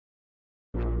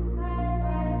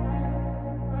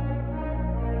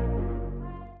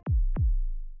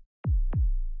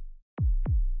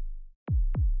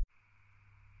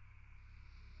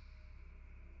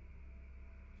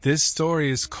This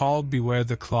story is called Beware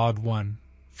the Clawed One,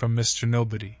 from Mr.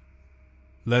 Nobody.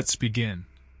 Let's begin.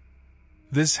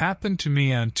 This happened to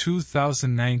me on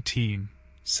 2019,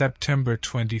 September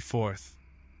 24th.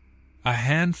 A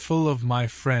handful of my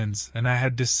friends and I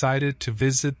had decided to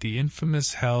visit the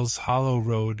infamous Hell's Hollow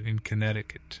Road in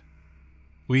Connecticut.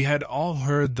 We had all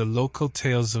heard the local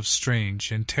tales of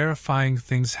strange and terrifying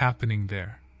things happening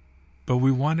there, but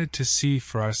we wanted to see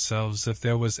for ourselves if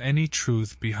there was any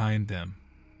truth behind them.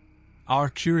 Our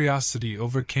curiosity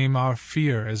overcame our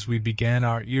fear as we began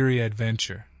our eerie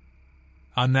adventure.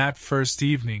 On that first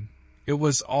evening, it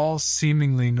was all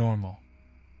seemingly normal.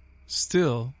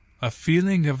 Still, a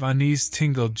feeling of unease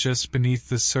tingled just beneath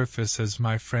the surface as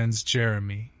my friends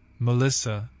Jeremy,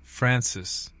 Melissa,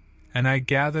 Francis, and I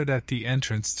gathered at the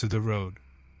entrance to the road.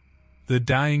 The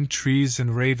dying trees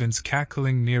and ravens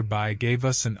cackling nearby gave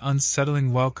us an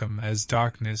unsettling welcome as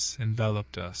darkness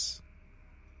enveloped us.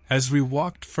 As we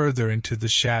walked further into the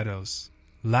shadows,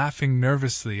 laughing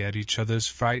nervously at each other's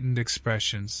frightened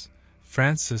expressions,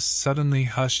 Francis suddenly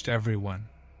hushed everyone.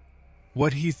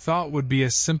 What he thought would be a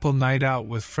simple night out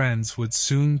with friends would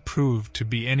soon prove to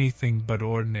be anything but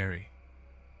ordinary.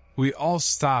 We all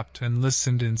stopped and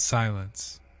listened in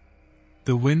silence.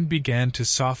 The wind began to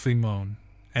softly moan,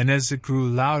 and as it grew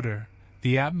louder,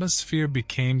 the atmosphere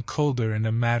became colder in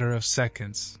a matter of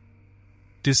seconds.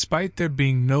 Despite there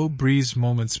being no breeze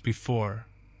moments before,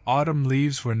 autumn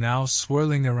leaves were now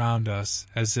swirling around us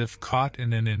as if caught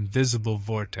in an invisible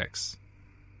vortex.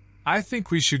 "I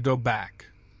think we should go back,"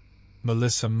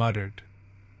 Melissa muttered.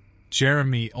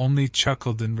 Jeremy only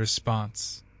chuckled in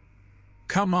response.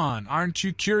 "Come on, aren't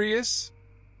you curious?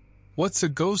 What's a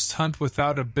ghost hunt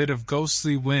without a bit of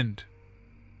ghostly wind?"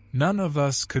 None of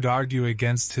us could argue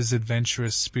against his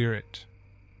adventurous spirit.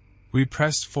 We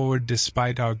pressed forward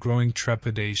despite our growing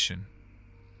trepidation.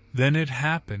 Then it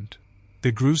happened,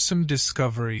 the gruesome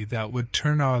discovery that would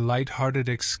turn our light-hearted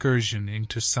excursion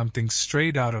into something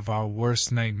straight out of our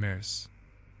worst nightmares.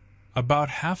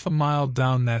 About half a mile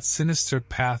down that sinister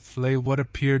path lay what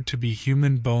appeared to be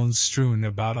human bones strewn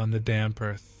about on the damp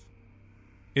earth.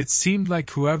 It seemed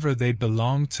like whoever they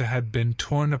belonged to had been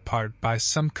torn apart by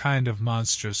some kind of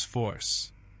monstrous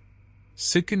force.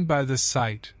 Sickened by the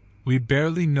sight, we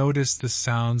barely noticed the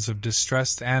sounds of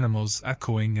distressed animals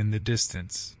echoing in the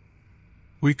distance.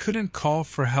 We couldn't call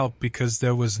for help because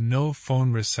there was no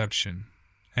phone reception,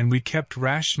 and we kept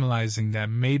rationalizing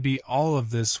that maybe all of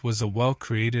this was a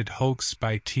well-created hoax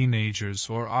by teenagers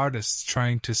or artists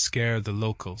trying to scare the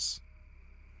locals.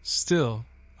 Still,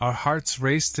 our hearts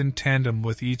raced in tandem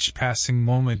with each passing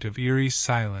moment of eerie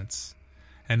silence,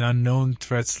 and unknown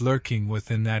threats lurking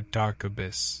within that dark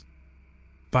abyss.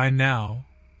 By now,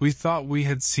 we thought we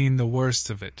had seen the worst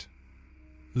of it.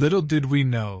 Little did we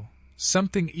know,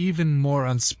 something even more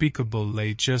unspeakable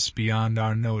lay just beyond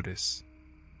our notice.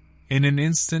 In an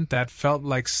instant that felt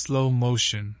like slow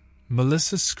motion,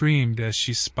 Melissa screamed as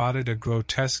she spotted a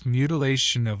grotesque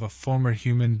mutilation of a former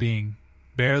human being,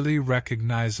 barely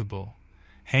recognizable,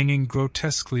 hanging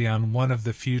grotesquely on one of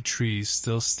the few trees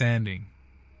still standing.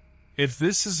 "If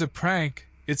this is a prank,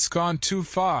 it's gone too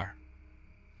far,"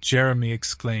 Jeremy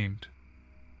exclaimed.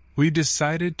 We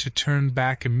decided to turn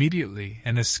back immediately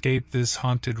and escape this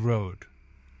haunted road.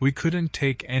 We couldn't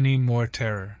take any more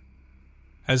terror.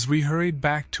 As we hurried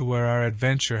back to where our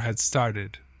adventure had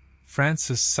started,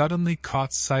 Francis suddenly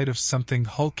caught sight of something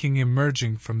hulking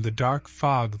emerging from the dark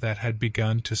fog that had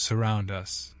begun to surround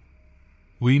us.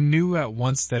 We knew at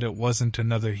once that it wasn't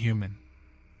another human.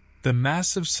 The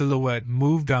massive silhouette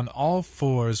moved on all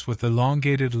fours with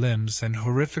elongated limbs and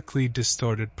horrifically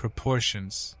distorted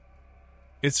proportions.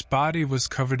 Its body was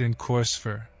covered in coarse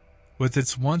fur, with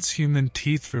its once human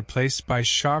teeth replaced by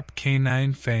sharp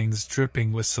canine fangs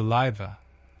dripping with saliva,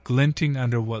 glinting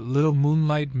under what little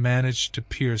moonlight managed to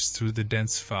pierce through the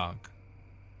dense fog.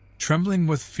 Trembling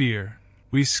with fear,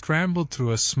 we scrambled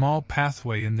through a small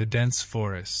pathway in the dense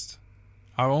forest,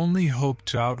 our only hope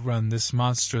to outrun this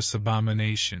monstrous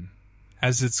abomination,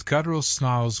 as its guttural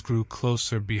snarls grew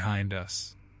closer behind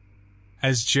us.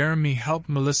 As Jeremy helped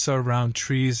Melissa around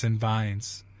trees and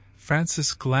vines,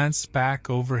 Francis glanced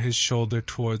back over his shoulder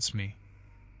towards me.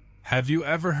 "Have you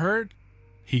ever heard,"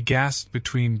 he gasped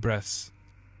between breaths,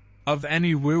 "of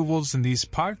any werewolves in these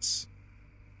parts?"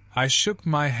 I shook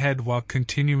my head while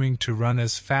continuing to run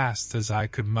as fast as I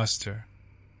could muster.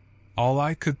 All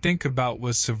I could think about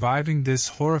was surviving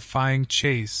this horrifying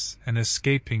chase and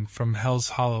escaping from Hell's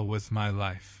Hollow with my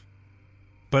life.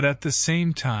 But at the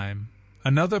same time,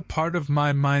 another part of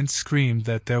my mind screamed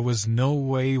that there was no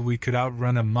way we could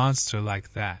outrun a monster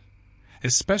like that,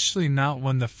 especially not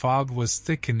when the fog was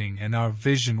thickening and our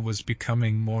vision was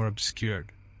becoming more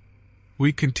obscured.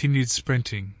 We continued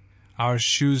sprinting, our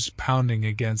shoes pounding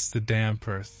against the damp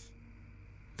earth.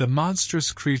 The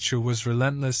monstrous creature was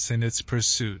relentless in its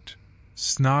pursuit,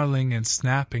 snarling and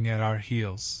snapping at our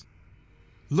heels.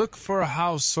 "Look for a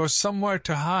house or somewhere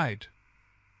to hide!"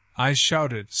 I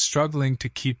shouted, struggling to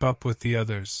keep up with the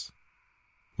others.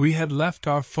 We had left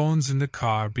our phones in the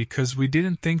car because we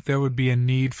didn't think there would be a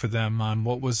need for them on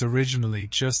what was originally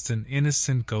just an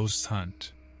innocent ghost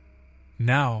hunt.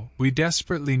 Now, we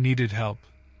desperately needed help,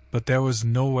 but there was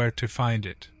nowhere to find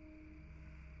it.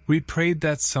 We prayed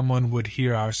that someone would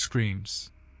hear our screams.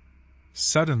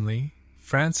 Suddenly,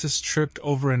 Francis tripped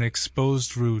over an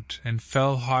exposed root and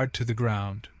fell hard to the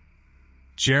ground.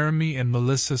 Jeremy and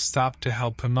Melissa stopped to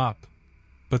help him up,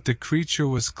 but the creature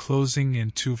was closing in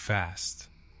too fast.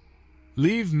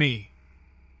 "Leave me!"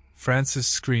 Francis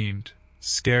screamed,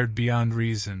 scared beyond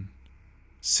reason.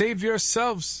 "Save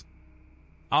yourselves!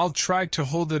 I'll try to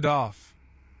hold it off."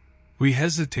 We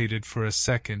hesitated for a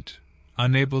second,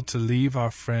 unable to leave our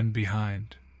friend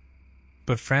behind.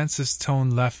 But Francis' tone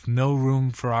left no room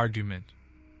for argument.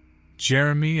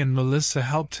 Jeremy and Melissa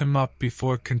helped him up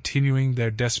before continuing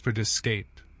their desperate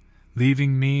escape,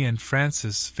 leaving me and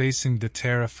Francis facing the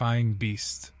terrifying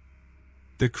beast.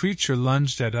 The creature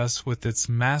lunged at us with its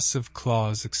massive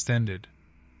claws extended.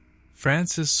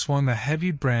 Francis swung a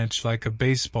heavy branch like a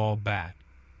baseball bat,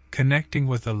 connecting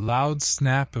with a loud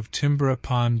snap of timber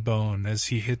upon bone as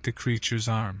he hit the creature's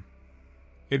arm.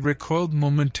 It recoiled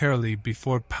momentarily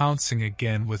before pouncing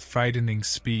again with frightening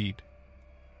speed.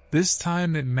 This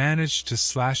time it managed to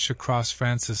slash across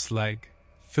Francis' leg,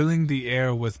 filling the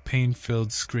air with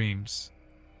pain-filled screams.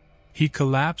 He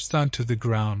collapsed onto the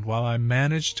ground while I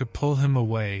managed to pull him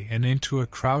away and into a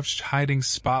crouched hiding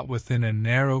spot within a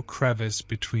narrow crevice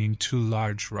between two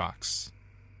large rocks.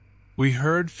 We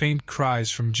heard faint cries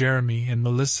from Jeremy and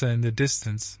Melissa in the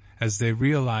distance as they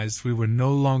realized we were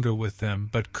no longer with them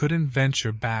but couldn't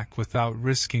venture back without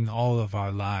risking all of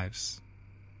our lives.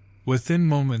 Within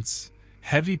moments,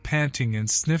 heavy panting and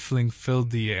sniffling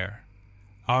filled the air.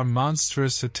 Our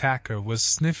monstrous attacker was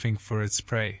sniffing for its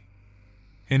prey.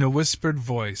 In a whispered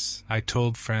voice, I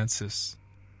told Francis,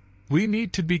 "We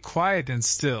need to be quiet and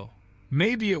still.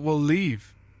 Maybe it will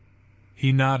leave."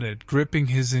 He nodded, gripping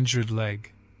his injured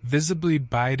leg, visibly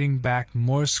biting back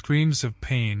more screams of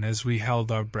pain as we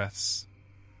held our breaths.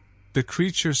 The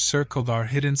creature circled our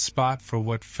hidden spot for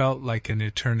what felt like an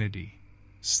eternity,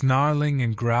 snarling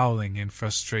and growling in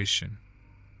frustration.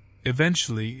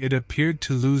 Eventually, it appeared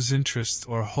to lose interest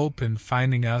or hope in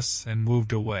finding us and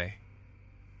moved away.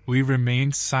 We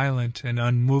remained silent and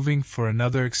unmoving for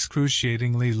another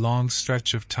excruciatingly long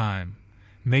stretch of time,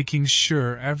 making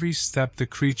sure every step the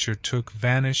creature took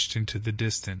vanished into the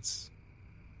distance.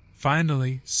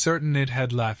 Finally, certain it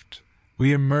had left,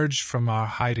 we emerged from our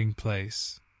hiding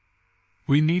place.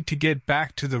 "We need to get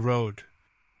back to the road,"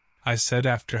 I said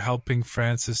after helping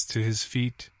Francis to his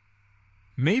feet.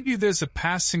 "Maybe there's a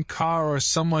passing car or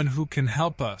someone who can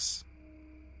help us."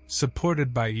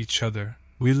 Supported by each other,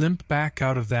 we limped back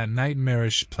out of that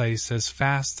nightmarish place as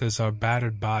fast as our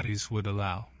battered bodies would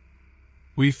allow.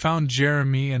 We found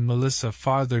Jeremy and Melissa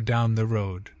farther down the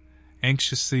road,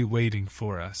 anxiously waiting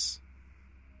for us.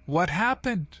 "What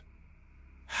happened?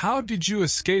 How did you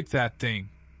escape that thing?"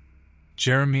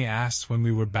 Jeremy asked when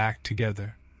we were back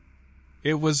together.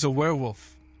 "It was a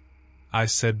werewolf," I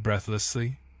said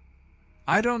breathlessly.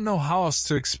 "I don't know how else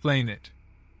to explain it.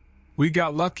 We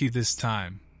got lucky this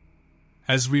time."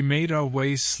 As we made our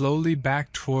way slowly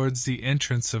back towards the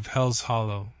entrance of Hell's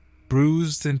Hollow,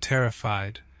 bruised and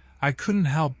terrified, I couldn't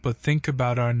help but think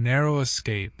about our narrow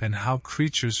escape and how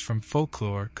creatures from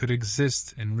folklore could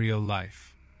exist in real life.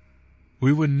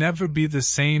 We would never be the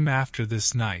same after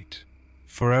this night,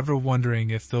 forever wondering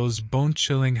if those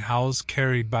bone-chilling howls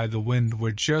carried by the wind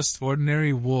were just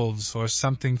ordinary wolves or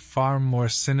something far more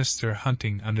sinister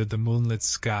hunting under the moonlit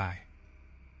sky.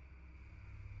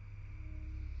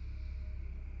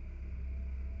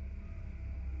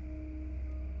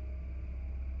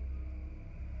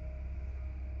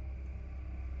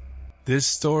 This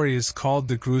story is called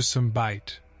The Gruesome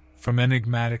Bite, from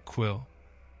Enigmatic Quill.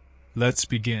 Let's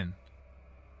begin.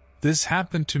 This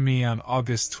happened to me on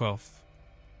August 12th.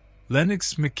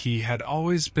 Lennox McKee had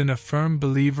always been a firm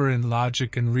believer in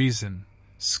logic and reason,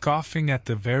 scoffing at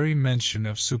the very mention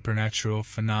of supernatural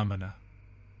phenomena.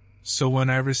 So when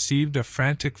I received a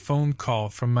frantic phone call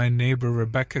from my neighbor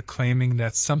Rebecca claiming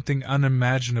that something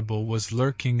unimaginable was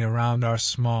lurking around our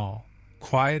small,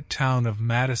 quiet town of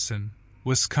Madison,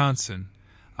 Wisconsin,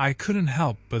 I couldn't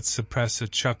help but suppress a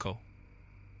chuckle.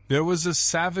 "There was a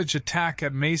savage attack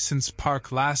at Mason's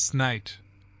Park last night,"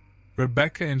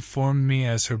 Rebecca informed me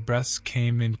as her breaths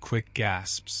came in quick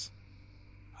gasps.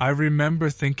 I remember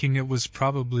thinking it was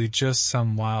probably just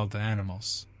some wild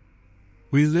animals.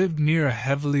 We lived near a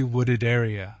heavily wooded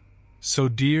area, so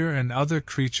deer and other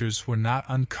creatures were not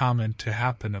uncommon to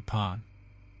happen upon.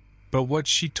 But what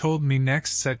she told me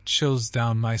next set chills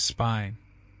down my spine.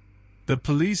 The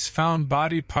police found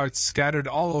body parts scattered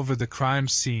all over the crime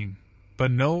scene,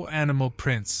 but no animal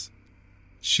prints,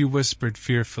 she whispered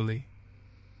fearfully.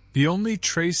 The only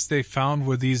trace they found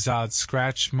were these odd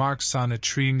scratch marks on a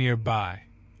tree nearby,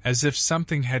 as if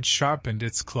something had sharpened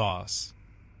its claws.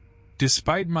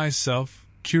 Despite myself,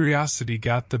 curiosity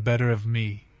got the better of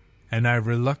me, and I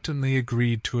reluctantly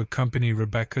agreed to accompany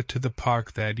Rebecca to the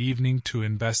park that evening to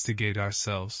investigate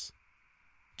ourselves.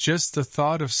 Just the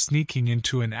thought of sneaking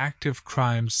into an active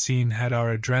crime scene had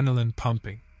our adrenaline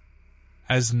pumping.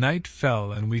 As night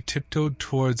fell and we tiptoed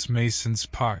towards Mason's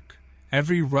Park,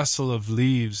 every rustle of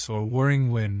leaves or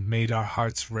whirring wind made our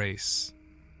hearts race.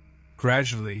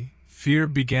 Gradually, fear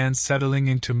began settling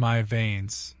into my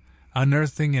veins,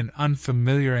 unearthing an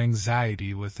unfamiliar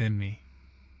anxiety within me.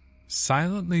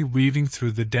 Silently weaving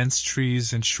through the dense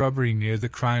trees and shrubbery near the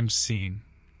crime scene,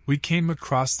 we came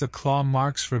across the claw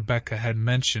marks Rebecca had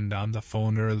mentioned on the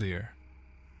phone earlier.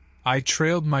 I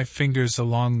trailed my fingers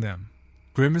along them,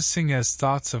 grimacing as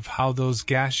thoughts of how those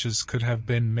gashes could have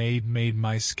been made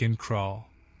my skin crawl.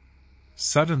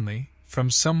 Suddenly, from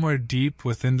somewhere deep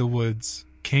within the woods,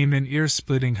 came an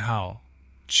ear-splitting howl,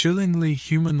 chillingly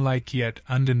human-like yet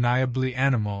undeniably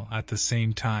animal at the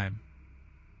same time.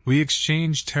 We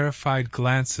exchanged terrified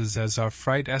glances as our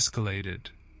fright escalated,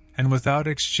 and without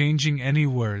exchanging any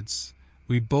words,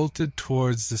 we bolted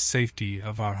towards the safety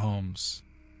of our homes.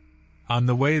 On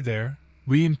the way there,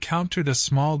 we encountered a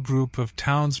small group of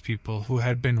townspeople who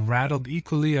had been rattled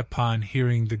equally upon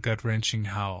hearing the gut-wrenching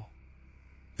howl.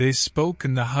 They spoke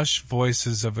in the hushed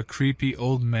voices of a creepy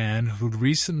old man who'd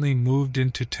recently moved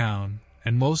into town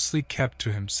and mostly kept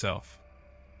to himself.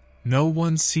 No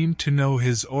one seemed to know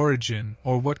his origin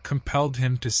or what compelled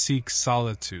him to seek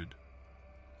solitude.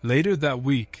 Later that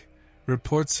week,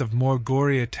 reports of more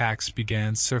gory attacks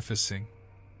began surfacing.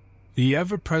 The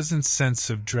ever-present sense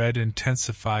of dread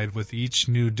intensified with each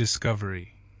new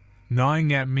discovery,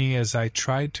 gnawing at me as I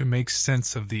tried to make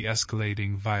sense of the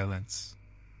escalating violence.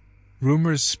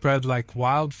 Rumors spread like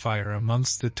wildfire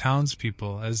amongst the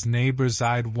townspeople as neighbors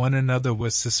eyed one another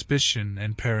with suspicion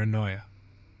and paranoia.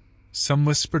 Some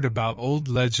whispered about old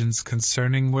legends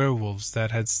concerning werewolves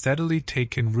that had steadily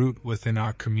taken root within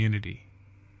our community,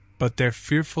 but their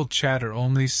fearful chatter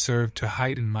only served to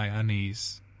heighten my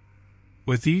unease.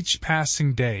 With each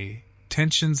passing day,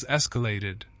 tensions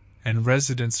escalated, and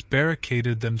residents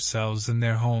barricaded themselves in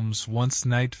their homes once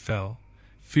night fell,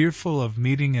 fearful of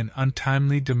meeting an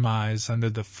untimely demise under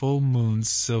the full moon's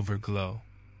silver glow.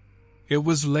 It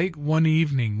was late one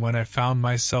evening when I found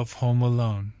myself home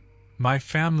alone, my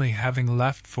family having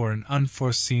left for an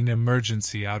unforeseen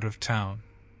emergency out of town.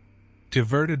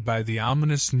 Diverted by the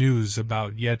ominous news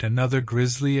about yet another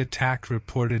grisly attack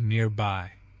reported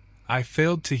nearby, I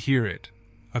failed to hear it,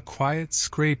 a quiet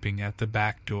scraping at the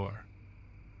back door.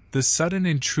 The sudden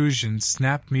intrusion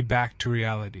snapped me back to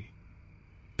reality.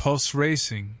 Pulse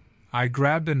racing, I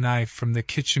grabbed a knife from the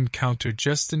kitchen counter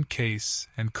just in case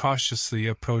and cautiously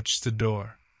approached the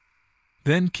door.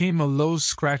 Then came a low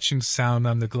scratching sound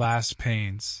on the glass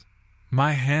panes.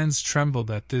 My hands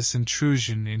trembled at this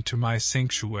intrusion into my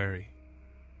sanctuary.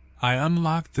 I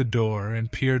unlocked the door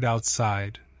and peered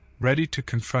outside, ready to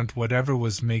confront whatever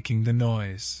was making the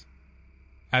noise.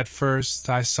 At first,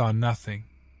 I saw nothing.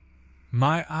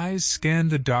 My eyes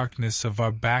scanned the darkness of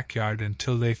our backyard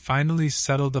until they finally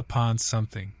settled upon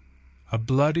something, a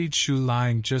bloodied shoe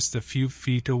lying just a few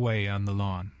feet away on the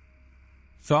lawn.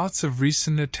 Thoughts of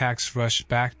recent attacks rushed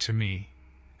back to me,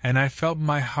 and I felt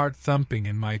my heart thumping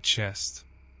in my chest.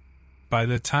 By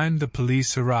the time the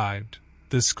police arrived,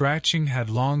 the scratching had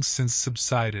long since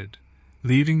subsided,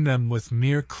 leaving them with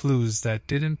mere clues that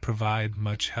didn't provide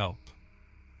much help.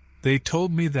 They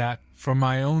told me that, for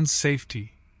my own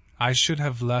safety, I should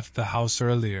have left the house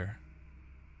earlier.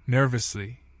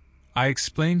 Nervously, I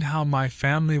explained how my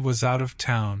family was out of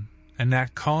town and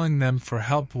that calling them for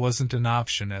help wasn't an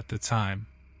option at the time.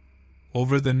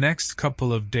 Over the next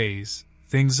couple of days,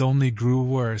 things only grew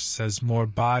worse as more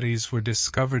bodies were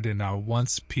discovered in our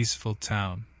once peaceful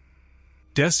town.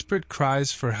 Desperate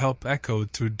cries for help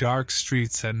echoed through dark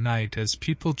streets at night as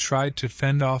people tried to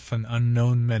fend off an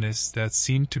unknown menace that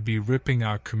seemed to be ripping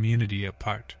our community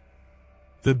apart.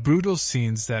 The brutal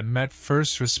scenes that met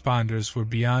first responders were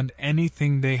beyond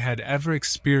anything they had ever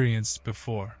experienced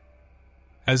before.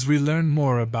 As we learned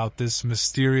more about this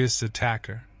mysterious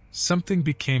attacker, something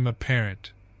became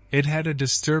apparent. It had a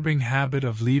disturbing habit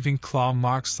of leaving claw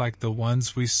marks like the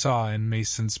ones we saw in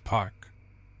Mason's Park.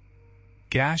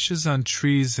 Gashes on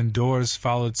trees and doors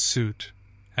followed suit,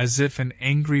 as if an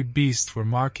angry beast were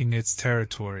marking its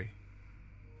territory.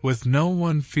 With no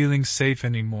one feeling safe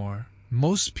anymore,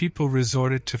 most people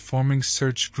resorted to forming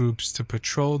search groups to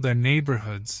patrol their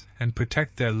neighborhoods and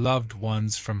protect their loved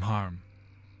ones from harm.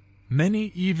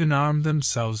 Many even armed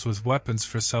themselves with weapons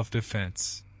for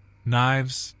self-defense,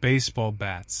 knives, baseball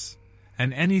bats,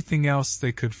 and anything else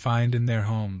they could find in their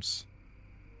homes.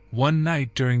 One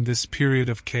night during this period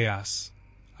of chaos,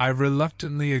 I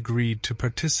reluctantly agreed to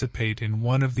participate in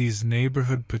one of these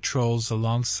neighborhood patrols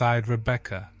alongside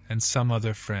Rebecca and some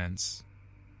other friends.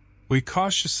 We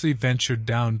cautiously ventured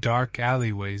down dark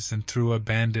alleyways and through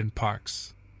abandoned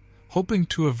parks, hoping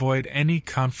to avoid any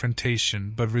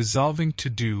confrontation but resolving to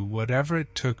do whatever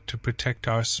it took to protect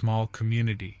our small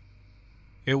community.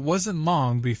 It wasn't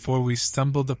long before we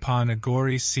stumbled upon a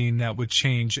gory scene that would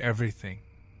change everything.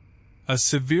 A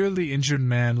severely injured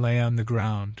man lay on the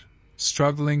ground,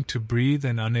 struggling to breathe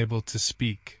and unable to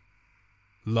speak.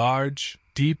 Large,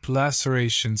 deep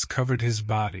lacerations covered his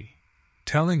body,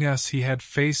 telling us he had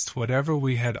faced whatever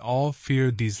we had all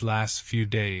feared these last few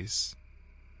days.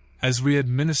 As we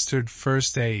administered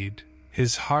first aid,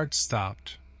 his heart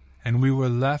stopped, and we were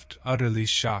left utterly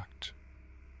shocked.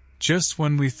 Just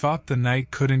when we thought the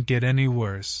night couldn't get any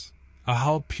worse, a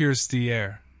howl pierced the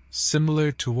air,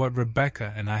 similar to what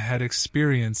Rebecca and I had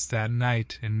experienced that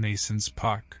night in Mason's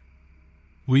Park.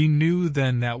 We knew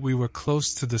then that we were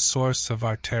close to the source of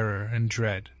our terror and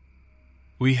dread.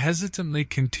 We hesitantly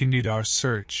continued our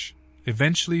search,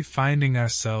 eventually finding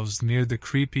ourselves near the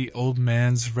creepy old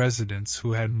man's residence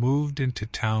who had moved into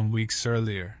town weeks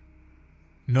earlier.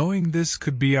 Knowing this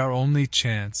could be our only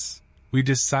chance, we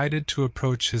decided to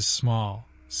approach his small,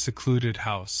 secluded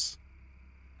house.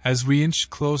 As we inched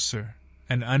closer,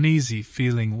 an uneasy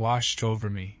feeling washed over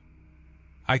me.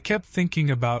 I kept thinking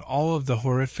about all of the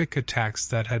horrific attacks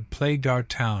that had plagued our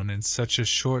town in such a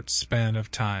short span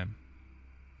of time.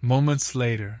 Moments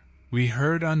later, we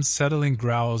heard unsettling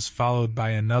growls followed by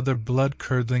another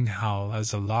blood-curdling howl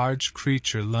as a large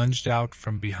creature lunged out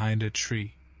from behind a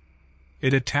tree.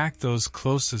 It attacked those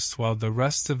closest while the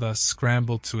rest of us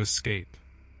scrambled to escape.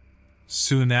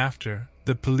 Soon after,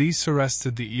 the police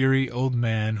arrested the eerie old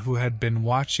man who had been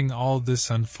watching all this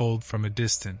unfold from a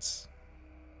distance.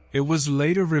 It was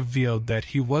later revealed that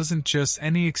he wasn't just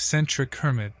any eccentric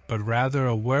hermit but rather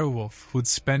a werewolf who'd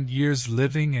spent years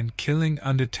living and killing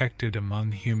undetected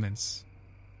among humans.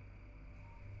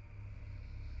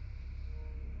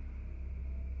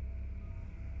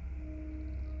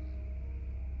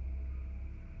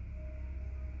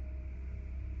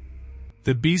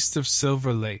 The Beast of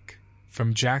Silver Lake,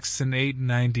 from Jackson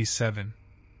 897.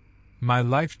 My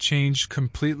life changed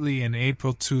completely in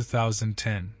April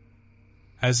 2010.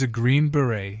 As a Green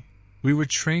Beret, we were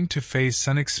trained to face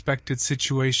unexpected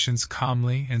situations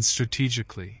calmly and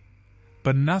strategically,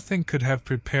 but nothing could have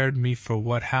prepared me for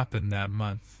what happened that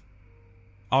month.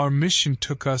 Our mission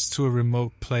took us to a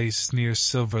remote place near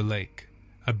Silver Lake,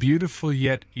 a beautiful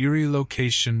yet eerie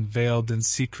location veiled in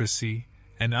secrecy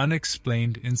and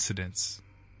unexplained incidents.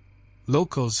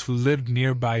 Locals who lived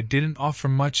nearby didn't offer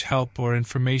much help or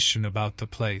information about the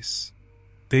place.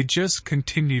 They just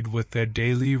continued with their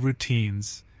daily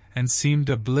routines and seemed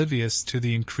oblivious to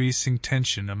the increasing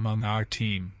tension among our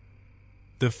team.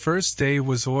 The first day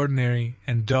was ordinary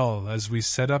and dull as we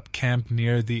set up camp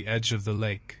near the edge of the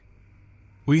lake.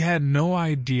 We had no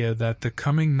idea that the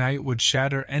coming night would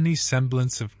shatter any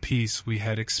semblance of peace we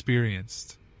had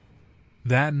experienced.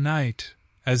 That night,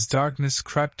 as darkness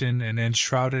crept in and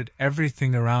enshrouded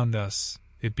everything around us,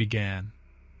 it began.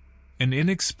 An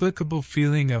inexplicable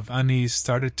feeling of unease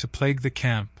started to plague the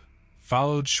camp,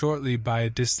 followed shortly by a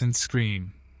distant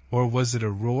scream, or was it a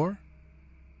roar?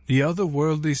 The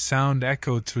otherworldly sound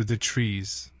echoed through the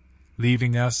trees,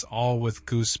 leaving us all with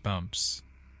goosebumps.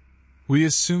 We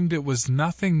assumed it was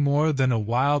nothing more than a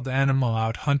wild animal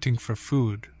out hunting for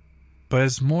food, but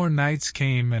as more nights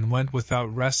came and went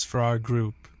without rest for our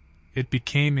group, it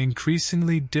became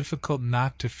increasingly difficult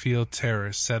not to feel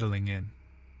terror settling in.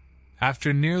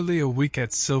 After nearly a week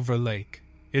at Silver Lake,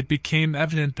 it became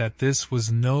evident that this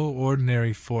was no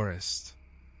ordinary forest.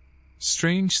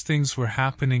 Strange things were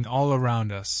happening all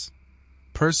around us.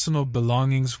 Personal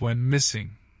belongings went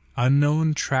missing,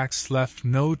 unknown tracks left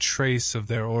no trace of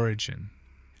their origin,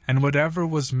 and whatever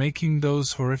was making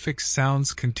those horrific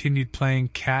sounds continued playing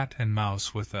cat and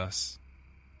mouse with us.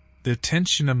 The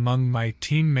tension among my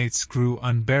teammates grew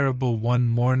unbearable one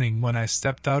morning when I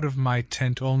stepped out of my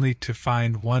tent only to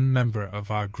find one member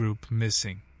of our group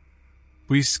missing.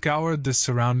 We scoured the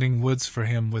surrounding woods for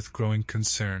him with growing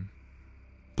concern.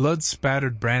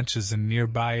 Blood-spattered branches in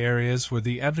nearby areas were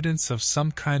the evidence of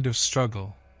some kind of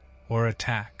struggle or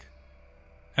attack.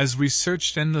 As we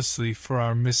searched endlessly for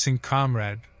our missing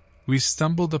comrade, we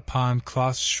stumbled upon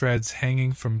cloth shreds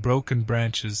hanging from broken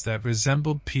branches that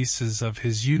resembled pieces of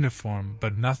his uniform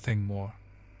but nothing more.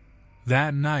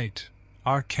 That night,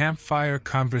 our campfire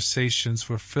conversations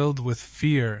were filled with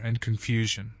fear and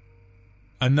confusion.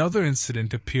 Another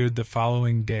incident appeared the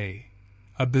following day,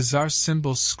 a bizarre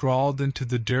symbol scrawled into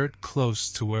the dirt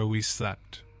close to where we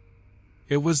slept.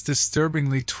 It was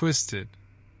disturbingly twisted,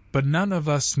 but none of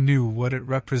us knew what it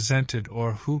represented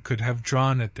or who could have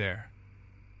drawn it there.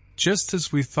 Just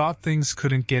as we thought things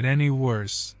couldn't get any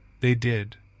worse, they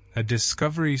did, a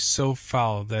discovery so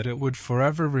foul that it would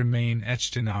forever remain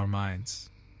etched in our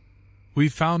minds. We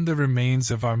found the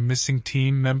remains of our missing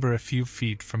team member a few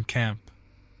feet from camp.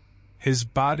 His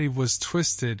body was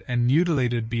twisted and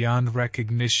mutilated beyond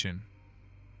recognition.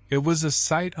 It was a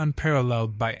sight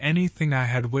unparalleled by anything I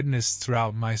had witnessed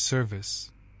throughout my service.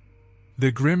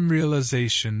 The grim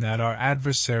realization that our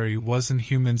adversary wasn't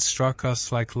human struck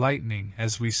us like lightning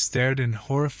as we stared in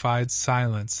horrified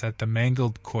silence at the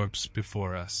mangled corpse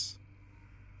before us.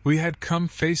 We had come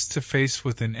face to face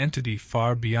with an entity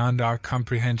far beyond our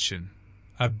comprehension,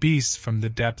 a beast from the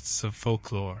depths of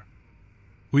folklore.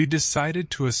 We decided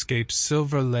to escape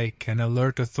Silver Lake and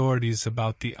alert authorities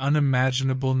about the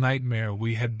unimaginable nightmare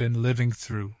we had been living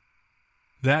through.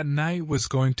 That night was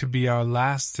going to be our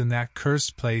last in that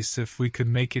cursed place if we could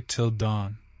make it till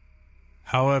dawn.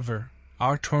 However,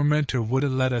 our tormentor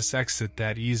wouldn't let us exit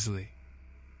that easily.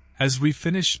 As we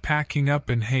finished packing up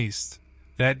in haste,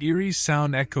 that eerie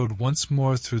sound echoed once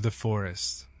more through the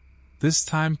forest, this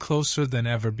time closer than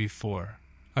ever before,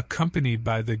 accompanied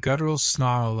by the guttural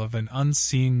snarl of an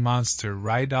unseen monster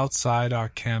right outside our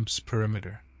camp's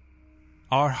perimeter.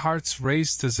 Our hearts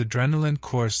raced as adrenaline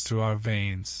coursed through our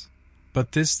veins.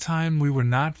 But this time we were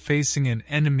not facing an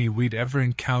enemy we'd ever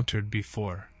encountered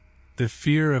before. The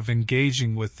fear of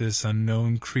engaging with this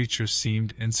unknown creature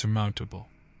seemed insurmountable.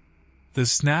 The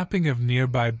snapping of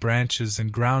nearby branches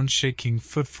and ground-shaking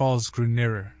footfalls grew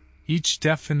nearer, each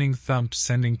deafening thump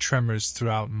sending tremors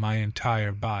throughout my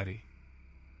entire body.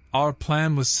 Our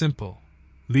plan was simple: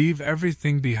 leave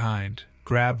everything behind,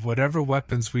 grab whatever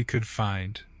weapons we could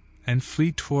find, and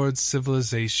flee towards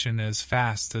civilization as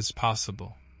fast as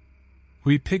possible.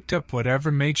 We picked up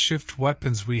whatever makeshift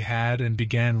weapons we had and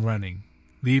began running,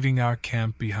 leaving our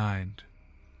camp behind.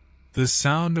 The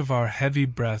sound of our heavy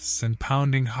breaths and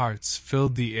pounding hearts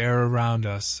filled the air around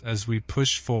us as we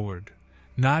pushed forward,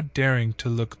 not daring to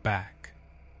look back.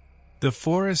 The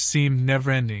forest seemed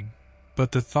never-ending,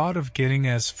 but the thought of getting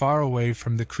as far away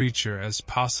from the creature as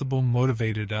possible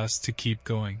motivated us to keep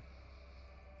going.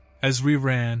 As we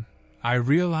ran, I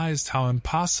realized how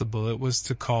impossible it was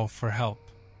to call for help.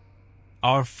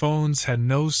 Our phones had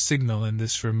no signal in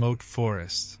this remote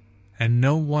forest, and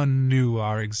no one knew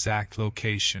our exact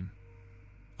location.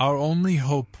 Our only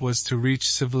hope was to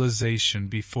reach civilization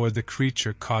before the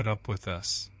creature caught up with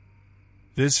us.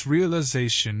 This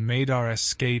realization made our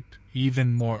escape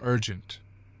even more urgent.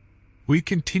 We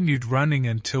continued running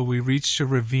until we reached a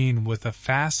ravine with a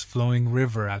fast-flowing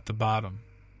river at the bottom.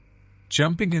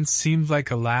 Jumping in seemed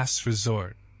like a last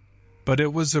resort, but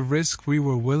it was a risk we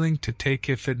were willing to take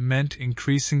if it meant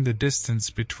increasing the distance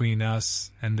between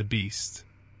us and the beast.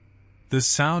 The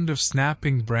sound of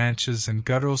snapping branches and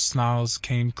guttural snarls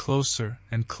came closer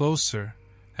and closer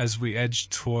as we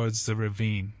edged towards the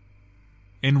ravine.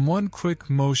 In one quick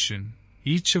motion,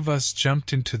 each of us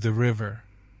jumped into the river,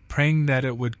 praying that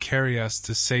it would carry us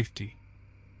to safety.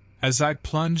 As I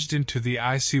plunged into the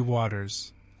icy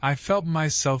waters, I felt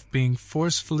myself being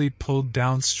forcefully pulled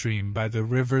downstream by the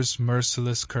river's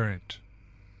merciless current.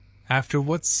 After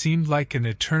what seemed like an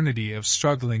eternity of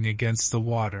struggling against the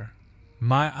water,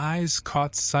 my eyes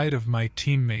caught sight of my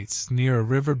teammates near a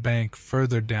river bank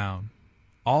further down,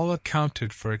 all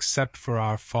accounted for except for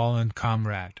our fallen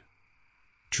comrade.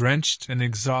 Drenched and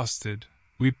exhausted,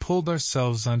 we pulled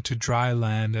ourselves onto dry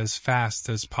land as fast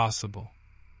as possible.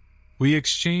 We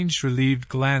exchanged relieved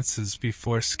glances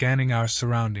before scanning our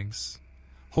surroundings,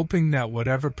 hoping that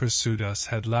whatever pursued us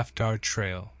had left our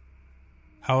trail.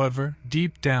 However,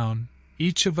 deep down,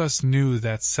 each of us knew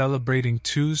that celebrating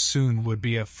too soon would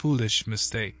be a foolish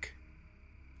mistake.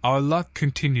 Our luck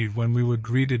continued when we were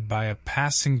greeted by a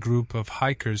passing group of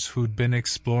hikers who'd been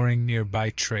exploring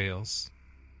nearby trails.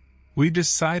 We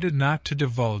decided not to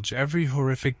divulge every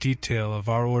horrific detail of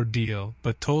our ordeal,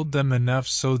 but told them enough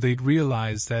so they'd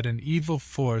realize that an evil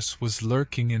force was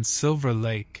lurking in Silver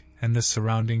Lake and the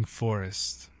surrounding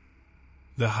forest.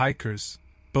 The hikers,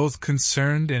 both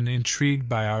concerned and intrigued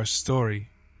by our story,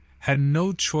 had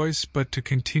no choice but to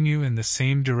continue in the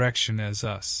same direction as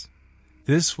us.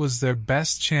 This was their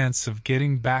best chance of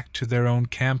getting back to their own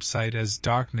campsite as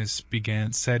darkness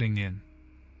began setting in.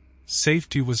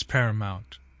 Safety was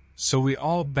paramount, so we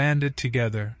all banded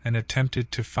together and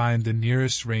attempted to find the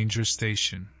nearest ranger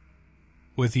station.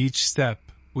 With each step,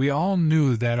 we all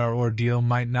knew that our ordeal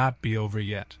might not be over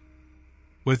yet.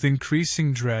 With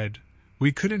increasing dread,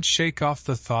 we couldn't shake off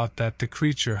the thought that the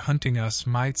creature hunting us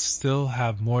might still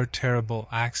have more terrible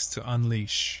acts to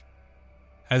unleash.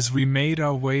 As we made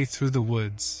our way through the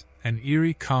woods, an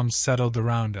eerie calm settled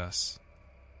around us.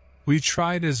 We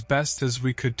tried as best as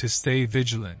we could to stay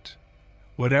vigilant.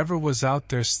 Whatever was out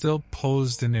there still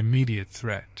posed an immediate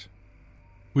threat.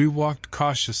 We walked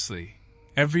cautiously,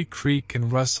 every creak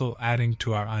and rustle adding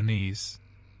to our unease.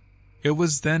 It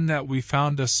was then that we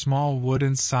found a small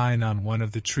wooden sign on one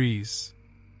of the trees.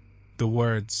 The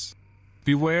words,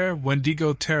 "Beware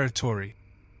Wendigo territory,"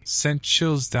 sent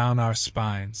chills down our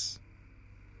spines.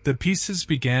 The pieces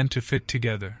began to fit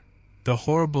together. The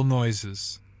horrible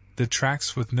noises, the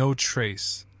tracks with no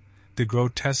trace, the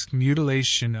grotesque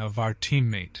mutilation of our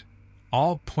teammate,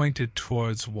 all pointed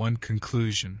towards one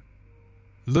conclusion.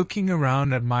 Looking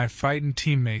around at my frightened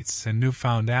teammates and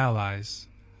newfound allies,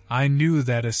 I knew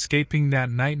that escaping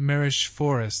that nightmarish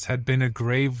forest had been a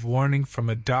grave warning from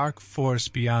a dark force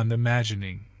beyond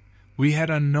imagining. We had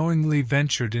unknowingly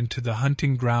ventured into the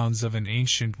hunting grounds of an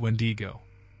ancient Wendigo.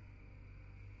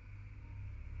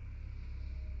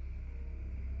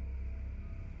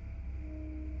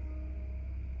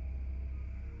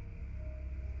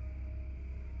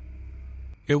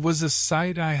 It was a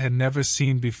sight I had never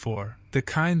seen before, the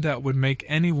kind that would make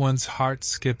anyone's heart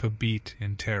skip a beat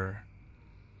in terror.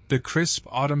 The crisp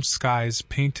autumn skies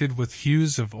painted with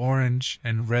hues of orange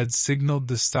and red signaled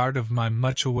the start of my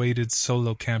much-awaited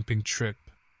solo camping trip.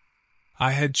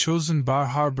 I had chosen Bar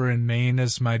Harbor in Maine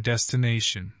as my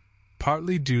destination,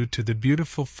 partly due to the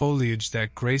beautiful foliage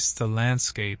that graced the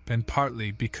landscape and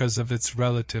partly because of its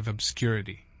relative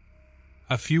obscurity.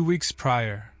 A few weeks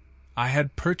prior, I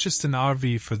had purchased an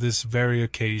RV for this very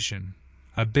occasion,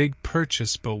 a big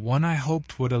purchase but one I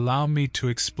hoped would allow me to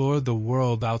explore the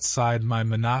world outside my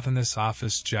monotonous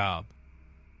office job.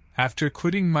 After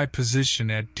quitting my position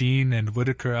at Dean &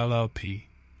 Whitaker LLP,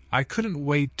 I couldn't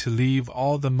wait to leave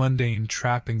all the mundane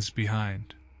trappings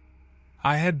behind.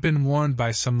 I had been warned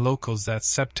by some locals that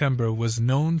September was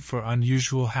known for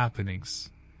unusual happenings.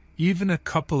 Even a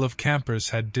couple of campers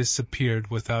had disappeared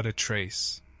without a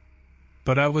trace.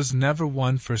 But I was never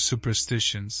one for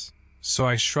superstitions, so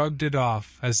I shrugged it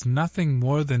off as nothing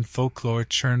more than folklore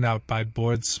churned out by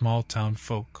bored small-town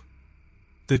folk.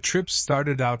 The trip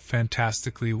started out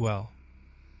fantastically well.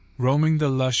 Roaming the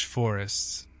lush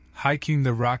forests, hiking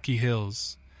the rocky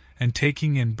hills, and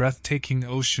taking in breathtaking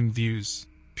ocean views,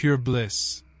 pure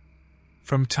bliss.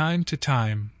 From time to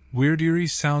time, weird eerie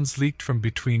sounds leaked from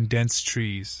between dense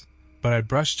trees, but I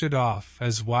brushed it off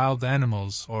as wild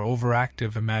animals or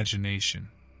overactive imagination.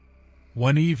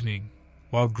 One evening,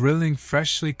 while grilling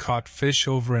freshly caught fish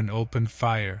over an open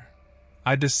fire,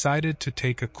 I decided to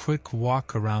take a quick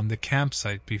walk around the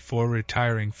campsite before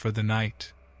retiring for the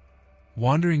night.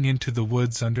 Wandering into the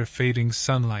woods under fading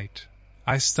sunlight,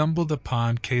 I stumbled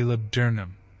upon Caleb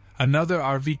Durham, another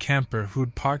RV camper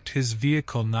who'd parked his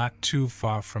vehicle not too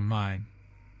far from mine.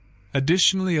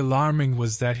 Additionally alarming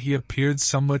was that he appeared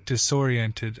somewhat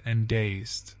disoriented and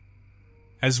dazed.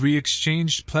 As we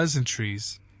exchanged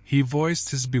pleasantries, he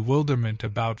voiced his bewilderment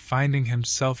about finding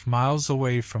himself miles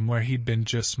away from where he'd been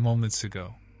just moments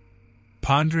ago.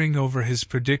 Pondering over his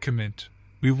predicament,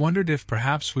 we wondered if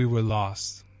perhaps we were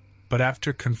lost, but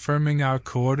after confirming our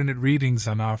coordinate readings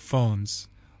on our phones,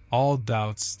 all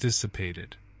doubts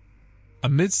dissipated.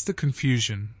 Amidst the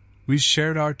confusion, we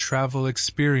shared our travel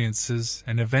experiences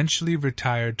and eventually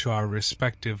retired to our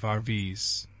respective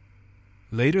RVs.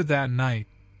 Later that night,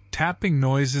 tapping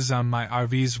noises on my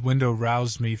RV's window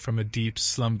roused me from a deep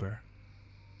slumber.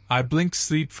 I blinked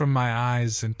sleep from my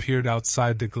eyes and peered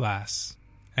outside the glass,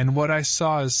 and what I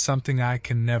saw is something I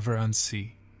can never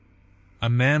unsee. A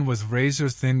man with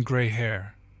razor-thin gray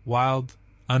hair, wild,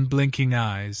 unblinking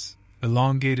eyes,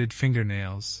 elongated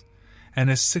fingernails, and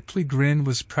a sickly grin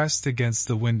was pressed against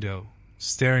the window,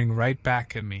 staring right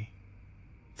back at me.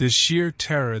 The sheer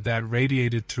terror that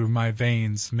radiated through my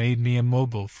veins made me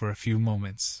immobile for a few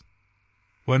moments.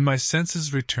 When my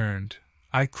senses returned,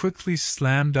 I quickly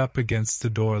slammed up against the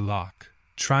door lock,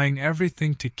 trying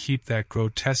everything to keep that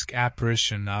grotesque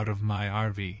apparition out of my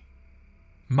RV.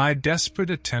 My desperate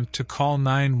attempt to call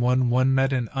 911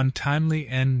 met an untimely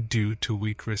end due to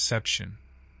weak reception.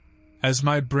 As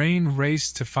my brain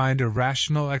raced to find a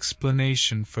rational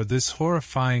explanation for this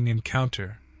horrifying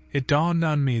encounter, it dawned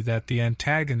on me that the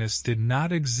antagonist did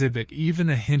not exhibit even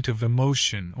a hint of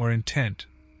emotion or intent,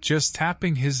 just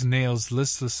tapping his nails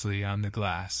listlessly on the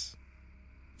glass.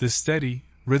 The steady,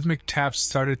 rhythmic taps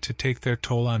started to take their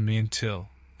toll on me until,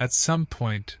 at some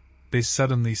point, they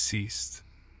suddenly ceased.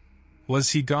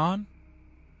 Was he gone?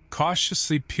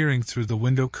 Cautiously peering through the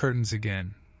window curtains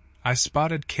again, I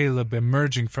spotted Caleb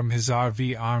emerging from his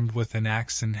RV armed with an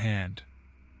axe in hand.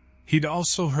 He'd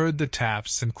also heard the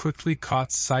taps and quickly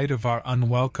caught sight of our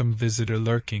unwelcome visitor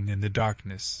lurking in the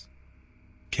darkness.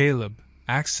 Caleb,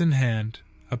 axe in hand,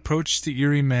 approached the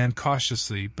eerie man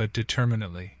cautiously but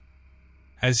determinedly.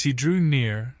 As he drew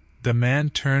near, the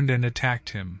man turned and attacked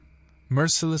him,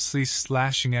 mercilessly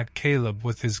slashing at Caleb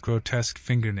with his grotesque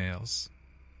fingernails.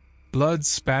 Blood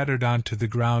spattered onto the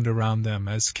ground around them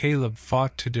as Caleb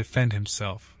fought to defend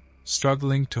himself,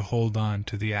 struggling to hold on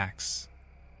to the axe.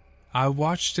 I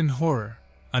watched in horror,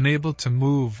 unable to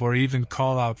move or even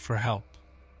call out for help.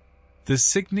 The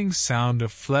sickening sound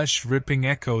of flesh ripping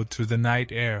echoed through the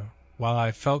night air while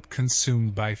I felt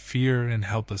consumed by fear and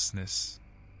helplessness.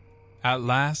 At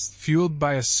last, fueled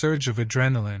by a surge of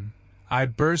adrenaline, I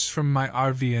burst from my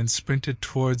RV and sprinted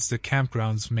towards the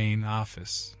campground's main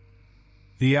office.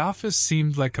 The office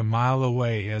seemed like a mile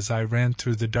away as I ran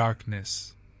through the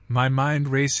darkness, my mind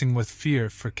racing with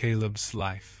fear for Caleb's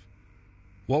life.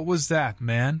 What was that,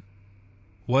 man?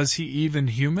 Was he even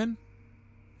human?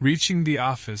 Reaching the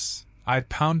office, I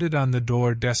pounded on the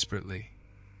door desperately,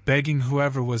 begging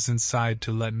whoever was inside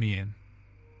to let me in.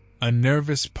 A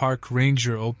nervous park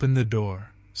ranger opened the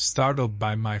door, startled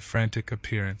by my frantic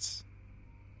appearance.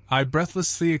 I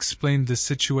breathlessly explained the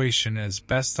situation as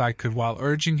best I could while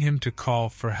urging him to call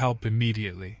for help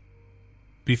immediately.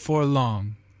 Before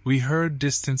long, we heard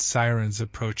distant sirens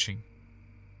approaching.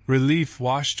 Relief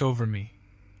washed over me.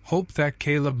 Hope that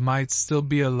Caleb might still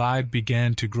be alive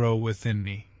began to grow within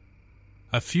me.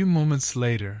 A few moments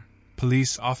later,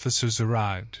 police officers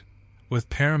arrived, with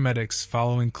paramedics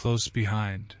following close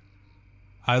behind.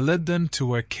 I led them to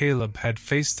where Caleb had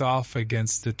faced off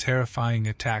against the terrifying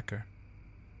attacker.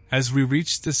 As we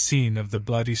reached the scene of the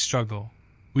bloody struggle,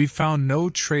 we found no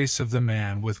trace of the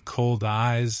man with cold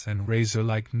eyes and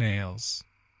razor-like nails.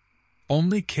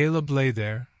 Only Caleb lay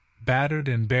there, battered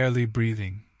and barely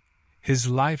breathing, his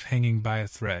life hanging by a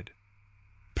thread.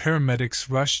 Paramedics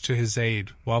rushed to his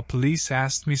aid while police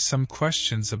asked me some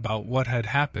questions about what had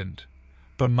happened,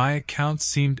 but my account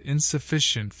seemed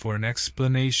insufficient for an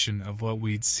explanation of what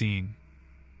we'd seen.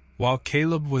 While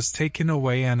Caleb was taken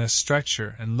away on a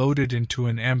stretcher and loaded into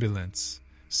an ambulance,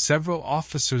 several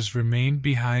officers remained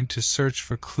behind to search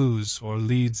for clues or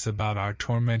leads about our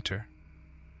tormentor.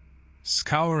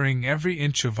 Scouring every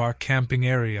inch of our camping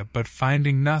area but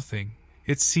finding nothing,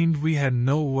 it seemed we had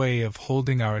no way of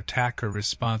holding our attacker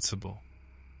responsible.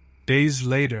 Days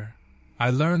later,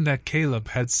 I learned that Caleb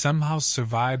had somehow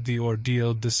survived the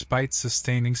ordeal despite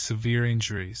sustaining severe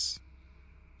injuries.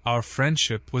 Our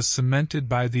friendship was cemented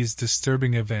by these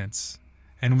disturbing events,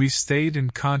 and we stayed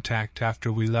in contact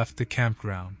after we left the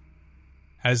campground.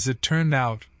 As it turned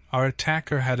out, our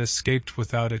attacker had escaped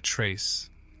without a trace,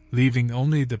 leaving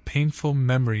only the painful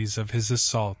memories of his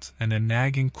assault and a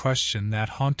nagging question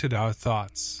that haunted our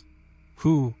thoughts.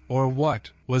 Who, or what,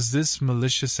 was this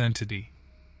malicious entity?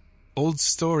 Old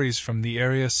stories from the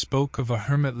area spoke of a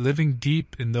hermit living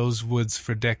deep in those woods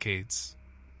for decades.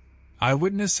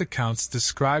 Eyewitness accounts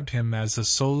described him as a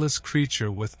soulless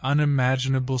creature with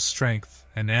unimaginable strength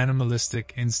and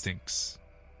animalistic instincts.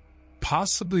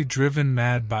 Possibly driven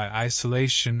mad by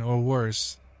isolation or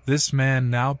worse, this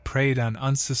man now preyed on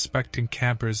unsuspecting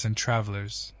campers and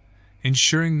travelers,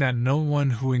 ensuring that no one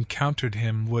who encountered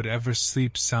him would ever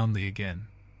sleep soundly again.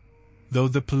 Though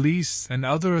the police and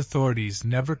other authorities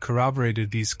never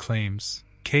corroborated these claims,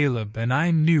 Caleb and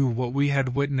I knew what we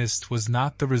had witnessed was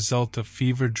not the result of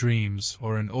fevered dreams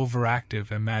or an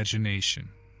overactive imagination.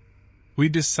 We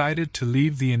decided to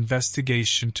leave the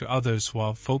investigation to others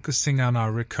while focusing on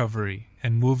our recovery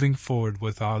and moving forward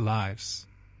with our lives.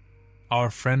 Our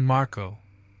friend Marco,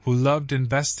 who loved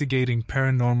investigating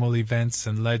paranormal events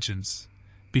and legends,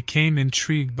 became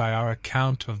intrigued by our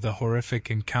account of the horrific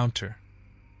encounter.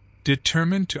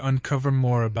 Determined to uncover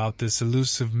more about this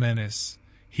elusive menace,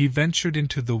 he ventured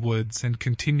into the woods and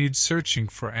continued searching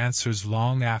for answers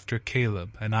long after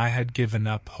Caleb and I had given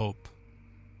up hope.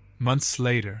 Months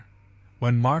later,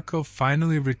 when Marco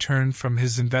finally returned from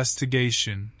his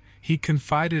investigation, he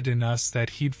confided in us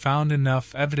that he'd found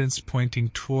enough evidence pointing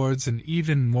towards an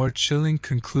even more chilling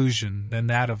conclusion than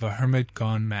that of a hermit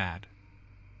gone mad.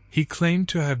 He claimed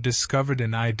to have discovered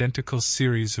an identical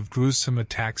series of gruesome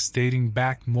attacks dating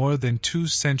back more than 2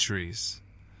 centuries,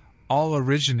 all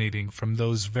originating from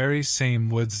those very same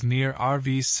woods near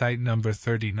RV site number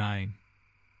 39.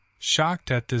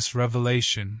 Shocked at this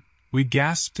revelation, we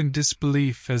gasped in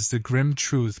disbelief as the grim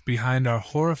truth behind our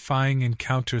horrifying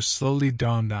encounter slowly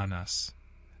dawned on us.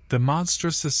 The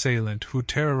monstrous assailant who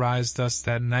terrorized us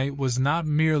that night was not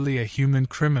merely a human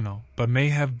criminal, but may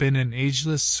have been an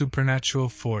ageless supernatural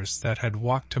force that had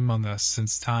walked among us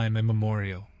since time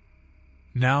immemorial.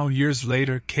 Now, years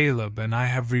later, Caleb and I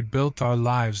have rebuilt our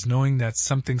lives knowing that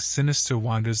something sinister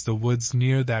wanders the woods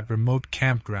near that remote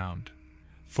campground,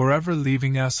 forever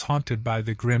leaving us haunted by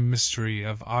the grim mystery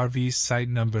of RV site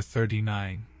number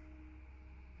 39.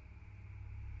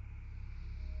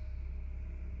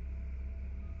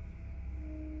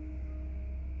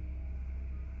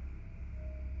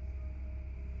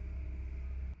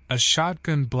 A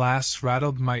shotgun blast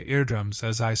rattled my eardrums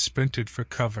as I sprinted for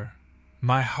cover,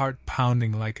 my heart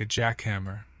pounding like a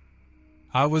jackhammer.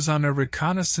 I was on a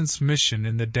reconnaissance mission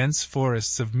in the dense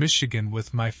forests of Michigan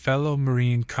with my fellow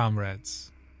Marine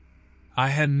comrades. I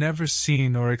had never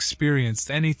seen or experienced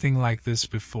anything like this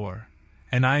before,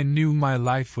 and I knew my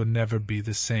life would never be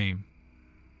the same.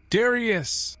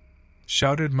 "Darius!"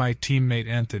 shouted my teammate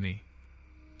Anthony.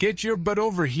 "Get your butt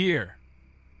over here!"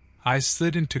 I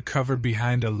slid into cover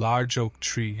behind a large oak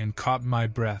tree and caught my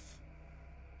breath.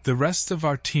 The rest of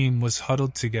our team was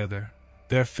huddled together,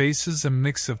 their faces a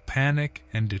mix of panic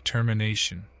and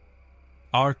determination.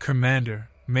 Our commander,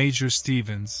 Major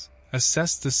Stevens,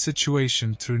 assessed the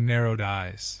situation through narrowed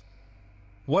eyes.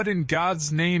 "What in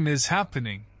God's name is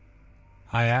happening?"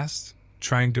 I asked,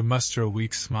 trying to muster a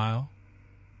weak smile.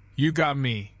 "You got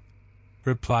me,"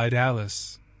 replied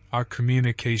Alice, our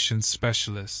communications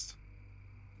specialist.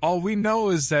 "All we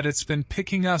know is that it's been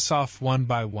picking us off one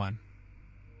by one."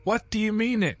 "What do you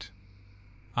mean it?"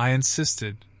 I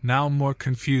insisted, now more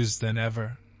confused than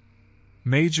ever.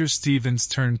 Major Stevens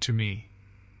turned to me,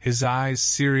 his eyes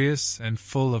serious and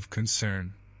full of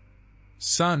concern.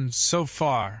 "Son, so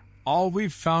far, all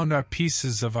we've found are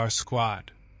pieces of our squad."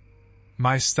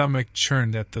 My stomach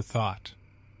churned at the thought.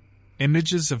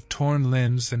 Images of torn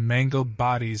limbs and mangled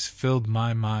bodies filled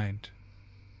my mind.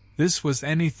 This was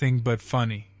anything but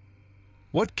funny.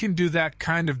 "What can do that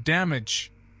kind of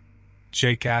damage?"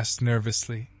 Jake asked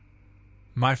nervously.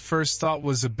 "My first thought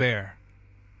was a bear,"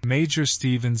 Major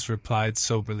Stevens replied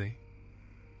soberly.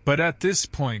 "But at this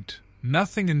point,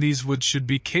 nothing in these woods should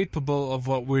be capable of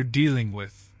what we're dealing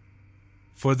with."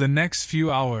 For the next few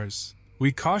hours,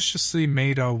 we cautiously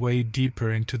made our way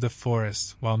deeper into the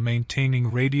forest while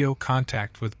maintaining radio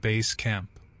contact with base camp.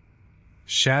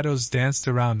 Shadows danced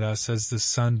around us as the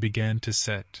sun began to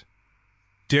set.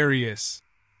 "Darius,"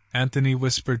 Anthony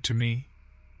whispered to me,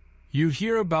 "you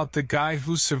hear about the guy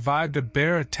who survived a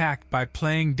bear attack by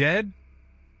playing dead?"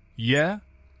 "Yeah?"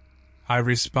 I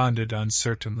responded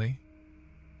uncertainly.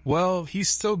 "Well, he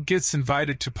still gets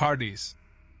invited to parties,"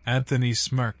 Anthony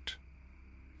smirked.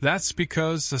 "That's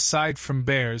because, aside from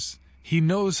bears, he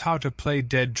knows how to play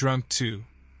dead drunk too."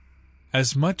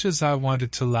 As much as I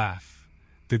wanted to laugh,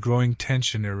 the growing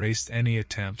tension erased any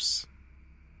attempts.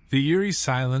 The eerie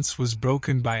silence was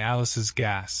broken by Alice's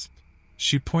gasp.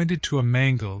 She pointed to a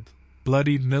mangled,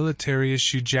 bloodied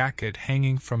military-issue jacket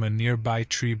hanging from a nearby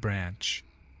tree branch.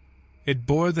 It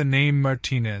bore the name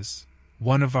Martinez,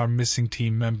 one of our missing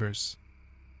team members.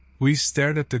 We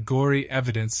stared at the gory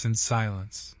evidence in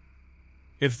silence.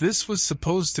 "If this was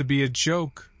supposed to be a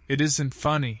joke, it isn't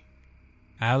funny,"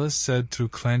 Alice said through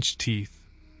clenched teeth,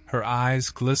 her eyes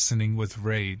glistening with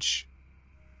rage.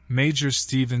 Major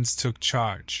Stevens took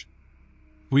charge.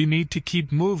 "We need to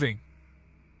keep moving.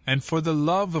 And for the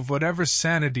love of whatever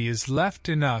sanity is left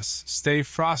in us, stay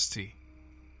frosty."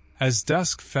 As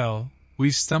dusk fell,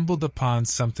 we stumbled upon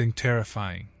something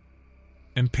terrifying.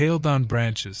 Impaled on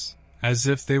branches, as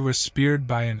if they were speared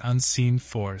by an unseen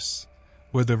force,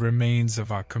 were the remains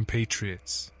of our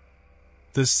compatriots.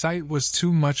 The sight was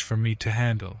too much for me to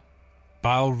handle.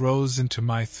 Bile rose into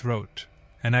my throat,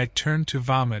 and I turned to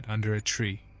vomit under a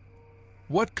tree.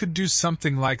 "What could do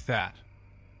something like that?"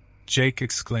 Jake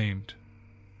exclaimed.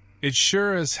 "It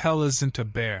sure as hell isn't a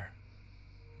bear."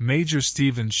 Major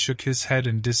Stevens shook his head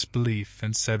in disbelief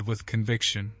and said with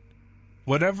conviction,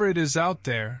 "Whatever it is out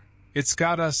there, it's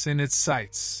got us in its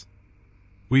sights."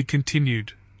 We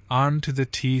continued, armed to the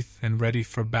teeth and ready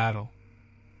for battle.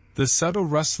 The subtle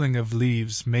rustling of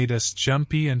leaves made us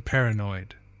jumpy and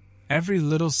paranoid. Every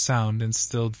little sound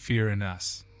instilled fear in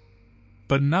us.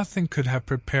 But nothing could have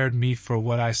prepared me for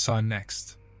what I saw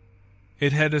next.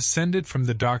 It had ascended from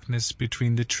the darkness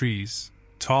between the trees,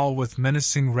 tall with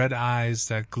menacing red eyes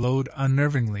that glowed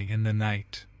unnervingly in the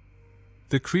night.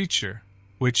 The creature,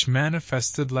 which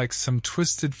manifested like some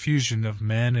twisted fusion of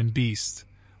man and beast,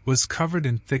 was covered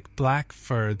in thick black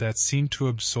fur that seemed to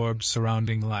absorb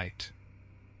surrounding light.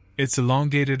 Its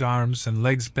elongated arms and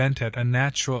legs bent at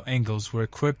unnatural angles were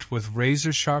equipped with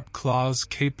razor-sharp claws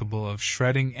capable of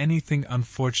shredding anything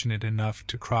unfortunate enough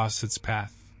to cross its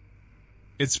path.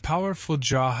 Its powerful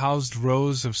jaw housed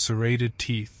rows of serrated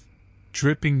teeth,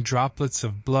 dripping droplets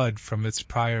of blood from its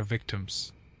prior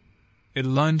victims. It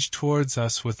lunged towards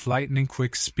us with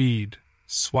lightning-quick speed,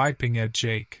 swiping at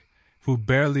Jake, who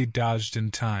barely dodged in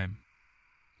time.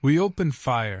 We opened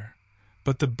fire,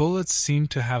 but the bullets seemed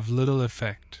to have little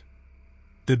effect.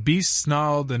 The beast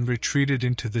snarled and retreated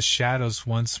into the shadows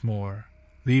once more,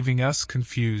 leaving us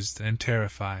confused and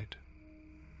terrified.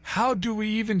 "How do we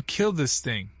even kill this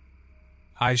thing?"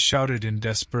 I shouted in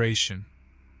desperation.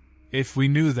 "If we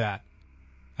knew that,"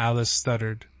 Alice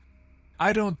stuttered,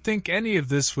 "I don't think any of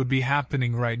this would be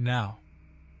happening right now."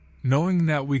 Knowing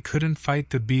that we couldn't fight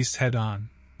the beast head-on,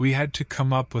 we had to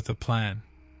come up with a plan.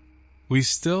 We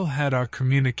still had our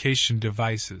communication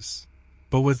devices,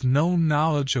 but with no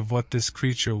knowledge of what this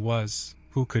creature was,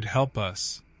 who could help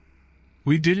us.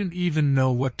 We didn't even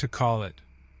know what to call it.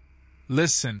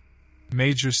 "Listen,"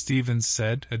 Major Stevens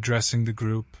said, addressing the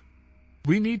group.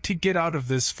 "We need to get out of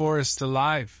this forest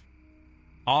alive.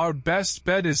 Our best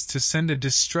bet is to send a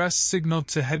distress signal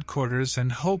to headquarters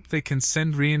and hope they can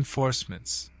send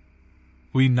reinforcements."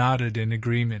 We nodded in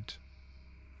agreement.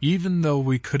 Even though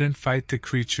we couldn't fight the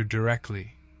creature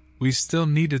directly, we still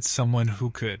needed someone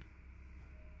who could.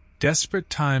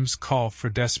 Desperate times call for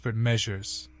desperate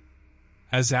measures.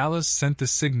 As Alice sent the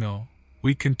signal,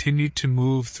 we continued to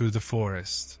move through the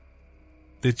forest.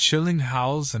 The chilling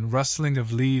howls and rustling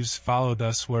of leaves followed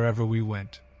us wherever we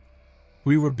went.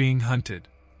 We were being hunted.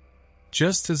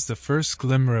 Just as the first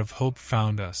glimmer of hope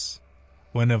found us,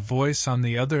 when a voice on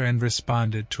the other end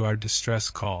responded to our distress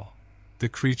call, the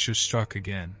creature struck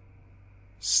again.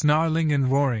 Snarling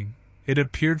and roaring, it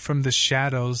appeared from the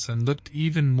shadows and looked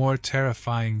even more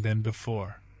terrifying than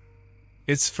before.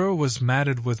 Its fur was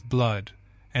matted with blood,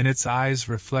 and its eyes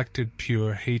reflected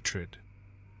pure hatred.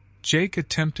 Jake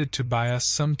attempted to buy us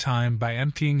some time by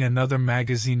emptying another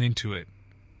magazine into it,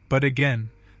 but again,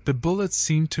 the bullets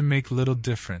seemed to make little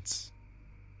difference.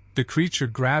 The creature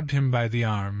grabbed him by the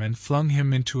arm and flung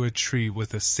him into a tree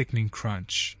with a sickening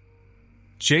crunch.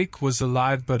 Jake was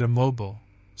alive but immobile,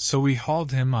 so we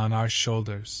hauled him on our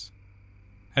shoulders.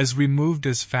 As we moved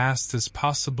as fast as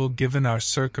possible given our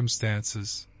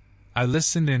circumstances, I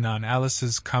listened in on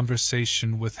Alice's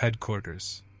conversation with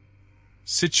headquarters.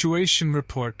 "Situation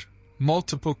report,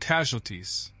 multiple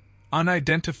casualties,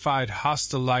 unidentified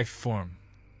hostile life form,"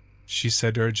 she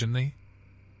said urgently.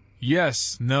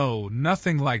 "Yes, no,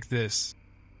 nothing like this,"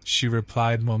 she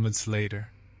replied moments later.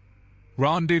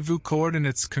 "Rendezvous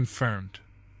coordinates confirmed."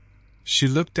 She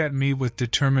looked at me with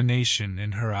determination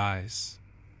in her eyes.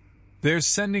 "They're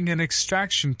sending an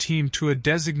extraction team to a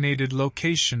designated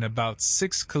location about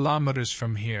 6 kilometers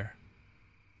from here.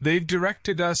 They've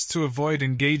directed us to avoid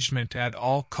engagement at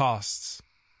all costs."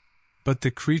 But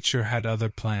the creature had other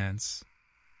plans.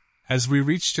 As we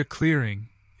reached a clearing,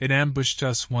 it ambushed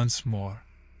us once more.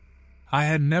 I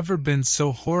had never been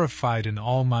so horrified in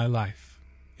all my life.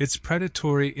 Its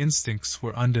predatory instincts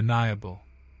were undeniable.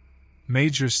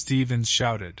 Major Stevens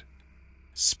shouted,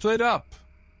 "Split up!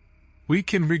 We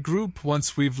can regroup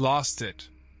once we've lost it."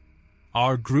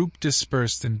 Our group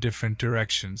dispersed in different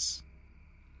directions.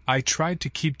 I tried to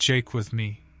keep Jake with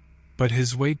me, but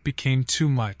his weight became too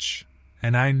much,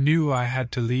 and I knew I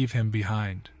had to leave him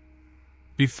behind.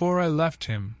 Before I left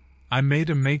him, I made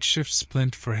a makeshift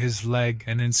splint for his leg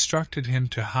and instructed him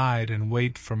to hide and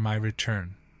wait for my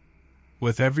return.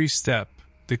 With every step,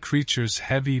 the creature's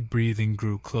heavy breathing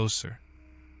grew closer.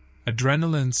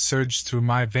 Adrenaline surged through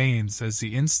my veins as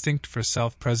the instinct for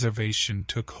self-preservation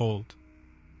took hold.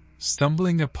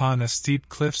 Stumbling upon a steep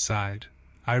cliffside,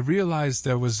 I realized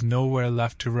there was nowhere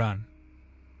left to run.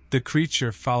 The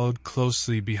creature followed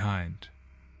closely behind.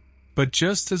 But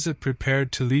just as it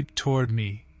prepared to leap toward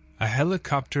me, a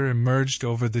helicopter emerged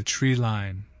over the tree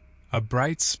line, a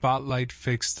bright spotlight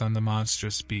fixed on the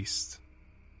monstrous beast.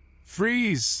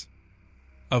 "Freeze!"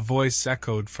 a voice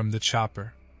echoed from the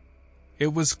chopper.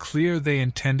 It was clear they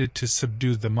intended to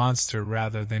subdue the monster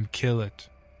rather than kill it.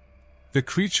 The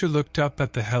creature looked up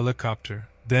at the helicopter,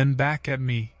 then back at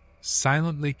me,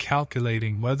 silently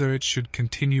calculating whether it should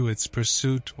continue its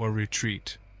pursuit or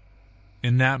retreat.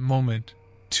 In that moment,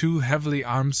 2 heavily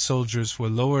armed soldiers were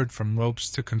lowered from ropes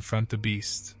to confront the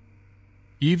beast.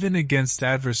 Even against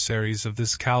adversaries of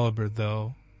this caliber,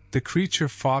 though, the creature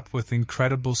fought with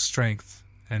incredible strength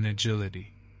and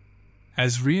agility.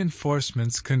 As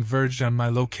reinforcements converged on my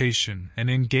location and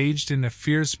engaged in a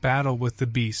fierce battle with the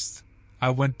beast, I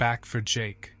went back for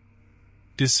Jake.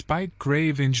 Despite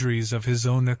grave injuries of his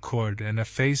own accord and a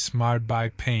face marred by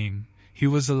pain, he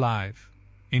was alive,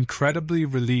 incredibly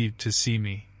relieved to see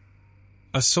me.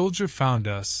 A soldier found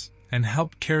us and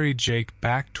helped carry Jake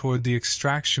back toward the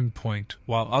extraction point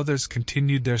while others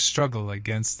continued their struggle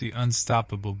against the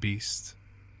unstoppable beast.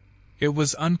 It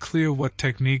was unclear what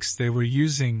techniques they were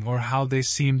using or how they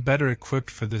seemed better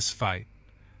equipped for this fight,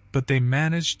 but they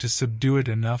managed to subdue it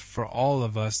enough for all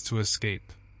of us to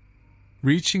escape.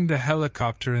 Reaching the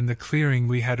helicopter in the clearing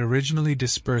we had originally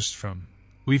dispersed from,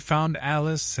 we found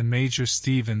Alice and Major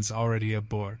Stevens already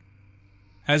aboard.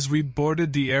 As we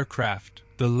boarded the aircraft,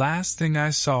 the last thing I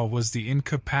saw was the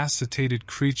incapacitated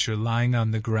creature lying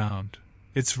on the ground,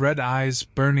 its red eyes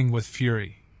burning with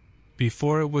fury,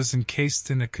 before it was encased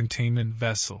in a containment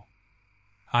vessel.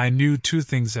 I knew two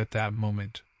things at that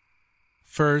moment.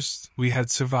 First, we had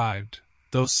survived,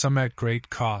 though some at great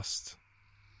cost.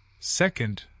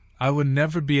 Second, I would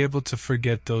never be able to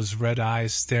forget those red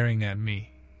eyes staring at me,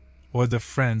 or the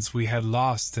friends we had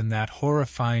lost in that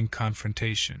horrifying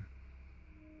confrontation.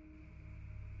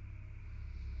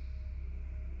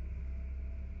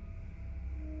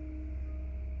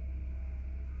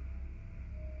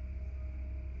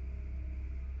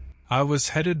 I was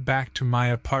headed back to my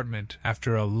apartment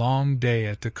after a long day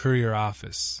at the courier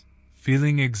office,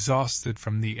 feeling exhausted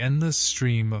from the endless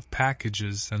stream of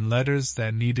packages and letters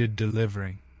that needed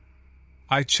delivering.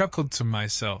 I chuckled to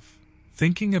myself,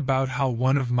 thinking about how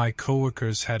one of my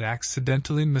coworkers had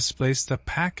accidentally misplaced a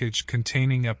package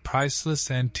containing a priceless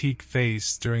antique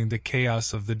vase during the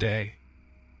chaos of the day.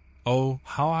 Oh,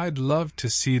 how I'd love to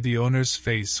see the owner's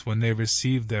face when they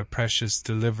received their precious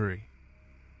delivery.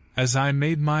 As I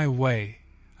made my way,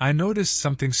 I noticed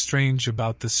something strange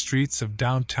about the streets of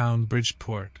downtown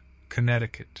Bridgeport,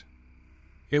 Connecticut.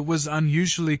 It was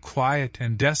unusually quiet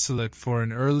and desolate for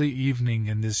an early evening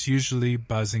in this usually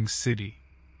buzzing city.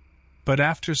 But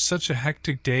after such a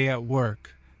hectic day at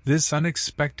work, this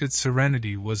unexpected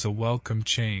serenity was a welcome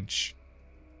change.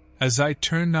 As I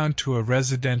turned onto a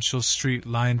residential street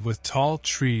lined with tall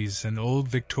trees and old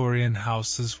Victorian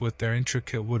houses with their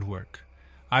intricate woodwork,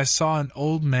 I saw an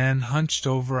old man hunched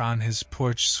over on his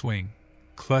porch swing,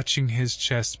 clutching his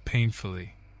chest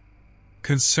painfully.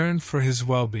 Concerned for his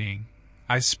well-being,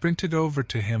 I sprinted over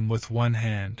to him with one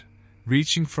hand,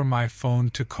 reaching for my phone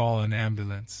to call an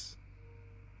ambulance.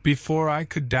 Before I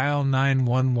could dial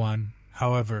 911,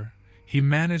 however, he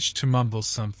managed to mumble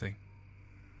something.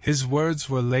 His words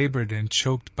were labored and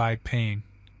choked by pain.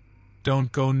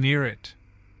 "Don't go near it.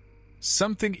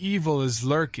 Something evil is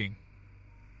lurking."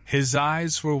 His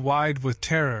eyes were wide with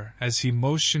terror as he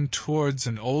motioned towards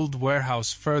an old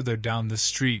warehouse further down the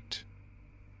street.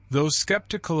 Though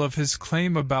skeptical of his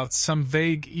claim about some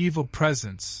vague evil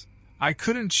presence, I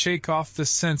couldn't shake off the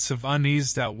sense of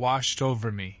unease that washed over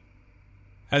me.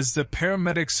 As the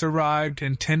paramedics arrived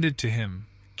and tended to him,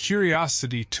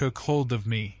 curiosity took hold of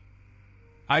me.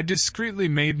 I discreetly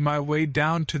made my way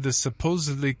down to the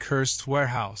supposedly cursed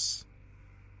warehouse.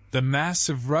 The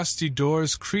massive rusty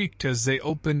doors creaked as they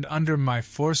opened under my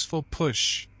forceful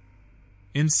push.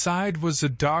 Inside was a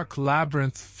dark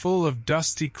labyrinth full of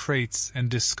dusty crates and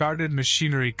discarded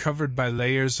machinery covered by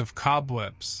layers of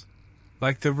cobwebs,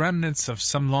 like the remnants of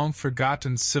some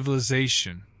long-forgotten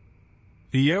civilization.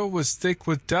 The air was thick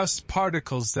with dust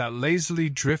particles that lazily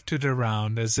drifted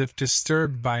around as if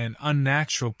disturbed by an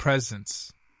unnatural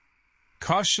presence.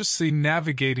 Cautiously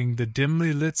navigating the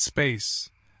dimly lit space,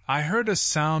 I heard a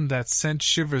sound that sent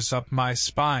shivers up my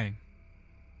spine.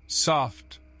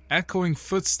 Soft, echoing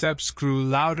footsteps grew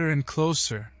louder and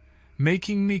closer,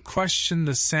 making me question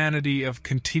the sanity of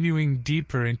continuing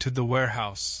deeper into the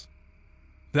warehouse.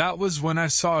 That was when I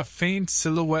saw a faint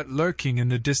silhouette lurking in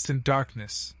the distant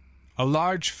darkness, a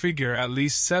large figure at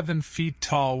least 7 feet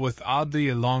tall with oddly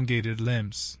elongated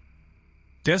limbs.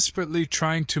 Desperately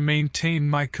trying to maintain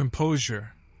my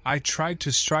composure, I tried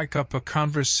to strike up a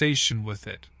conversation with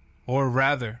it, or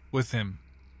rather, with him.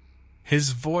 His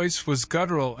voice was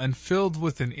guttural and filled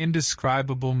with an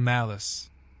indescribable malice.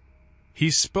 He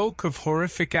spoke of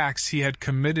horrific acts he had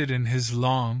committed in his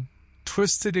long,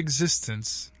 twisted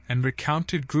existence, and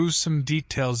recounted gruesome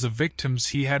details of victims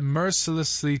he had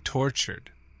mercilessly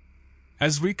tortured.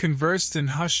 As we conversed in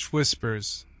hushed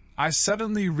whispers, I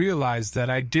suddenly realized that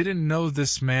I didn't know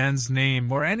this man's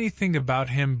name or anything about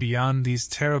him beyond these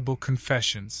terrible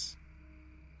confessions.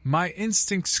 My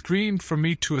instinct screamed for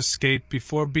me to escape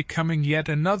before becoming yet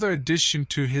another addition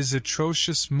to his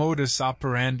atrocious modus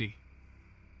operandi.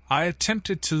 I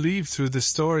attempted to leave through the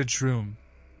storage room,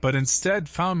 but instead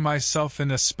found myself in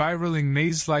a spiraling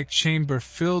maze-like chamber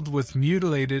filled with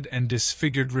mutilated and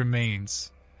disfigured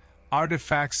remains,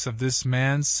 artifacts of this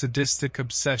man's sadistic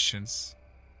obsessions.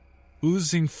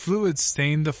 Oozing fluid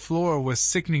stained the floor with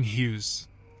sickening hues,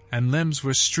 and limbs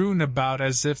were strewn about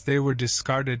as if they were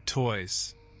discarded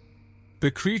toys. The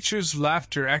creature's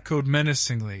laughter echoed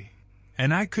menacingly,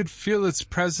 and I could feel its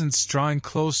presence drawing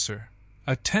closer,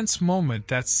 a tense moment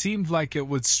that seemed like it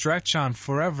would stretch on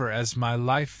forever as my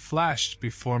life flashed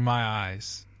before my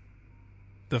eyes.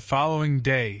 The following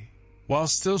day, while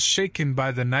still shaken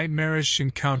by the nightmarish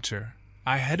encounter,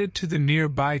 I headed to the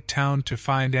nearby town to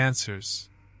find answers.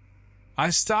 I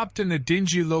stopped in a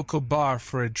dingy local bar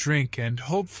for a drink and,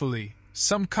 hopefully,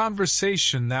 some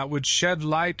conversation that would shed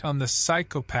light on the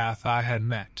psychopath I had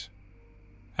met.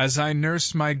 As I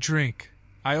nursed my drink,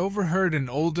 I overheard an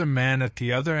older man at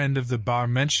the other end of the bar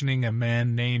mentioning a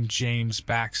man named James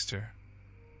Baxter.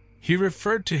 He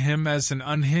referred to him as an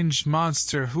unhinged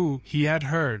monster who, he had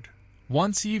heard,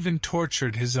 once even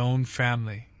tortured his own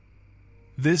family.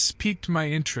 This piqued my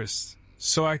interest,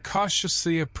 so I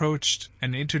cautiously approached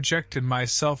and interjected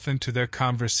myself into their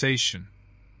conversation.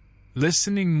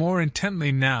 Listening more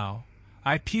intently now,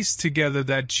 I pieced together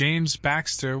that James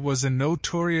Baxter was a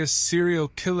notorious serial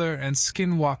killer and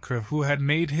skinwalker who had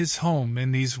made his home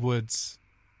in these woods.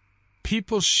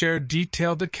 People shared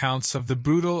detailed accounts of the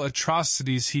brutal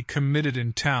atrocities he committed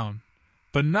in town,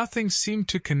 but nothing seemed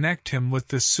to connect him with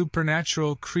the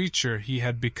supernatural creature he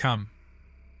had become.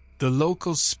 The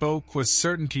locals spoke with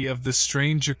certainty of the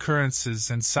strange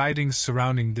occurrences and sightings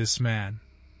surrounding this man,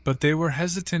 but they were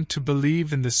hesitant to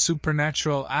believe in the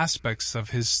supernatural aspects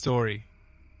of his story.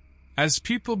 As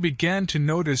people began to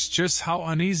notice just how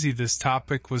uneasy this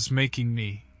topic was making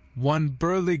me, one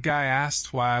burly guy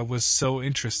asked why I was so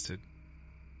interested.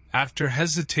 After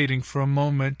hesitating for a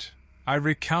moment, I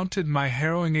recounted my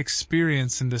harrowing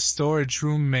experience in the storage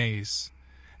room maze,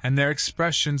 and their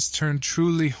expressions turned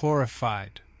truly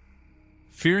horrified.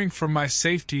 Fearing for my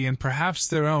safety and perhaps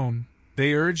their own,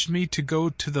 they urged me to go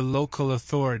to the local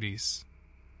authorities.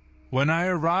 When I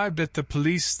arrived at the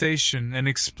police station and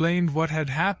explained what had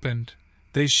happened,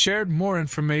 they shared more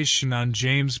information on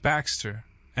James Baxter,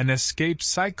 an escaped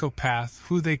psychopath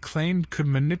who they claimed could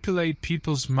manipulate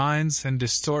people's minds and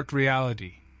distort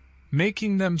reality,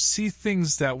 making them see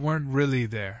things that weren't really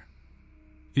there.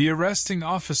 The arresting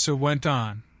officer went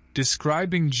on,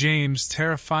 describing James'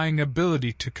 terrifying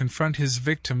ability to confront his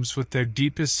victims with their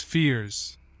deepest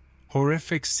fears,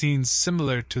 horrific scenes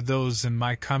similar to those in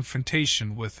my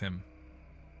confrontation with him.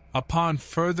 Upon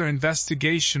further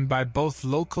investigation by both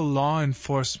local law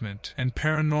enforcement and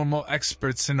paranormal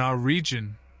experts in our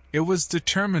region, it was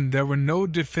determined there were no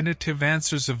definitive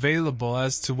answers available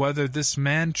as to whether this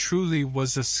man truly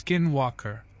was a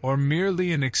skinwalker or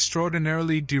merely an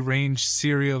extraordinarily deranged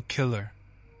serial killer.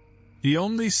 The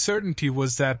only certainty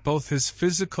was that both his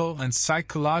physical and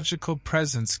psychological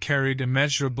presence carried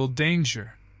immeasurable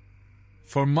danger.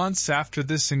 For months after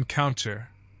this encounter,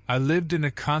 I lived in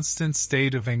a constant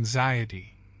state of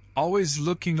anxiety, always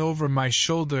looking over my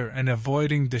shoulder and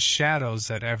avoiding the shadows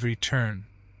at every turn.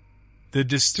 The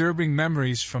disturbing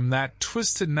memories from that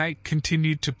twisted night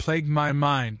continued to plague my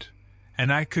mind,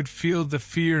 and I could feel the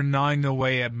fear gnawing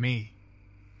away at me.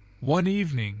 One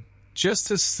evening, just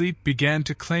as sleep began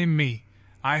to claim me,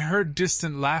 I heard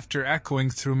distant laughter echoing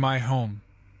through my home.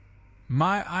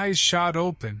 My eyes shot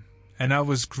open, and I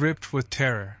was gripped with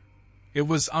terror. It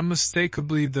was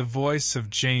unmistakably the voice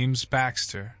of James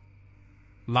Baxter.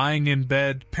 Lying in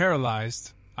bed,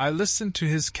 paralyzed, I listened to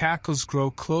his cackles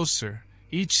grow closer,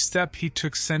 each step he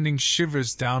took sending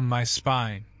shivers down my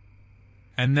spine.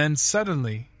 And then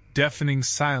suddenly, deafening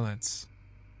silence.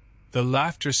 The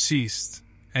laughter ceased,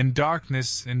 and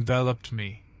darkness enveloped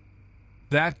me.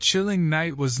 That chilling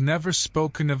night was never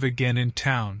spoken of again in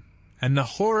town, and the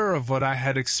horror of what I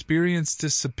had experienced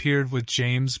disappeared with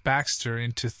James Baxter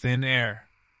into thin air.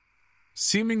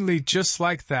 Seemingly just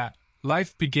like that,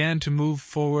 life began to move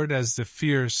forward as the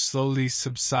fear slowly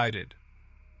subsided.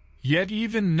 Yet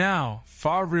even now,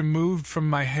 far removed from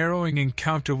my harrowing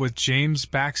encounter with James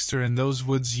Baxter in those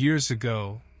woods years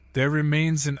ago, there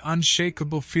remains an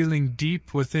unshakable feeling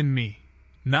deep within me.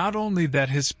 Not only that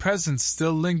his presence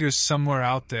still lingers somewhere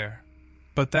out there,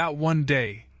 but that one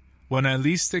day, when I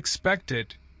least expect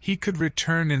it, he could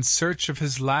return in search of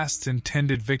his last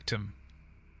intended victim.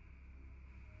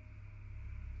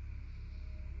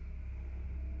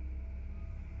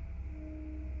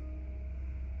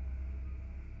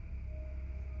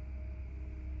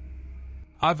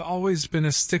 I've always been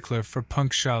a stickler for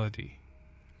punctuality.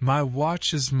 My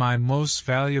watch is my most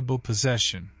valuable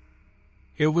possession,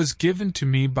 It was given to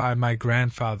me by my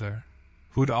grandfather,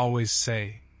 who'd always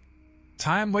say,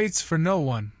 "Time waits for no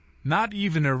one, not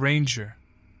even a ranger."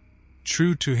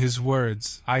 True to his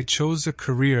words, I chose a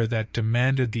career that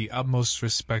demanded the utmost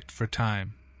respect for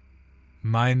time.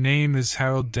 My name is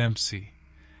Harold Dempsey,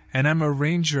 and I'm a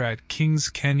ranger at Kings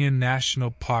Canyon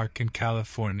National Park in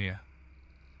California.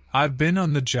 I've been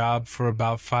on the job for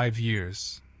about 5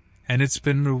 years, and it's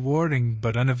been rewarding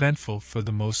but uneventful for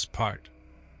the most part.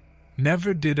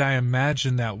 Never did I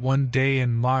imagine that one day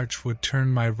in March would turn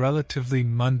my relatively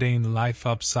mundane life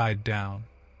upside down.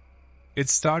 It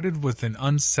started with an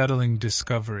unsettling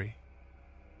discovery.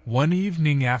 One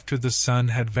evening after the sun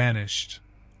had vanished,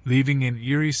 leaving an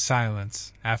eerie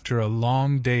silence after a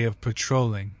long day of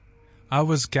patrolling, I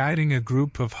was guiding a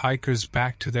group of hikers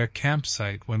back to their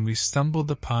campsite when we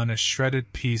stumbled upon a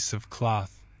shredded piece of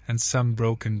cloth and some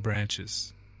broken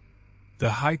branches.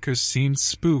 The hikers seemed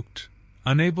spooked,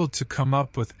 unable to come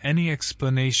up with any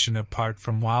explanation apart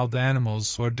from wild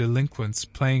animals or delinquents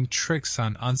playing tricks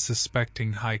on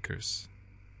unsuspecting hikers.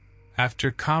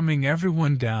 After calming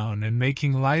everyone down and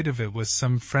making light of it with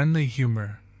some friendly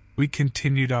humor, we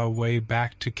continued our way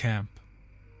back to camp.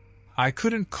 I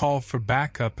couldn't call for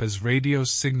backup as radio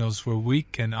signals were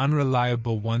weak and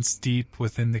unreliable once deep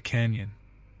within the canyon.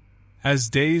 As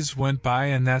days went by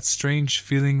and that strange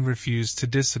feeling refused to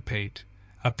dissipate,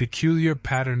 a peculiar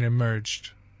pattern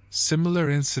emerged. Similar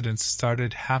incidents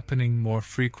started happening more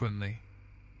frequently.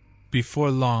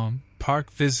 Before long,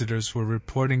 park visitors were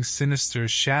reporting sinister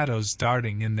shadows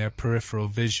darting in their peripheral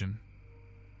vision.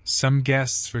 Some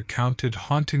guests recounted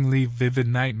hauntingly vivid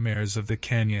nightmares of the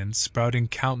canyon sprouting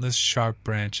countless sharp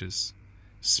branches,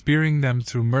 spearing them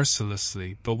through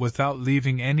mercilessly but without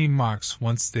leaving any marks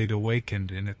once they'd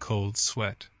awakened in a cold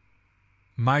sweat.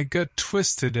 My gut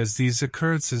twisted as these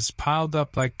occurrences piled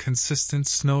up like consistent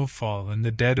snowfall in the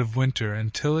dead of winter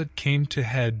until it came to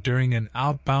head during an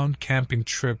outbound camping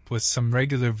trip with some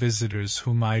regular visitors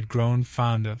whom I'd grown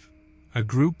fond of, a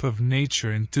group of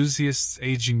nature enthusiasts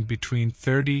aging between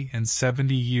 30 and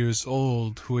 70 years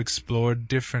old who explored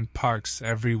different parks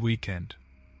every weekend.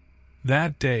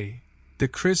 That day, the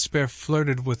crisp air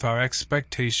flirted with our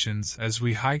expectations as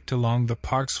we hiked along the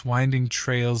park's winding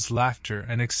trails. Laughter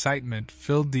and excitement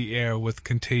filled the air with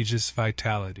contagious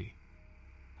vitality.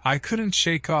 I couldn't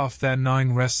shake off that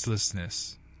gnawing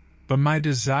restlessness, but my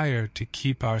desire to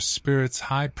keep our spirits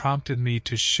high prompted me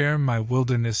to share my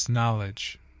wilderness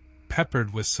knowledge,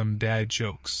 peppered with some dad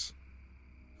jokes.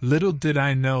 Little did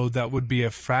I know that would be a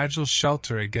fragile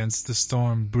shelter against the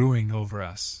storm brewing over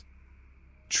us.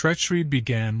 Treachery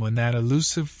began when that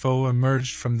elusive foe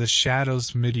emerged from the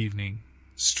shadows mid-evening,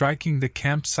 striking the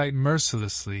campsite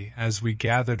mercilessly as we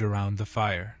gathered around the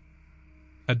fire.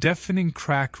 A deafening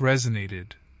crack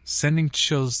resonated, sending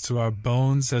chills through our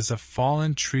bones as a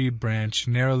fallen tree branch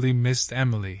narrowly missed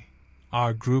Emily,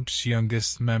 our group's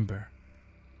youngest member.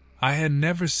 I had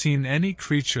never seen any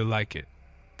creature like it,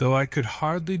 though I could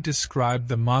hardly describe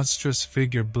the monstrous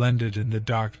figure blended in the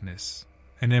darkness,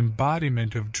 an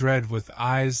embodiment of dread with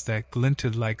eyes that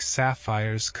glinted like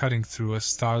sapphires cutting through a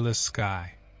starless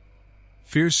sky.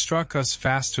 Fear struck us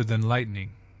faster than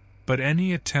lightning, but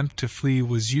any attempt to flee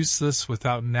was useless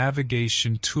without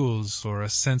navigation tools or a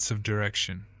sense of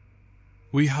direction.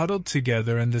 We huddled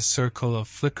together in the circle of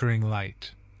flickering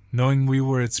light, knowing we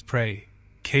were its prey,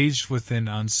 caged within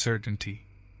uncertainty.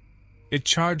 It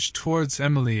charged towards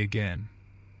Emily again,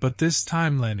 but this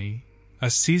time Lenny, a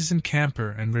seasoned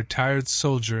camper and retired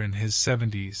soldier in his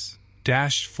 70s,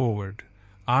 dashed forward,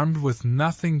 armed with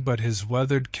nothing but his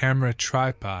weathered camera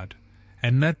tripod,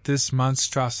 and met this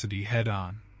monstrosity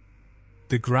head-on.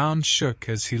 The ground shook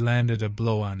as he landed a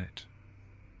blow on it.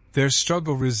 Their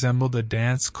struggle resembled a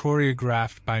dance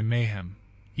choreographed by mayhem.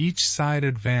 Each side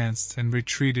advanced and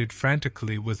retreated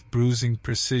frantically with bruising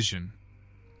precision.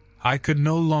 I could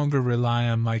no longer rely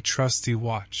on my trusty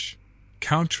watch.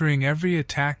 Countering every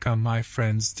attack on my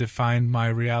friends defined my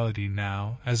reality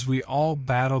now as we all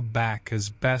battled back as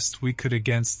best we could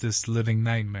against this living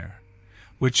nightmare,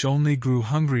 which only grew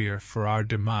hungrier for our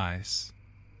demise.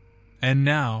 And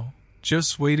now,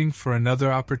 just waiting for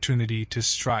another opportunity to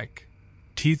strike,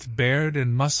 teeth bared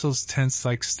and muscles tense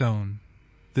like stone,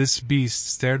 this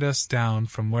beast stared us down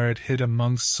from where it hid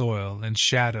amongst soil and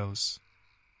shadows.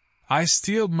 I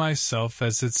steeled myself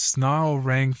as its snarl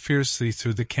rang fiercely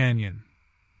through the canyon,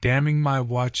 damning my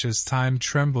watch as time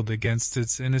trembled against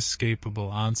its inescapable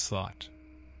onslaught.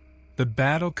 The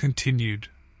battle continued,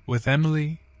 with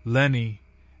Emily, Lenny,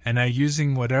 and I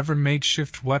using whatever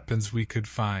makeshift weapons we could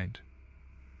find.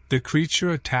 The creature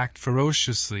attacked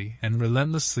ferociously and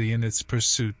relentlessly in its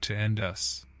pursuit to end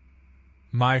us.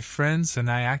 My friends and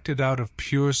I acted out of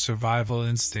pure survival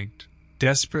instinct,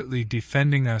 desperately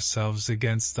defending ourselves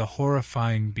against the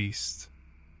horrifying beast.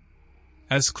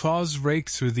 As claws raked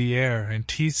through the air and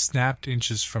teeth snapped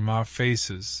inches from our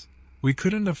faces, we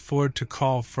couldn't afford to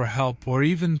call for help or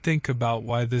even think about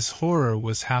why this horror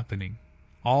was happening.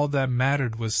 All that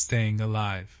mattered was staying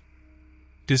alive.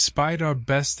 Despite our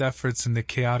best efforts in the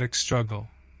chaotic struggle,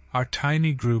 our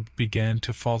tiny group began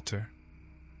to falter.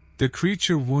 The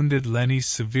creature wounded Lenny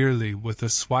severely with a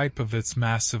swipe of its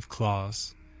massive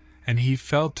claws, and he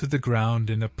fell to the ground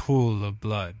in a pool of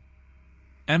blood.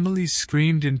 Emily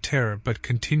screamed in terror but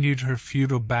continued her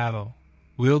futile battle,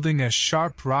 wielding a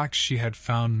sharp rock she had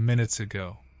found minutes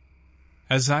ago.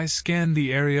 As I scanned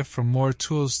the area for more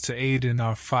tools to aid in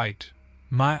our fight,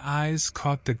 my eyes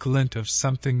caught the glint of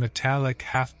something metallic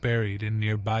half buried in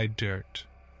nearby dirt.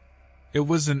 It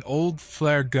was an old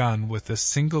flare gun with a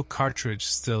single cartridge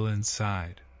still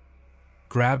inside.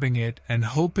 Grabbing it and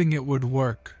hoping it would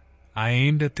work, I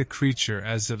aimed at the creature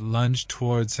as it lunged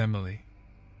towards Emily.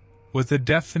 With a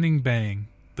deafening bang,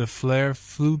 the flare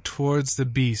flew towards the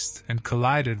beast and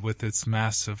collided with its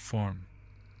massive form.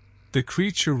 The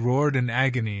creature roared in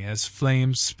agony as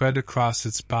flames spread across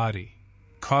its body,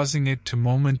 causing it to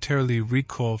momentarily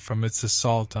recoil from its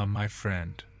assault on my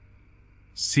friend.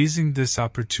 Seizing this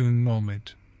opportune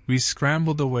moment, we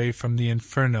scrambled away from the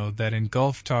inferno that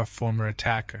engulfed our former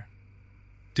attacker.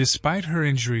 Despite her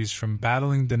injuries from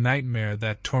battling the nightmare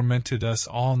that tormented us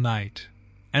all night,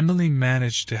 Emily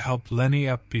managed to help Lenny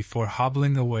up before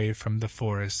hobbling away from the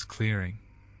forest clearing.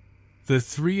 The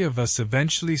three of us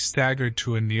eventually staggered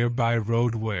to a nearby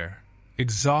road where,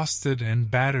 exhausted and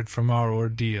battered from our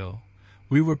ordeal,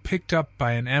 we were picked up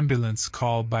by an ambulance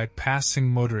called by passing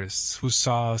motorists who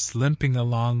saw us limping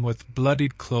along with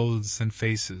bloodied clothes and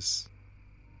faces.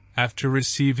 After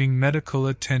receiving medical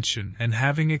attention and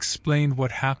having explained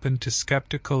what happened to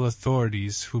skeptical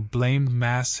authorities who blamed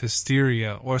mass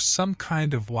hysteria or some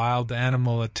kind of wild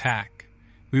animal attack,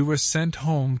 we were sent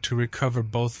home to recover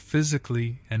both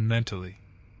physically and mentally.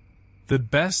 The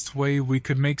best way we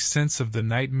could make sense of the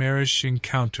nightmarish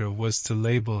encounter was to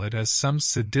label it as some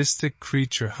sadistic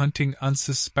creature hunting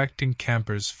unsuspecting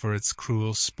campers for its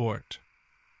cruel sport.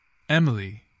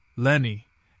 Emily, Lenny,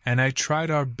 and I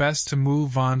tried our best to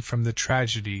move on from the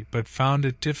tragedy but found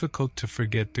it difficult to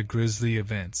forget the grisly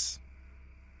events.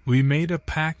 We made a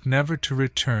pact never to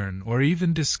return or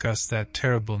even discuss that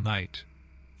terrible night,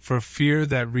 for fear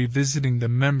that revisiting the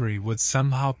memory would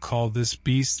somehow call this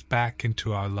beast back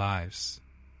into our lives.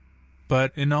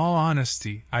 But in all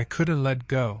honesty, I couldn't let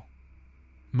go.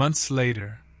 Months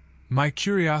later, my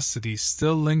curiosity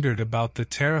still lingered about the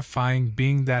terrifying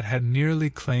being that had nearly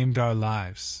claimed our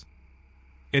lives.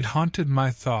 It haunted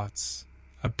my thoughts,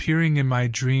 appearing in my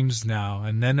dreams now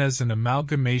and then as an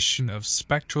amalgamation of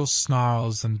spectral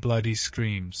snarls and bloody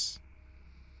screams.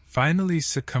 Finally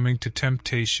succumbing to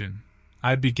temptation,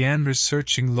 I began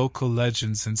researching local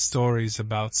legends and stories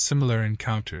about similar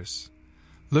encounters,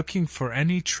 looking for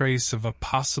any trace of a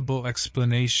possible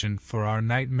explanation for our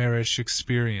nightmarish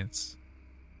experience.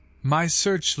 My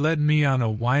search led me on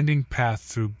a winding path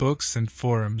through books and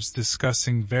forums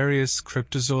discussing various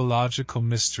cryptozoological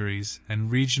mysteries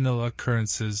and regional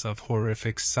occurrences of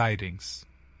horrific sightings.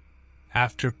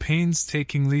 After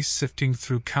painstakingly sifting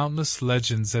through countless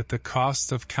legends at the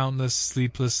cost of countless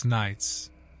sleepless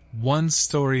nights, one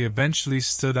story eventually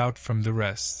stood out from the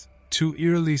rest, too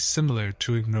eerily similar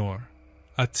to ignore.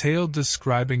 A tale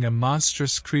describing a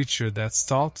monstrous creature that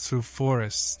stalked through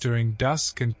forests during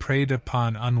dusk and preyed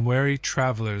upon unwary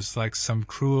travelers like some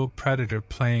cruel predator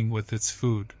playing with its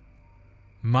food.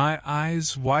 My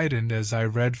eyes widened as I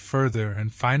read further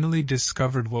and finally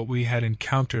discovered what we had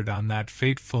encountered on that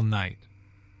fateful night,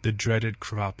 the dreaded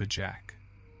crocodile.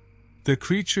 The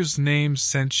creature's name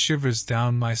sent shivers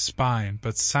down my spine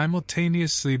but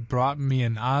simultaneously brought me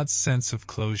an odd sense of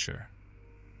closure.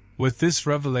 With this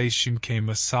revelation came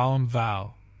a solemn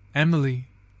vow: Emily,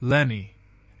 Lenny,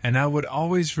 and I would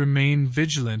always remain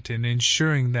vigilant in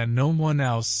ensuring that no one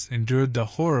else endured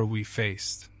the horror we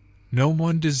faced. No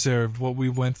one deserved what we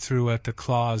went through at the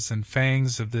claws and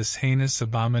fangs of this heinous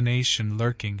abomination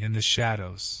lurking in the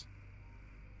shadows.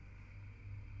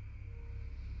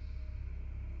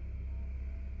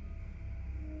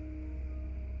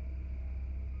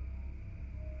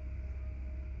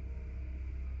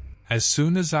 As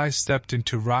soon as I stepped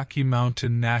into Rocky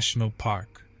Mountain National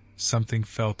Park, something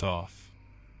felt off.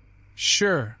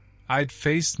 Sure, I'd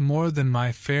faced more than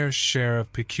my fair share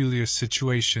of peculiar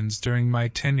situations during my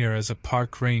tenure as a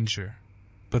park ranger,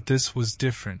 but this was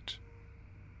different.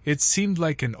 It seemed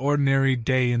like an ordinary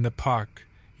day in the park,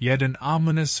 yet an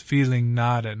ominous feeling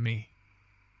gnawed at me.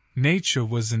 Nature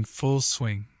was in full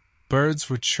swing. Birds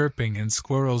were chirping and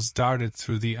squirrels darted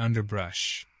through the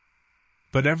underbrush.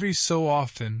 But every so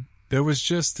often, there was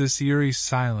just this eerie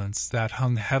silence that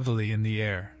hung heavily in the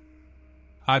air.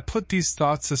 I put these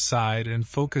thoughts aside and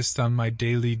focused on my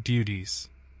daily duties.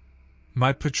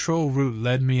 My patrol route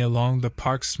led me along the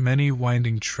park's many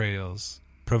winding trails,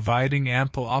 providing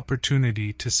ample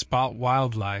opportunity to spot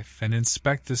wildlife and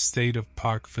inspect the state of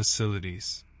park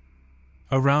facilities.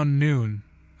 Around noon,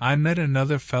 I met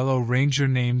another fellow ranger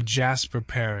named Jasper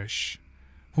Parrish,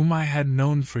 whom I had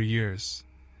known for years,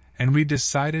 and we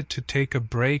decided to take a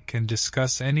break and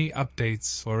discuss any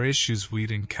updates or issues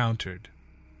we'd encountered.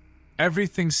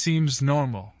 "Everything seems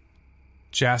normal,"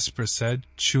 Jasper said,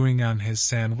 chewing on his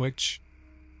sandwich.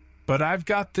 "But I've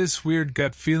got this weird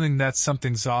gut feeling that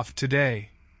something's off today."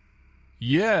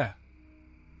 "Yeah,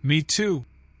 me too,"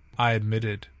 I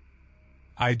admitted.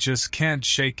 "I just can't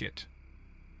shake it."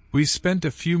 We spent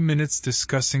a few minutes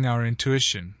discussing our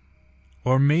intuition,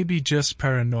 or maybe just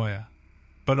paranoia,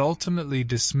 but ultimately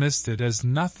dismissed it as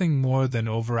nothing more than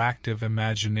overactive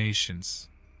imaginations.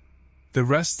 The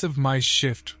rest of my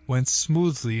shift went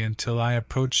smoothly until I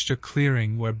approached a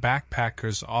clearing where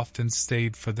backpackers often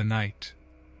stayed for the night.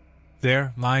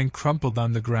 There, lying crumpled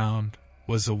on the ground,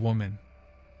 was a woman.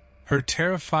 Her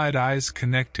terrified eyes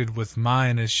connected with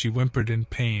mine as she whimpered in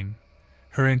pain,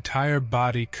 her entire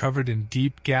body covered in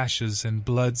deep gashes and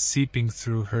blood seeping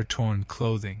through her torn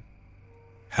clothing.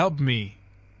 "Help me,"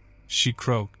 she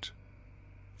croaked.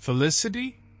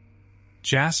 "Felicity?"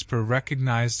 Jasper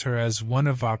recognized her as one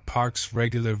of our park's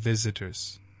regular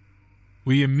visitors.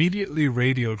 We immediately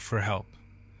radioed for help,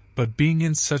 but being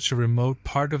in such a remote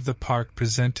part of the park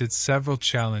presented several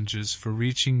challenges for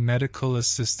reaching medical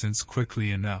assistance quickly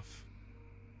enough.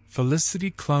 Felicity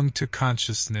clung to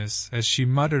consciousness as she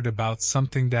muttered about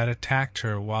something that attacked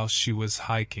her while she was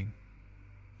hiking.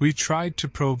 We tried to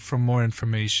probe for more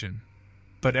information,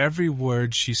 but every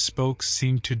word she spoke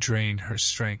seemed to drain her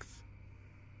strength.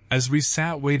 As we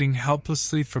sat waiting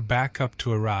helplessly for backup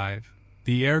to arrive,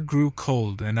 the air grew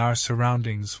cold and our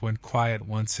surroundings went quiet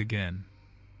once again.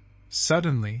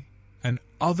 Suddenly, an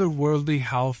otherworldly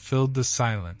howl filled the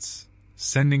silence,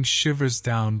 sending shivers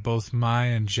down both my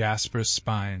and Jasper's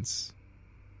spines.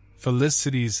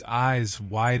 Felicity's eyes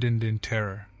widened in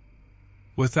terror.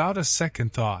 Without a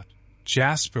second thought,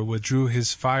 Jasper withdrew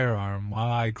his firearm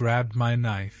while I grabbed my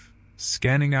knife,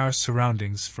 scanning our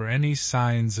surroundings for any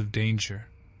signs of danger.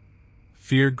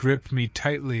 Fear gripped me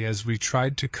tightly as we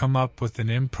tried to come up with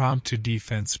an impromptu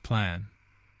defense plan.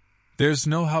 "There's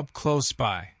no help close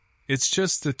by. It's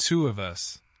just the two of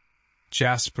us,"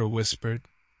 Jasper whispered.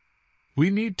 "We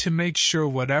need to make sure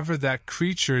whatever that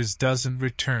creature is doesn't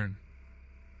return."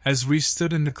 As we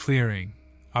stood in the clearing,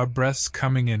 our breaths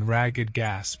coming in ragged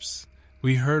gasps,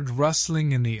 we heard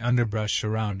rustling in the underbrush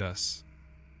around us.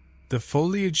 The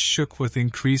foliage shook with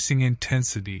increasing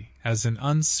intensity as an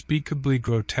unspeakably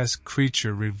grotesque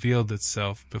creature revealed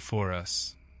itself before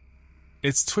us.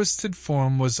 Its twisted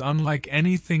form was unlike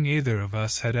anything either of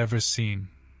us had ever seen.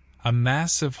 A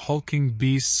massive hulking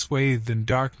beast swathed in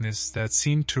darkness that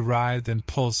seemed to writhe and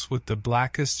pulse with the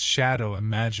blackest shadow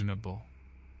imaginable.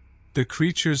 The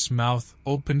creature's mouth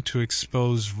opened to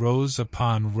expose rows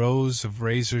upon rows of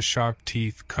razor-sharp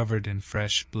teeth covered in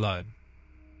fresh blood.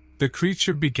 The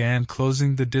creature began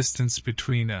closing the distance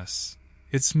between us,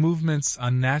 its movements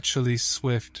unnaturally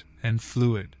swift and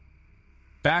fluid.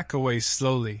 "Back away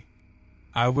slowly,"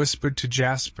 I whispered to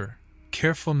Jasper,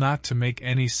 careful not to make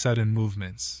any sudden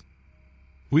movements.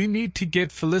 "We need to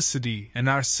get Felicity and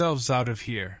ourselves out of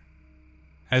here."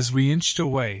 As we inched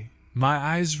away, my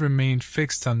eyes remained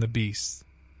fixed on the beast,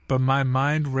 but my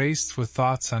mind raced with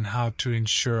thoughts on how to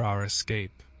ensure our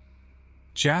escape.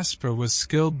 Jasper was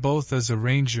skilled both as a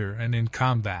ranger and in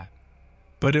combat,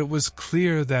 but it was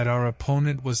clear that our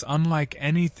opponent was unlike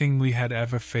anything we had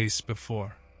ever faced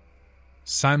before.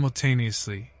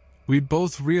 Simultaneously, we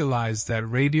both realized that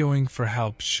radioing for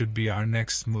help should be our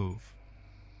next move.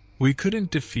 We couldn't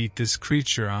defeat this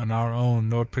creature on our own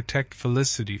nor protect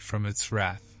Felicity from its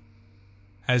wrath.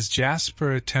 As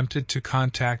Jasper attempted to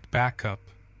contact backup,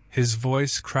 his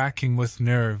voice cracking with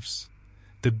nerves,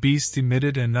 the beast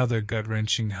emitted another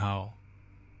gut-wrenching howl.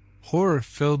 Horror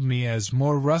filled me as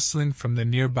more rustling from the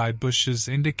nearby bushes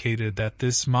indicated that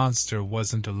this monster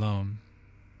wasn't alone.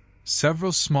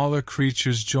 Several smaller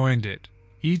creatures joined it,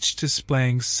 each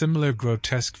displaying similar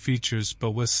grotesque features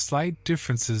but with slight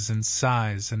differences in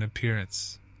size and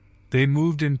appearance. They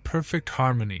moved in perfect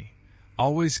harmony,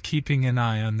 always keeping an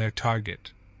eye on their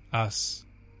target, us.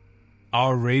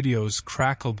 Our radios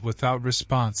crackled without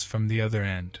response from the other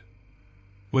end.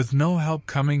 With no help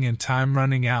coming and time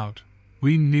running out,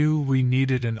 We knew we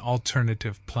needed an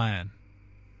alternative plan.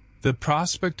 The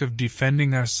prospect of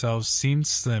defending ourselves seemed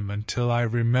slim until I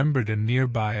remembered a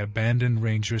nearby abandoned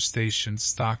ranger station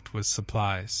stocked with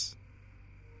supplies.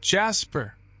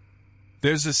 "Jasper!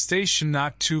 There's a station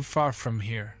not too far from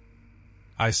here,"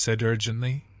 I said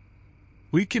urgently.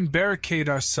 "We can barricade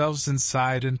ourselves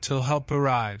inside until help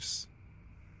arrives."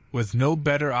 With no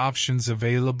better options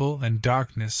available and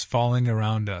darkness falling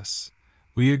around us,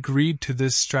 we agreed to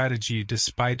this strategy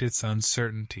despite its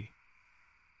uncertainty.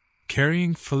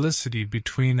 Carrying Felicity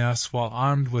between us while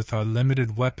armed with our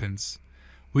limited weapons,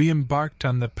 we embarked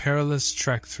on the perilous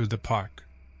trek through the park.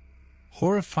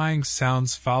 Horrifying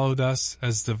sounds followed us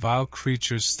as the vile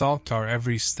creatures stalked our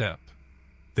every step.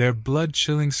 Their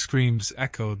blood-chilling screams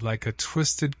echoed like a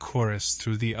twisted chorus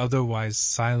through the otherwise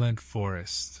silent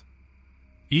forest.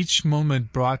 Each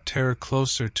moment brought terror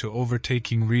closer to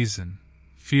overtaking reason,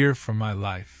 fear for my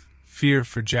life, fear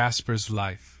for Jasper's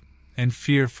life, and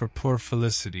fear for poor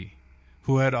Felicity,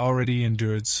 who had already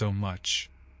endured so much.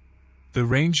 The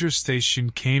ranger station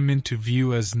came into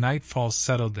view as nightfall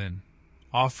settled in,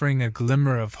 offering a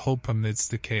glimmer of hope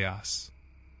amidst the chaos.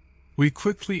 We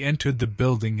quickly entered the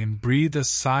building and breathed a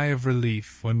sigh of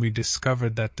relief when we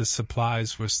discovered that the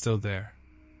supplies were still there.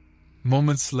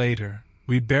 Moments later,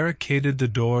 we barricaded the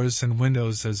doors and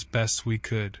windows as best we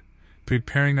could,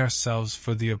 preparing ourselves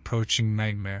for the approaching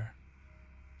nightmare.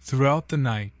 Throughout the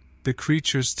night, the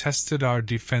creatures tested our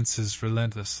defenses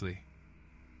relentlessly.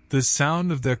 The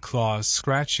sound of their claws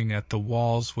scratching at the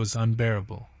walls was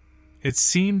unbearable. It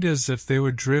seemed as if they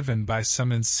were driven by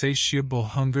some insatiable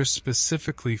hunger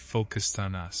specifically focused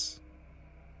on us.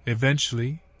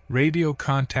 Eventually, radio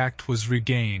contact was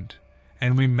regained,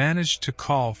 and we managed to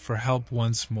call for help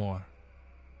once more.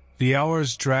 The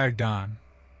hours dragged on,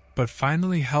 but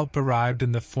finally help arrived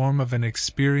in the form of an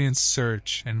experienced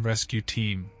search and rescue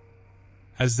team.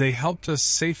 As they helped us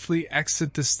safely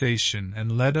exit the station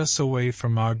and led us away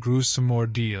from our gruesome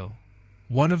ordeal,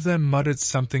 one of them muttered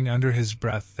something under his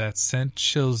breath that sent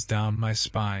chills down my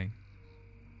spine.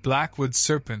 "Blackwood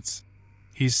serpents,"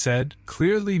 he said,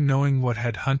 clearly knowing what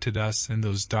had hunted us in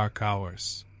those dark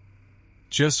hours.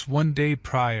 Just one day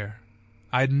prior,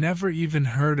 I'd never even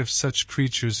heard of such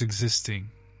creatures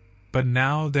existing, but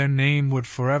now their name would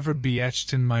forever be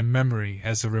etched in my memory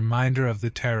as a reminder of the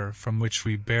terror from which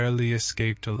we barely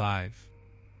escaped alive.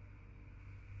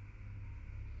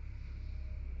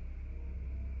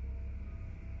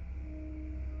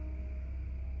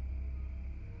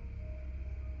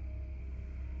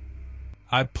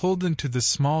 I pulled into the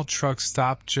small truck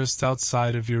stop just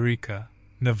outside of Eureka,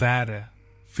 Nevada,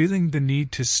 feeling the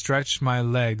need to stretch my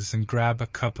legs and grab a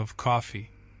cup of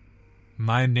coffee.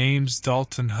 My name's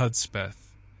Dalton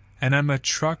Hudspeth, and I'm a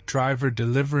truck driver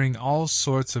delivering all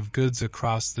sorts of goods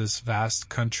across this vast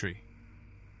country.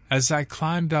 As I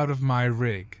climbed out of my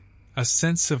rig, a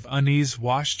sense of unease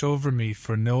washed over me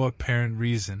for no apparent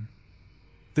reason.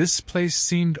 This place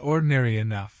seemed ordinary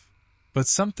enough, but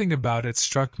something about it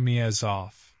struck me as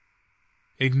off.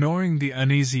 Ignoring the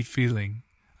uneasy feeling,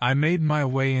 I made my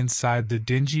way inside the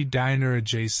dingy diner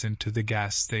adjacent to the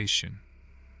gas station.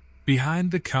 Behind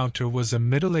the counter was a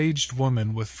middle-aged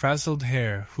woman with frazzled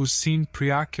hair who seemed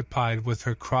preoccupied with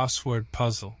her crossword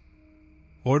puzzle.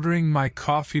 Ordering my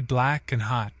coffee black and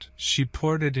hot, she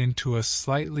poured it into a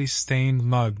slightly stained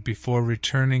mug before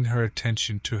returning her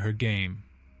attention to her game.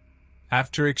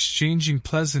 After exchanging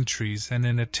pleasantries and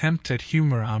an attempt at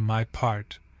humor on my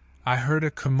part, I heard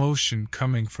a commotion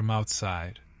coming from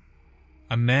outside.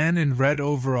 A man in red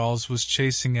overalls was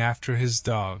chasing after his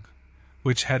dog,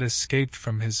 which had escaped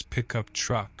from his pickup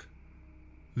truck.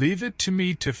 "Leave it to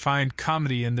me to find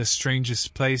comedy in the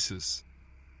strangest places,"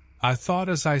 I thought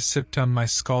as I sipped on my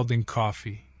scalding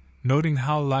coffee, noting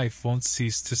how life won't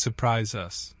cease to surprise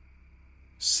us.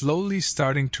 Slowly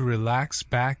starting to relax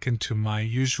back into my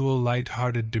usual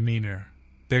light-hearted demeanor,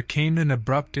 there came an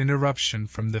abrupt interruption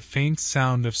from the faint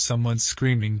sound of someone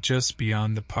screaming just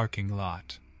beyond the parking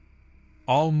lot.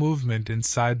 All movement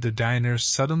inside the diner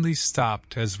suddenly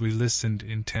stopped as we listened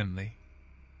intently.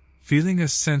 Feeling a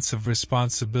sense of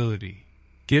responsibility,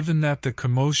 given that the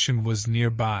commotion was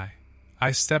nearby,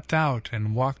 I stepped out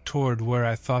and walked toward where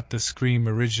I thought the scream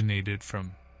originated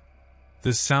from.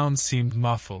 The sound seemed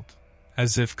muffled,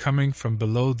 as if coming from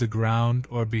below the ground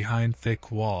or behind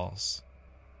thick walls.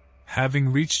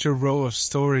 Having reached a row of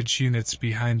storage units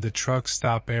behind the truck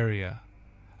stop area,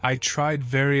 I tried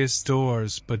various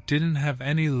doors but didn't have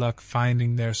any luck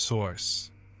finding their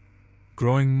source.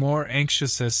 Growing more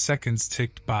anxious as seconds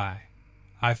ticked by,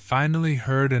 I finally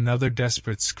heard another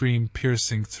desperate scream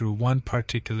piercing through one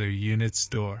particular unit's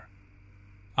door.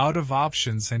 Out of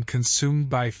options and consumed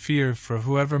by fear for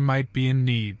whoever might be in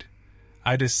need,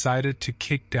 I decided to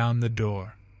kick down the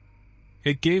door.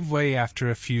 It gave way after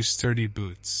a few sturdy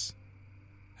boots.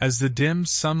 As the dim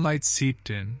sunlight seeped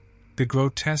in, the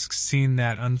grotesque scene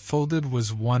that unfolded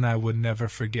was one I would never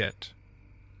forget.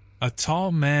 A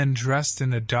tall man dressed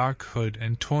in a dark hood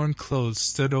and torn clothes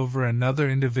stood over another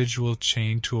individual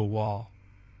chained to a wall.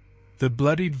 The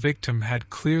bloodied victim had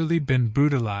clearly been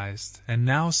brutalized and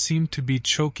now seemed to be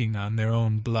choking on their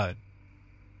own blood.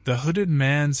 The hooded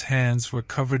man's hands were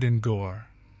covered in gore,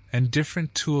 and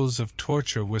different tools of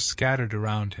torture were scattered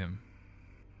around him.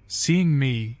 Seeing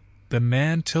me, the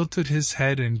man tilted his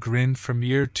head and grinned from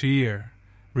ear to ear,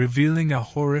 revealing a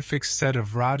horrific set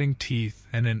of rotting teeth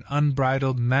and an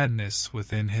unbridled madness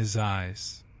within his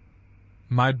eyes.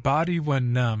 My body went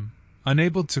numb,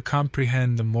 unable to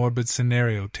comprehend the morbid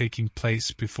scenario taking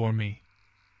place before me.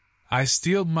 I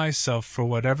steeled myself for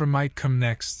whatever might come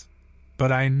next,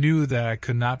 but I knew that I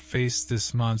could not face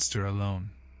this monster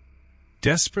alone.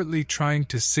 Desperately trying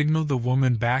to signal the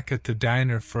woman back at the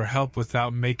diner for help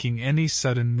without making any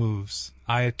sudden moves,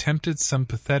 I attempted some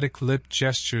pathetic lip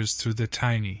gestures through the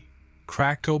tiny,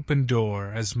 cracked open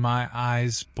door as my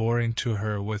eyes bore into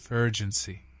her with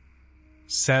urgency.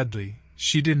 Sadly,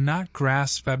 she did not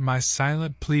grasp at my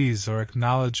silent pleas or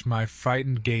acknowledge my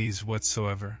frightened gaze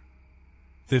whatsoever.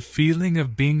 The feeling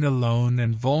of being alone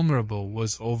and vulnerable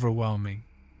was overwhelming.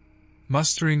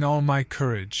 Mustering all my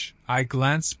courage, I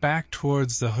glanced back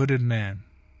towards the hooded man,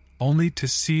 only to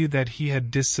see that he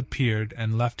had disappeared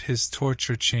and left his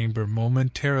torture chamber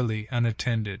momentarily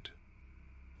unattended.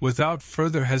 Without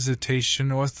further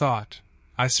hesitation or thought,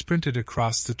 I sprinted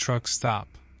across the truck stop,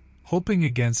 hoping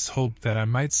against hope that I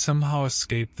might somehow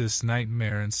escape this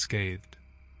nightmare unscathed.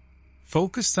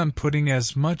 Focused on putting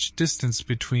as much distance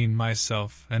between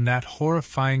myself and that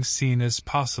horrifying scene as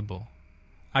possible,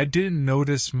 I didn't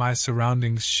notice my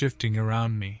surroundings shifting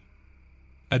around me.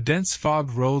 A dense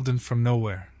fog rolled in from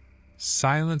nowhere,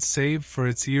 silent save for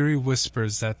its eerie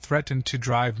whispers that threatened to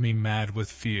drive me mad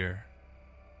with fear.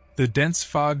 The dense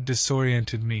fog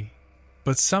disoriented me,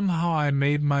 but somehow I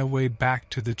made my way back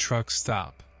to the truck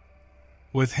stop.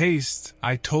 With haste,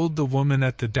 I told the woman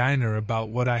at the diner about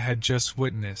what I had just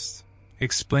witnessed,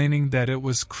 explaining that it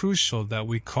was crucial that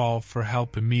we call for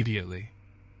help immediately.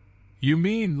 "You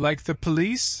mean like the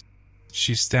police?"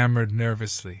 she stammered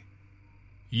nervously.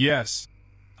 "Yes,"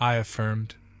 I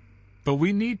affirmed, "but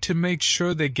we need to make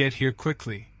sure they get here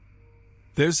quickly.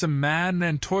 There's a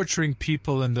madman torturing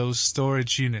people in those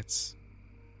storage units."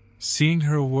 Seeing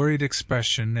her worried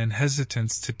expression and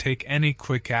hesitance to take any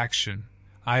quick action,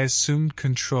 I assumed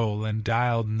control and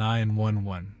dialed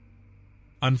 911.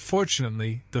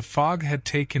 Unfortunately, the fog had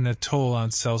taken a toll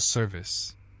on cell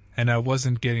service, and I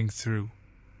wasn't getting through.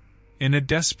 In a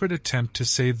desperate attempt to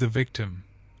save the victim,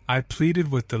 I pleaded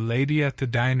with the lady at the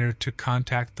diner to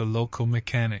contact the local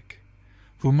mechanic,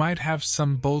 who might have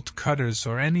some bolt cutters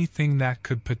or anything that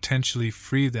could potentially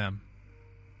free them.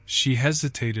 She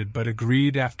hesitated but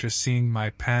agreed after seeing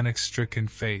my panic-stricken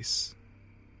face.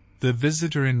 The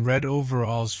visitor in red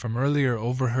overalls from earlier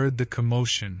overheard the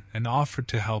commotion and offered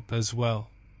to help as well.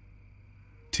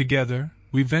 Together,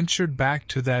 we ventured back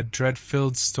to that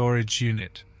dread-filled storage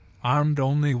unit, armed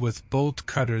only with bolt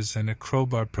cutters and a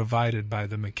crowbar provided by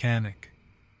the mechanic.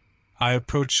 I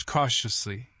approached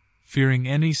cautiously, fearing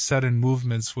any sudden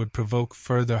movements would provoke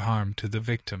further harm to the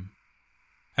victim.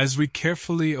 As we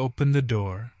carefully opened the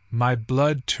door, my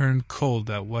blood turned cold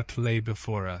at what lay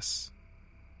before us.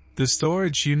 The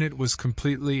storage unit was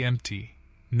completely empty,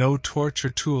 no torture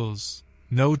tools,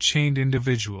 no chained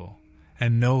individual,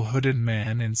 and no hooded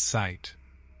man in sight.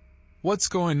 "What's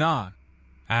going on?"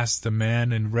 asked the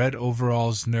man in red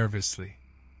overalls nervously.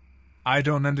 "I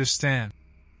don't understand,"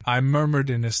 I murmured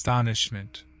in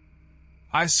astonishment.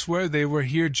 "I swear they were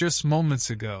here just moments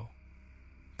ago."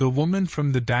 The woman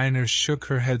from the diner shook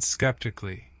her head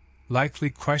skeptically, likely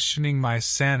questioning my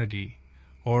sanity,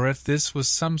 or if this was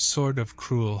some sort of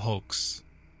cruel hoax.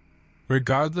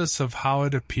 Regardless of how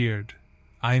it appeared,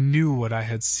 I knew what I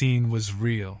had seen was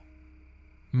real.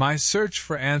 My search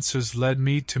for answers led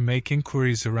me to make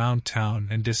inquiries around town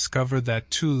and discover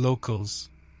that two locals,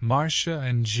 Marcia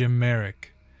and Jim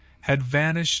Merrick, had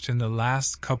vanished in the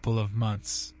last couple of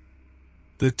months.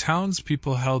 The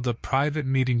townspeople held a private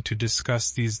meeting to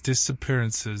discuss these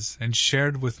disappearances and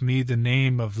shared with me the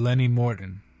name of Lenny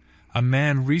Morton, a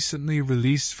man recently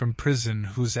released from prison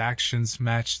whose actions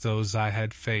matched those I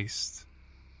had faced.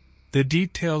 The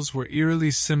details were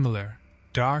eerily similar: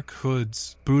 dark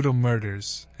hoods, brutal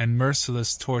murders, and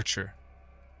merciless torture.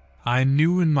 I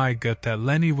knew in my gut that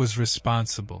Lenny was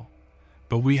responsible,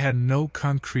 but we had no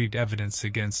concrete evidence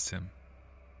against him.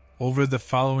 Over the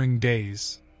following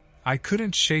days, I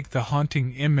couldn't shake the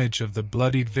haunting image of the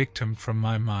bloodied victim from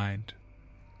my mind.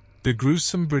 The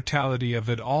gruesome brutality of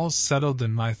it all settled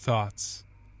in my thoughts,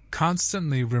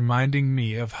 constantly reminding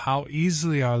me of how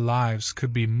easily our lives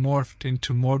could be morphed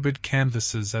into morbid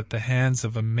canvases at the hands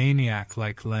of a maniac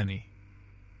like Lenny.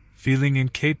 Feeling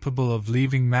incapable of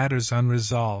leaving matters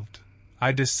unresolved,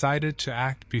 I decided to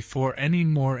act before any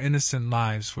more innocent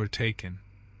lives were taken.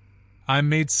 I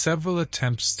made several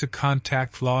attempts to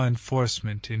contact law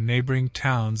enforcement in neighboring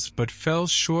towns but fell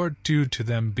short due to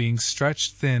them being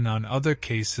stretched thin on other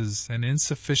cases and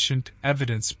insufficient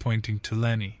evidence pointing to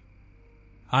Lenny.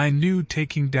 I knew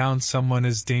taking down someone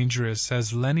as dangerous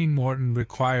as Lenny Morton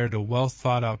required a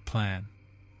well-thought-out plan.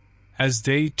 As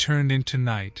day turned into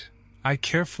night, I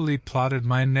carefully plotted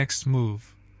my next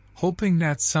move, hoping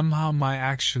that somehow my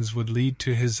actions would lead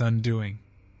to his undoing.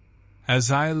 As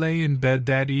I lay in bed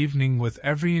that evening with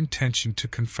every intention to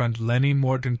confront Lenny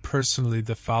Morton personally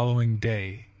the following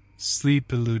day,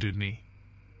 sleep eluded me.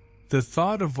 The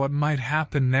thought of what might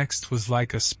happen next was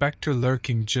like a specter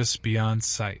lurking just beyond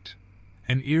sight.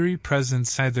 An eerie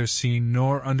presence neither seen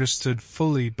nor understood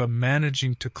fully but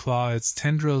managing to claw its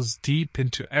tendrils deep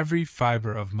into every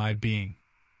fiber of my being.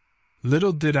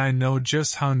 Little did I know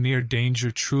just how near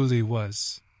danger truly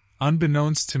was.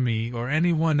 Unbeknownst to me or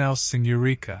anyone else in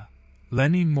Eureka,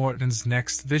 Lenny Morton's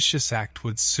next vicious act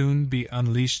would soon be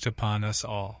unleashed upon us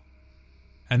all.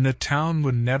 And the town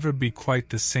would never be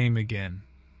quite the same again.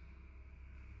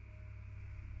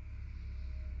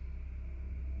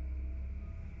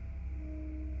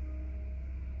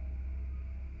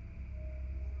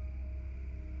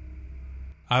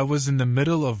 I was in the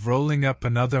middle of rolling up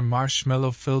another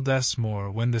marshmallow-filled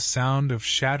s'more when the sound of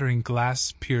shattering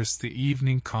glass pierced the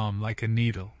evening calm like a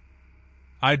needle.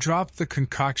 I dropped the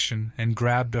concoction and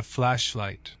grabbed a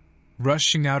flashlight,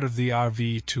 rushing out of the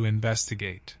RV to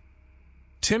investigate.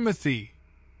 "Timothy!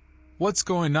 What's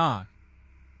going on?"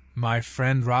 my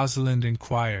friend Rosalind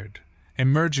inquired,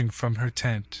 emerging from her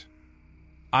tent.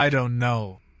 "I don't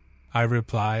know," I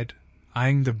replied,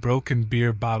 eyeing the broken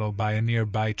beer bottle by a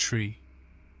nearby tree.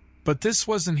 "But this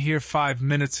wasn't here 5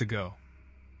 minutes ago.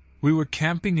 We were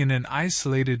camping in an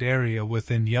isolated area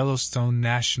within Yellowstone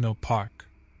National Park.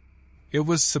 It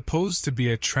was supposed to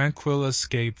be a tranquil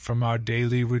escape from our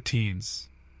daily routines.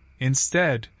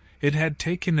 Instead, it had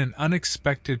taken an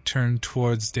unexpected turn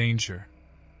towards danger.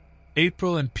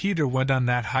 April and Peter went on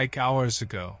that hike hours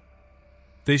ago.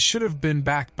 They should have been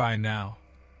back by now,"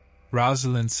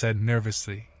 Rosalind said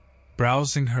nervously,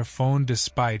 browsing her phone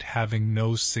despite having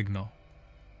no signal.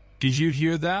 "Did you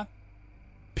hear that?"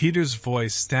 Peter's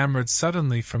voice stammered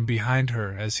suddenly from behind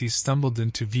her as he stumbled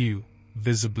into view,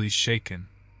 visibly shaken.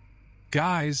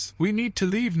 "Guys, we need to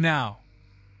leave now.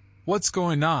 What's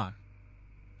going on?"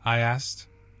 I asked,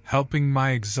 helping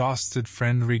my exhausted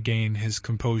friend regain his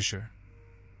composure.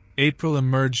 April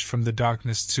emerged from the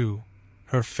darkness too,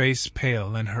 her face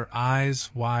pale and her eyes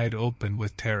wide open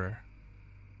with terror.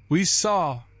 "We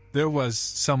saw there was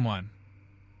someone.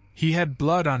 He had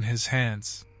blood on his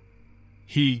hands.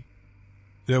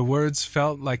 Their words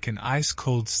felt like an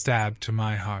ice-cold stab to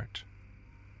my heart.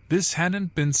 This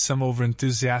hadn't been some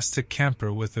overenthusiastic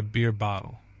camper with a beer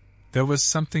bottle. There was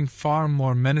something far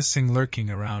more menacing lurking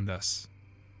around us.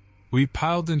 We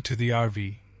piled into the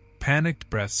RV, panicked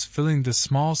breaths filling the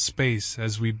small space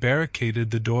as we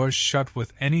barricaded the doors shut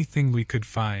with anything we could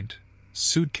find,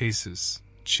 suitcases,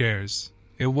 chairs.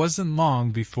 It wasn't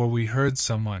long before we heard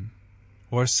someone,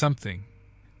 or something,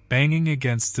 banging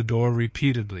against the door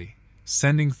repeatedly,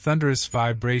 sending thunderous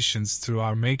vibrations through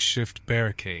our makeshift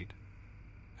barricade.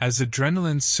 As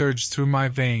adrenaline surged through my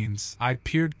veins, I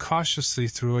peered cautiously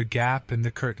through a gap in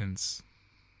the curtains.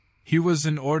 He was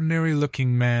an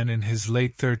ordinary-looking man in his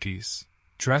late 30s,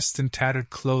 dressed in tattered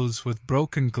clothes with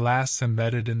broken glass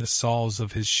embedded in the soles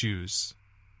of his shoes.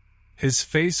 His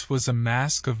face was a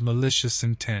mask of malicious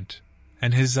intent,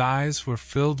 and his eyes were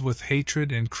filled with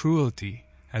hatred and cruelty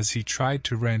as he tried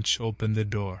to wrench open the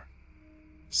door.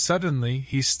 Suddenly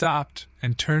he stopped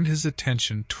and turned his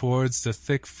attention towards the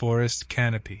thick forest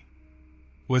canopy.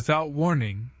 Without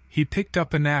warning, he picked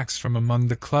up an axe from among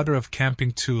the clutter of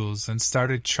camping tools and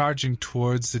started charging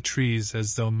towards the trees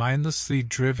as though mindlessly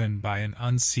driven by an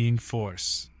unseen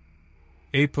force.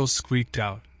 April squeaked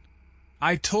out,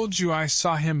 "I told you I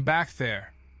saw him back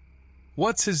there.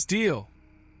 What's his deal?"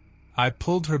 I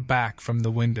pulled her back from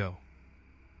the window.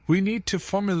 "We need to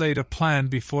formulate a plan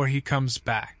before he comes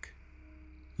back.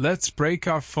 Let's break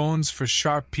our phones for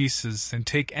sharp pieces and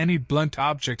take any blunt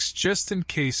objects just in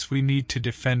case we need to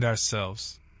defend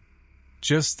ourselves."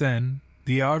 Just then,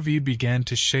 the RV began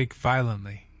to shake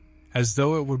violently, as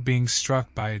though it were being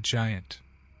struck by a giant.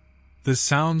 The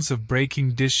sounds of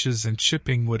breaking dishes and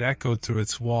chipping would echo through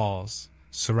its walls,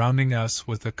 surrounding us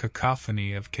with a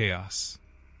cacophony of chaos.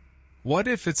 "What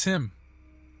if it's him?"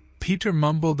 Peter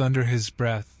mumbled under his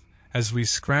breath, as we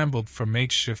scrambled for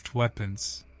makeshift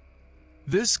weapons.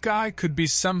 "This guy could be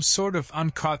some sort of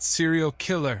uncaught serial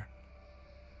killer.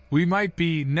 We might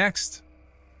be next."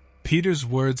 Peter's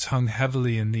words hung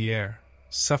heavily in the air,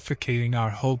 suffocating our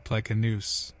hope like a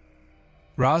noose.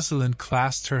 Rosalind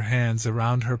clasped her hands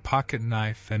around her pocket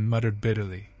knife and muttered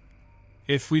bitterly,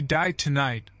 "If we die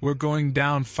tonight, we're going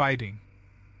down fighting."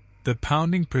 The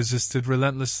pounding persisted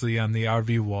relentlessly on the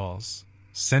RV walls,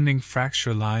 sending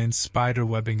fracture lines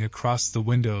spiderwebbing across the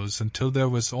windows until there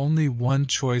was only one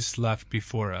choice left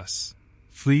before us: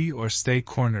 flee or stay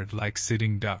cornered like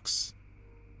sitting ducks.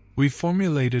 We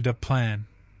formulated a plan.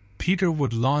 Peter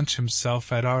would launch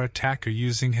himself at our attacker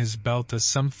using his belt as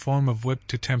some form of whip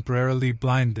to temporarily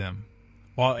blind them,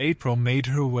 while April made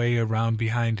her way around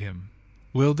behind him,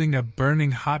 wielding a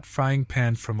burning hot frying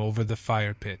pan from over the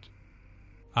fire pit.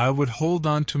 I would hold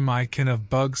on to my can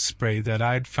of bug spray that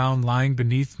I'd found lying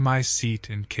beneath my seat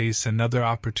in case another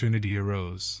opportunity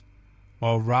arose,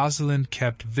 while Rosalind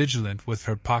kept vigilant with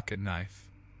her pocket knife.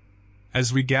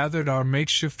 As we gathered our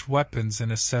makeshift weapons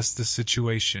and assessed the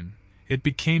situation, it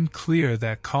became clear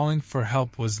that calling for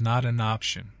help was not an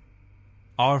option.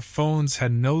 Our phones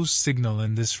had no signal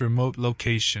in this remote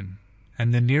location,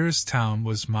 and the nearest town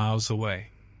was miles away.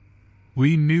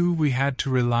 We knew we had to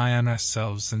rely on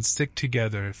ourselves and stick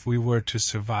together if we were to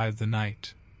survive the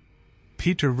night.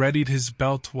 Peter readied his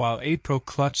belt while April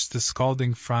clutched the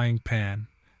scalding frying pan,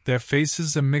 their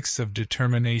faces a mix of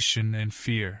determination and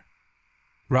fear.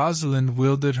 Rosalind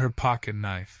wielded her pocket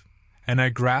knife, and I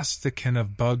grasped the can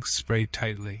of bug spray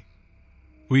tightly.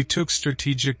 We took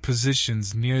strategic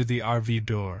positions near the RV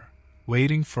door,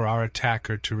 waiting for our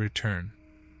attacker to return.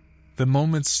 The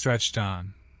moments stretched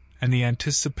on, and the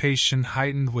anticipation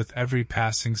heightened with every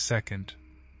passing second.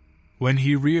 When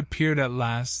he reappeared at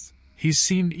last, he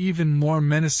seemed even more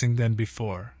menacing than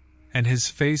before, and his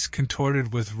face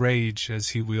contorted with rage as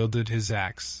he wielded his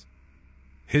axe.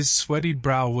 His sweaty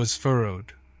brow was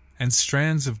furrowed, and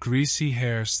strands of greasy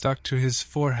hair stuck to his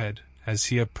forehead as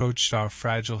he approached our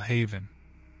fragile haven.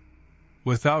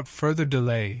 Without further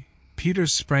delay, Peter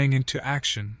sprang into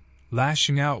action,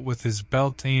 lashing out with his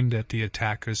belt aimed at the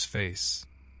attacker's face.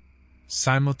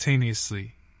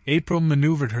 Simultaneously, April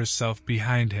maneuvered herself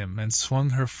behind him and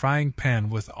swung her frying pan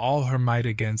with all her might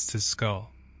against his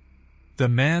skull. The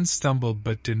man stumbled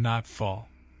but did not fall.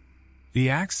 The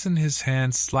axe in his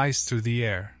hand sliced through the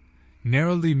air,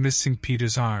 narrowly missing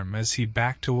Peter's arm as he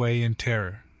backed away in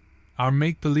terror, our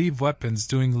make-believe weapons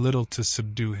doing little to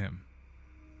subdue him.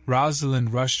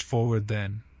 Rosalind rushed forward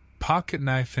then, pocket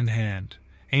knife in hand,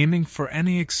 aiming for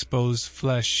any exposed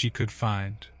flesh she could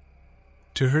find.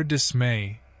 To her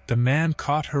dismay, the man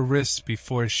caught her wrists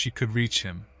before she could reach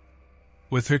him.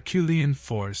 With Herculean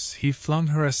force, he flung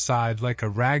her aside like a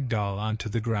rag doll onto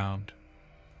the ground.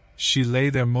 She lay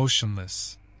there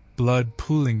motionless, blood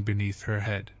pooling beneath her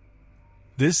head.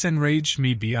 This enraged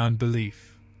me beyond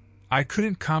belief. I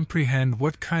couldn't comprehend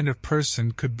what kind of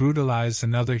person could brutalize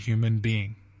another human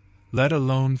being, let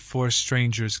alone four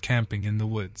strangers camping in the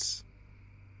woods.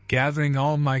 Gathering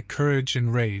all my courage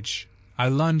and rage, I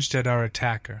lunged at our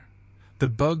attacker. The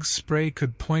bug spray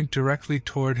could point directly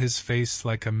toward his face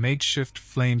like a makeshift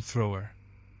flamethrower.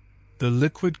 The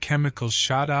liquid chemical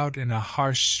shot out in a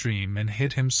harsh stream and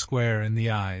hit him square in the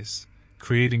eyes,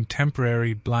 creating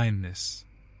temporary blindness.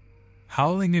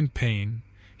 Howling in pain,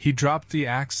 he dropped the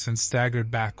axe and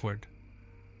staggered backward.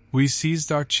 We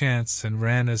seized our chance and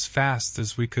ran as fast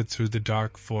as we could through the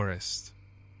dark forest.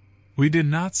 We did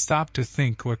not stop to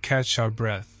think or catch our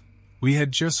breath. We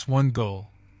had just one goal: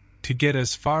 to get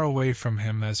as far away from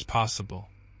him as possible.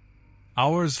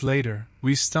 Hours later,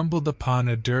 we stumbled upon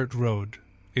a dirt road,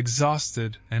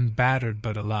 exhausted and battered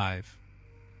but alive.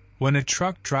 When a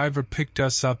truck driver picked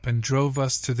us up and drove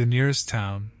us to the nearest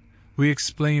town, we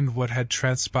explained what had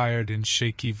transpired in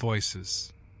shaky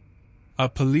voices. A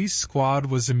police squad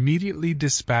was immediately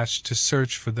dispatched to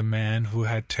search for the man who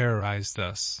had terrorized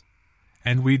us,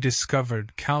 and we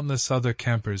discovered countless other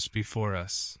campers before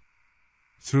us.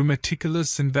 Through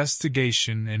meticulous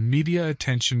investigation and media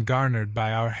attention garnered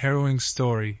by our harrowing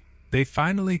story, they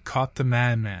finally caught the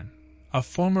madman, a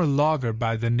former logger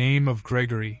by the name of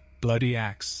Gregory "Bloody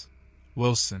Axe"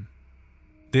 Wilson.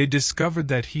 They discovered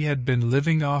that he had been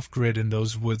living off-grid in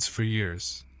those woods for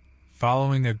years,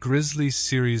 following a grisly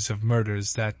series of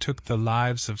murders that took the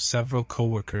lives of several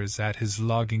co-workers at his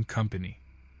logging company.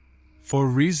 For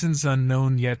reasons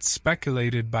unknown yet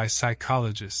speculated by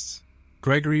psychologists,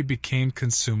 Gregory became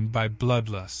consumed by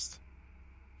bloodlust.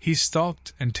 He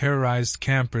stalked and terrorized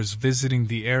campers visiting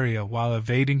the area while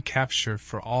evading capture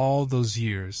for all those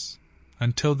years,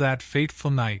 until that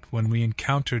fateful night when we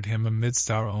encountered him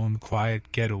amidst our own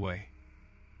quiet getaway.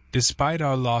 Despite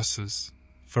our losses,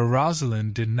 for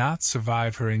Rosalind did not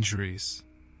survive her injuries,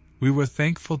 we were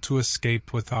thankful to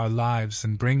escape with our lives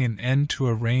and bring an end to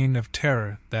a reign of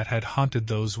terror that had haunted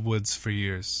those woods for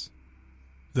years.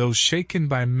 Though shaken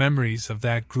by memories of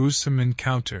that gruesome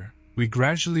encounter, we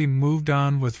gradually moved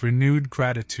on with renewed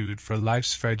gratitude for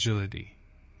life's fragility,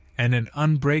 and an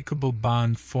unbreakable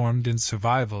bond formed in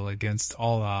survival against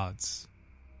all odds.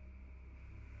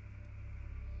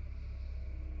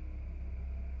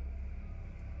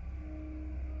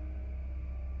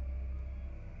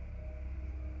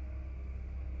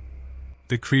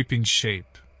 The Creeping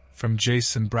Shape, from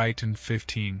Jason Brighton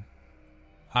 15.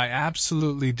 I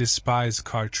absolutely despise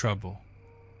car trouble.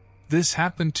 This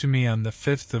happened to me on the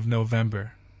 5th of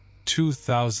November,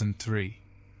 2003.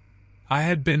 I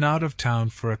had been out of town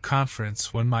for a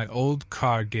conference when my old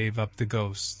car gave up the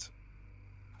ghost.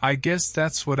 I guess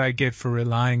that's what I get for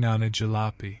relying on a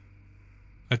jalopy.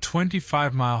 A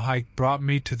 25-mile hike brought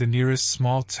me to the nearest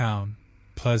small town,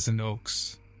 Pleasant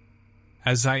Oaks.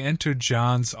 As I entered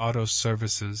John's Auto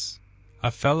Services,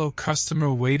 a fellow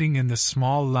customer waiting in the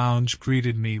small lounge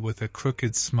greeted me with a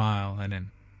crooked smile and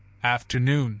an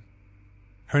afternoon.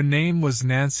 Her name was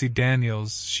Nancy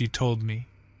Daniels, she told me.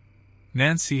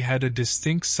 Nancy had a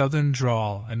distinct southern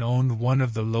drawl and owned one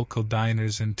of the local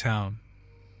diners in town.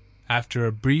 After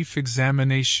a brief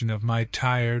examination of my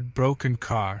tired, broken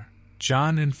car,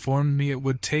 John informed me it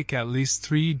would take at least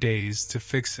 3 days to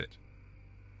fix it.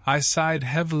 I sighed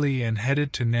heavily and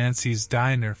headed to Nancy's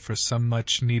diner for some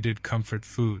much-needed comfort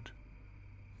food.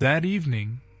 That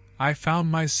evening, I found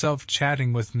myself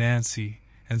chatting with Nancy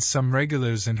and some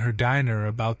regulars in her diner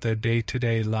about their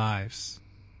day-to-day lives.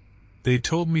 They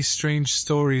told me strange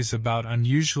stories about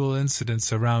unusual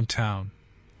incidents around town,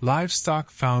 livestock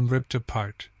found ripped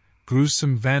apart,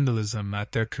 gruesome vandalism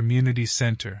at their community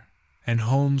center, and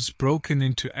homes broken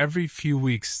into every few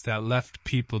weeks that left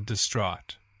people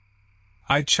distraught.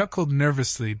 I chuckled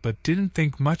nervously but didn't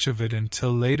think much of it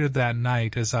until later that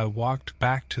night as I walked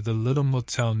back to the little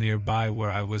motel nearby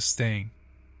where I was staying.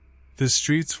 The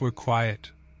streets were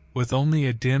quiet, with only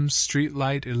a dim street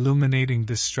light illuminating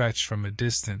the stretch from a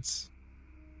distance.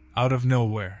 Out of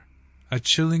nowhere, a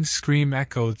chilling scream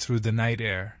echoed through the night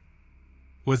air.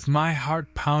 With my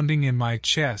heart pounding in my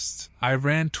chest, I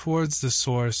ran towards the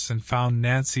source and found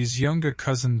Nancy's younger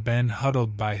cousin Ben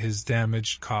huddled by his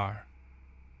damaged car.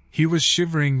 He was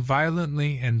shivering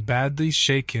violently and badly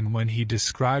shaken when he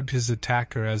described his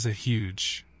attacker as a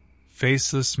huge,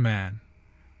 faceless man,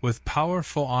 with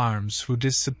powerful arms who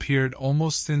disappeared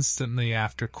almost instantly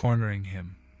after cornering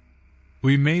him.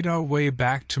 We made our way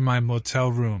back to my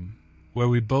motel room, where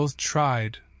we both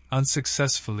tried,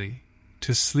 unsuccessfully,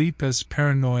 to sleep as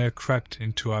paranoia crept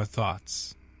into our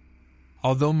thoughts.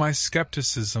 Although my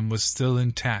skepticism was still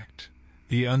intact,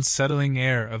 the unsettling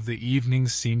air of the evening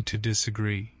seemed to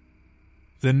disagree.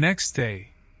 The next day,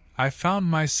 I found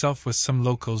myself with some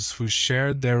locals who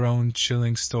shared their own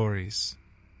chilling stories.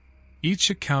 Each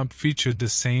account featured the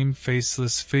same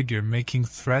faceless figure making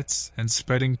threats and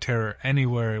spreading terror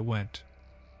anywhere it went.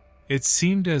 It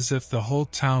seemed as if the whole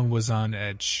town was on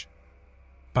edge.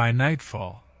 By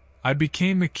nightfall, I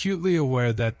became acutely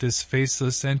aware that this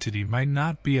faceless entity might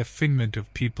not be a figment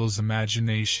of people's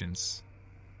imaginations.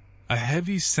 A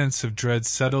heavy sense of dread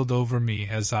settled over me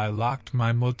as I locked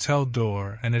my motel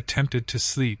door and attempted to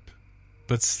sleep,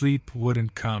 but sleep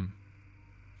wouldn't come.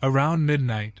 Around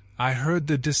midnight, I heard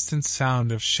the distant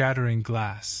sound of shattering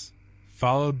glass,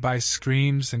 followed by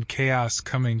screams and chaos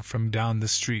coming from down the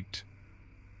street.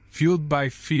 Fueled by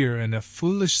fear and a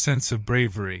foolish sense of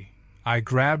bravery, I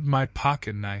grabbed my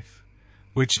pocket knife,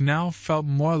 which now felt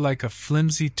more like a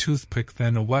flimsy toothpick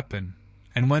than a weapon,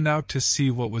 and went out to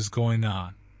see what was going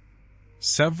on.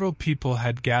 Several people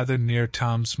had gathered near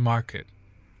Tom's Market,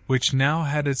 which now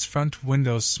had its front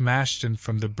windows smashed in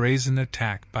from the brazen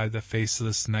attack by the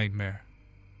faceless nightmare.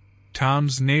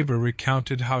 Tom's neighbor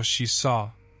recounted how she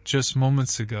saw, just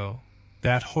moments ago,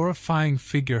 that horrifying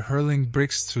figure hurling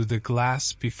bricks through the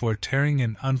glass before tearing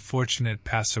an unfortunate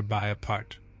passerby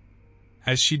apart.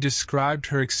 As she described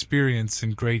her experience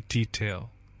in great detail,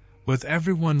 with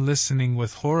everyone listening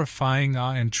with horrifying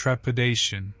awe and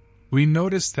trepidation, we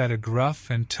noticed that a gruff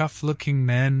and tough-looking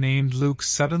man named Luke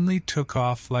suddenly took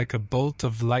off like a bolt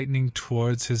of lightning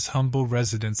towards his humble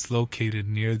residence located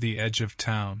near the edge of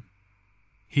town.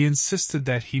 He insisted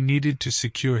that he needed to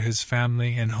secure his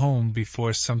family and home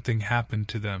before something happened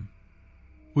to them.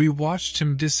 We watched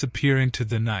him disappear into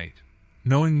the night,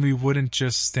 knowing we wouldn't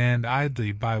just stand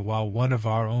idly by while one of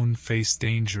our own faced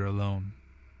danger alone.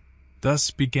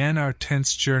 Thus began our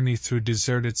tense journey through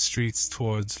deserted streets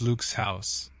towards Luke's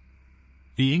house.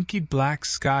 The inky black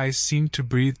sky seemed to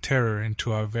breathe terror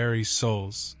into our very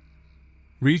souls.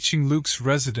 Reaching Luke's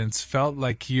residence felt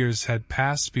like years had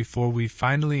passed before we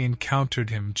finally encountered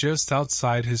him just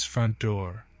outside his front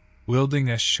door, wielding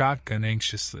a shotgun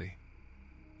anxiously.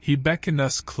 He beckoned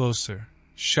us closer,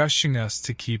 shushing us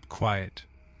to keep quiet.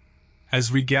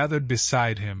 As we gathered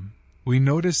beside him, we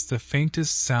noticed the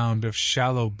faintest sound of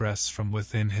shallow breaths from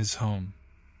within his home.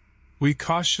 We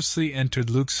cautiously entered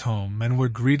Luke's home and were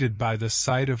greeted by the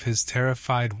sight of his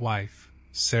terrified wife,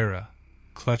 Sarah,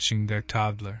 clutching their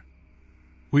toddler.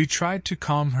 We tried to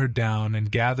calm her down and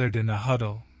gathered in a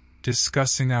huddle,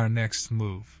 discussing our next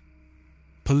move.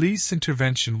 Police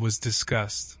intervention was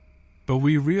discussed, but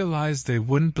we realized they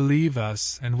wouldn't believe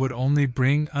us and would only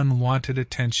bring unwanted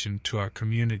attention to our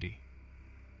community.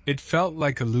 It felt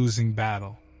like a losing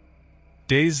battle.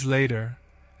 Days later,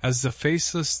 as the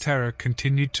faceless terror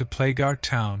continued to plague our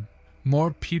town,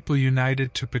 more people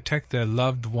united to protect their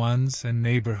loved ones and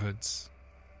neighborhoods.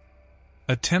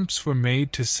 Attempts were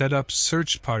made to set up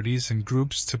search parties and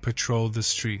groups to patrol the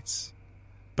streets,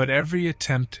 but every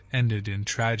attempt ended in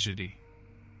tragedy.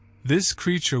 This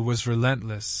creature was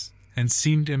relentless and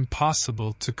seemed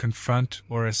impossible to confront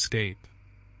or escape.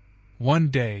 One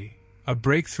day, a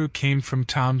breakthrough came from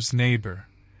Tom's neighbor,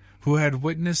 who had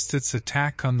witnessed its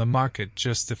attack on the market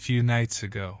just a few nights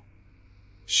ago.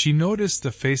 She noticed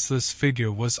the faceless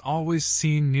figure was always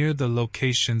seen near the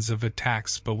locations of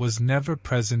attacks but was never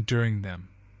present during them.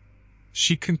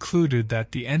 She concluded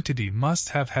that the entity must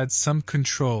have had some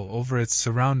control over its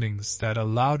surroundings that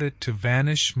allowed it to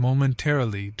vanish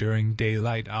momentarily during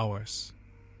daylight hours.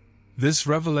 This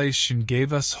revelation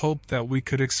gave us hope that we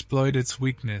could exploit its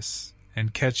weakness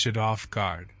and catch it off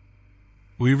guard.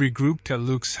 We regrouped at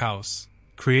Luke's house,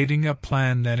 creating a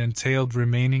plan that entailed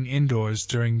remaining indoors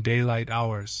during daylight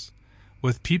hours,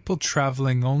 with people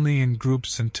traveling only in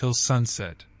groups until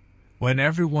sunset, when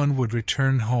everyone would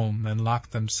return home and lock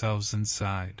themselves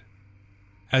inside.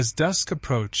 As dusk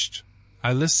approached,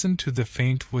 I listened to the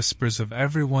faint whispers of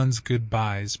everyone's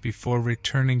goodbyes before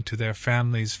returning to their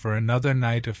families for another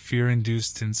night of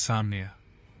fear-induced insomnia.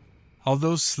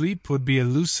 Although sleep would be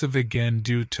elusive again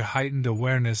due to heightened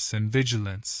awareness and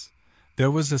vigilance, there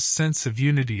was a sense of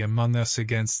unity among us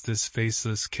against this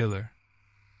faceless killer.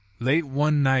 Late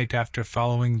one night after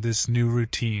following this new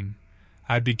routine,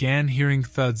 I began hearing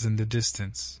thuds in the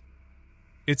distance.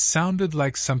 It sounded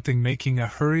like something making a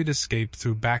hurried escape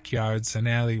through backyards and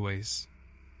alleyways.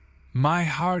 My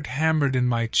heart hammered in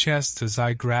my chest as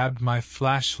I grabbed my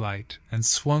flashlight and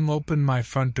swung open my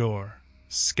front door,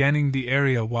 scanning the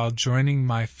area while joining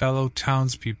my fellow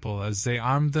townspeople as they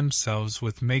armed themselves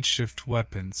with makeshift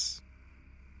weapons.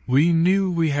 We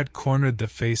knew we had cornered the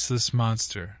faceless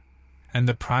monster, and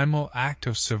the primal act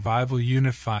of survival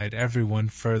unified everyone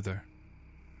further.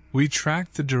 We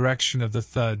tracked the direction of the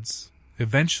thuds,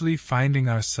 eventually finding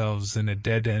ourselves in a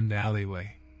dead-end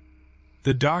alleyway.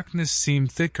 The darkness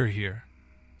seemed thicker here,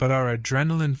 but our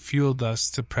adrenaline fueled us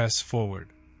to press forward.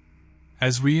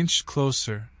 As we inched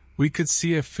closer, we could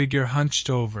see a figure hunched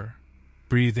over,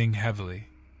 breathing heavily.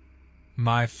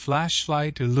 My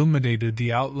flashlight illuminated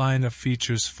the outline of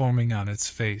features forming on its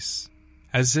face,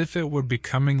 as if it were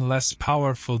becoming less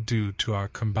powerful due to our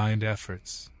combined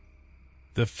efforts.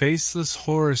 The faceless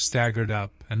horror staggered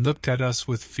up and looked at us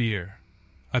with fear,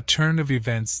 a turn of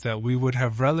events that we would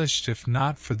have relished if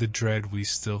not for the dread we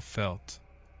still felt.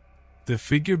 The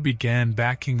figure began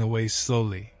backing away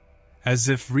slowly, as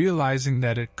if realizing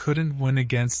that it couldn't win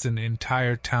against an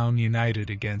entire town united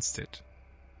against it.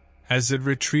 As it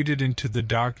retreated into the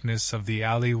darkness of the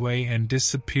alleyway and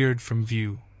disappeared from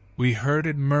view, we heard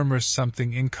it murmur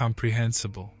something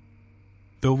incomprehensible.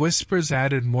 The whispers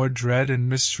added more dread and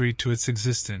mystery to its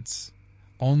existence,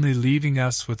 only leaving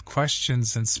us with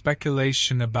questions and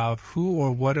speculation about who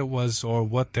or what it was or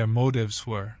what their motives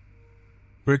were.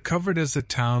 Recovered as a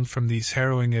town from these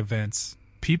harrowing events,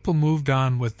 people moved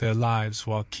on with their lives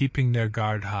while keeping their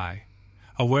guard high,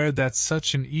 aware that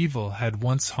such an evil had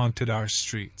once haunted our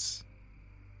streets.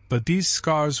 But these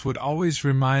scars would always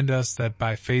remind us that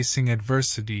by facing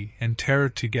adversity and terror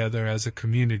together as a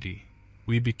community,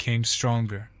 we became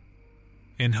stronger.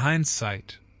 In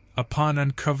hindsight, upon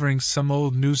uncovering some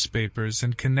old newspapers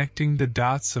and connecting the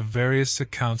dots of various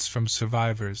accounts from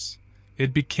survivors,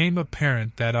 it became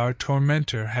apparent that our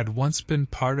tormentor had once been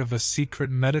part of a secret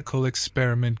medical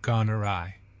experiment gone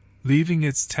awry. leaving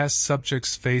its test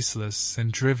subjects faceless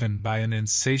and driven by an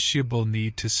insatiable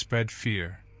need to spread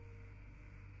fear.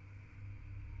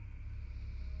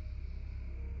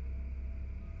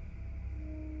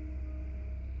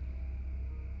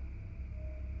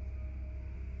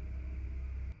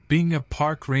 Being a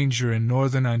park ranger in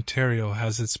northern Ontario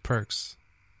has its perks: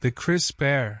 the crisp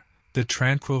air, the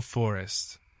tranquil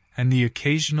forest, and the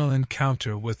occasional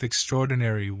encounter with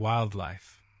extraordinary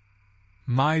wildlife.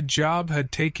 My job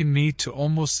had taken me to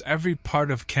almost every part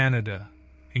of Canada,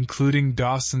 including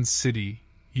Dawson City,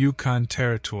 Yukon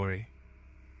Territory.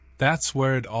 That's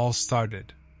where it all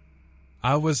started.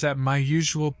 I was at my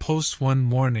usual post one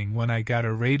morning when I got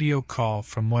a radio call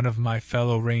from one of my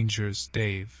fellow rangers,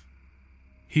 Dave.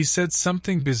 He said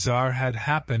something bizarre had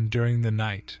happened during the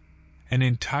night. An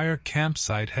entire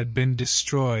campsite had been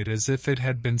destroyed as if it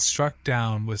had been struck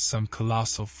down with some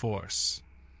colossal force.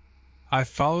 I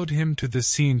followed him to the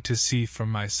scene to see for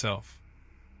myself.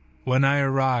 When I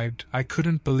arrived, I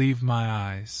couldn't believe my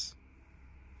eyes.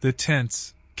 The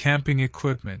tents, camping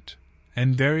equipment,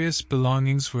 and various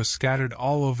belongings were scattered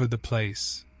all over the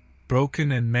place,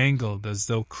 broken and mangled as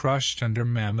though crushed under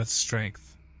mammoth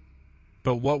strength.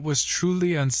 But what was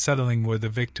truly unsettling were the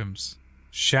victims: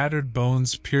 shattered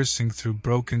bones piercing through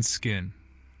broken skin,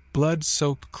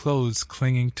 blood-soaked clothes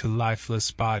clinging to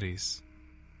lifeless bodies.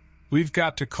 "We've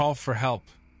got to call for help,"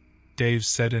 Dave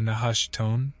said in a hushed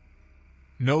tone.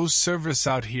 "No service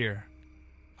out here,"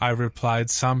 I replied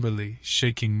somberly,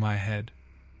 shaking my head.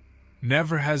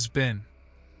 "Never has been.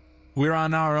 We're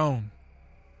on our own."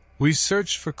 We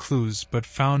searched for clues but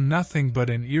found nothing but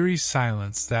an eerie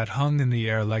silence that hung in the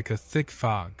air like a thick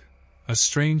fog, a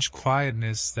strange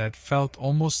quietness that felt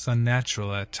almost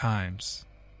unnatural at times.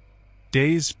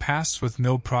 Days passed with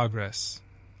no progress.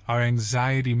 Our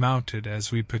anxiety mounted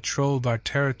as we patrolled our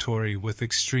territory with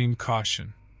extreme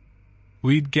caution.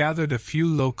 We'd gathered a few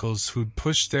locals who'd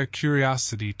pushed their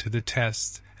curiosity to the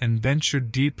test and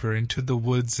ventured deeper into the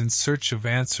woods in search of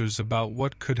answers about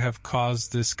what could have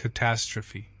caused this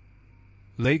catastrophe.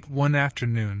 Late one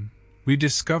afternoon, we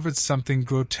discovered something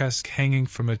grotesque hanging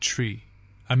from a tree,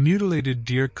 a mutilated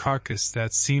deer carcass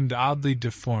that seemed oddly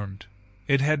deformed.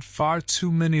 It had far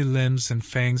too many limbs and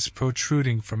fangs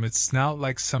protruding from its snout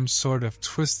like some sort of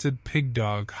twisted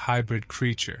pig-dog hybrid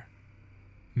creature.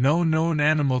 No known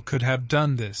animal could have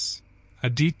done this, a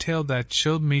detail that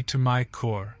chilled me to my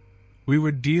core. We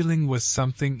were dealing with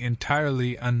something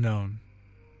entirely unknown.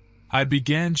 I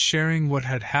began sharing what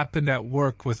had happened at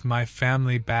work with my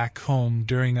family back home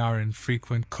during our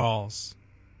infrequent calls.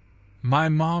 My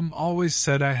mom always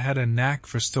said I had a knack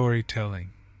for storytelling,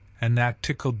 and that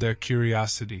tickled their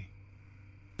curiosity.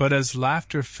 But as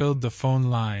laughter filled the phone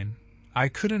line, I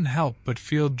couldn't help but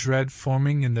feel dread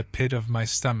forming in the pit of my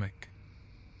stomach.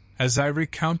 As I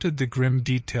recounted the grim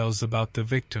details about the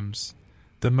victims,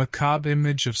 the macabre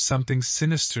image of something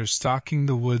sinister stalking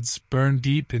the woods burned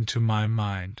deep into my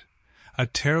mind. A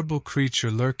terrible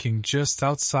creature lurking just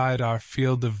outside our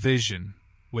field of vision,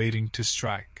 waiting to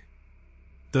strike.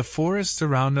 The forest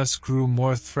around us grew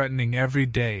more threatening every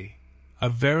day, a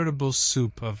veritable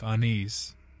soup of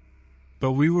unease.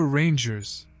 But we were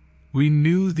rangers. We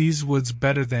knew these woods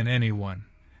better than anyone,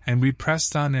 and we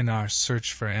pressed on in our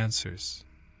search for answers.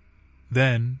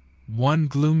 Then, one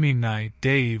gloomy night,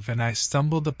 Dave and I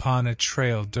stumbled upon a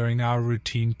trail during our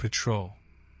routine patrol.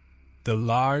 The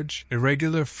large,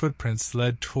 irregular footprints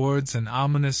led towards an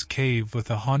ominous cave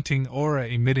with a haunting aura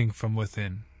emitting from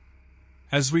within.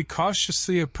 As we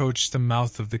cautiously approached the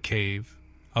mouth of the cave,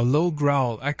 a low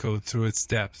growl echoed through its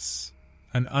depths,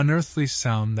 an unearthly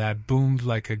sound that boomed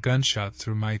like a gunshot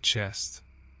through my chest.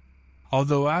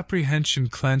 Although apprehension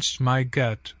clenched my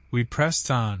gut, we pressed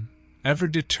on, ever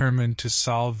determined to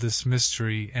solve this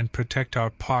mystery and protect our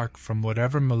park from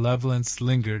whatever malevolence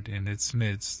lingered in its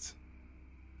midst.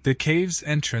 The cave's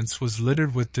entrance was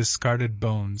littered with discarded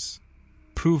bones,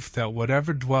 proof that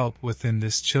whatever dwelt within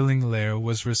this chilling lair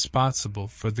was responsible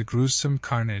for the gruesome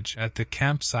carnage at the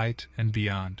campsite and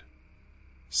beyond.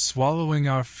 Swallowing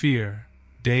our fear,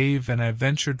 Dave and I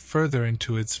ventured further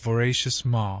into its voracious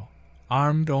maw,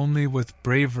 armed only with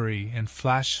bravery and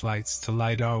flashlights to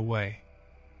light our way.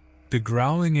 The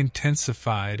growling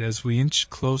intensified as we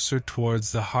inched closer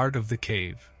towards the heart of the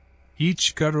cave.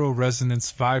 Each guttural resonance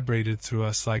vibrated through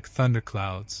us like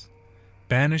thunderclouds,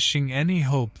 banishing any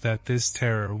hope that this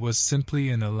terror was simply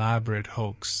an elaborate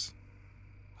hoax.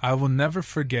 I will never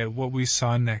forget what we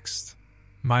saw next.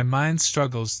 My mind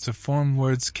struggles to form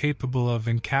words capable of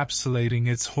encapsulating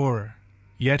its horror,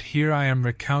 yet here I am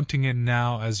recounting it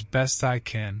now as best I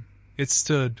can. It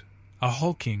stood, a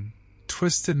hulking,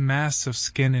 twisted mass of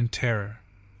skin and terror,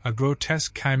 a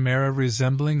grotesque chimera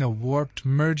resembling a warped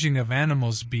merging of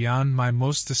animals beyond my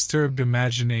most disturbed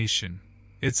imagination,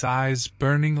 its eyes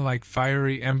burning like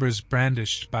fiery embers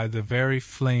brandished by the very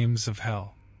flames of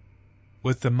hell.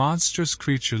 With the monstrous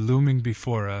creature looming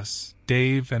before us,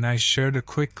 Dave and I shared a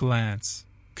quick glance,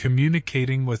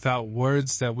 communicating without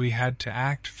words that we had to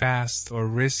act fast or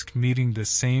risk meeting the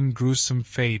same gruesome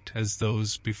fate as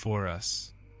those before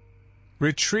us.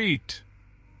 "Retreat!"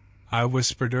 I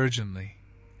whispered urgently,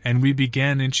 and we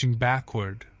began inching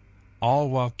backward, all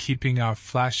while keeping our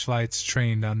flashlights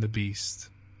trained on the beast.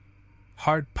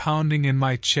 Heart pounding in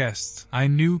my chest, I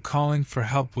knew calling for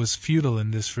help was futile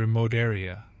in this remote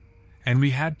area, and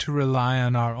we had to rely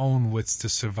on our own wits to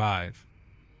survive.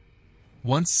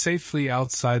 Once safely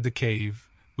outside the cave,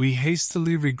 we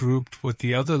hastily regrouped with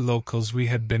the other locals we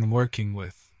had been working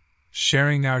with,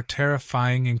 sharing our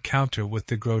terrifying encounter with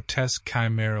the grotesque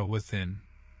chimera within.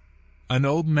 An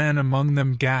old man among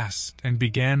them gasped and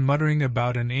began muttering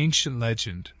about an ancient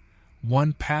legend,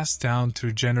 one passed down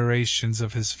through generations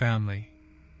of his family,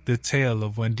 the tale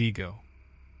of Wendigo.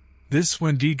 This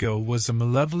Wendigo was a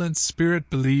malevolent spirit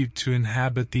believed to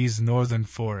inhabit these northern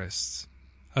forests,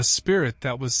 a spirit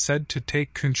that was said to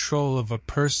take control of a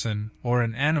person or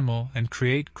an animal and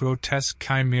create grotesque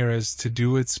chimeras to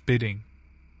do its bidding.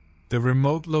 The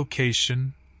remote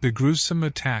location, the gruesome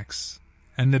attacks,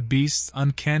 and the beast's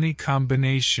uncanny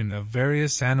combination of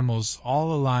various animals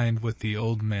all aligned with the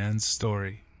old man's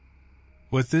story.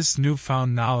 With this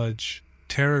newfound knowledge,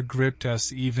 terror gripped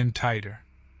us even tighter.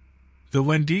 The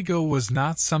Wendigo was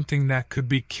not something that could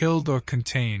be killed or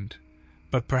contained,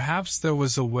 but perhaps there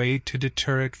was a way to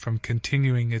deter it from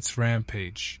continuing its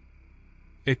rampage.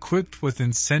 Equipped with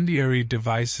incendiary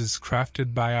devices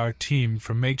crafted by our team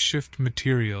from makeshift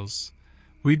materials,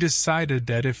 we decided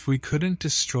that if we couldn't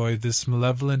destroy this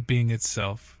malevolent being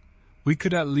itself, we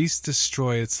could at least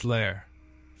destroy its lair,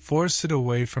 force it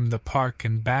away from the park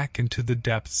and back into the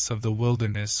depths of the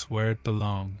wilderness where it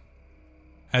belonged.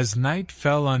 As night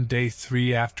fell on day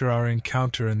 3 after our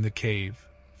encounter in the cave,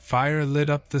 fire lit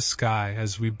up the sky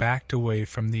as we backed away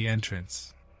from the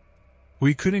entrance.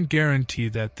 We couldn't guarantee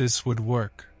that this would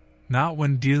work, not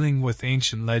when dealing with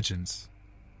ancient legends,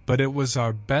 but it was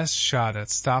our best shot at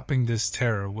stopping this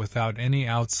terror without any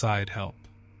outside help.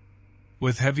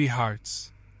 With heavy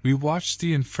hearts, we watched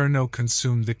the inferno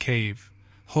consume the cave,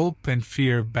 hope and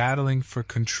fear battling for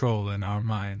control in our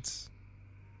minds.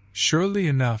 Surely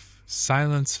enough,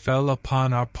 silence fell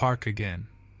upon our park again,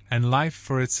 and life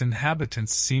for its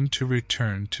inhabitants seemed to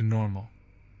return to normal.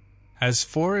 As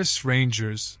forest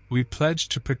rangers, we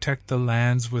pledged to protect the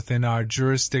lands within our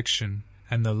jurisdiction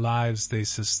and the lives they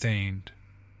sustained.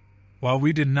 While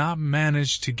we did not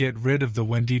manage to get rid of the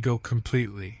Wendigo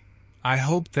completely, I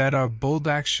hoped that our bold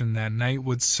action that night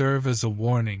would serve as a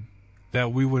warning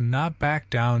that we would not back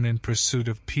down in pursuit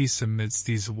of peace amidst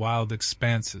these wild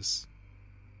expanses.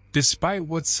 Despite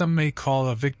what some may call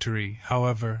a victory,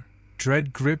 however,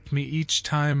 dread gripped me each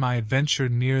time I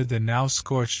ventured near the now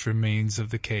scorched remains of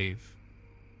the cave.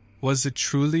 Was it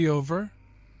truly over?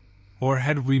 Or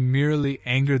had we merely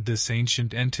angered this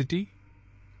ancient entity?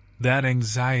 That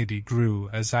anxiety grew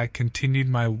as I continued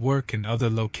my work in other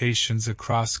locations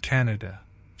across Canada,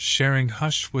 sharing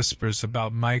hushed whispers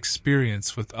about my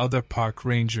experience with other park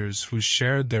rangers who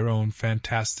shared their own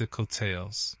fantastical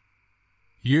tales.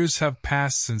 Years have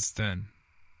passed since then,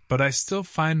 but I still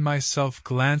find myself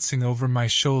glancing over my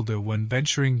shoulder when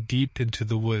venturing deep into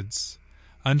the woods,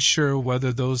 unsure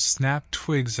whether those snapped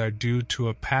twigs are due to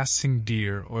a passing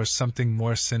deer or something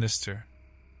more sinister.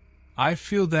 I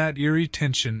feel that eerie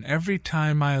tension every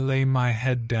time I lay my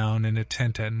head down in a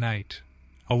tent at night,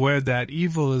 aware that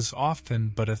evil is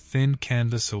often but a thin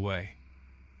canvas away.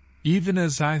 Even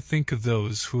as I think of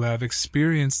those who have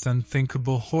experienced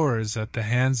unthinkable horrors at the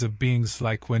hands of beings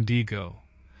like Wendigo,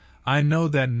 I know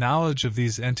that knowledge of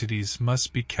these entities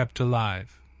must be kept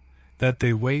alive, that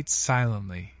they wait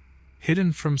silently,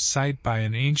 hidden from sight by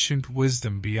an ancient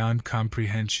wisdom beyond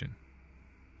comprehension.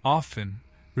 Often,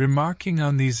 remarking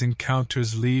on these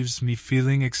encounters leaves me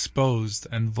feeling exposed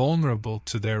and vulnerable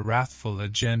to their wrathful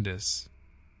agendas.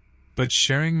 But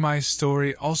sharing my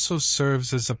story also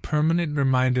serves as a permanent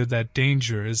reminder that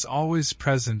danger is always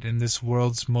present in this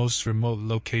world's most remote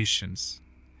locations,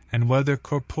 and whether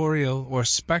corporeal or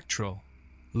spectral,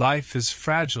 life is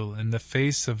fragile in the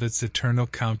face of its eternal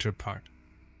counterpart.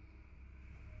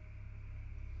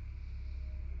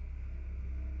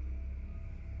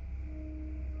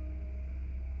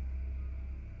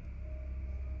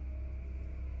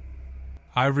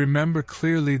 I remember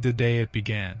clearly the day it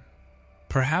began.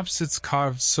 Perhaps it's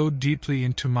carved so deeply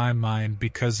into my mind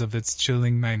because of its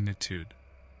chilling magnitude.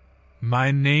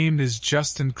 My name is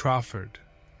Justin Crawford,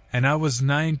 and I was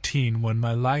 19 when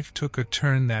my life took a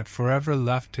turn that forever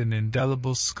left an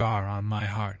indelible scar on my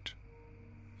heart.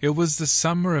 It was the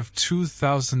summer of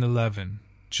 2011,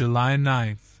 July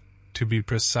 9th, to be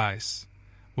precise,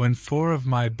 when 4 of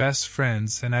my best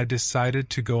friends and I decided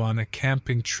to go on a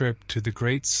camping trip to the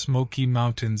Great Smoky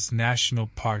Mountains National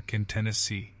Park in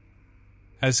Tennessee.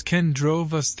 As Ken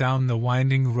drove us down the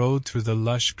winding road through the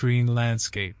lush green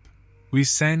landscape, we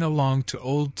sang along to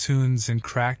old tunes and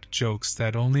cracked jokes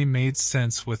that only made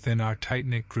sense within our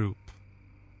tight-knit group.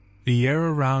 The air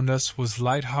around us was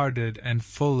light-hearted and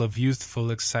full of youthful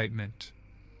excitement.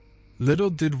 Little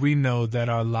did we know that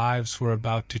our lives were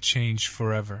about to change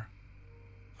forever.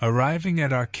 Arriving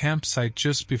at our campsite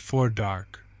just before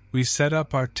dark, we set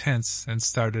up our tents and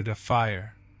started a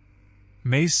fire.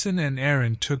 Mason and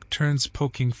Aaron took turns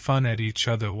poking fun at each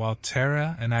other while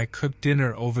Tara and I cooked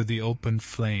dinner over the open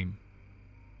flame.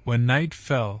 When night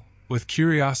fell, with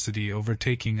curiosity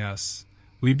overtaking us,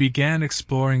 we began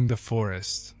exploring the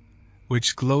forest,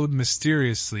 which glowed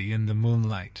mysteriously in the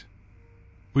moonlight.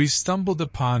 We stumbled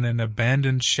upon an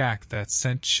abandoned shack that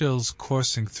sent chills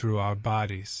coursing through our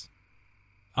bodies.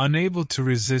 Unable to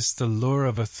resist the lure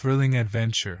of a thrilling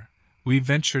adventure, we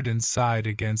ventured inside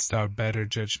against our better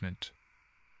judgment.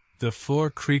 The floor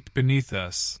creaked beneath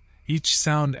us, each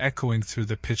sound echoing through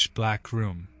the pitch-black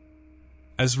room.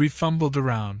 As we fumbled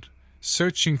around,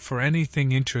 searching for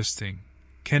anything interesting,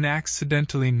 Ken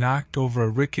accidentally knocked over a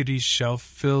rickety shelf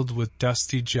filled with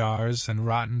dusty jars and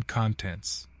rotten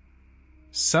contents.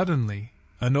 Suddenly,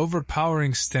 an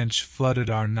overpowering stench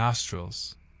flooded our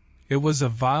nostrils. It was a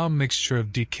vile mixture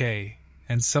of decay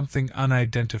and something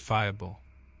unidentifiable.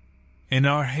 In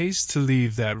our haste to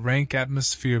leave that rank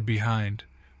atmosphere behind,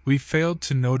 we failed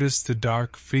to notice the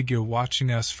dark figure watching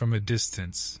us from a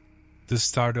distance, the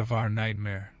start of our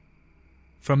nightmare.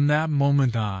 From that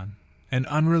moment on, an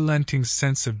unrelenting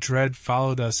sense of dread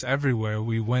followed us everywhere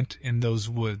we went in those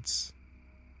woods.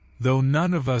 Though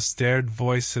none of us dared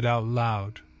voice it out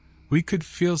loud, we could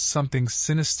feel something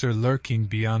sinister lurking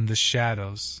beyond the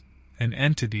shadows, an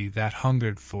entity that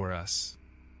hungered for us.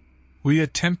 We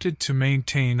attempted to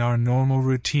maintain our normal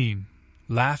routine,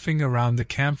 laughing around the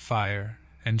campfire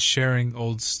and sharing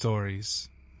old stories.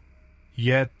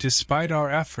 Yet, despite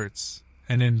our efforts,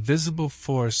 an invisible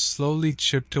force slowly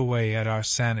chipped away at our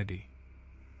sanity.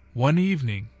 One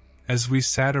evening, as we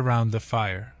sat around the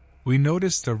fire, we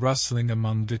noticed a rustling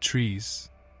among the trees.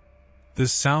 The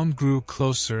sound grew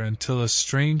closer until a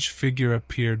strange figure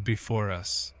appeared before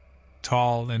us,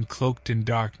 tall and cloaked in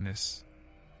darkness.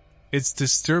 Its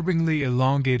disturbingly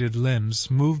elongated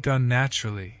limbs moved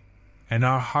unnaturally, and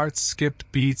our hearts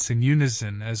skipped beats in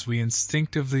unison as we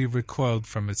instinctively recoiled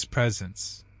from its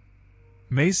presence.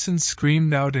 Mason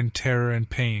screamed out in terror and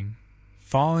pain,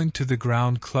 falling to the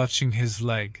ground clutching his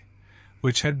leg,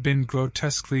 which had been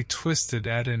grotesquely twisted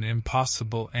at an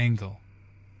impossible angle.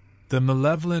 The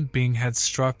malevolent being had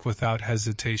struck without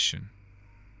hesitation.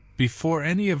 Before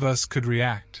any of us could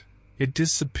react, it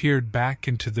disappeared back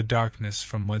into the darkness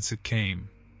from whence it came.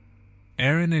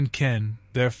 Aaron and Ken,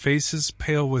 their faces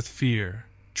pale with fear,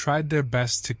 tried their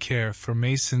best to care for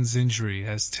Mason's injury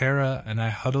as Tara and I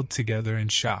huddled together in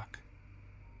shock.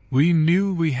 We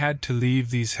knew we had to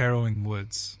leave these harrowing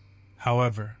woods.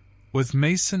 However, with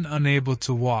Mason unable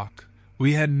to walk,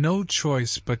 we had no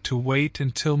choice but to wait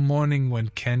until morning when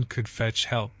Ken could fetch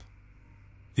help.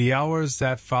 The hours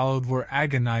that followed were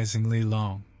agonizingly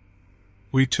long.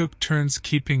 We took turns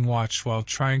keeping watch while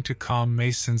trying to calm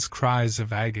Mason's cries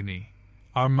of agony,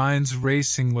 our minds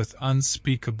racing with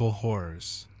unspeakable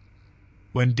horrors.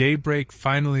 When daybreak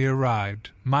finally arrived,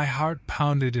 my heart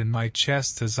pounded in my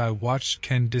chest as I watched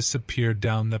Ken disappear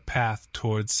down the path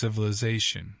towards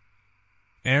civilization.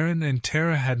 Aaron and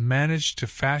Tara had managed to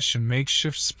fashion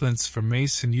makeshift splints for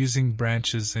Mason using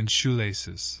branches and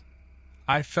shoelaces.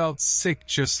 I felt sick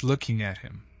just looking at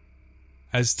him.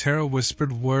 As Tara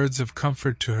whispered words of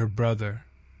comfort to her brother,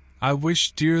 I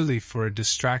wished dearly for a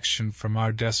distraction from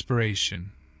our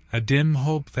desperation, a dim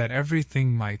hope that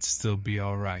everything might still be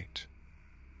all right.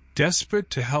 Desperate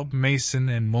to help Mason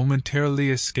and momentarily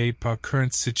escape our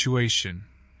current situation,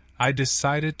 I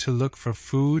decided to look for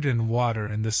food and water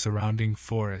in the surrounding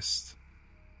forest.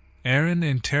 Aaron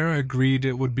and Tara agreed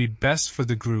it would be best for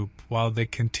the group while they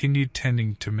continued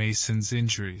tending to Mason's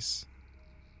injuries.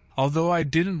 Although I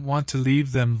didn't want to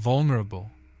leave them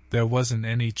vulnerable, there wasn't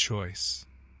any choice.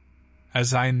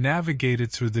 As I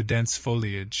navigated through the dense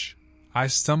foliage, I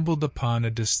stumbled upon a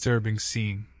disturbing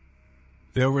scene.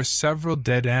 There were several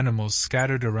dead animals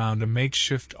scattered around a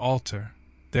makeshift altar,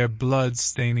 their blood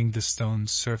staining the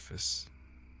stone's surface.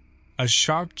 A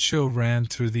sharp chill ran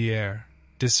through the air,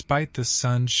 despite the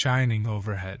sun shining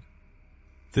overhead.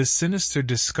 The sinister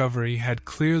discovery had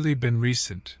clearly been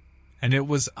recent, and it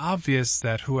was obvious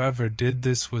that whoever did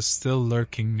this was still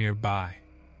lurking nearby.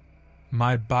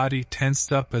 My body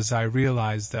tensed up as I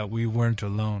realized that we weren't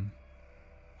alone.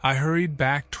 I hurried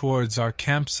back towards our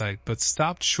campsite but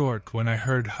stopped short when I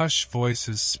heard hushed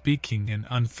voices speaking in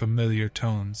unfamiliar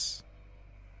tones.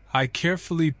 I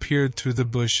carefully peered through the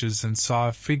bushes and saw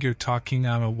a figure talking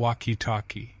on a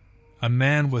walkie-talkie, a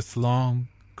man with long,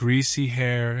 greasy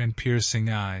hair and piercing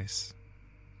eyes.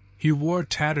 He wore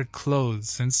tattered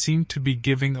clothes and seemed to be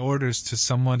giving orders to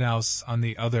someone else on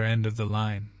the other end of the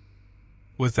line.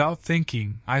 Without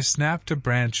thinking, I snapped a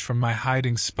branch from my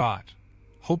hiding spot,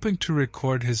 hoping to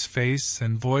record his face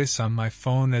and voice on my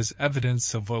phone as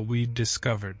evidence of what we'd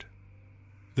discovered.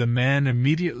 The man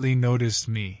immediately noticed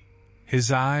me, his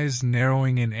eyes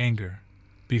narrowing in anger,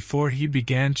 before he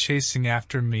began chasing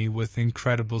after me with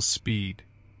incredible speed.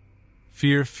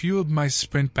 Fear fueled my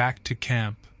sprint back to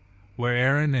camp, where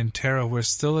Aaron and Tara were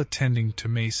still attending to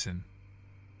Mason.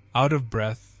 Out of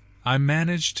breath, I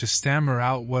managed to stammer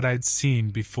out what I'd seen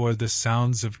before the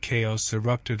sounds of chaos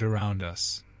erupted around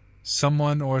us.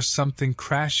 Someone or something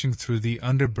crashing through the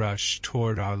underbrush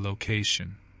toward our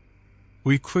location.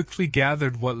 We quickly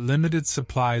gathered what limited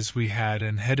supplies we had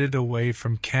and headed away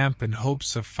from camp in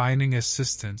hopes of finding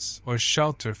assistance or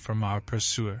shelter from our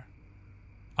pursuer.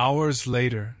 Hours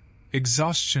later,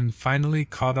 exhaustion finally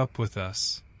caught up with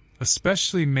us,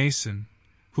 especially Mason,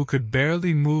 who could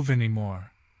barely move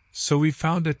anymore. So we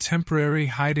found a temporary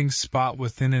hiding spot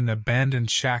within an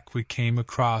abandoned shack we came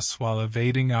across while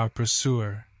evading our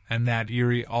pursuer and that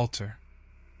eerie altar.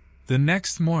 The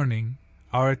next morning,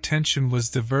 our attention was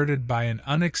diverted by an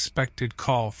unexpected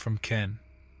call from Ken.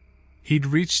 He'd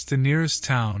reached the nearest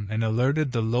town and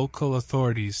alerted the local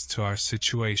authorities to our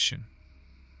situation.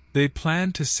 They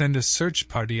planned to send a search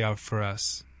party out for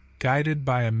us, guided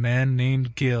by a man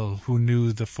named Gil who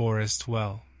knew the forest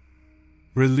well.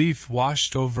 Relief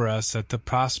washed over us at the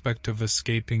prospect of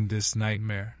escaping this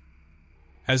nightmare.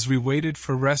 As we waited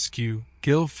for rescue,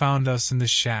 Gil found us in the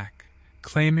shack,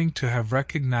 claiming to have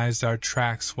recognized our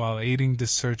tracks while aiding the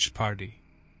search party.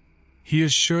 He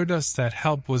assured us that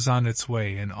help was on its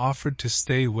way and offered to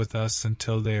stay with us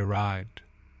until they arrived.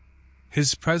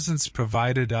 His presence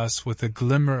provided us with a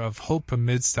glimmer of hope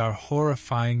amidst our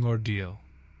horrifying ordeal.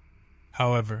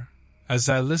 However, as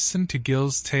I listened to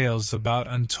Gil's tales about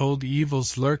untold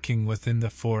evils lurking within the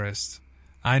forest,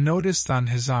 I noticed on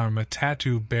his arm a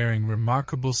tattoo bearing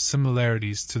remarkable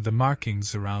similarities to the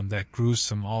markings around that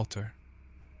gruesome altar.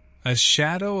 A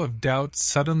shadow of doubt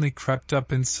suddenly crept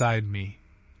up inside me,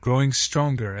 growing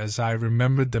stronger as I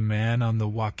remembered the man on the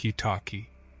walkie-talkie.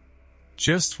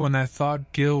 Just when I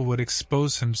thought Gil would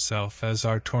expose himself as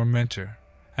our tormentor,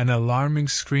 an alarming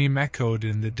scream echoed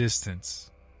in the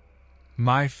distance.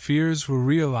 My fears were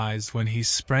realized when he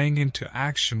sprang into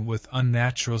action with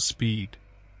unnatural speed.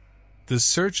 The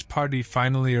search party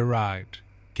finally arrived,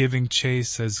 giving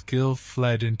chase as Gil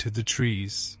fled into the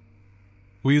trees.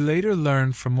 We later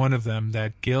learned from one of them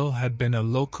that Gil had been a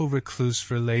local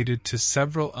recluse related to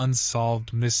several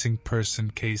unsolved missing person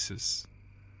cases.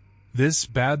 This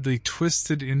badly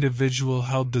twisted individual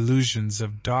held delusions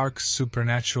of dark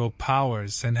supernatural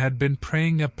powers and had been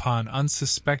preying upon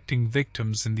unsuspecting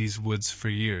victims in these woods for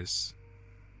years.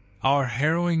 Our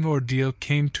harrowing ordeal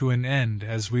came to an end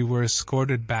as we were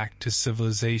escorted back to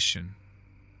civilization.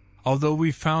 Although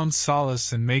we found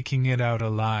solace in making it out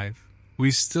alive, we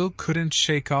still couldn't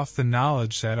shake off the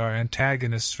knowledge that our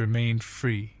antagonist remained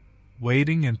free,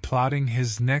 waiting and plotting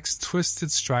his next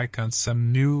twisted strike on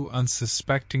some new,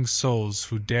 unsuspecting souls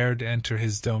who dared enter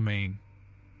his domain.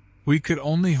 We could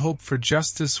only hope for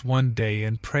justice one day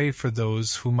and pray for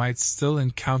those who might still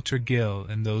encounter Gil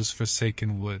in those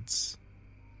forsaken woods.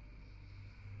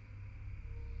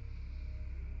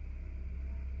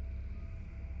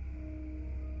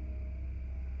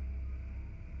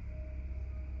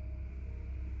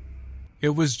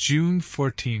 It was June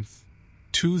 14th,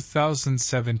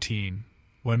 2017,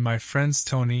 when my friends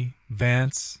Tony,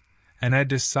 Vance, and I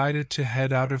decided to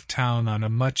head out of town on a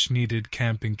much-needed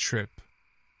camping trip.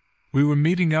 We were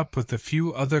meeting up with a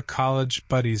few other college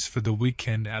buddies for the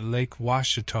weekend at Lake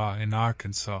Washita in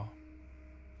Arkansas.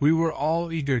 We were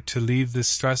all eager to leave the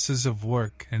stresses of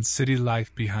work and city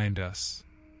life behind us.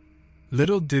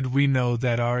 Little did we know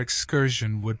that our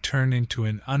excursion would turn into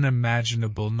an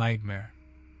unimaginable nightmare.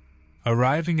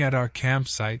 Arriving at our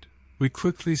campsite, we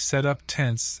quickly set up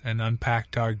tents and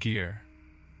unpacked our gear.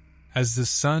 As the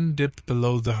sun dipped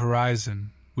below the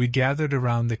horizon, we gathered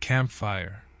around the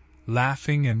campfire,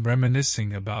 laughing and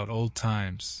reminiscing about old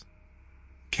times.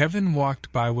 Kevin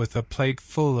walked by with a plate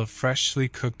full of freshly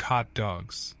cooked hot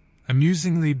dogs,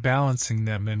 amusingly balancing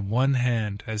them in one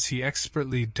hand as he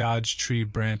expertly dodged tree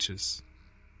branches.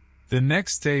 The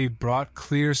next day brought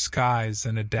clear skies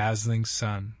and a dazzling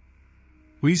sun.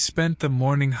 We spent the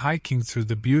morning hiking through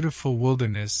the beautiful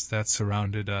wilderness that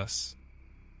surrounded us.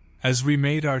 As we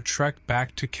made our trek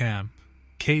back to camp,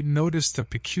 Kate noticed a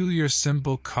peculiar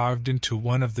symbol carved into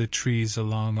one of the trees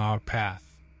along our path.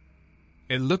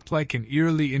 It looked like an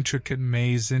eerily intricate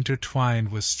maze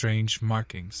intertwined with strange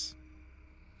markings.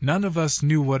 None of us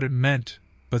knew what it meant,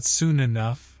 but soon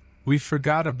enough, we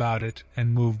forgot about it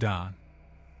and moved on.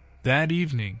 That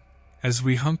evening, as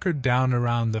we hunkered down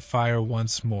around the fire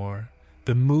once more,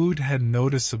 the mood had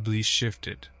noticeably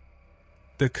shifted.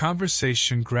 The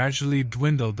conversation gradually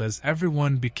dwindled as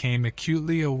everyone became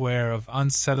acutely aware of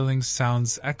unsettling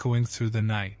sounds echoing through the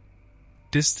night.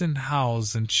 Distant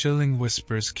howls and chilling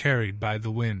whispers carried by the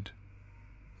wind.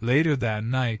 Later that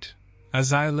night,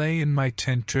 as I lay in my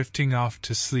tent drifting off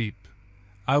to sleep,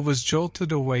 I was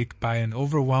jolted awake by an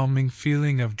overwhelming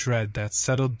feeling of dread that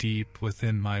settled deep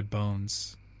within my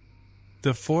bones.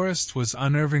 The forest was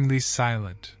unnervingly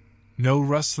silent, no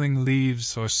rustling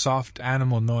leaves or soft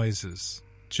animal noises,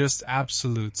 just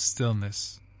absolute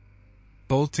stillness.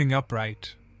 Bolting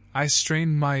upright, I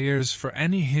strained my ears for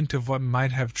any hint of what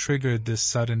might have triggered this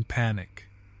sudden panic.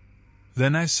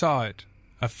 Then I saw it,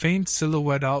 a faint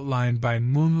silhouette outlined by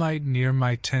moonlight near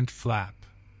my tent flap,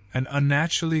 an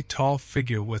unnaturally tall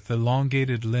figure with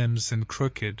elongated limbs and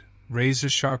crooked,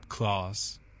 razor-sharp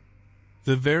claws.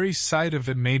 The very sight of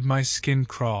it made my skin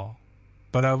crawl,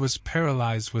 but I was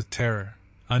paralyzed with terror,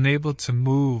 unable to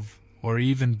move or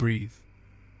even breathe.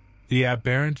 The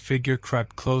aberrant figure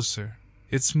crept closer,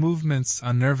 its movements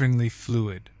unnervingly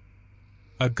fluid.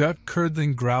 A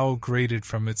gut-curdling growl grated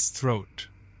from its throat,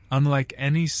 unlike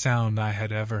any sound I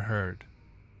had ever heard.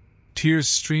 Tears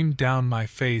streamed down my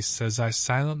face as I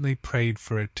silently prayed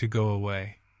for it to go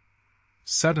away.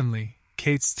 Suddenly,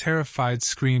 Kate's terrified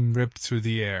scream ripped through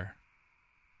the air.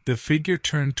 The figure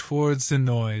turned towards the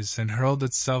noise and hurled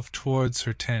itself towards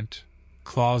her tent,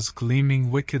 claws gleaming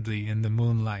wickedly in the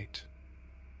moonlight.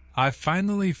 I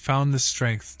finally found the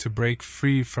strength to break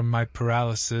free from my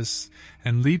paralysis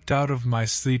and leaped out of my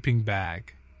sleeping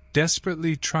bag,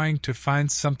 desperately trying to find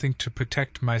something to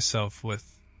protect myself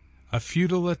with, a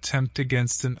futile attempt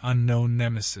against an unknown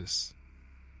nemesis.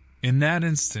 In that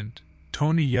instant,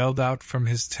 Tony yelled out from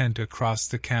his tent across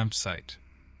the campsite.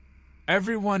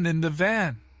 "Everyone in the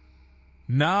van!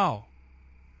 Now!"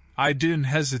 I didn't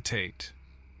hesitate.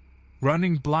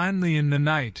 Running blindly in the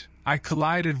night, I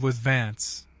collided with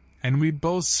Vance, and we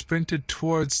both sprinted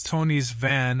towards Tony's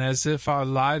van as if our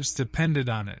lives depended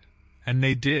on it, and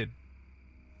they did.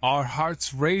 Our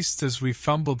hearts raced as we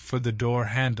fumbled for the door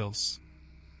handles.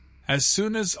 As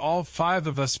soon as all 5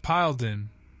 of us piled in,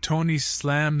 Tony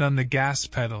slammed on the gas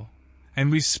pedal, and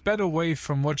we sped away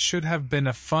from what should have been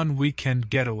a fun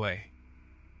weekend getaway.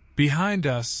 Behind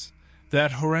us,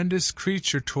 that horrendous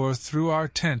creature tore through our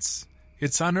tents,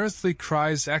 its unearthly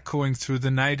cries echoing through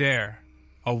the night air,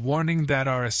 a warning that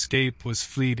our escape was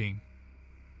fleeting.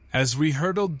 As we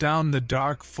hurtled down the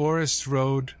dark forest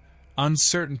road,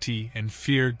 uncertainty and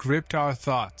fear gripped our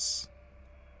thoughts.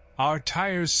 Our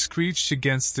tires screeched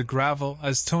against the gravel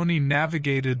as Tony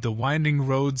navigated the winding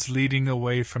roads leading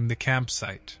away from the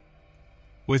campsite.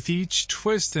 With each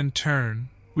twist and turn,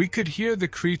 we could hear the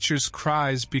creature's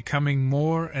cries becoming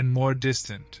more and more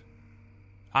distant.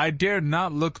 I dared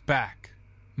not look back.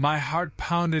 My heart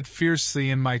pounded fiercely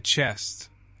in my chest,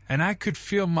 and I could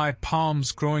feel my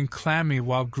palms growing clammy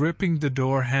while gripping the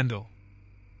door handle.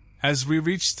 As we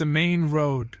reached the main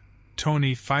road,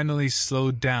 Tony finally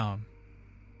slowed down.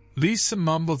 Lisa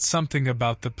mumbled something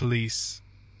about the police,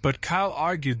 but Kyle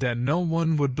argued that no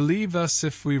one would believe us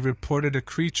if we reported a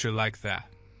creature like that.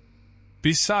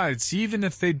 Besides, even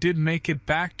if they did make it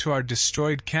back to our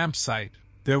destroyed campsite,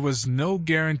 there was no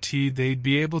guarantee they'd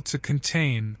be able to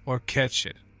contain or catch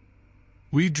it.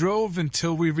 We drove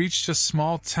until we reached a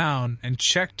small town and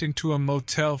checked into a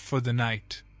motel for the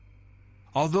night.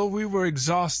 Although we were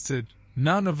exhausted,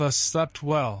 none of us slept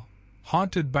well,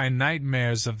 haunted by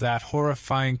nightmares of that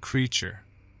horrifying creature.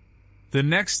 The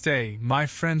next day, my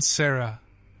friend Sarah,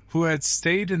 who had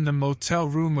stayed in the motel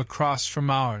room across from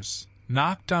ours,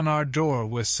 knocked on our door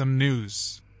with some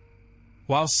news.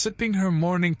 While sipping her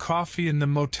morning coffee in the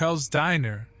motel's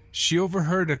diner, she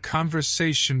overheard a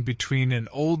conversation between an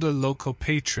older local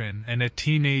patron and a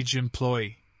teenage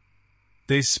employee.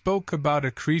 They spoke about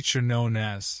a creature known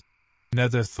as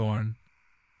Netherthorn,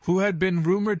 who had been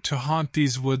rumored to haunt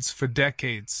these woods for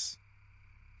decades.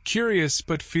 Curious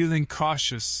but feeling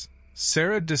cautious,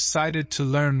 Sarah decided to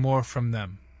learn more from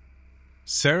them.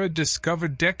 Sarah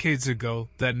discovered decades ago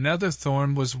that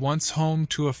Netherthorn was once home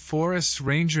to a forest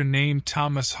ranger named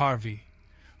Thomas Harvey,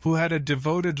 who had a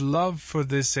devoted love for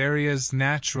this area's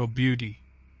natural beauty.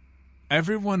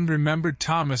 Everyone remembered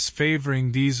Thomas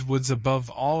favoring these woods above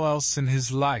all else in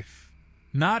his life.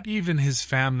 Not even his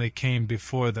family came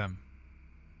before them.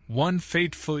 One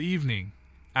fateful evening,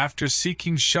 after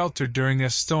seeking shelter during a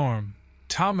storm,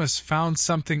 Thomas found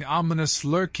something ominous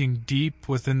lurking deep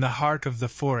within the heart of the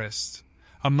forest,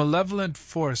 a malevolent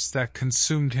force that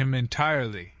consumed him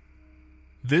entirely.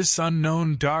 This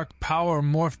unknown dark power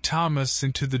morphed Thomas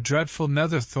into the dreadful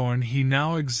Netherthorn he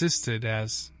now existed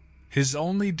as, his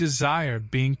only desire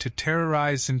being to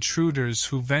terrorize intruders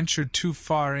who ventured too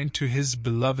far into his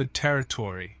beloved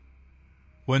territory.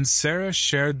 When Sarah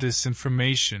shared this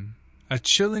information, a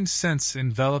chilling sense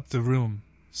enveloped the room,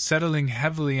 settling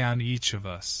heavily on each of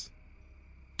us.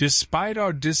 Despite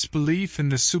our disbelief in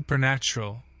the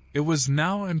supernatural, it was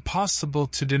now impossible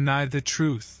to deny the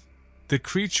truth. The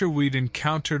creature we'd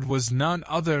encountered was none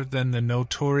other than the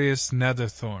notorious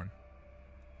Netherthorn.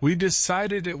 We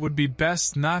decided it would be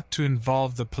best not to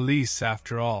involve the police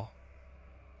after all.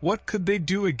 What could they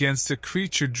do against a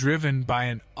creature driven by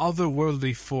an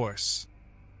otherworldly force?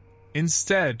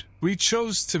 Instead, we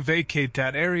chose to vacate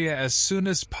that area as soon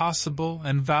as possible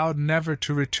and vowed never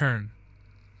to return.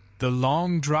 The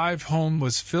long drive home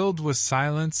was filled with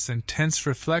silence and tense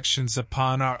reflections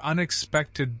upon our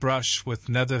unexpected brush with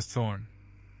Netherthorn.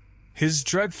 His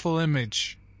dreadful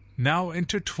image, now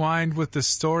intertwined with the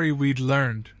story we'd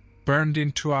learned, burned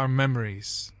into our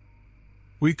memories.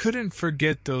 We couldn't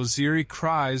forget those eerie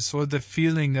cries or the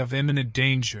feeling of imminent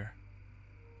danger.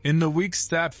 In the weeks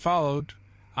that followed,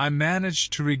 I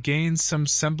managed to regain some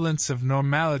semblance of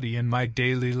normality in my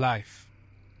daily life.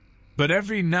 But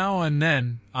every now and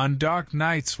then, on dark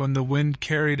nights when the wind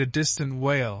carried a distant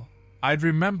wail, I'd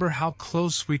remember how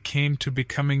close we came to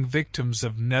becoming victims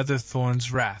of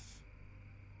Netherthorn's wrath.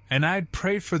 And I'd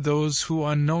pray for those who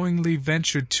unknowingly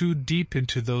ventured too deep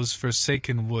into those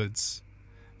forsaken woods,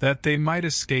 that they might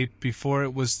escape before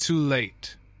it was too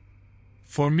late.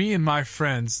 For me and my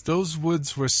friends, those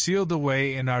woods were sealed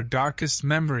away in our darkest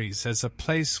memories as a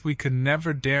place we could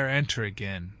never dare enter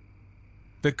again.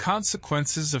 The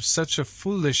consequences of such a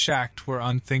foolish act were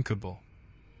unthinkable.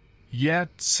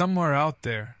 Yet, somewhere out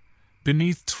there,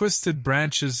 beneath twisted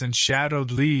branches and shadowed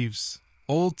leaves,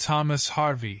 old Thomas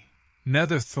Harvey,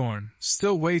 Netherthorn,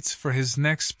 still waits for his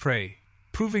next prey,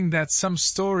 proving that some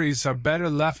stories are better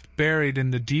left buried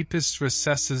in the deepest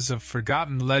recesses of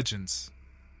forgotten legends.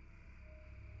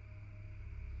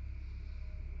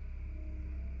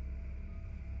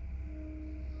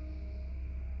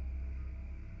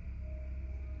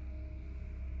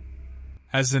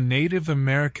 As a Native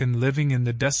American living in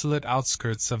the desolate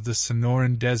outskirts of the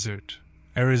Sonoran Desert,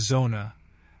 Arizona,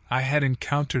 I had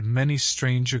encountered many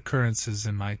strange occurrences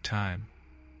in my time.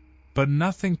 But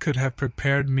nothing could have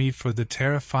prepared me for the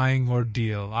terrifying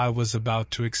ordeal I was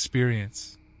about to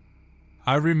experience.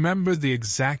 I remember the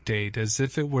exact date as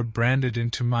if it were branded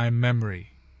into my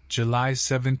memory, July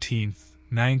 17,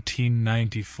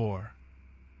 1994.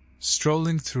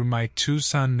 Strolling through my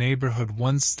Tucson neighborhood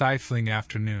one stifling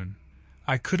afternoon,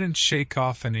 I couldn't shake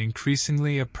off an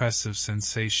increasingly oppressive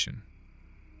sensation.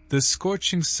 The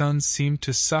scorching sun seemed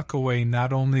to suck away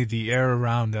not only the air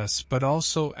around us but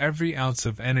also every ounce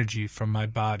of energy from my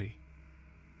body.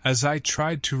 As I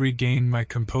tried to regain my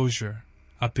composure,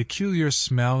 a peculiar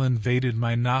smell invaded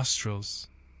my nostrils.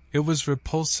 It was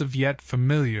repulsive yet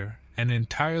familiar, and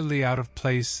entirely out of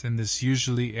place in this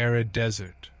usually arid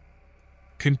desert.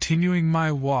 Continuing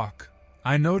my walk,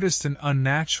 I noticed an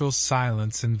unnatural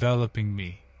silence enveloping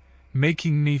me,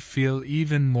 making me feel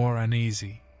even more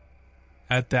uneasy.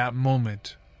 At that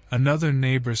moment, another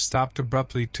neighbor stopped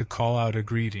abruptly to call out a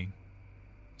greeting.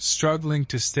 Struggling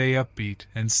to stay upbeat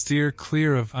and steer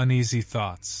clear of uneasy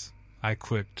thoughts, I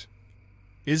quipped,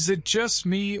 "Is it just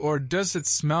me, or does it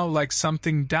smell like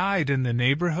something died in the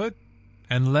neighborhood?"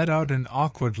 and let out an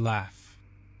awkward laugh.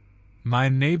 My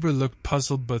neighbor looked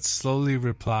puzzled but slowly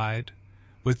replied,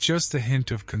 with just a hint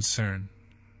of concern,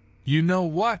 "You know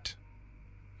what?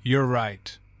 You're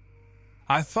right.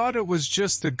 I thought it was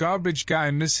just the garbage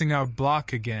guy missing our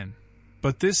block again,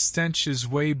 but this stench is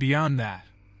way beyond that."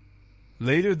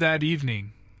 Later that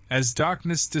evening, as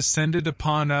darkness descended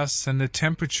upon us and the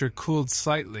temperature cooled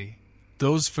slightly,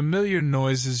 those familiar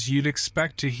noises you'd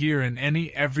expect to hear in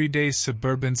any everyday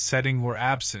suburban setting were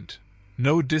absent.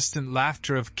 No distant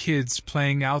laughter of kids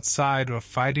playing outside or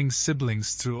fighting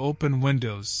siblings through open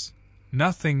windows.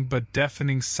 Nothing but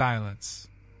deafening silence.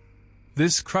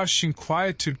 This crushing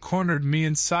quietude cornered me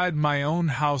inside my own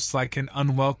house like an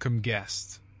unwelcome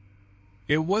guest.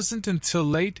 It wasn't until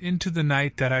late into the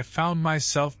night that I found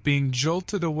myself being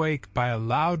jolted awake by a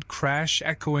loud crash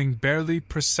echoing barely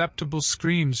perceptible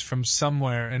screams from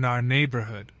somewhere in our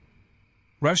neighborhood.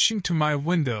 Rushing to my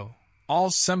window,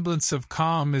 all semblance of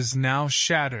calm is now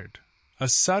shattered. A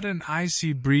sudden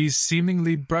icy breeze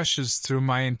seemingly brushes through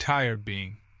my entire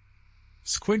being.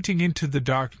 Squinting into the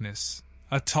darkness,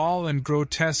 a tall and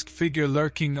grotesque figure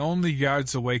lurking only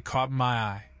yards away caught my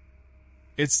eye.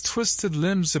 Its twisted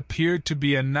limbs appeared to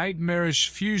be a nightmarish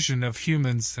fusion of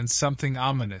humans and something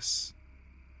ominous.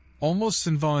 Almost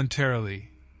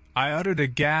involuntarily, I uttered a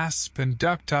gasp and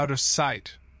ducked out of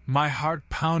sight, my heart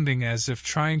pounding as if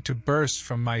trying to burst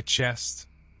from my chest.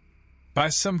 By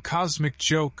some cosmic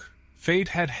joke, fate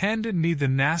had handed me the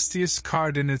nastiest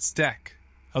card in its deck,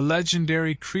 a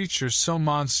legendary creature so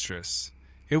monstrous,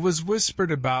 it was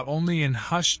whispered about only in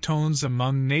hushed tones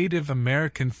among Native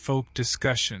American folk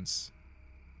discussions.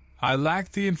 I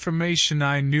lacked the information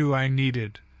I knew I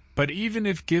needed, but even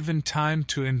if given time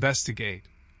to investigate,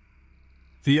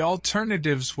 the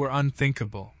alternatives were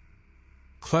unthinkable.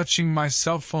 Clutching my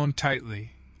cell phone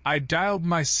tightly, I dialed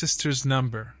my sister's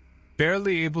number,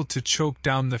 barely able to choke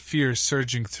down the fear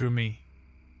surging through me.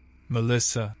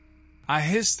 "Melissa," I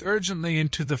hissed urgently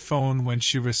into the phone when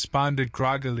she responded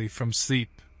groggily from sleep.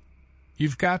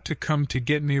 "You've got to come to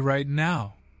get me right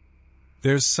now.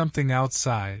 There's something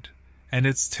outside, and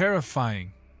it's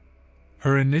terrifying."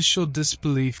 Her initial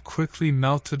disbelief quickly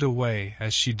melted away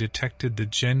as she detected the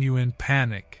genuine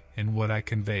panic in what I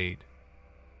conveyed.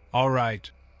 "All right,"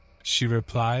 she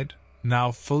replied,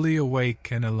 now fully awake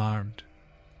and alarmed.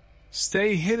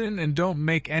 "Stay hidden and don't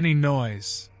make any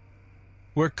noise.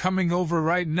 We're coming over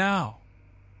right now."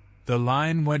 The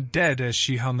line went dead as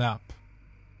she hung up.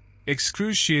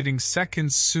 Excruciating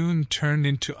seconds soon turned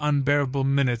into unbearable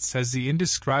minutes as the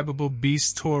indescribable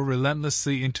beast tore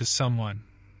relentlessly into someone,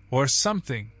 or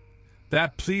something,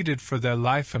 that pleaded for their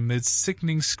life amid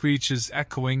sickening screeches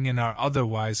echoing in our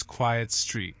otherwise quiet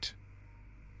street.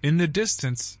 In the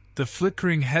distance, the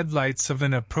flickering headlights of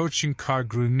an approaching car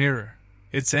grew nearer,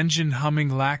 its engine humming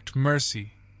lacked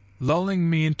mercy, lulling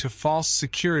me into false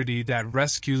security that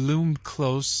rescue loomed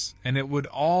close and it would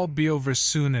all be over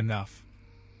soon enough.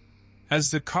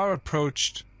 As the car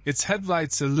approached, its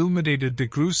headlights illuminated the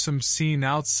gruesome scene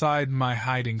outside my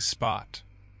hiding spot.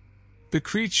 The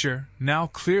creature, now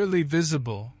clearly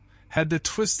visible, had the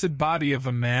twisted body of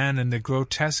a man and the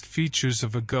grotesque features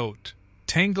of a goat,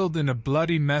 tangled in a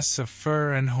bloody mess of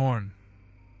fur and horn.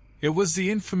 It was the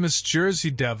infamous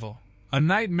Jersey Devil, a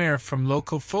nightmare from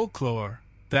local folklore,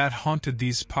 that haunted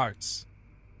these parts.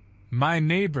 My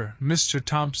neighbor, Mr.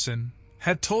 Thompson,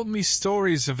 had told me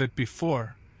stories of it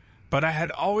before, but I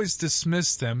had always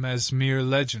dismissed them as mere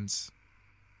legends.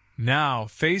 Now,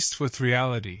 faced with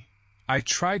reality, I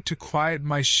tried to quiet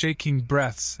my shaking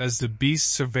breaths as the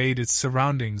beast surveyed its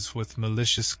surroundings with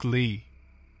malicious glee.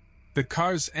 The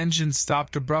car's engine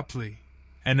stopped abruptly,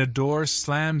 and a door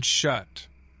slammed shut.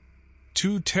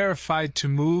 Too terrified to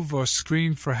move or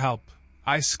scream for help,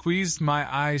 I squeezed my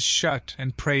eyes shut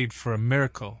and prayed for a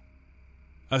miracle.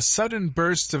 A sudden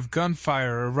burst of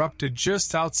gunfire erupted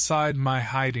just outside my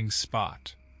hiding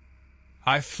spot.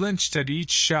 I flinched at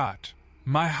each shot,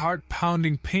 my heart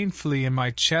pounding painfully in my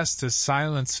chest as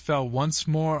silence fell once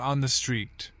more on the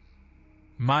street.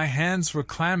 My hands were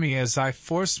clammy as I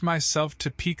forced myself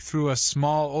to peek through a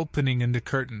small opening in the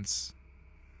curtains.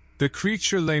 The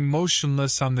creature lay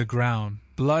motionless on the ground,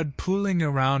 blood pooling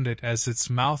around it as its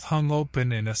mouth hung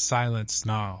open in a silent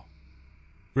snarl.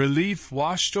 Relief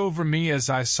washed over me as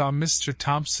I saw Mr.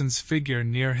 Thompson's figure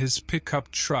near his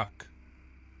pickup truck.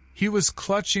 He was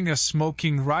clutching a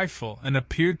smoking rifle and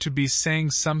appeared to be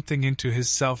saying something into his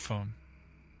cell phone.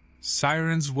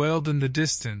 Sirens wailed in the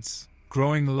distance,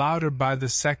 growing louder by the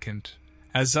second,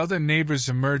 as other neighbors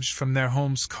emerged from their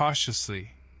homes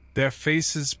cautiously, their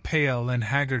faces pale and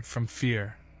haggard from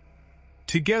fear.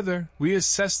 Together, we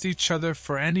assessed each other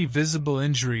for any visible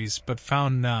injuries but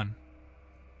found none.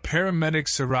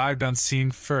 Paramedics arrived on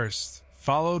scene first,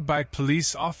 followed by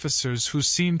police officers who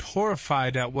seemed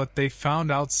horrified at what they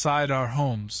found outside our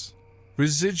homes,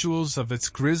 residuals of its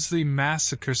grisly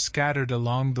massacre scattered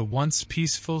along the once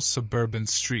peaceful suburban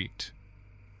street.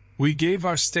 We gave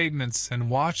our statements and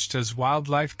watched as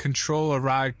wildlife control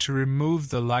arrived to remove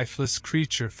the lifeless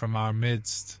creature from our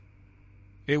midst.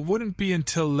 It wouldn't be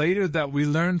until later that we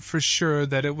learned for sure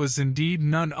that it was indeed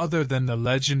none other than the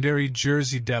legendary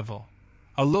Jersey Devil,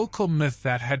 a local myth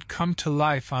that had come to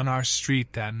life on our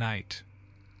street that night.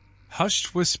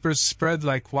 Hushed whispers spread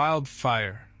like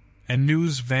wildfire, and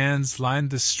news vans lined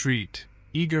the street,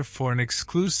 eager for an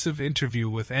exclusive interview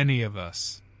with any of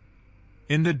us.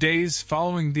 In the days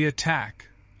following the attack,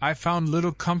 I found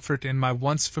little comfort in my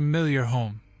once familiar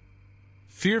home.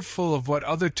 Fearful of what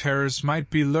other terrors might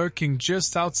be lurking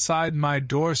just outside my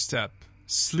doorstep,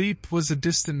 sleep was a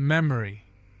distant memory,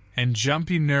 and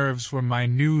jumpy nerves were my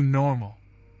new normal.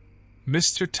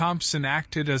 Mr. Thompson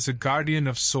acted as a guardian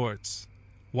of sorts,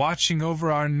 watching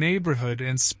over our neighborhood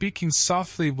and speaking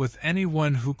softly with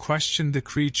anyone who questioned the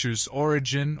creature's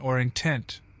origin or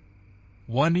intent.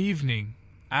 One evening,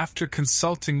 after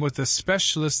consulting with a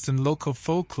specialist in local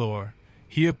folklore,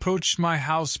 he approached my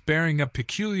house bearing a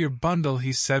peculiar bundle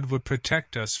he said would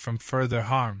protect us from further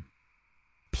harm.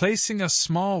 Placing a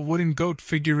small wooden goat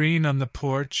figurine on the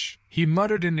porch, he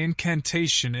muttered an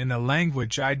incantation in a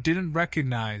language I didn't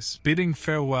recognize, bidding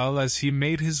farewell as he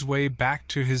made his way back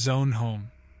to his own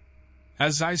home.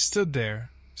 As I stood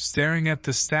there, staring at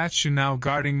the statue now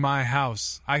guarding my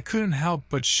house, I couldn't help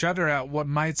but shudder at what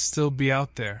might still be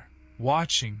out there,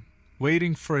 watching,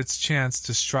 waiting for its chance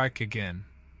to strike again.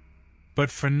 But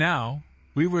for now,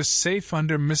 we were safe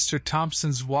under Mr.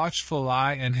 Thompson's watchful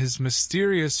eye and his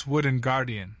mysterious wooden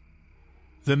guardian.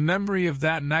 The memory of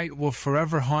that night will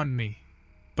forever haunt me,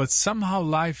 but somehow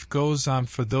life goes on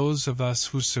for those of us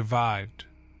who survived.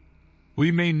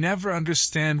 We may never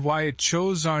understand why it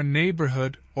chose our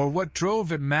neighborhood or what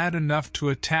drove it mad enough to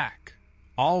attack.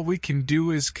 All we can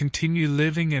do is continue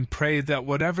living and pray that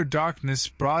whatever darkness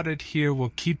brought it here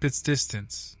will keep its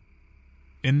distance.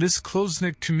 In this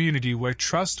close-knit community where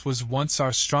trust was once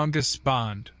our strongest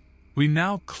bond, we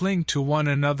now cling to one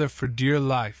another for dear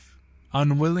life,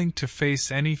 unwilling to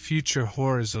face any future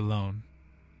horrors alone.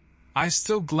 I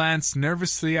still glance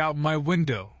nervously out my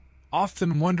window,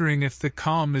 often wondering if the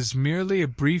calm is merely a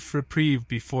brief reprieve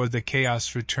before the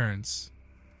chaos returns.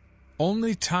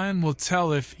 Only time will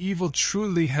tell if evil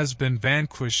truly has been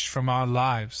vanquished from our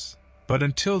lives, but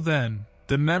until then,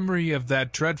 the memory of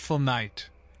that dreadful night,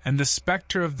 and the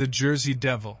specter of the Jersey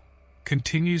Devil,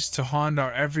 continues to haunt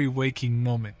our every waking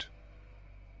moment.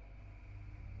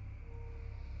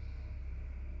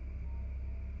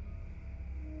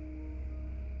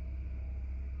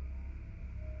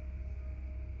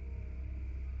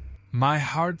 My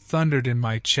heart thundered in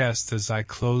my chest as I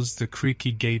closed the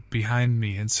creaky gate behind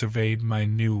me and surveyed my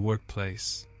new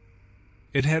workplace.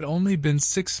 It had only been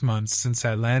 6 months since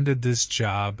I landed this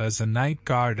job as a night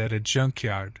guard at a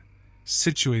junkyard,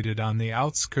 situated on the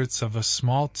outskirts of a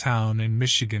small town in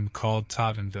Michigan called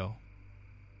Tottenville.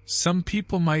 Some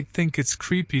people might think it's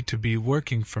creepy to be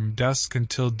working from dusk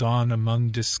until dawn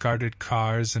among discarded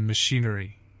cars and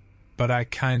machinery, but I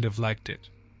kind of liked it.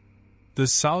 The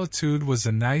solitude was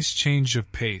a nice change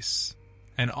of pace,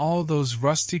 and all those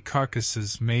rusty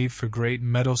carcasses made for great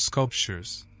metal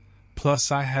sculptures, plus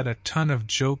I had a ton of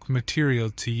joke material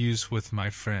to use with my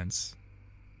friends.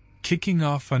 Kicking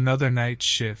off another night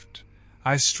shift,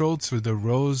 I strolled through the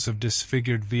rows of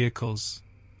disfigured vehicles,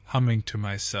 humming to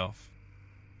myself.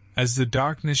 As the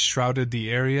darkness shrouded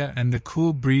the area and the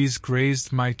cool breeze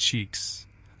grazed my cheeks,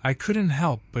 I couldn't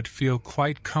help but feel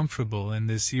quite comfortable in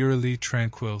this eerily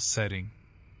tranquil setting.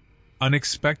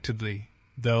 Unexpectedly,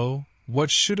 though, what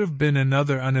should have been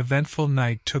another uneventful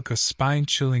night took a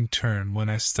spine-chilling turn when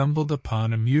I stumbled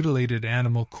upon a mutilated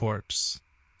animal corpse,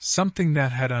 something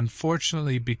that had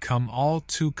unfortunately become all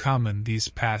too common these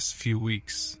past few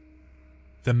weeks.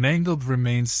 The mangled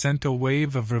remains sent a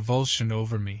wave of revulsion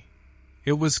over me.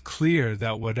 It was clear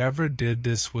that whatever did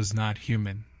this was not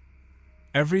human.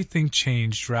 Everything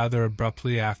changed rather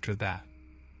abruptly after that.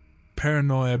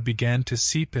 Paranoia began to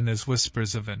seep in as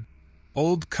whispers of an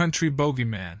old country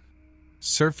bogeyman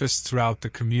surfaced throughout the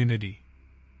community.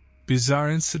 Bizarre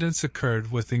incidents occurred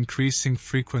with increasing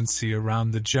frequency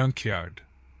around the junkyard,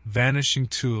 vanishing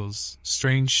tools,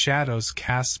 strange shadows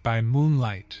cast by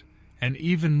moonlight, and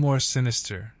even more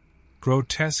sinister,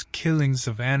 grotesque killings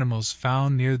of animals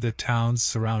found near the town's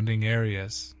surrounding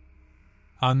areas.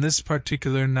 On this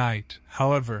particular night,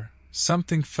 however,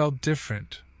 something felt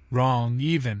different, wrong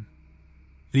even.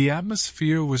 The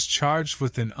atmosphere was charged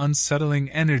with an unsettling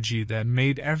energy that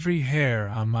made every hair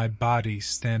on my body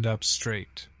stand up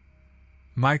straight.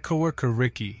 My coworker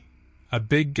Ricky, a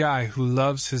big guy who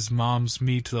loves his mom's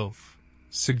meatloaf,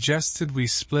 suggested we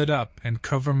split up and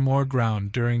cover more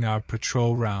ground during our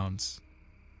patrol rounds.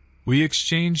 We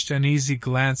exchanged uneasy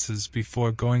glances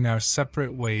before going our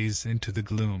separate ways into the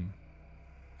gloom.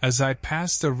 As I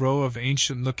passed a row of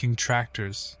ancient-looking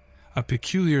tractors, a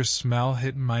peculiar smell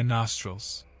hit my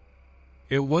nostrils.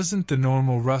 It wasn't the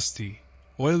normal rusty,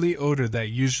 oily odor that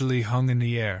usually hung in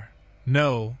the air.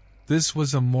 No, this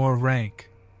was a more rank,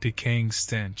 decaying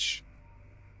stench.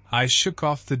 I shook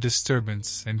off the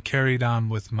disturbance and carried on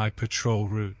with my patrol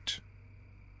route.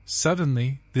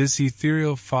 Suddenly, this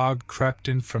ethereal fog crept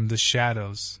in from the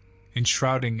shadows,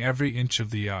 enshrouding every inch of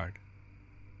the yard.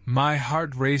 My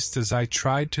heart raced as I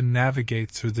tried to navigate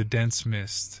through the dense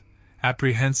mist,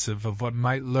 apprehensive of what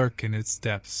might lurk in its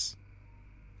depths.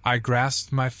 I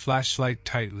grasped my flashlight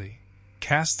tightly,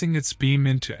 casting its beam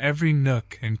into every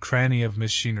nook and cranny of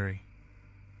machinery.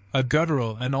 A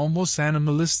guttural and almost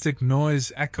animalistic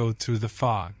noise echoed through the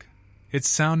fog. It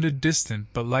sounded distant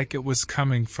but like it was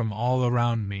coming from all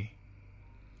around me.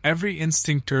 Every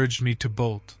instinct urged me to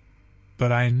bolt,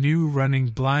 but I knew running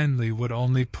blindly would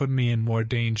only put me in more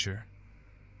danger.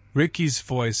 Ricky's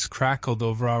voice crackled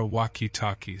over our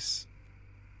walkie-talkies.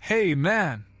 "Hey,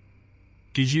 man!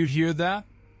 Did you hear that?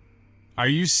 Are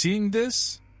you seeing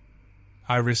this?"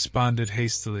 I responded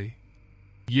hastily.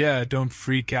 "Yeah, don't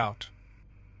freak out.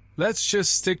 Let's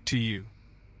just stick to you."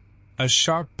 A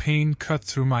sharp pain cut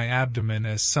through my abdomen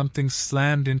as something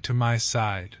slammed into my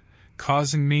side,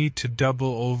 causing me to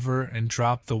double over and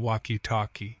drop the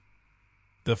walkie-talkie.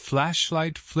 The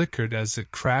flashlight flickered as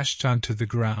it crashed onto the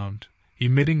ground,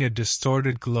 emitting a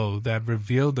distorted glow that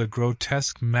revealed a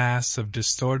grotesque mass of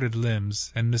distorted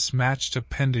limbs and mismatched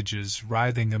appendages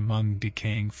writhing among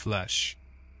decaying flesh.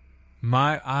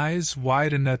 My eyes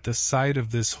widened at the sight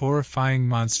of this horrifying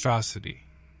monstrosity,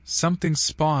 something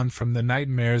spawned from the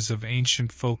nightmares of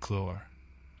ancient folklore,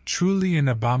 truly an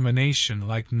abomination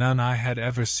like none I had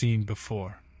ever seen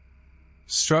before.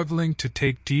 Struggling to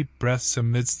take deep breaths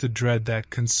amidst the dread that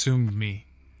consumed me,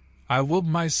 I willed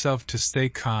myself to stay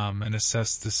calm and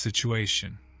assess the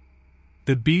situation.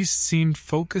 The beast seemed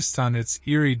focused on its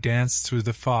eerie dance through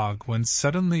the fog when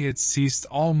suddenly it ceased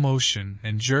all motion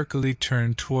and jerkily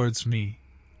turned towards me,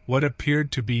 what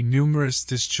appeared to be numerous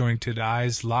disjointed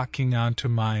eyes locking onto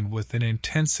mine with an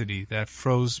intensity that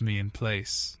froze me in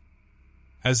place.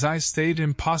 As I stayed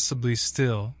impossibly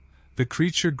still, the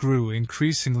creature grew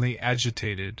increasingly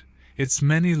agitated, its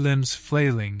many limbs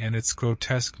flailing and its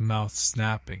grotesque mouth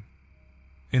snapping.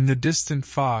 In the distant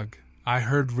fog, I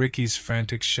heard Ricky's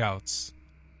frantic shouts.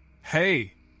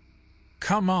 "Hey!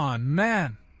 Come on,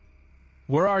 man!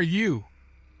 Where are you?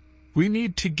 We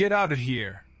need to get out of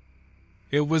here!"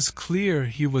 It was clear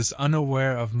he was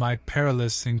unaware of my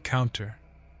perilous encounter.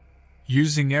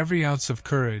 Using every ounce of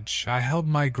courage, I held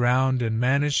my ground and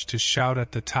managed to shout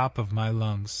at the top of my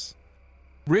lungs.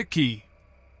 "Ricky!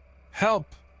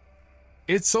 Help!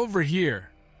 It's over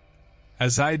here!"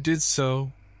 As I did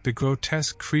so, the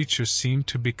grotesque creature seemed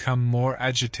to become more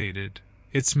agitated,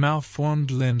 its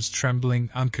malformed limbs trembling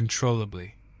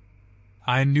uncontrollably.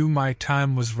 I knew my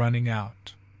time was running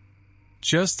out.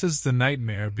 Just as the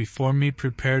nightmare before me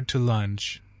prepared to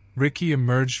lunge, Ricky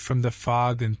emerged from the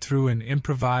fog and threw an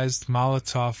improvised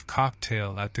Molotov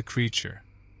cocktail at the creature.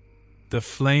 The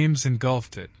flames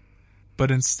engulfed it, but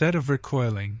instead of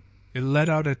recoiling, it let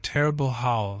out a terrible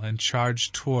howl and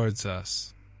charged towards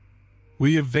us.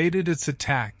 We evaded its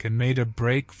attack and made a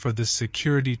break for the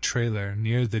security trailer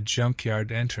near the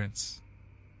junkyard entrance.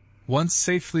 Once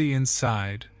safely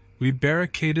inside, we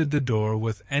barricaded the door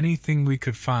with anything we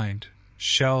could find,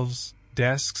 shelves,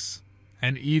 desks,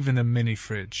 and even a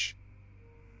mini-fridge.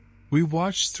 We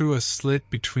watched through a slit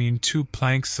between two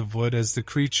planks of wood as the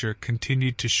creature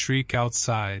continued to shriek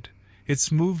outside,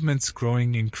 its movements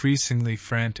growing increasingly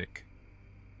frantic.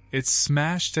 It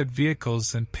smashed at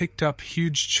vehicles and picked up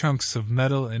huge chunks of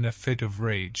metal in a fit of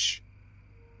rage.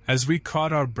 As we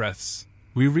caught our breaths,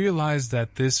 we realized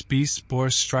that this beast bore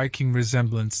striking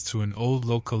resemblance to an old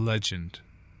local legend,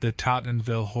 the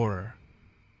Tottenville Horror.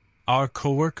 Our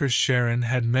coworker Sharon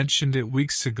had mentioned it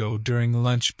weeks ago during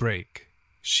lunch break.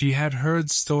 She had heard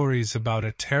stories about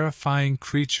a terrifying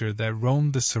creature that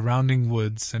roamed the surrounding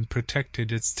woods and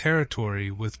protected its territory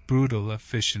with brutal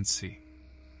efficiency.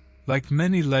 Like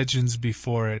many legends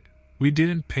before it, we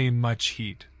didn't pay much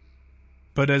heed.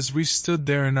 But as we stood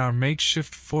there in our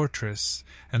makeshift fortress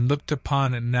and looked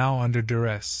upon it now under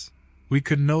duress, we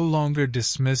could no longer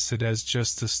dismiss it as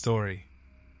just a story.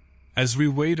 As we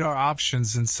weighed our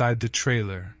options inside the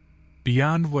trailer,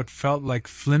 beyond what felt like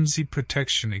flimsy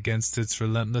protection against its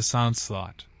relentless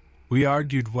onslaught, we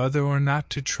argued whether or not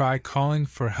to try calling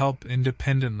for help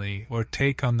independently or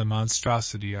take on the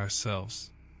monstrosity ourselves.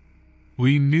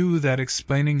 We knew that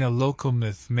explaining a local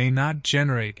myth may not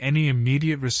generate any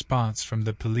immediate response from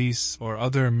the police or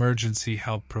other emergency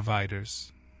help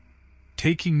providers.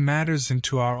 Taking matters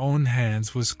into our own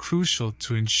hands was crucial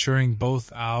to ensuring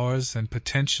both ours and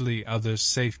potentially others'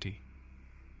 safety.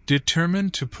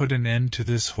 Determined to put an end to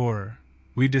this horror,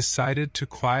 we decided to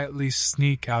quietly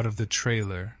sneak out of the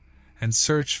trailer and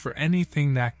search for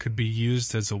anything that could be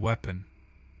used as a weapon.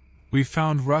 We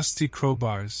found rusty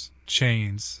crowbars,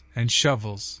 chains, and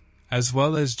shovels, as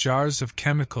well as jars of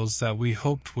chemicals that we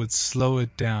hoped would slow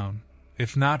it down,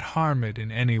 if not harm it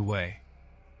in any way.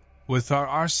 With our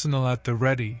arsenal at the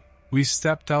ready, we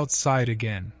stepped outside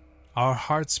again, our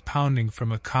hearts pounding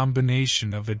from a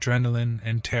combination of adrenaline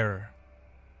and terror.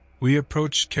 We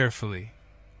approached carefully,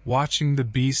 watching the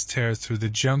beast tear through the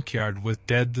junkyard with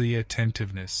deadly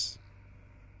attentiveness.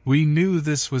 We knew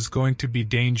this was going to be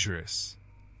dangerous.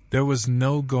 There was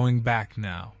no going back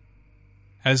now.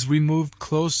 As we moved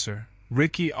closer,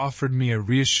 Ricky offered me a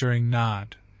reassuring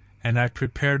nod, and I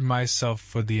prepared myself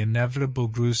for the inevitable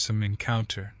gruesome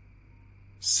encounter.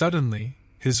 Suddenly,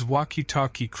 his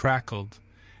walkie-talkie crackled,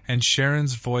 and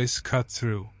Sharon's voice cut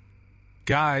through.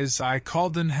 "Guys, I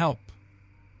called in help.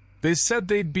 They said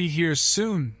they'd be here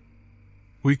soon."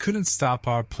 We couldn't stop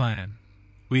our plan.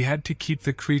 We had to keep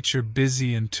the creature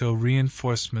busy until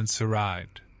reinforcements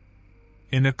arrived.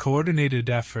 In a coordinated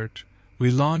effort,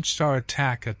 we launched our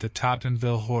attack at the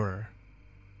Tottenville Horror.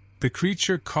 The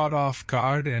creature caught off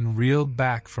guard and reeled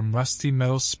back from rusty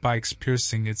metal spikes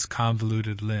piercing its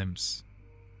convoluted limbs.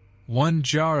 One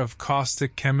jar of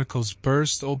caustic chemicals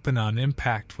burst open on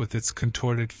impact with its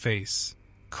contorted face,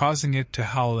 causing it to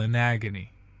howl in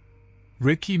agony.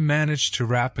 Ricky managed to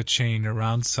wrap a chain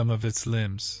around some of its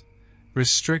limbs,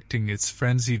 restricting its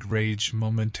frenzied rage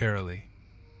momentarily.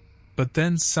 But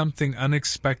then something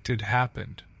unexpected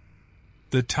happened.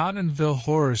 The Tottenville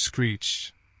Horror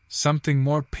screeched, something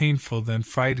more painful than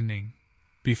frightening,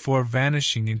 before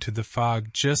vanishing into the fog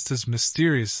just as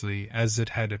mysteriously as it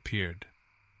had appeared.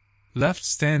 Left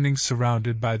standing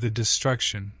surrounded by the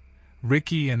destruction,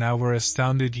 Ricky and I were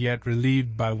astounded yet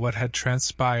relieved by what had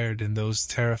transpired in those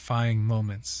terrifying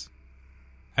moments.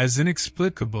 As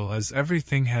inexplicable as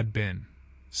everything had been,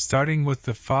 starting with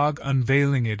the fog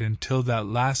unveiling it until that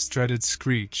last dreaded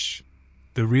screech,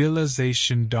 the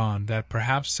realization dawned that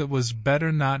perhaps it was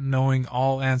better not knowing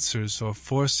all answers or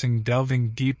forcing delving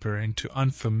deeper into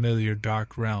unfamiliar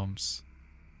dark realms.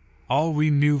 All we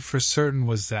knew for certain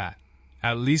was that,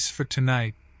 at least for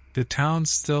tonight, the town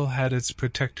still had its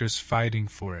protectors fighting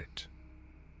for it.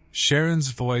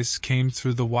 Sharon's voice came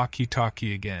through the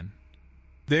walkie-talkie again.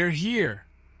 "They're here!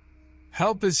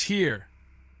 Help is here!"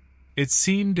 It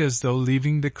seemed as though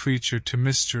leaving the creature to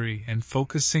mystery and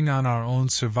focusing on our own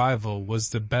survival was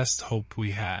the best hope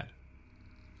we had.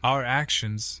 Our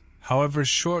actions, however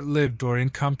short-lived or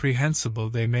incomprehensible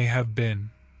they may have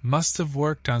been, must have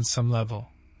worked on some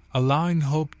level, allowing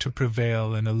hope to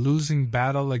prevail in a losing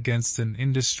battle against an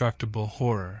indestructible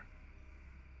horror.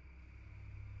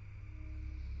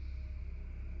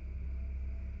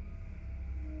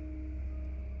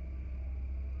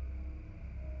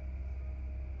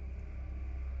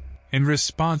 In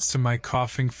response to my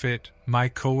coughing fit, my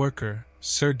coworker,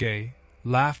 Sergei,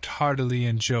 laughed heartily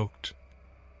and joked,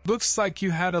 "Looks like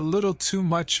you had a little too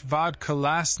much vodka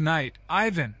last night,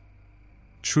 Ivan."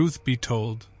 Truth be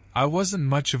told, I wasn't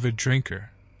much of a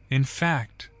drinker. In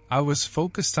fact, I was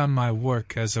focused on my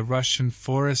work as a Russian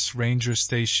forest ranger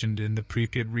stationed in the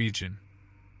Pripyat region.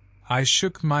 I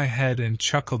shook my head and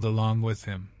chuckled along with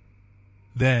him.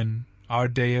 Then, our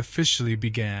day officially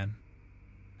began.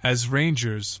 As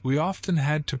rangers, we often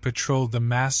had to patrol the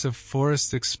massive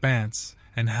forest expanse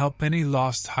and help any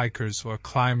lost hikers or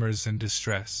climbers in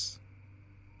distress.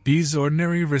 These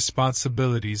ordinary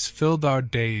responsibilities filled our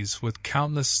days with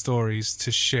countless stories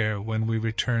to share when we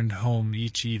returned home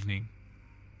each evening.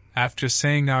 After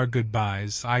saying our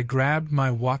goodbyes, I grabbed my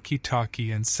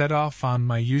walkie-talkie and set off on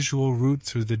my usual route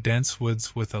through the dense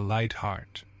woods with a light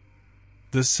heart.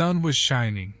 The sun was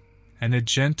shining, and a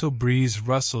gentle breeze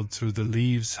rustled through the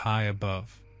leaves high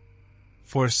above.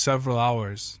 For several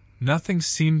hours, nothing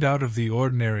seemed out of the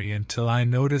ordinary until I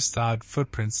noticed odd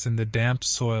footprints in the damp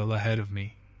soil ahead of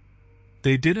me.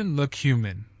 They didn't look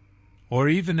human, or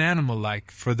even animal-like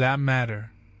for that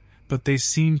matter, but they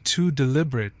seemed too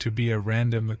deliberate to be a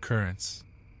random occurrence.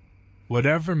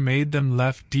 Whatever made them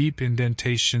left deep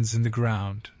indentations in the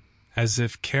ground, as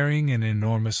if carrying an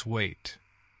enormous weight.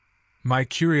 My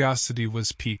curiosity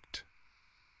was piqued.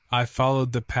 I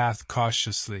followed the path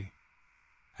cautiously.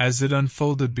 As it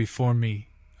unfolded before me,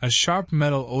 a sharp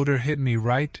metal odor hit me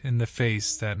right in the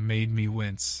face that made me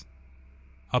wince.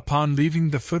 Upon leaving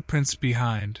the footprints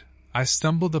behind, I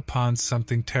stumbled upon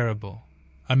something terrible,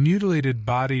 a mutilated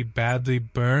body badly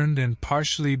burned and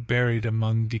partially buried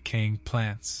among decaying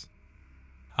plants.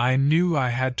 I knew I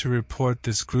had to report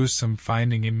this gruesome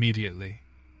finding immediately.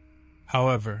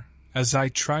 However, as I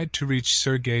tried to reach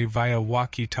Sergei via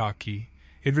walkie-talkie,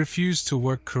 it refused to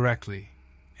work correctly.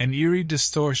 An eerie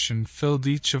distortion filled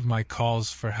each of my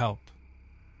calls for help.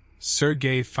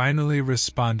 Sergei finally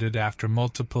responded after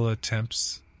multiple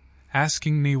attempts,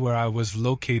 asking me where I was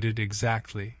located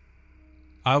exactly.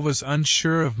 I was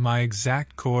unsure of my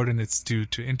exact coordinates due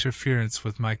to interference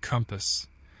with my compass,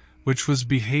 which was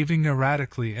behaving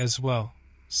erratically as well.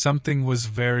 Something was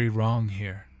very wrong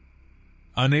here.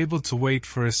 Unable to wait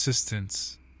for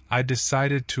assistance, I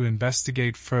decided to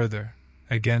investigate further,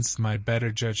 against my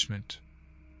better judgment.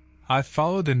 I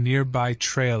followed a nearby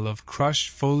trail of crushed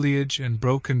foliage and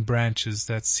broken branches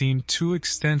that seemed too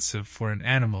extensive for an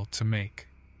animal to make.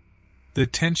 The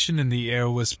tension in the air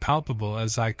was palpable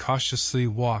as I cautiously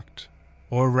walked,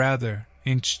 or rather,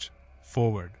 inched,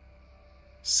 forward.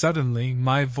 Suddenly,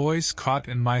 my voice caught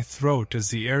in my throat as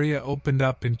the area opened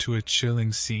up into a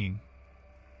chilling scene.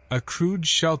 A crude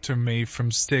shelter made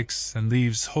from sticks and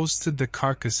leaves hosted the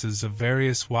carcasses of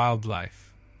various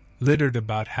wildlife, littered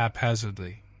about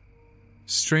haphazardly.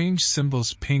 Strange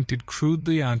symbols painted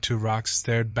crudely onto rocks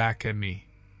stared back at me,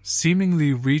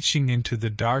 seemingly reaching into the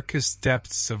darkest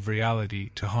depths of reality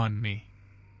to haunt me.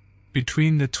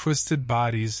 Between the twisted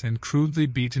bodies and crudely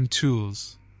beaten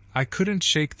tools, I couldn't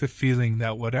shake the feeling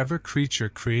that whatever creature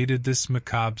created this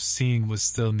macabre scene was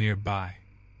still nearby.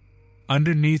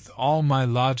 Underneath all my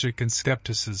logic and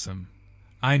skepticism,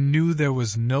 I knew there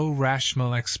was no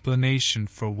rational explanation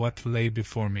for what lay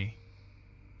before me.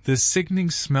 The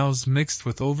sickening smells mixed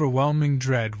with overwhelming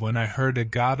dread when I heard a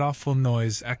god-awful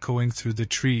noise echoing through the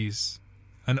trees,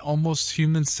 an almost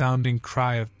human-sounding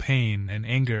cry of pain and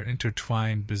anger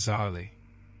intertwined bizarrely.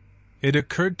 It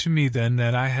occurred to me then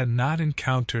that I had not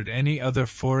encountered any other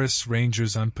forest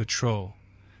rangers on patrol,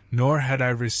 nor had I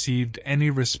received any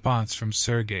response from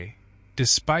Sergei,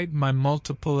 despite my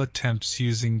multiple attempts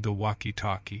using the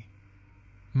walkie-talkie.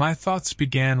 My thoughts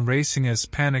began racing as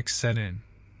panic set in.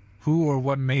 Who or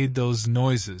what made those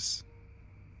noises?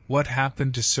 What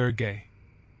happened to Sergei?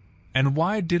 And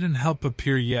why didn't help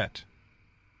appear yet?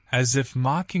 As if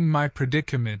mocking my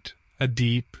predicament, a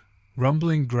deep,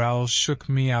 rumbling growl shook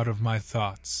me out of my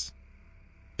thoughts.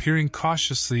 Peering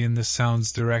cautiously in the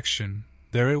sound's direction,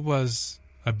 there it was,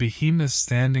 a behemoth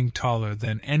standing taller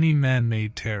than any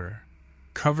man-made terror,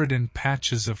 covered in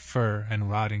patches of fur and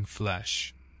rotting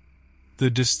flesh. The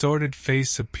distorted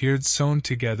face appeared sewn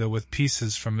together with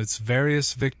pieces from its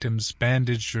various victims'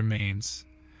 bandaged remains,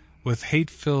 with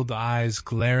hate-filled eyes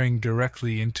glaring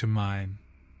directly into mine.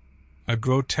 A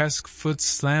grotesque foot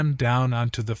slammed down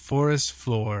onto the forest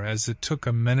floor as it took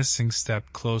a menacing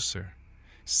step closer,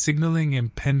 signaling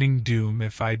impending doom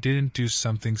if I didn't do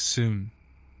something soon.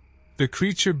 The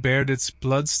creature bared its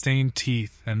blood-stained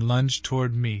teeth and lunged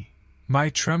toward me, my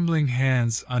trembling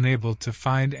hands unable to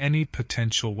find any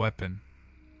potential weapon.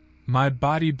 My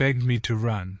body begged me to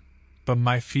run, but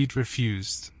my feet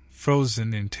refused,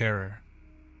 frozen in terror.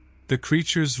 The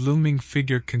creature's looming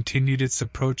figure continued its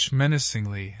approach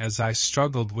menacingly as I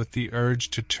struggled with the urge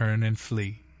to turn and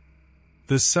flee.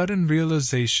 The sudden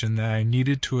realization that I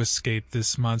needed to escape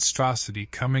this monstrosity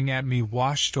coming at me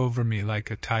washed over me like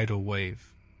a tidal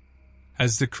wave.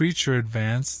 As the creature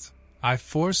advanced, I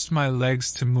forced my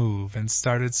legs to move and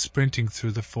started sprinting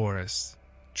through the forest,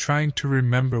 trying to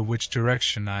remember which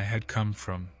direction I had come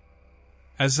from.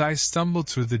 As I stumbled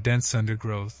through the dense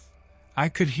undergrowth, I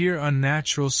could hear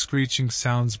unnatural screeching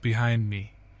sounds behind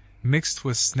me, mixed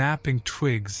with snapping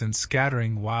twigs and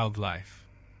scattering wildlife.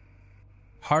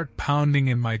 Heart pounding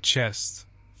in my chest,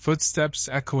 footsteps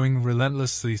echoing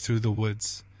relentlessly through the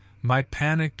woods, my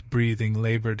panicked breathing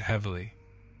labored heavily.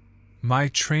 My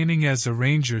training as a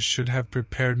ranger should have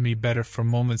prepared me better for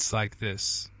moments like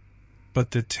this,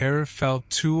 but the terror felt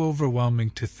too overwhelming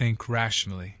to think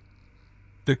rationally.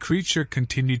 The creature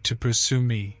continued to pursue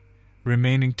me,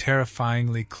 remaining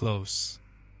terrifyingly close.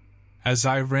 As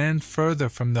I ran further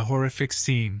from the horrific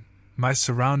scene, my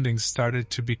surroundings started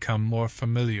to become more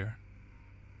familiar.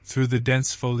 Through the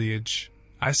dense foliage,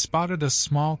 I spotted a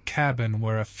small cabin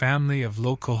where a family of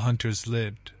local hunters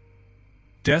lived.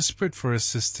 Desperate for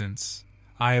assistance,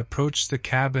 I approached the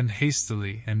cabin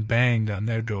hastily and banged on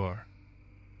their door.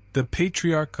 The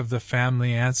patriarch of the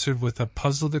family answered with a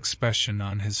puzzled expression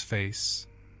on his face.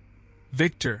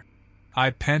 "Victor," I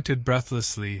panted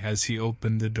breathlessly as he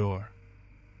opened the door.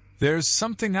 "There's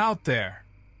something out there.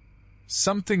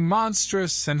 Something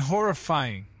monstrous and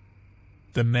horrifying."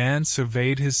 The man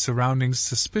surveyed his surroundings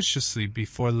suspiciously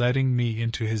before letting me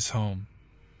into his home.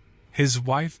 His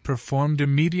wife performed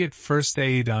immediate first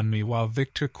aid on me while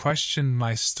Victor questioned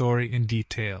my story in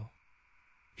detail.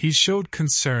 He showed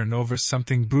concern over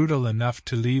something brutal enough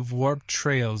to leave warped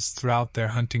trails throughout their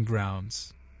hunting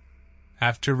grounds.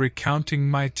 After recounting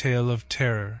my tale of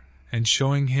terror and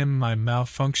showing him my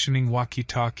malfunctioning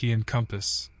walkie-talkie and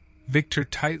compass, Victor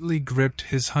tightly gripped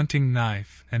his hunting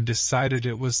knife and decided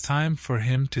it was time for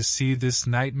him to see this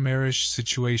nightmarish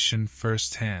situation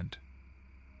firsthand.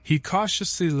 He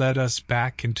cautiously led us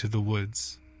back into the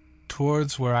woods,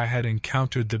 towards where I had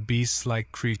encountered the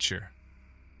beast-like creature.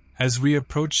 As we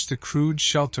approached the crude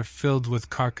shelter filled with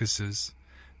carcasses,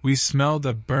 we smelled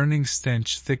a burning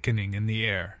stench thickening in the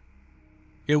air.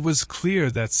 It was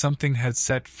clear that something had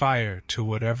set fire to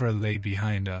whatever lay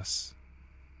behind us.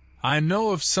 "I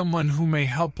know of someone who may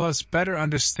help us better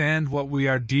understand what we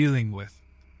are dealing with,"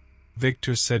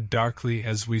 Victor said darkly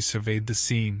as we surveyed the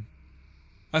scene.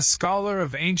 "A scholar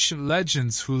of ancient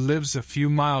legends who lives a few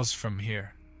miles from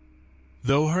here.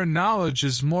 Though her knowledge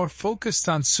is more focused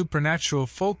on supernatural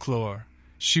folklore,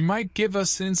 she might give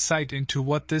us insight into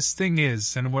what this thing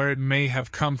is and where it may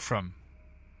have come from."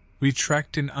 We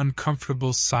trekked in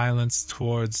uncomfortable silence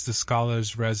towards the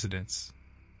scholar's residence.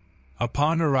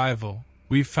 Upon arrival,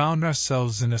 we found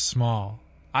ourselves in a small,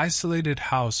 isolated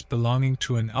house belonging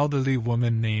to an elderly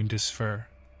woman named Isfer.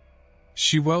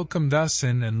 She welcomed us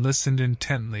in and listened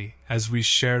intently as we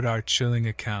shared our chilling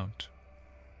account.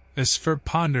 Isfer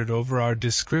pondered over our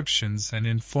descriptions and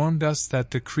informed us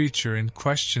that the creature in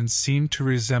question seemed to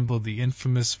resemble the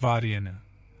infamous Vadiana,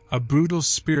 a brutal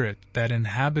spirit that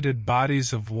inhabited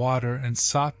bodies of water and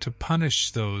sought to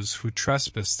punish those who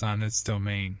trespassed on its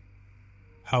domain.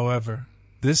 However,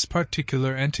 this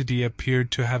particular entity appeared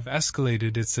to have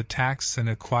escalated its attacks and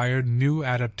acquired new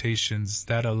adaptations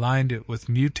that aligned it with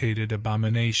mutated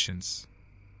abominations.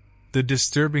 The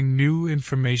disturbing new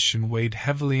information weighed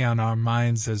heavily on our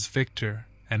minds as Victor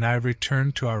and I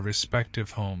returned to our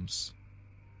respective homes.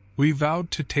 We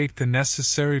vowed to take the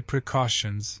necessary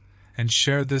precautions and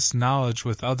share this knowledge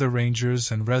with other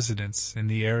rangers and residents in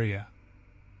the area.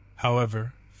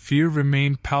 However, fear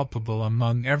remained palpable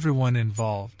among everyone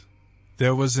involved.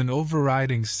 There was an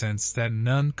overriding sense that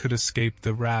none could escape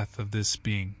the wrath of this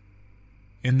being.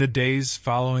 In the days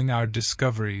following our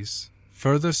discoveries,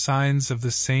 further signs of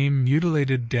the same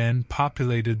mutilated den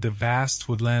populated the vast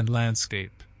woodland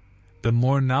landscape. The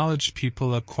more knowledge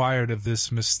people acquired of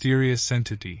this mysterious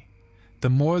entity, the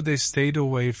more they stayed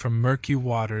away from murky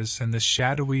waters and the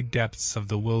shadowy depths of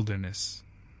the wilderness.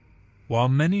 While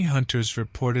many hunters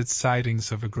reported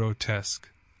sightings of a grotesque,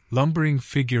 lumbering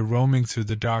figure roaming through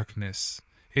the darkness,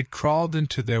 it crawled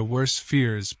into their worst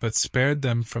fears but spared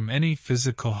them from any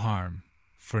physical harm,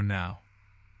 for now.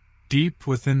 Deep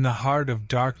within the heart of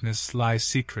darkness lie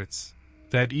secrets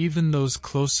that even those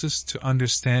closest to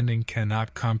understanding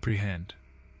cannot comprehend.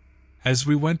 As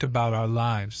we went about our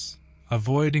lives,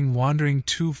 avoiding wandering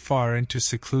too far into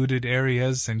secluded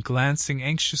areas and glancing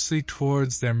anxiously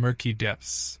towards their murky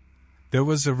depths, there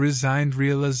was a resigned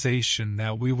realization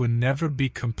that we would never be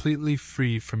completely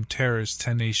free from terror's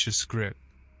tenacious grip.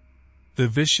 The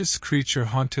vicious creature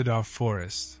haunted our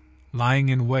forest, lying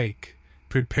in wake,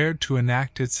 prepared to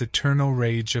enact its eternal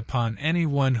rage upon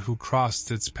anyone who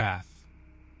crossed its path.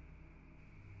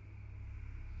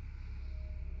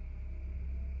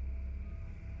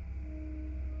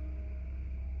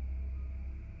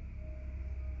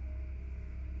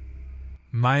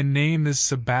 My name is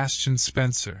Sebastian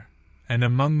Spencer, and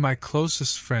among my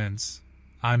closest friends,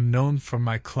 I'm known for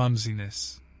my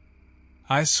clumsiness.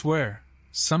 I swear,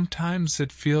 sometimes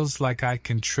it feels like I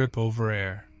can trip over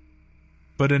air.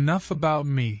 But enough about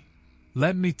me.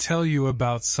 Let me tell you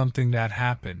about something that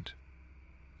happened.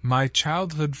 My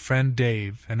childhood friend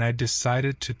Dave and I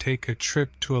decided to take a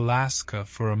trip to Alaska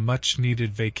for a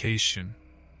much-needed vacation.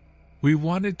 We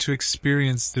wanted to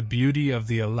experience the beauty of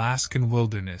the Alaskan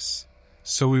wilderness,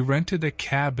 so we rented a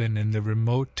cabin in the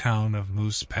remote town of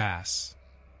Moose Pass.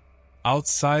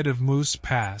 Outside of Moose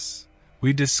Pass,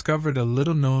 we discovered a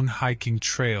little-known hiking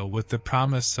trail with the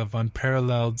promise of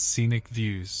unparalleled scenic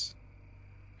views.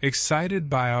 Excited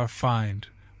by our find,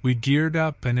 we geared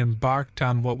up and embarked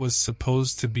on what was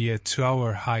supposed to be a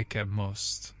 2-hour hike at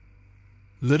most.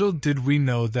 Little did we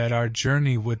know that our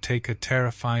journey would take a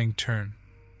terrifying turn.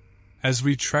 As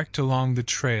we trekked along the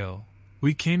trail,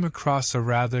 we came across a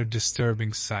rather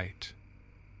disturbing sight.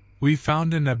 We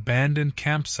found an abandoned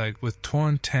campsite with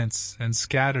torn tents and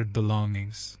scattered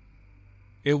belongings.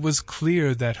 It was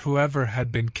clear that whoever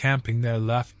had been camping there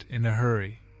left in a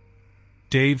hurry.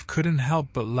 Dave couldn't help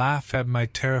but laugh at my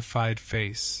terrified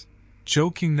face,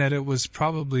 joking that it was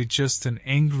probably just an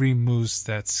angry moose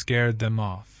that scared them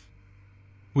off.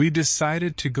 We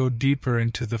decided to go deeper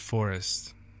into the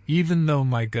forest, even though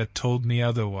my gut told me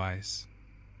otherwise.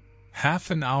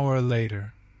 Half an hour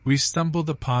later, we stumbled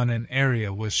upon an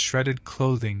area with shredded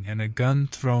clothing and a gun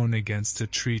thrown against a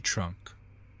tree trunk.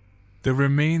 The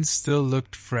remains still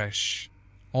looked fresh,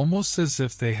 almost as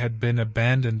if they had been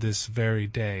abandoned this very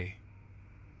day.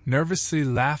 Nervously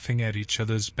laughing at each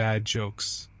other's bad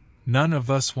jokes, none of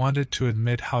us wanted to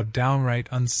admit how downright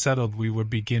unsettled we were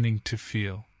beginning to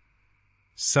feel.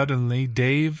 Suddenly,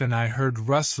 Dave and I heard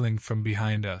rustling from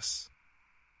behind us.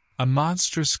 A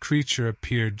monstrous creature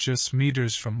appeared just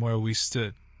meters from where we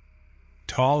stood.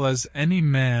 Tall as any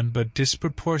man but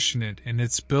disproportionate in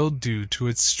its build due to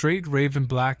its straight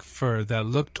raven-black fur that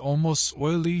looked almost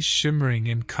oily, shimmering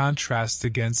in contrast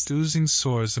against oozing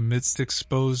sores amidst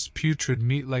exposed putrid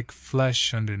meat-like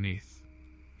flesh underneath.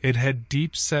 It had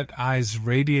deep-set eyes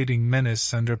radiating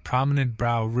menace under prominent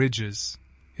brow ridges,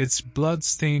 its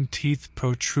blood-stained teeth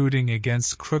protruding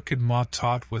against crooked maw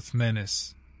taut with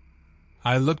menace.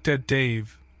 I looked at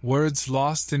Dave, words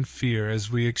lost in fear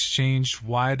as we exchanged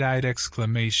wide-eyed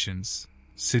exclamations,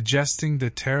 suggesting the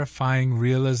terrifying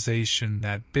realization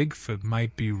that Bigfoot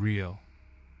might be real.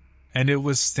 And it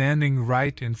was standing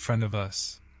right in front of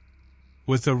us.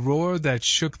 With a roar that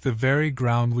shook the very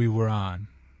ground we were on,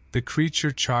 the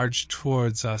creature charged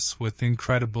towards us with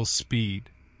incredible speed.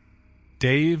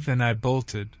 Dave and I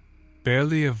bolted,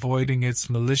 barely avoiding its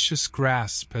malicious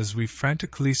grasp as we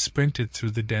frantically sprinted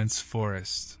through the dense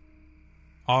forest.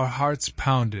 Our hearts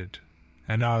pounded,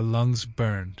 and our lungs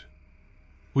burned.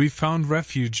 We found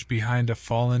refuge behind a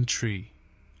fallen tree,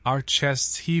 our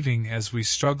chests heaving as we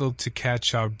struggled to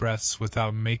catch our breaths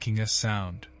without making a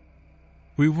sound.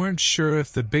 We weren't sure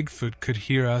if the Bigfoot could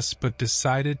hear us but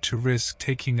decided to risk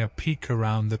taking a peek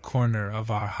around the corner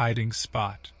of our hiding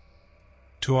spot.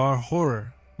 To our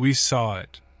horror, we saw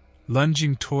it,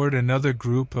 lunging toward another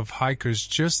group of hikers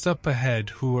just up ahead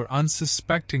who were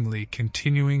unsuspectingly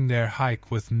continuing their hike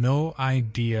with no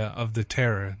idea of the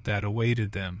terror that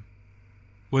awaited them.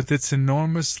 With its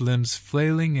enormous limbs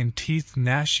flailing and teeth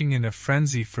gnashing in a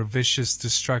frenzy for vicious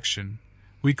destruction,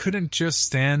 we couldn't just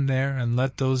stand there and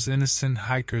let those innocent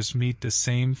hikers meet the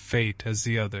same fate as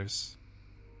the others.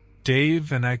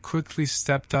 Dave and I quickly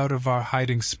stepped out of our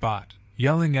hiding spot,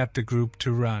 yelling at the group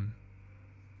to run.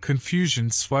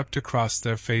 Confusion swept across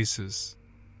their faces,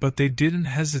 but they didn't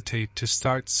hesitate to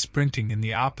start sprinting in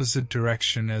the opposite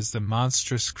direction as the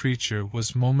monstrous creature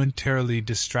was momentarily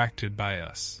distracted by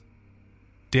us.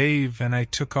 Dave and I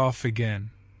took off again,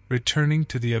 returning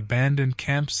to the abandoned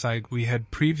campsite we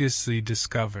had previously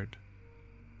discovered.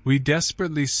 We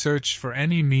desperately searched for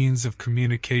any means of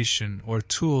communication or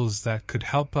tools that could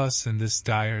help us in this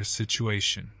dire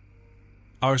situation.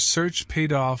 Our search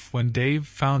paid off when Dave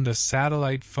found a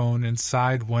satellite phone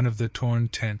inside one of the torn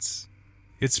tents.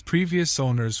 Its previous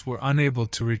owners were unable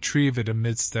to retrieve it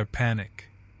amidst their panic.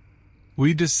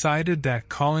 We decided that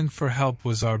calling for help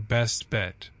was our best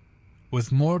bet.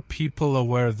 With more people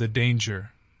aware of the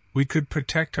danger, we could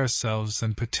protect ourselves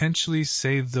and potentially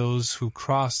save those who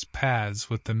crossed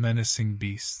paths with the menacing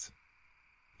beast.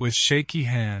 With shaky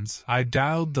hands, I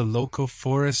dialed the local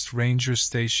forest ranger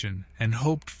station and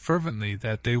hoped fervently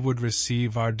that they would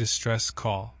receive our distress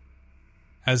call.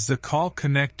 As the call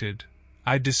connected,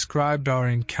 I described our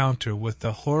encounter with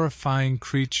the horrifying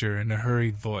creature in a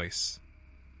hurried voice.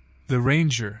 The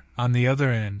ranger, on the other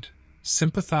end,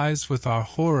 sympathized with our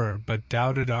horror but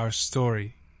doubted our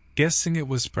story, guessing it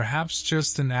was perhaps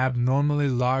just an abnormally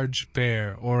large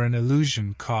bear or an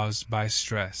illusion caused by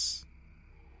stress.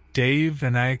 Dave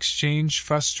and I exchanged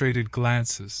frustrated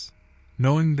glances,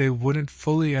 knowing they wouldn't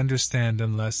fully understand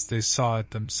unless they saw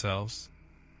it themselves.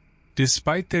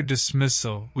 Despite their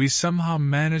dismissal, we somehow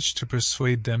managed to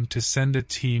persuade them to send a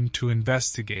team to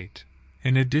investigate,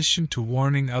 in addition to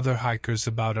warning other hikers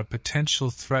about a potential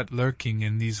threat lurking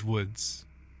in these woods.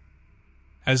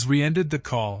 As we ended the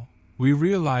call, we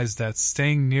realized that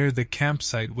staying near the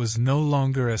campsite was no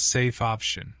longer a safe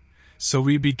option, so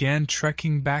we began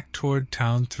trekking back toward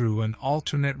town through an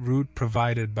alternate route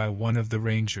provided by one of the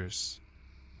rangers.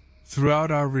 Throughout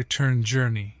our return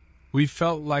journey, we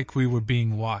felt like we were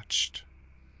being watched.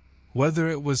 Whether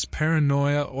it was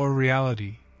paranoia or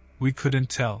reality, we couldn't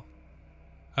tell.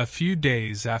 A few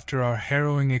days after our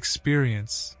harrowing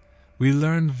experience, we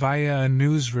learned via a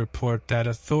news report that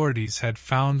authorities had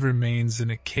found remains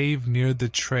in a cave near the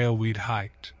trail we'd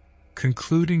hiked,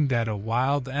 concluding that a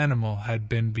wild animal had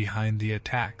been behind the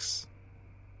attacks.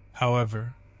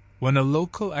 However, when a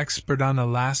local expert on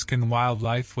Alaskan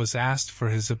wildlife was asked for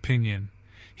his opinion,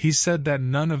 he said that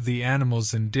none of the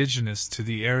animals indigenous to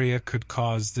the area could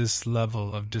cause this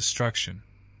level of destruction.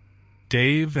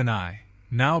 Dave and I,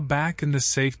 now back in the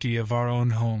safety of our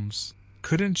own homes,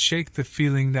 couldn't shake the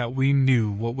feeling that we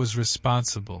knew what was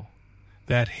responsible,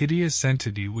 that hideous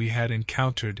entity we had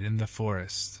encountered in the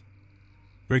forest.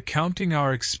 Recounting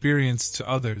our experience to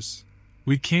others,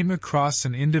 We came across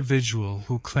an individual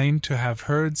who claimed to have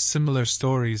heard similar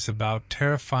stories about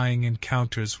terrifying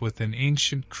encounters with an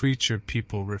ancient creature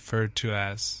people referred to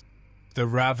as the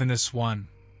Ravenous One.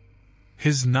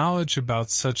 His knowledge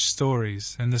about such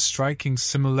stories and the striking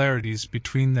similarities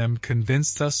between them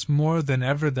convinced us more than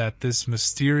ever that this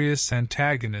mysterious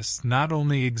antagonist not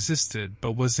only existed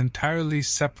but was entirely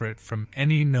separate from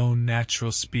any known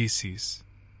natural species.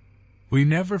 We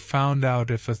never found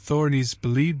out if authorities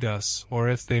believed us or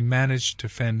if they managed to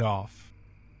fend off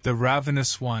the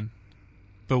Ravenous One.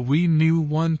 But we knew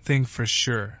one thing for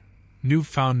sure: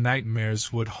 newfound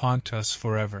nightmares would haunt us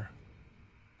forever.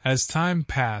 As time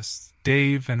passed,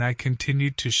 Dave and I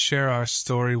continued to share our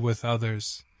story with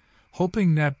others,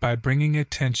 hoping that by bringing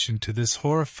attention to this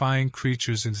horrifying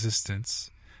creature's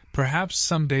existence, perhaps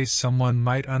someday someone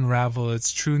might unravel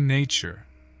its true nature,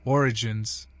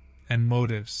 origins, and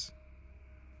motives.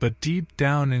 But deep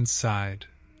down inside,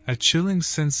 a chilling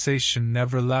sensation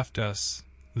never left us,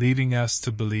 leading us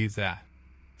to believe that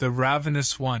the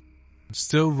Ravenous One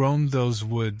still roamed those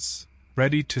woods,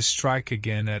 ready to strike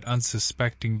again at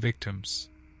unsuspecting victims.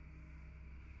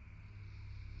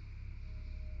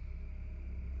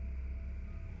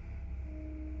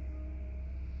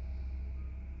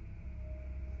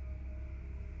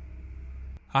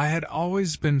 I had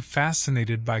always been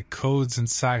fascinated by codes and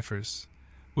ciphers,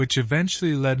 which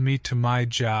eventually led me to my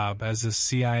job as a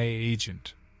CIA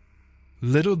agent.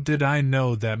 Little did I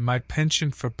know that my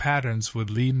penchant for patterns would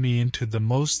lead me into the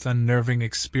most unnerving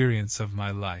experience of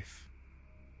my life.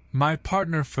 My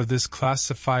partner for this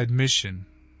classified mission,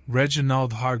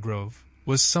 Reginald Hargrove,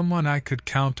 was someone I could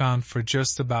count on for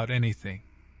just about anything.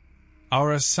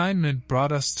 Our assignment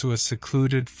brought us to a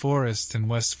secluded forest in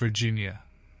West Virginia,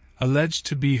 alleged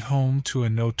to be home to a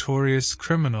notorious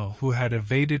criminal who had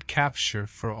evaded capture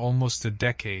for almost a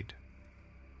decade.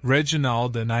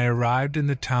 Reginald and I arrived in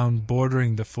the town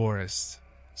bordering the forest,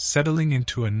 settling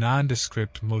into a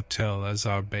nondescript motel as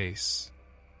our base.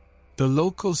 The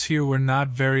locals here were not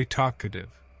very talkative,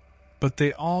 but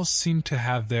they all seemed to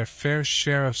have their fair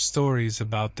share of stories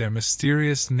about their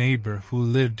mysterious neighbor who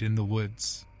lived in the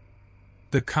woods.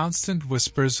 The constant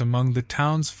whispers among the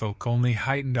townsfolk only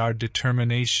heightened our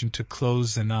determination to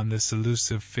close in on this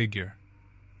elusive figure.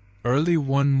 Early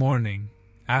one morning,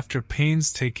 after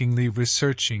painstakingly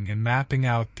researching and mapping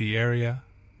out the area,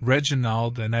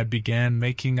 Reginald and I began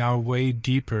making our way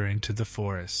deeper into the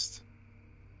forest.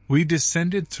 We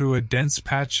descended through a dense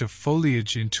patch of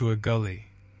foliage into a gully,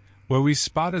 where we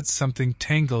spotted something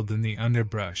tangled in the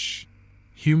underbrush,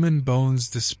 human bones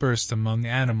dispersed among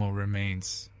animal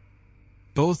remains.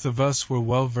 Both of us were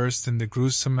well versed in the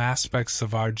gruesome aspects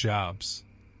of our jobs,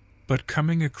 but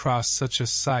coming across such a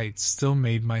sight still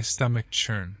made my stomach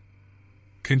churn.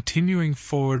 Continuing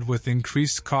forward with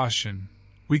increased caution,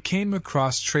 we came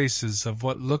across traces of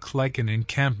what looked like an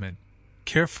encampment,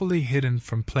 carefully hidden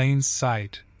from plain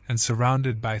sight and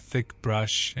surrounded by thick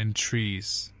brush and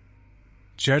trees.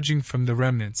 Judging from the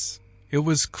remnants, it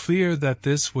was clear that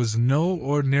this was no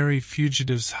ordinary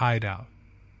fugitive's hideout.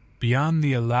 Beyond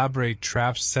the elaborate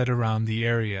traps set around the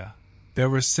area,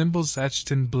 there were symbols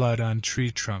etched in blood on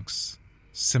tree trunks,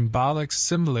 symbolic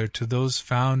similar to those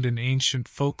found in ancient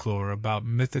folklore about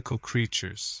mythical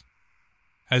creatures.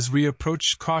 As we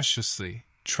approached cautiously,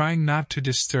 trying not to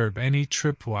disturb any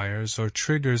tripwires or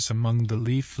triggers among the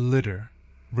leaf litter,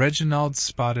 Reginald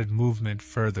spotted movement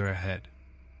further ahead.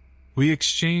 We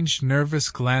exchanged nervous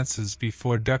glances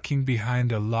before ducking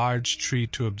behind a large tree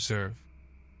to observe.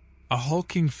 A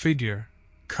hulking figure,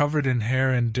 covered in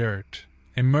hair and dirt,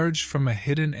 emerged from a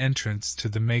hidden entrance to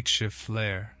the makeshift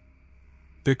lair.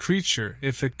 The creature,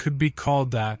 if it could be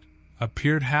called that,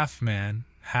 appeared half man,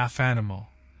 half animal,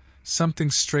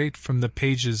 something straight from the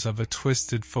pages of a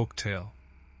twisted folktale.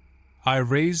 I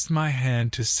raised my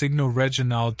hand to signal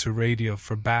Reginald to radio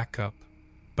for backup,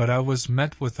 but I was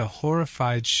met with a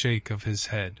horrified shake of his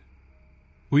head.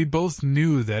 We both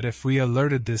knew that if we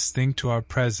alerted this thing to our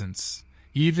presence,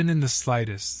 even in the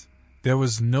slightest, there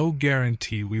was no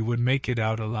guarantee we would make it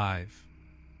out alive.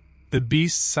 The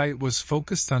beast's sight was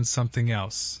focused on something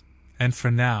else, and for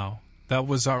now, that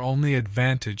was our only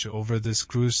advantage over this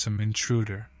gruesome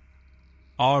intruder.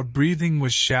 Our breathing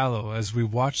was shallow as we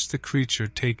watched the creature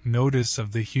take notice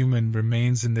of the human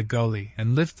remains in the gully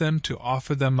and lift them to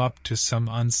offer them up to some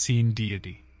unseen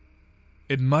deity.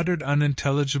 It muttered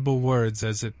unintelligible words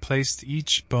as it placed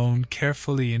each bone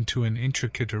carefully into an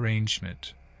intricate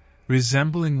arrangement,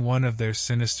 resembling one of their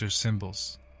sinister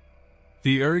symbols.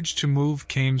 The urge to move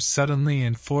came suddenly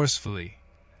and forcefully,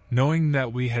 knowing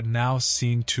that we had now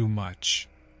seen too much.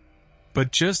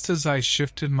 But just as I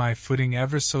shifted my footing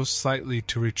ever so slightly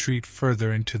to retreat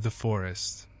further into the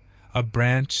forest, a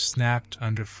branch snapped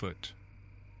underfoot.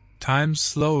 Time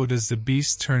slowed as the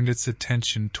beast turned its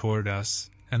attention toward us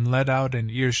and let out an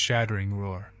ear-shattering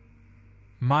roar.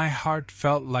 My heart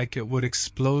felt like it would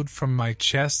explode from my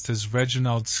chest as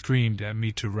Reginald screamed at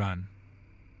me to run.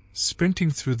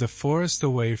 Sprinting through the forest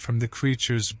away from the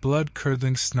creature's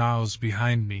blood-curdling snarls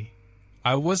behind me,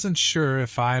 I wasn't sure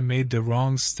if I made the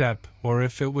wrong step or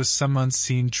if it was some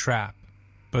unseen trap,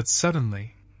 but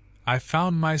suddenly, I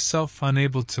found myself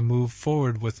unable to move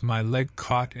forward with my leg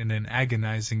caught in an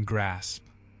agonizing grasp.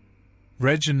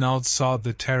 Reginald saw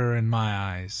the terror in my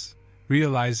eyes,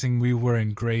 realizing we were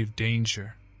in grave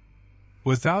danger.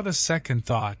 Without a second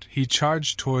thought, he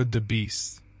charged toward the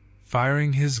beast,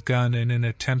 firing his gun in an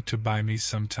attempt to buy me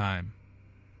some time.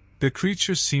 The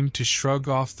creature seemed to shrug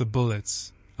off the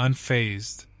bullets,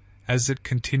 unfazed, as it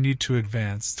continued to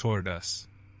advance toward us.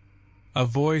 A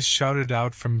voice shouted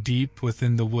out from deep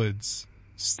within the woods,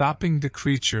 stopping the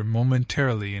creature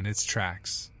momentarily in its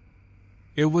tracks.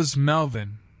 It was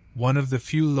Melvin, one of the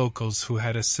few locals who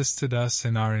had assisted us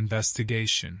in our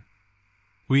investigation.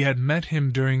 We had met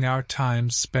him during our time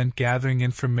spent gathering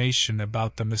information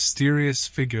about the mysterious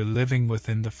figure living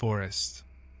within the forest.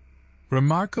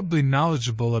 Remarkably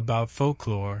knowledgeable about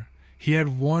folklore, he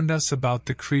had warned us about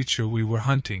the creature we were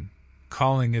hunting,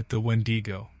 calling it the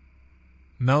Wendigo.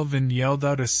 Melvin yelled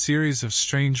out a series of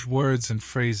strange words and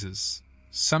phrases,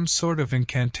 some sort of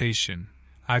incantation,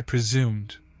 I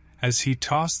presumed, as he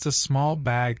tossed a small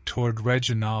bag toward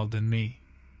Reginald and me.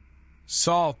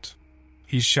 "Salt!"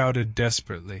 he shouted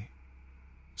desperately.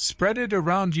 "Spread it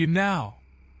around you now!"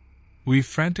 We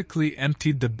frantically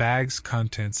emptied the bag's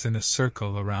contents in a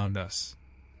circle around us.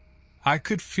 I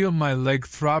could feel my leg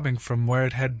throbbing from where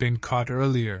it had been caught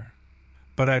earlier,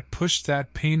 but I pushed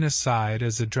that pain aside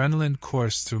as adrenaline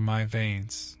coursed through my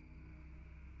veins.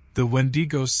 The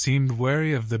Wendigo seemed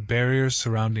wary of the barrier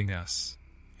surrounding us.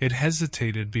 It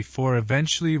hesitated before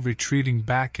eventually retreating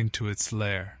back into its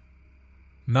lair.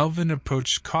 Melvin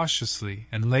approached cautiously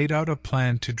and laid out a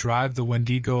plan to drive the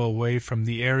Wendigo away from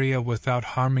the area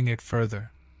without harming it further.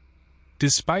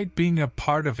 Despite being a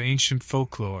part of ancient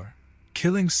folklore,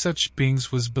 killing such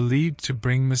beings was believed to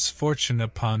bring misfortune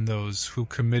upon those who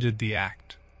committed the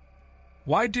act.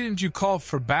 "Why didn't you call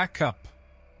for backup?"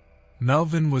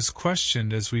 Melvin was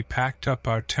questioned as we packed up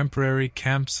our temporary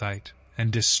campsite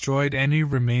and destroyed any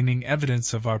remaining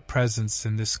evidence of our presence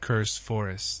in this cursed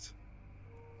forest.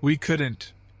 "We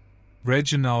couldn't,"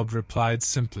 Reginald replied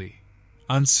simply.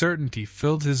 Uncertainty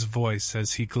filled his voice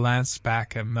as he glanced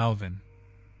back at Melvin.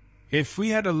 "If we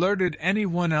had alerted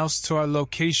anyone else to our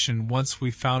location once we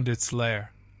found its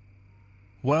lair,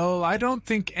 well, I don't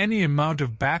think any amount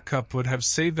of backup would have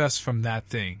saved us from that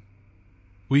thing."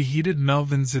 We heeded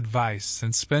Melvin's advice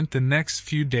and spent the next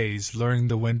few days luring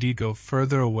the Wendigo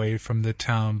further away from the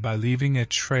town by leaving a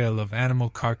trail of animal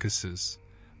carcasses,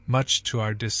 much to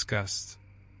our disgust.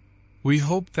 We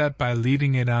hoped that by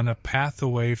leading it on a path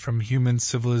away from human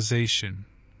civilization,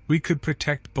 we could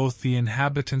protect both the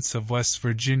inhabitants of West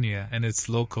Virginia and its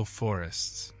local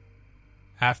forests.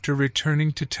 After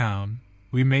returning to town,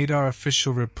 we made our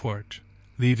official report,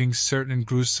 leaving certain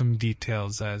gruesome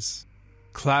details as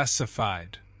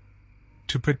classified.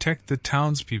 To protect the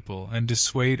townspeople and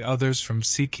dissuade others from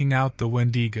seeking out the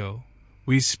Wendigo,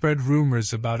 we spread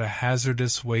rumors about a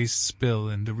hazardous waste spill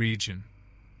in the region.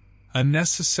 A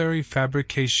necessary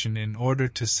fabrication in order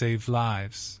to save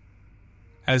lives.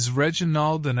 As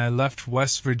Reginald and I left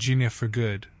West Virginia for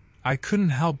good, I couldn't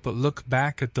help but look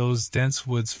back at those dense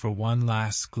woods for one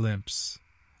last glimpse,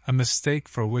 a mistake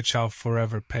for which I'll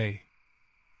forever pay.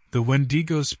 The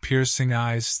Wendigo's piercing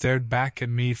eyes stared back at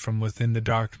me from within the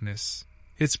darkness,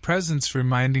 its presence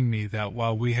reminding me that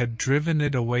while we had driven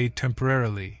it away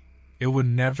temporarily, it would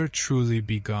never truly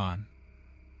be gone.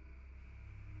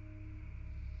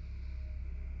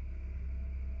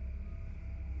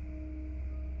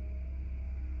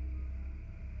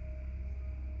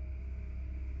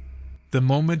 The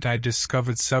moment I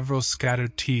discovered several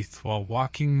scattered teeth while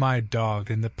walking my dog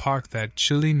in the park that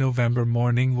chilly November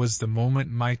morning was the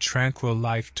moment my tranquil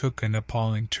life took an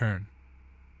appalling turn.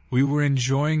 We were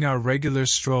enjoying our regular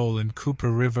stroll in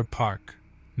Cooper River Park,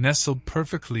 nestled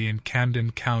perfectly in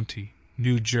Camden County,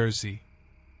 New Jersey.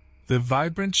 The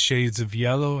vibrant shades of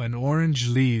yellow and orange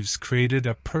leaves created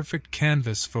a perfect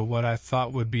canvas for what I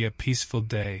thought would be a peaceful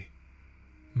day.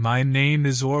 My name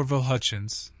is Orville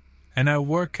Hutchins, and I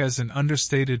work as an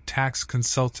understated tax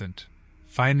consultant,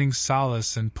 finding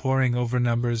solace in poring over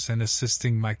numbers and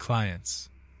assisting my clients.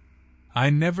 I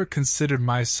never considered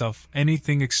myself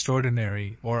anything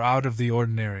extraordinary or out of the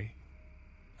ordinary,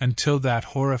 until that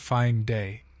horrifying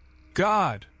day.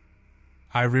 God!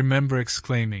 I remember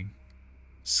exclaiming.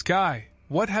 Sky,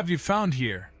 what have you found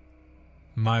here?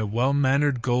 My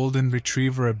well-mannered golden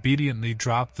retriever obediently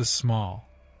dropped the small,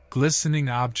 glistening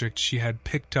object she had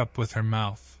picked up with her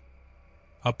mouth.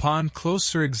 Upon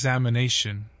closer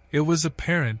examination, it was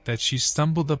apparent that she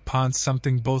stumbled upon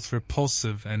something both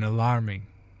repulsive and alarming: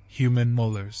 human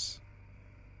molars.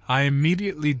 I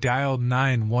immediately dialed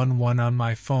 911 on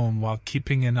my phone while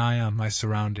keeping an eye on my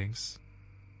surroundings.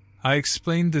 I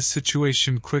explained the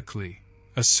situation quickly,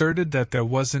 asserted that there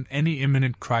wasn't any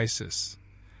imminent crisis,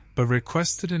 but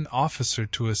requested an officer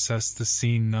to assess the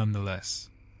scene nonetheless.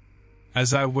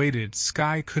 As I waited,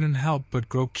 Sky couldn't help but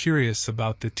grow curious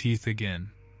about the teeth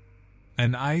again.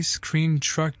 An ice cream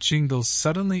truck jingle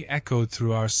suddenly echoed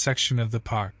through our section of the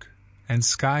park, and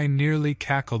Sky nearly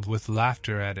cackled with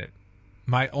laughter at it,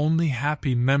 my only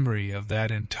happy memory of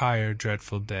that entire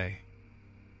dreadful day.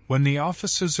 When the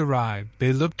officers arrived,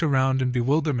 they looked around in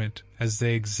bewilderment as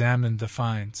they examined the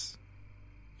finds.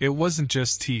 It wasn't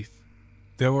just teeth.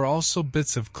 There were also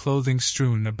bits of clothing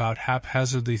strewn about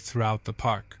haphazardly throughout the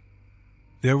park.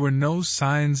 There were no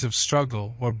signs of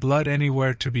struggle or blood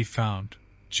anywhere to be found,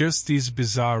 just these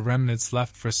bizarre remnants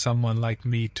left for someone like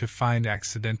me to find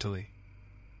accidentally.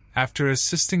 After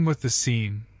assisting with the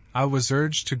scene, I was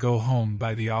urged to go home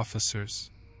by the officers.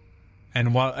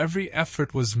 And while every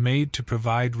effort was made to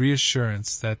provide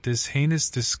reassurance that this heinous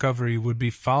discovery would be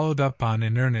followed up on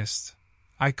in earnest,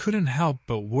 I couldn't help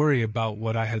but worry about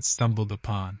what I had stumbled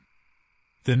upon.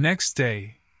 The next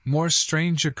day, more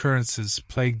strange occurrences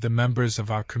plagued the members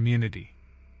of our community.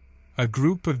 A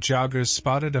group of joggers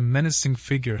spotted a menacing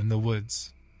figure in the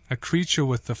woods, a creature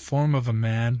with the form of a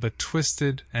man but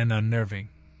twisted and unnerving.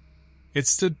 It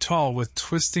stood tall with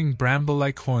twisting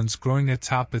bramble-like horns growing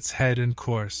atop its head and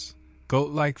coarse,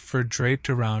 goat-like fur draped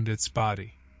around its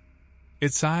body.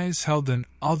 Its eyes held an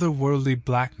otherworldly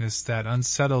blackness that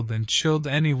unsettled and chilled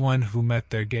anyone who met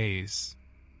their gaze.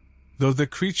 Though the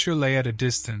creature lay at a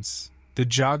distance, the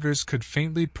joggers could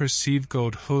faintly perceive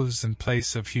goat hooves in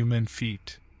place of human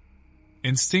feet.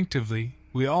 Instinctively,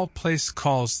 we all placed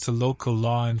calls to local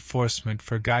law enforcement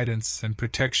for guidance and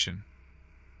protection.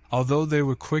 Although they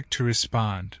were quick to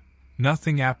respond,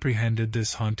 nothing apprehended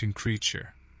this haunting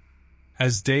creature.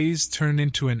 As days turned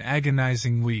into an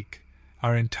agonizing week,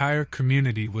 our entire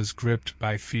community was gripped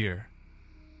by fear.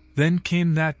 Then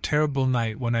came that terrible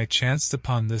night when I chanced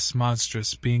upon this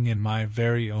monstrous being in my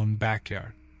very own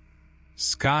backyard.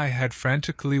 Sky had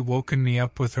frantically woken me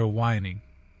up with her whining.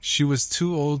 She was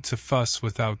too old to fuss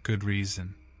without good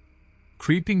reason.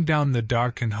 Creeping down the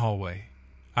darkened hallway,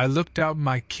 I looked out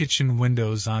my kitchen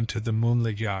windows onto the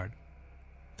moonlit yard.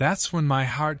 That's when my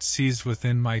heart seized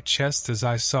within my chest as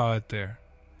I saw it there.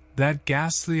 That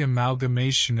ghastly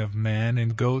amalgamation of man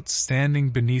and goat standing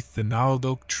beneath the gnarled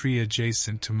oak tree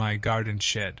adjacent to my garden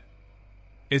shed.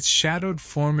 Its shadowed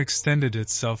form extended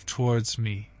itself towards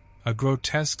me, a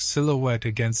grotesque silhouette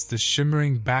against the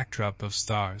shimmering backdrop of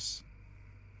stars.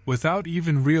 Without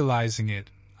even realizing it,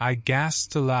 I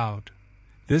gasped aloud.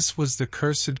 This was the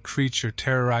cursed creature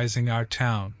terrorizing our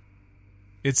town.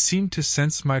 It seemed to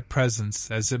sense my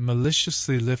presence as it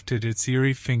maliciously lifted its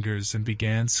eerie fingers and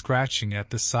began scratching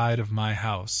at the side of my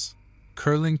house,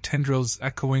 curling tendrils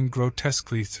echoing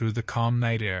grotesquely through the calm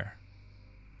night air.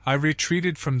 I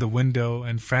retreated from the window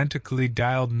and frantically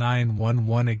dialed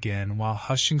 911 again while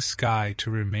hushing Sky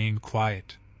to remain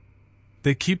quiet.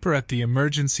 The keeper at the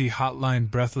emergency hotline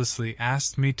breathlessly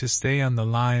asked me to stay on the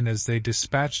line as they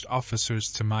dispatched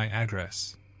officers to my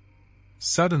address.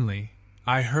 Suddenly,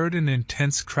 I heard an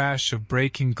intense crash of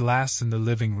breaking glass in the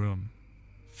living room,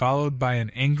 followed by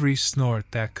an angry snort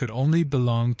that could only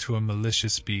belong to a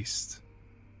malicious beast.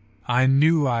 I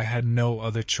knew I had no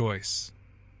other choice.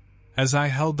 As I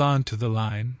held on to the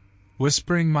line,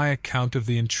 whispering my account of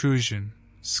the intrusion,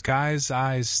 Sky's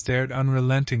eyes stared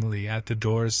unrelentingly at the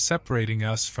doors separating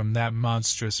us from that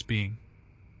monstrous being.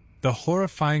 The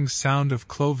horrifying sound of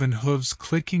cloven hooves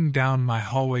clicking down my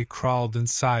hallway crawled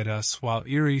inside us while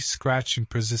eerie scratching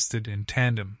persisted in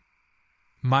tandem.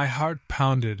 My heart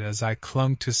pounded as I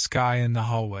clung to Sky in the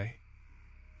hallway.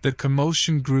 The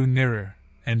commotion grew nearer,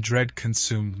 and dread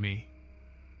consumed me.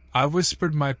 I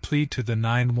whispered my plea to the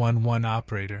 911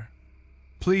 operator.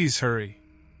 "Please hurry.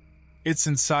 It's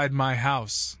inside my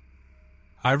house."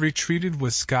 I retreated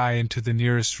with Sky into the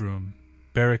nearest room,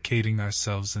 barricading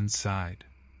ourselves inside.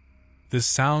 The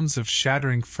sounds of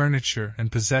shattering furniture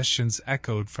and possessions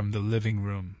echoed from the living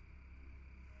room.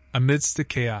 Amidst the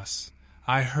chaos,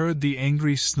 I heard the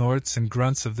angry snorts and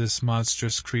grunts of this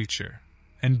monstrous creature,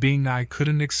 and being I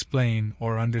couldn't explain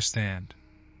or understand.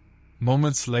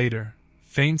 Moments later,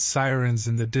 Faint sirens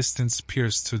in the distance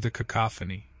pierced through the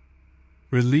cacophony.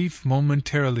 Relief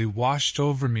momentarily washed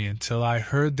over me until I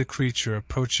heard the creature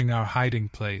approaching our hiding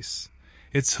place,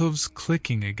 its hooves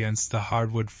clicking against the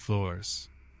hardwood floors.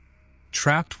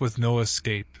 Trapped with no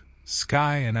escape,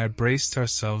 Sky and I braced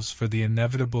ourselves for the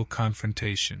inevitable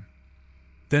confrontation.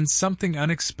 Then something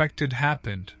unexpected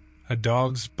happened. A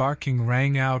dog's barking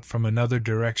rang out from another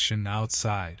direction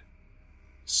outside.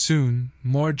 Soon,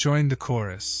 more joined the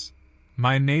chorus,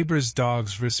 my neighbor's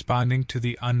dogs responding to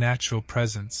the unnatural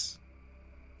presence.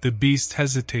 The beast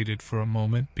hesitated for a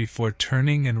moment before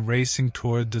turning and racing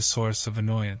toward the source of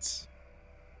annoyance.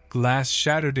 Glass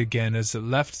shattered again as it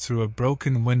left through a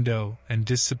broken window and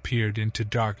disappeared into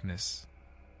darkness.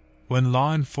 When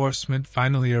law enforcement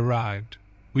finally arrived,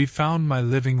 we found my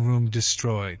living room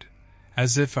destroyed,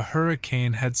 as if a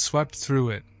hurricane had swept through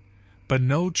it, but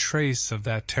no trace of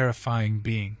that terrifying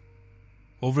being.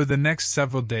 Over the next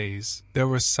several days, there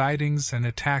were sightings and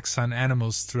attacks on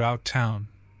animals throughout town.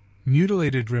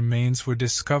 Mutilated remains were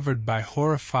discovered by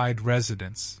horrified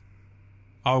residents.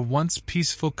 Our once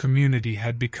peaceful community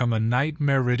had become a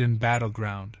nightmare-ridden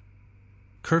battleground.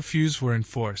 Curfews were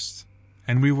enforced,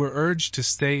 and we were urged to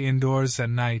stay indoors at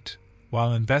night,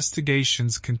 while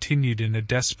investigations continued in a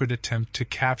desperate attempt to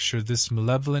capture this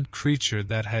malevolent creature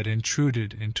that had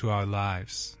intruded into our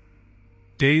lives.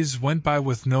 Days went by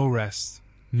with no rest,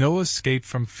 no escape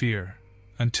from fear,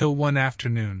 until one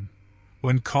afternoon,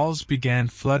 when calls began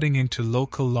flooding into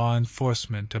local law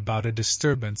enforcement about a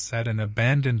disturbance at an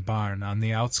abandoned barn on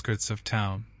the outskirts of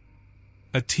town.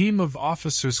 A team of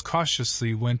officers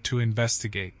cautiously went to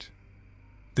investigate.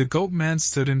 The goat man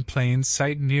stood in plain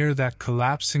sight near that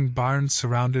collapsing barn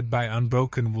surrounded by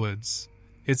unbroken woods,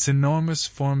 its enormous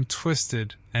form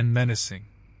twisted and menacing.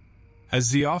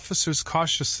 As the officers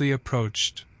cautiously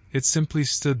approached, it simply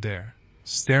stood there,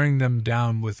 staring them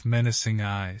down with menacing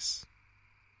eyes.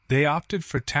 They opted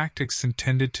for tactics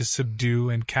intended to subdue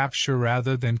and capture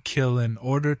rather than kill in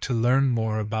order to learn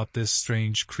more about this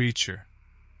strange creature.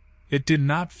 It did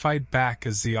not fight back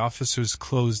as the officers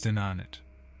closed in on it.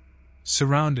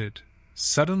 Surrounded,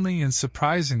 suddenly and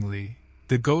surprisingly,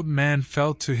 the goat man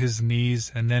fell to his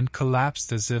knees and then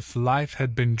collapsed as if life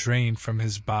had been drained from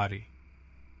his body.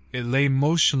 It lay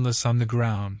motionless on the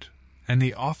ground, and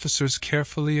the officers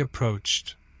carefully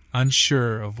approached,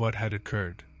 unsure of what had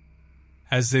occurred.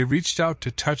 As they reached out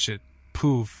to touch it,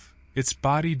 poof, its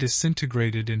body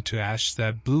disintegrated into ash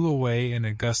that blew away in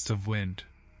a gust of wind.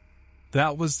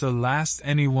 That was the last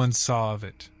anyone saw of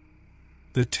it.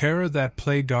 The terror that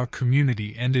plagued our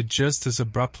community ended just as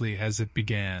abruptly as it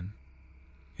began.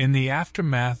 In the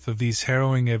aftermath of these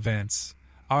harrowing events,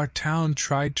 our town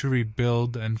tried to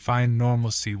rebuild and find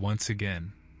normalcy once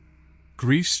again.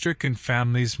 Grief-stricken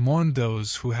families mourned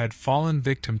those who had fallen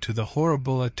victim to the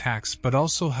horrible attacks but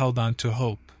also held on to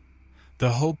hope,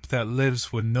 the hope that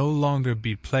lives would no longer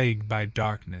be plagued by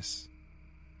darkness.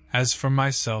 As for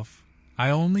myself,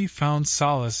 I only found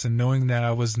solace in knowing that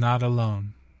I was not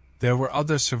alone. There were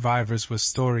other survivors with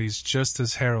stories just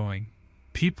as harrowing,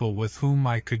 people with whom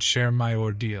I could share my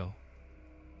ordeal.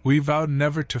 We vowed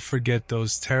never to forget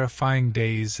those terrifying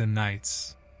days and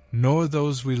nights, nor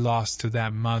those we lost to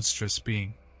that monstrous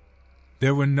being.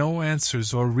 There were no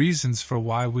answers or reasons for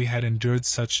why we had endured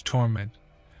such torment,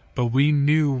 but we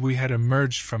knew we had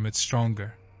emerged from it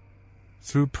stronger.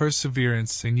 Through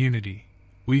perseverance and unity,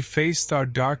 we faced our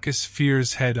darkest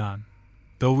fears head-on,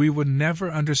 though we would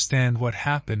never understand what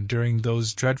happened during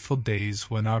those dreadful days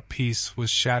when our peace was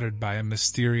shattered by a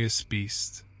mysterious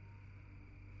beast.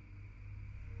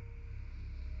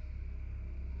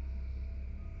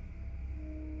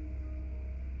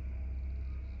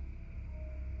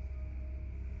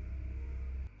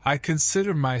 I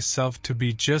consider myself to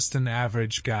be just an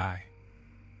average guy.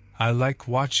 I like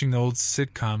watching old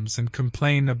sitcoms and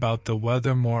complain about the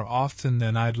weather more often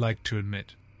than I'd like to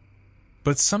admit.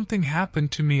 But something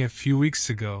happened to me a few weeks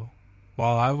ago,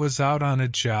 while I was out on a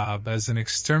job as an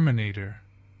exterminator,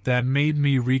 that made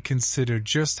me reconsider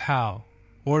just how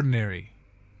ordinary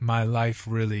my life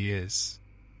really is.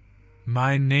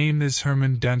 My name is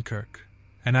Herman Dunkirk,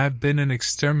 and I've been an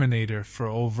exterminator for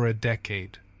over a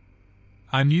decade.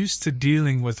 I'm used to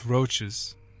dealing with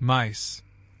roaches, mice,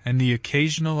 and the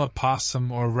occasional opossum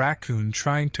or raccoon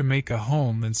trying to make a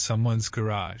home in someone's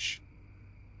garage.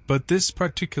 But this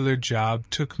particular job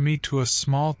took me to a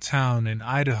small town in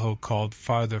Idaho called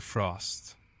Farther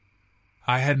Frost.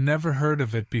 I had never heard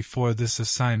of it before this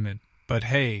assignment, but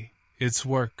hey, it's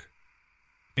work.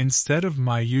 Instead of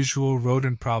my usual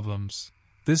rodent problems,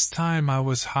 this time I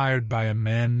was hired by a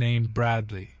man named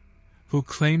Bradley, who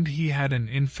claimed he had an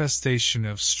infestation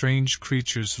of strange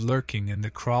creatures lurking in the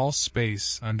crawl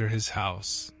space under his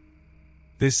house.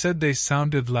 They said they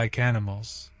sounded like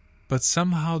animals, but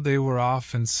somehow they were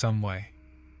off in some way.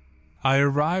 I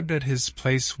arrived at his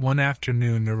place one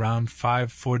afternoon around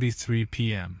 5:43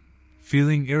 p.m.,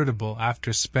 feeling irritable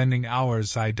after spending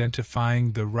hours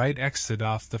identifying the right exit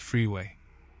off the freeway.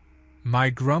 My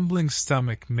grumbling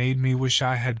stomach made me wish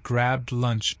I had grabbed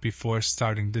lunch before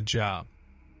starting the job.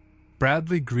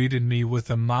 Bradley greeted me with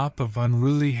a mop of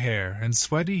unruly hair and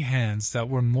sweaty hands that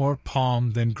were more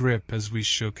palm than grip as we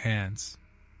shook hands.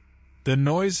 "The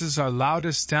noises are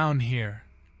loudest down here,"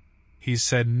 he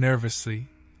said nervously,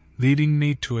 leading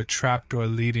me to a trapdoor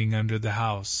leading under the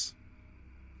house.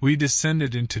 We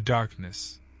descended into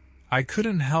darkness. I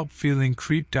couldn't help feeling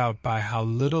creeped out by how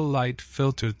little light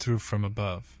filtered through from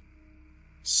above.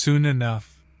 Soon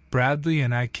enough, Bradley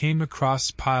and I came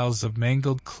across piles of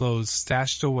mangled clothes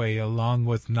stashed away along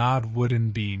with gnawed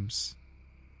wooden beams.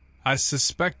 "I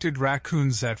suspected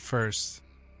raccoons at first,"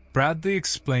 Bradley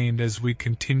explained as we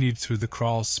continued through the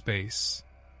crawl space.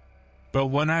 "But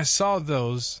when I saw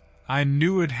those, I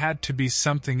knew it had to be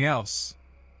something else."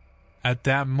 At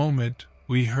that moment,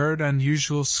 we heard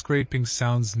unusual scraping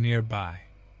sounds nearby.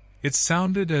 It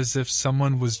sounded as if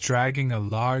someone was dragging a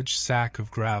large sack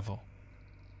of gravel.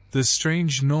 The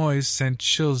strange noise sent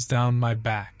chills down my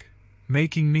back,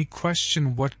 making me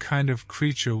question what kind of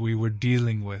creature we were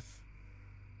dealing with.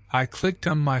 I clicked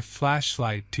on my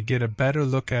flashlight to get a better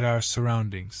look at our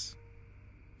surroundings.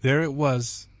 There it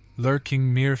was,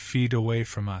 lurking mere feet away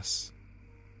from us.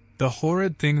 The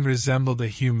horrid thing resembled a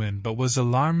human but was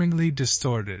alarmingly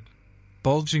distorted.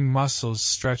 Bulging muscles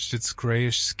stretched its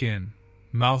grayish skin,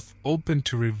 mouth open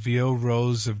to reveal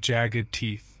rows of jagged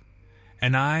teeth,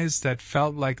 and eyes that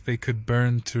felt like they could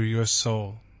burn through your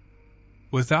soul.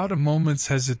 Without a moment's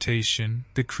hesitation,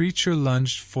 the creature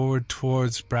lunged forward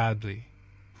towards Bradley,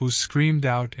 who screamed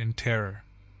out in terror.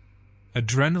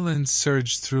 Adrenaline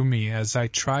surged through me as I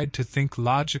tried to think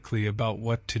logically about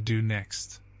what to do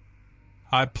next.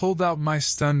 I pulled out my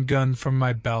stun gun from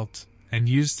my belt and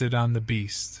used it on the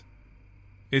beast.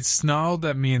 It snarled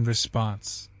at me in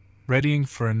response, readying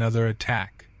for another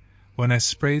attack, when I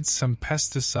sprayed some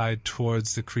pesticide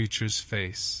towards the creature's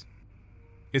face.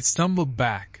 It stumbled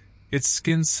back, its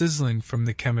skin sizzling from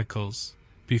the chemicals,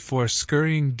 before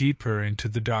scurrying deeper into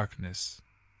the darkness.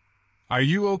 "Are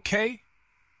you okay?"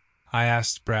 I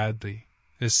asked Bradley,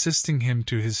 assisting him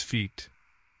to his feet.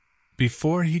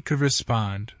 Before he could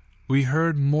respond, we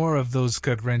heard more of those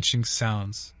gut-wrenching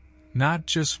sounds, not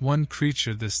just one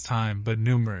creature this time but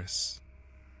numerous.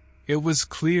 It was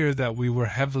clear that we were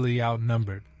heavily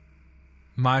outnumbered.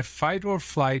 My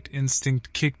fight-or-flight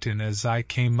instinct kicked in as I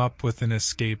came up with an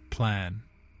escape plan.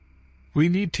 "We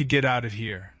need to get out of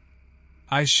here,"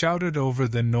 I shouted over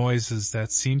the noises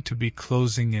that seemed to be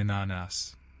closing in on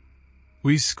us.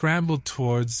 We scrambled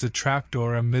towards the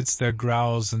trapdoor amidst their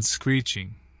growls and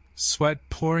screeching, sweat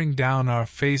pouring down our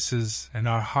faces and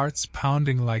our hearts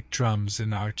pounding like drums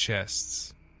in our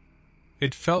chests.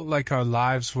 It felt like our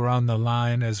lives were on the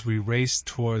line as we raced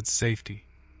towards safety.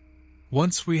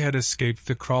 Once we had escaped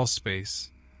the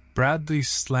crawlspace, Bradley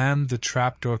slammed the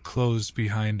trapdoor closed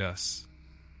behind us.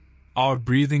 Our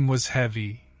breathing was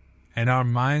heavy, and our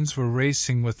minds were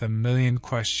racing with a million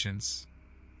questions.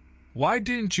 "Why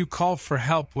didn't you call for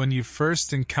help when you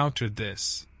first encountered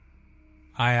this?"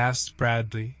 I asked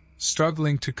Bradley,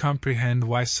 struggling to comprehend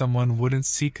why someone wouldn't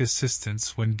seek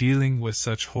assistance when dealing with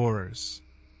such horrors.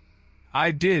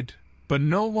 "I did, but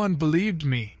no one believed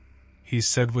me," he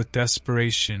said with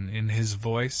desperation in his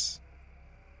voice.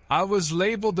 "I was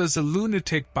labeled as a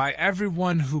lunatic by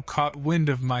everyone who caught wind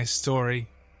of my story.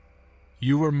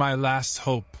 You were my last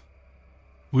hope."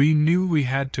 We knew we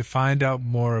had to find out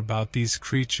more about these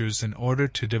creatures in order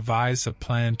to devise a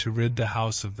plan to rid the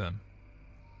house of them.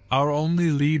 Our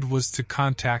only lead was to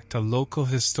contact a local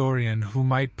historian who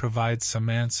might provide some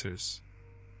answers.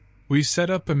 We set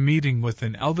up a meeting with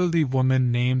an elderly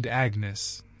woman named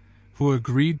Agnes, who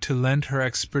agreed to lend her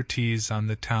expertise on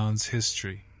the town's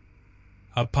history.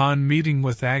 Upon meeting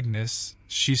with Agnes,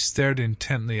 she stared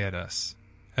intently at us,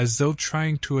 as though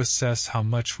trying to assess how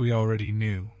much we already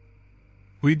knew.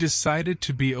 We decided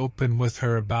to be open with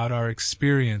her about our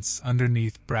experience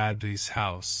underneath Bradley's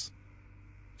house.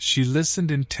 She listened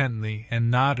intently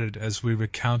and nodded as we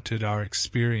recounted our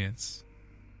experience.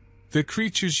 "The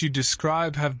creatures you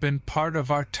describe have been part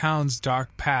of our town's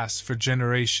dark past for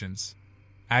generations,"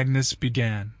 Agnes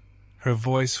began, her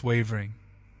voice wavering.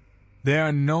 "They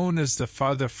are known as the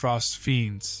Father Frost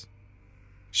Fiends."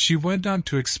 She went on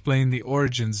to explain the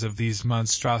origins of these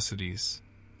monstrosities,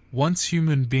 once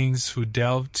human beings who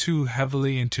delved too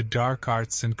heavily into dark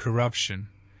arts and corruption,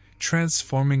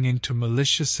 transforming into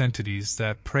malicious entities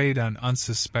that preyed on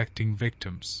unsuspecting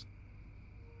victims.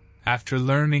 After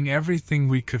learning everything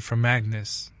we could from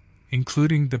Agnes,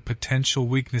 including the potential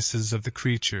weaknesses of the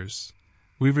creatures,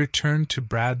 we returned to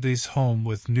Bradley's home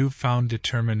with newfound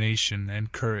determination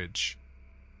and courage.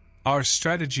 Our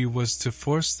strategy was to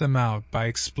force them out by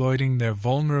exploiting their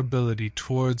vulnerability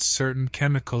towards certain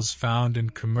chemicals found in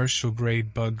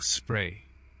commercial-grade bug spray.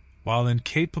 While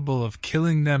incapable of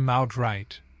killing them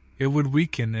outright, it would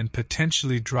weaken and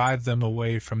potentially drive them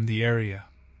away from the area.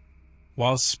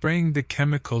 While spraying the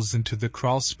chemicals into the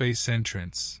crawlspace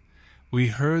entrance, we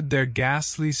heard their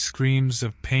ghastly screams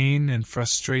of pain and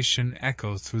frustration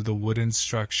echo through the wooden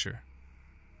structure.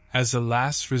 As a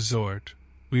last resort,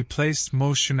 we placed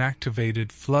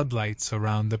motion-activated floodlights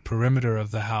around the perimeter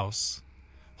of the house,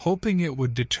 hoping it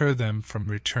would deter them from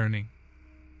returning.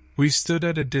 We stood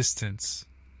at a distance,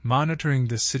 monitoring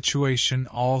the situation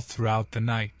all throughout the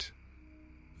night.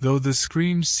 Though the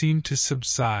screams seemed to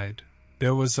subside,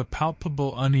 there was a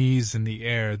palpable unease in the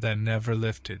air that never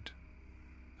lifted.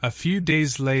 A few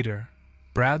days later,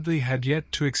 Bradley had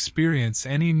yet to experience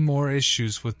any more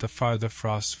issues with the Father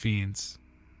Frost fiends.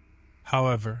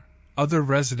 However, other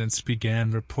residents began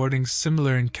reporting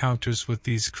similar encounters with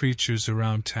these creatures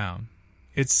around town.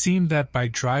 It seemed that by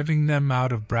driving them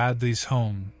out of Bradley's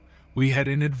home, we had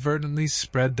inadvertently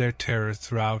spread their terror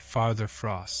throughout Father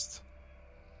Frost.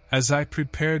 As I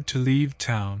prepared to leave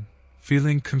town,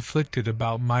 feeling conflicted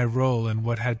about my role in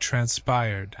what had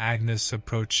transpired, Agnes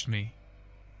approached me.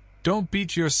 "Don't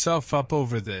beat yourself up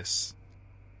over this,"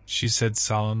 she said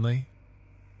solemnly.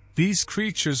 "These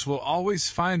creatures will always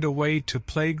find a way to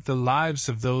plague the lives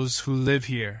of those who live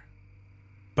here.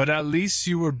 But at least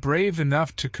you were brave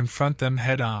enough to confront them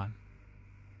head-on."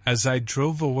 As I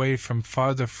drove away from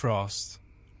Father Frost,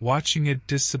 watching it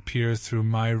disappear through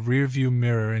my rearview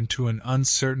mirror into an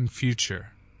uncertain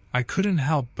future, I couldn't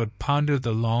help but ponder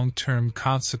the long-term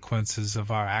consequences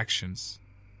of our actions.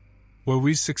 Were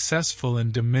we successful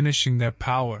in diminishing their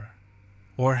power,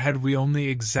 or had we only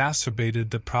exacerbated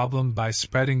the problem by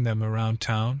spreading them around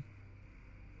town?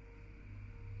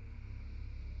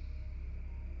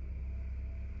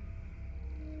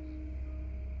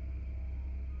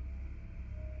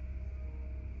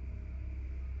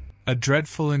 A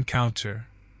dreadful encounter,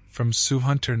 from Sue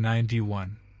Hunter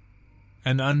 91.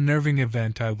 An unnerving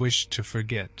event I wish to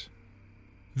forget.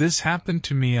 This happened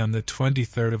to me on the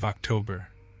 23rd of October,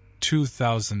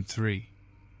 2003.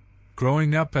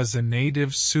 Growing up as a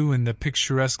native Sioux in the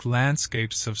picturesque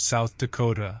landscapes of South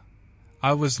Dakota,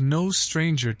 I was no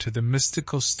stranger to the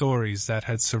mystical stories that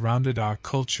had surrounded our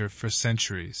culture for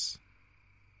centuries.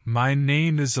 My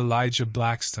name is Elijah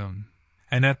Blackstone,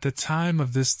 and at the time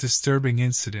of this disturbing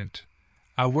incident,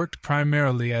 I worked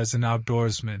primarily as an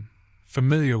outdoorsman,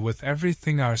 familiar with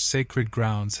everything our sacred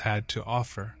grounds had to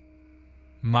offer.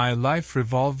 My life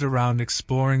revolved around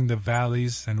exploring the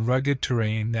valleys and rugged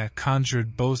terrain that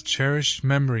conjured both cherished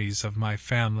memories of my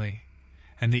family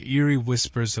and the eerie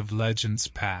whispers of legends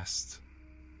past.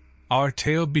 Our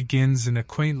tale begins in a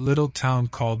quaint little town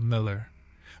called Miller,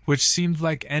 which seemed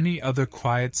like any other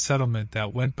quiet settlement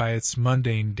that went by its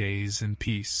mundane days in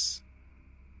peace.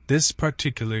 This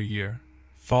particular year,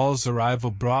 fall's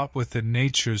arrival brought with it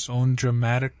nature's own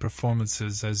dramatic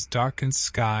performances as darkened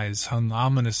skies hung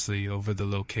ominously over the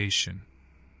location.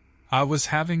 I was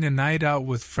having a night out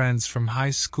with friends from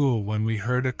high school when we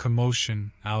heard a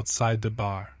commotion outside the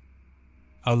bar.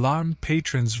 Alarmed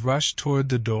patrons rushed toward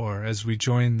the door as we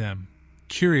joined them,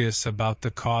 curious about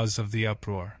the cause of the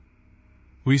uproar.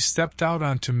 We stepped out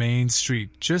onto Main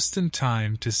Street just in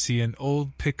time to see an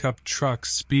old pickup truck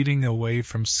speeding away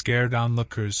from scared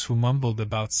onlookers who mumbled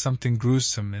about something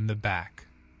gruesome in the back.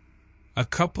 A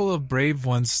couple of brave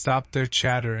ones stopped their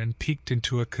chatter and peeked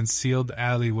into a concealed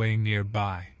alleyway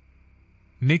nearby.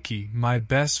 Nikki, my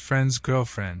best friend's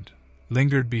girlfriend,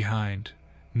 lingered behind,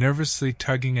 nervously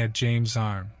tugging at James'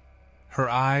 arm, her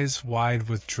eyes wide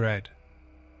with dread.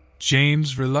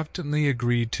 James reluctantly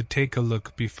agreed to take a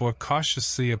look before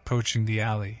cautiously approaching the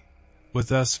alley,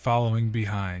 with us following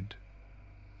behind.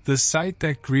 The sight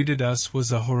that greeted us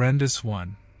was a horrendous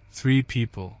one. 3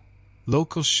 people,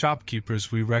 local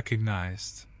shopkeepers we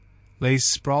recognized, lay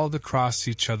sprawled across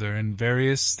each other in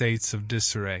various states of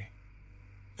disarray.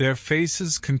 Their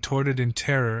faces contorted in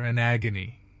terror and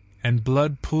agony, and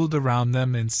blood pooled around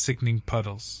them in sickening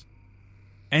puddles.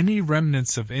 Any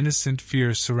remnants of innocent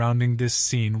fear surrounding this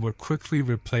scene were quickly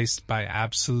replaced by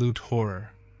absolute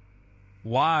horror.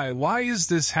 Why is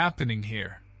this happening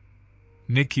here?"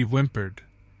 Nikki whimpered,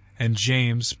 and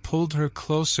James pulled her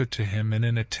closer to him in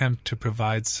an attempt to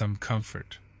provide some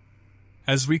comfort.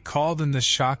 As we called in the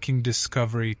shocking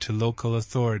discovery to local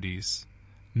authorities,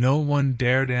 no one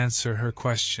dared answer her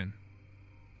question.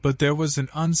 But there was an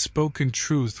unspoken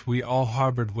truth we all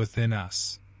harbored within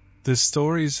us. The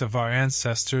stories of our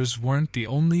ancestors weren't the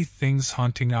only things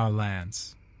haunting our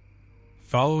lands.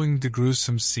 Following the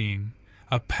gruesome scene,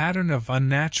 a pattern of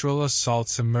unnatural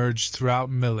assaults emerged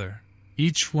throughout Miller,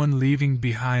 each one leaving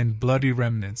behind bloody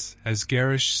remnants as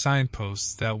garish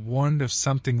signposts that warned of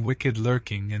something wicked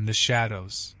lurking in the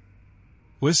shadows.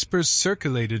 Whispers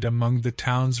circulated among the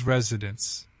town's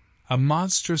residents. A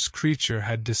monstrous creature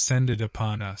had descended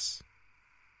upon us.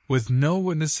 With no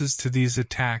witnesses to these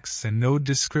attacks and no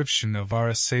description of our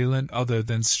assailant other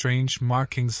than strange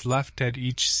markings left at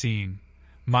each scene,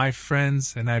 my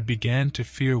friends and I began to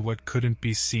fear what couldn't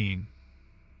be seen.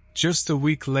 Just a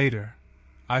week later,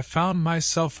 I found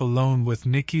myself alone with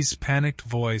Nikki's panicked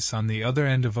voice on the other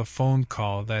end of a phone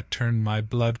call that turned my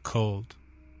blood cold.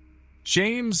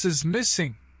 "James is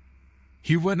missing.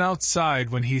 He went outside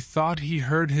when he thought he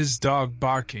heard his dog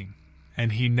barking,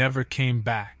 and he never came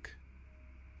back.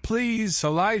 Please,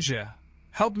 Elijah,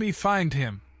 help me find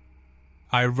him."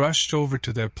 I rushed over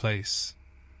to their place,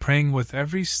 praying with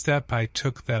every step I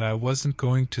took that I wasn't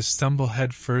going to stumble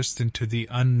headfirst into the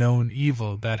unknown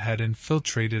evil that had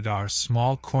infiltrated our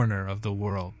small corner of the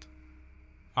world.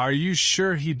 "Are you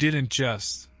sure he didn't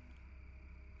just—"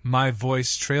 My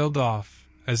voice trailed off,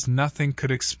 as nothing could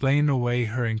explain away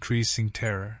her increasing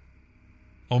terror.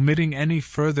 Omitting any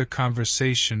further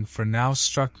conversation for now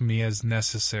struck me as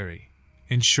necessary.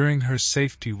 Ensuring her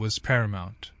safety was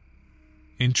paramount.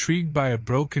 Intrigued by a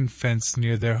broken fence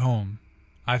near their home,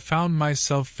 I found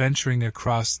myself venturing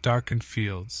across darkened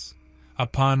fields,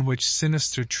 upon which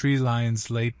sinister tree lines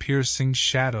lay piercing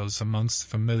shadows amongst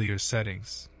familiar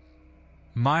settings.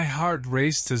 My heart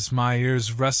raced as my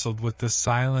ears wrestled with the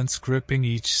silence gripping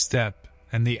each step,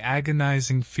 and the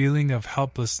agonizing feeling of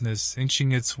helplessness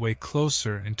inching its way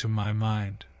closer into my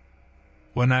mind.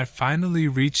 When I finally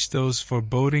reached those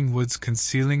foreboding woods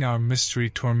concealing our mystery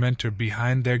tormentor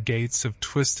behind their gates of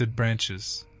twisted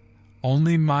branches,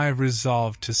 only my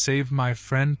resolve to save my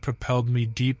friend propelled me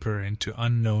deeper into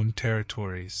unknown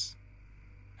territories.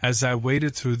 As I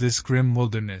waded through this grim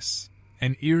wilderness,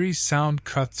 an eerie sound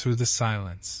cut through the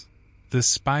silence. The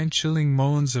spine-chilling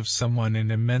moans of someone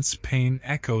in immense pain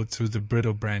echoed through the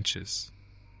brittle branches.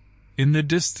 In the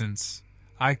distance,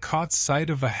 I caught sight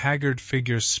of a haggard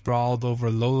figure sprawled over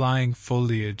low-lying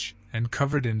foliage and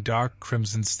covered in dark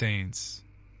crimson stains.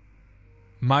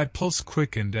 My pulse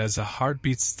quickened as a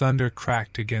heartbeat's thunder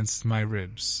cracked against my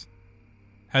ribs.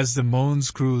 As the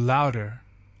moans grew louder,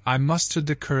 I mustered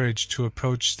the courage to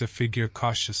approach the figure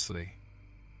cautiously.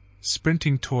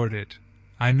 Sprinting toward it,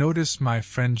 I noticed my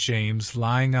friend James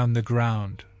lying on the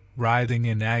ground, writhing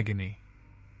in agony.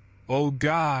 "Oh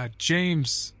God,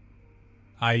 James!"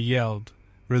 I yelled,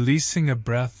 releasing a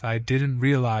breath I didn't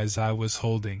realize I was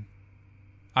holding.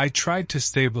 I tried to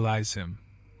stabilize him,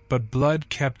 but blood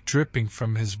kept dripping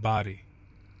from his body.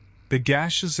 The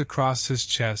gashes across his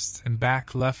chest and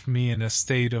back left me in a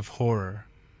state of horror.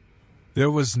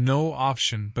 There was no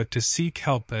option but to seek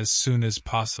help as soon as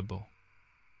possible.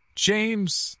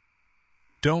 "James!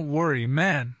 Don't worry,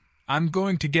 man. I'm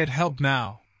going to get help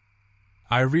now,"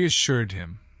 I reassured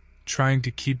him, trying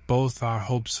to keep both our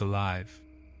hopes alive.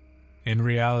 In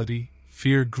reality,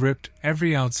 fear gripped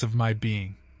every ounce of my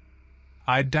being.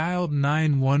 I dialed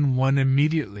 911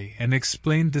 immediately and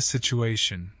explained the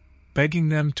situation, begging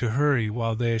them to hurry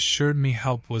while they assured me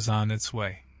help was on its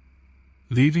way.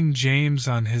 Leaving James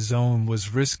on his own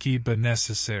was risky but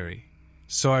necessary,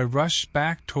 so I rushed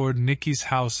back toward Nikki's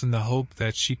house in the hope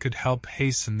that she could help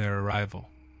hasten their arrival.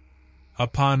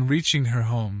 Upon reaching her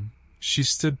home, she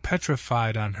stood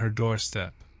petrified on her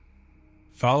doorstep.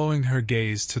 Following her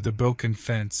gaze to the broken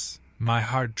fence, my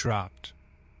heart dropped.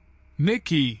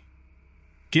 "Nikki!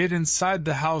 Get inside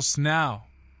the house now!"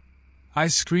 I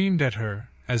screamed at her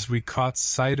as we caught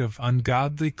sight of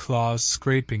ungodly claws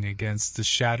scraping against the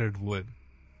shattered wood.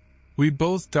 We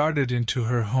both darted into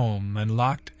her home and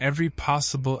locked every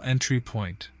possible entry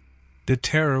point. The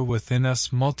terror within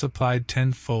us multiplied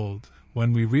tenfold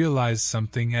when we realized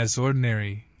something as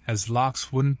ordinary as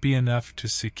locks wouldn't be enough to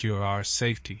secure our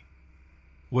safety.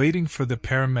 Waiting for the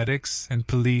paramedics and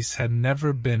police had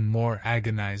never been more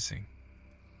agonizing.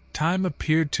 Time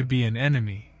appeared to be an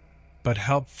enemy, but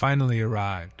help finally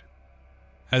arrived.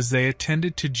 As they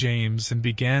attended to James and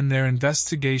began their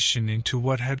investigation into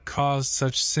what had caused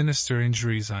such sinister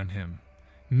injuries on him,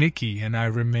 Nikki and I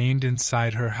remained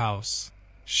inside her house,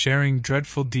 sharing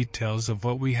dreadful details of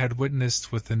what we had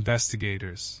witnessed with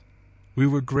investigators, We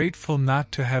were grateful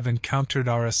not to have encountered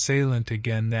our assailant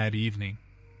again that evening.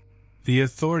 The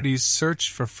authorities searched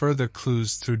for further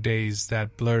clues through days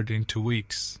that blurred into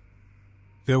weeks.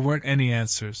 There weren't any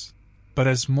answers, but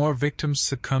as more victims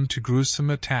succumbed to gruesome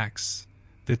attacks,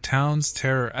 the town's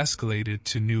terror escalated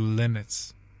to new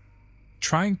limits.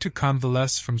 Trying to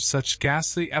convalesce from such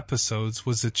ghastly episodes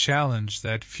was a challenge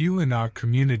that few in our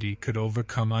community could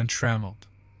overcome untrammeled.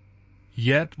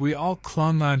 Yet we all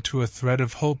clung on to a thread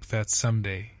of hope that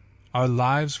someday our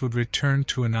lives would return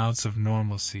to an ounce of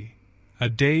normalcy, a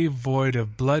day void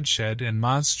of bloodshed and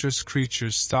monstrous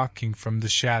creatures stalking from the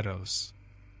shadows.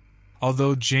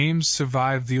 Although James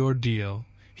survived the ordeal,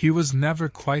 he was never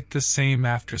quite the same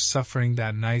after suffering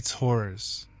that night's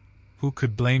horrors. Who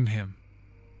could blame him?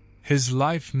 His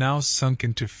life now sunk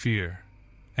into fear,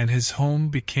 and his home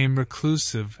became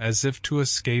reclusive as if to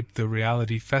escape the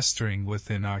reality festering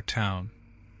within our town.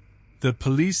 The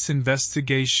police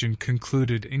investigation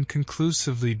concluded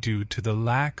inconclusively due to the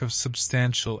lack of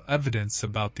substantial evidence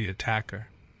about the attacker.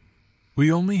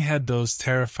 We only had those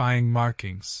terrifying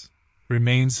markings,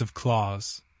 remains of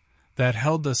claws, that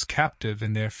held us captive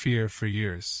in their fear for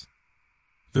years.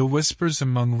 The whispers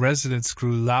among residents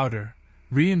grew louder,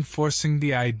 reinforcing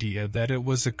the idea that it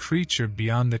was a creature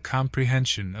beyond the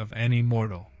comprehension of any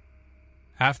mortal.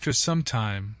 After some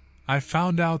time, I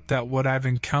found out that what I've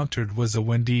encountered was a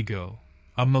Wendigo,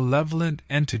 a malevolent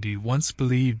entity once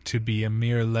believed to be a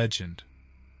mere legend.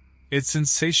 Its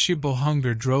insatiable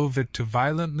hunger drove it to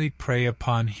violently prey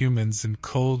upon humans in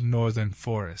cold northern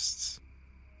forests.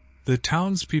 The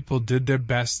townspeople did their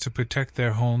best to protect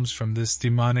their homes from this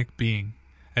demonic being,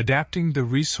 adapting the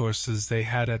resources they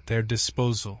had at their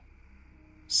disposal.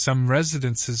 Some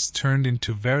residences turned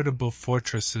into veritable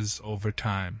fortresses over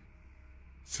time.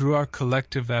 Through our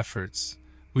collective efforts,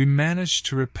 we managed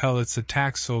to repel its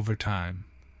attacks over time,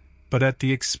 but at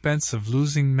the expense of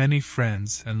losing many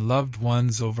friends and loved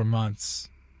ones over months.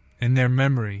 In their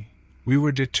memory, we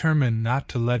were determined not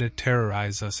to let it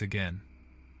terrorize us again.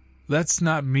 Let's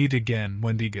not meet again,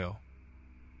 Wendigo.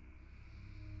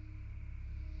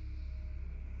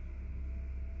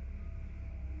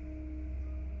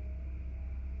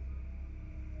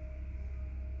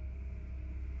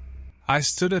 I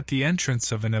stood at the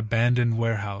entrance of an abandoned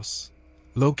warehouse,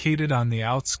 located on the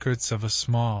outskirts of a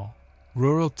small,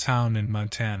 rural town in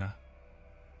Montana.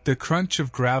 The crunch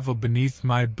of gravel beneath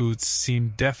my boots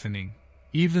seemed deafening,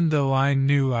 even though I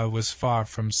knew I was far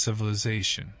from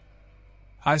civilization.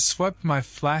 I swept my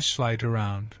flashlight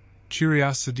around,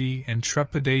 curiosity and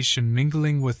trepidation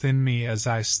mingling within me as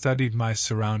I studied my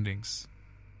surroundings.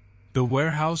 The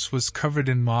warehouse was covered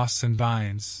in moss and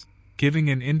vines,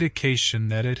 giving an indication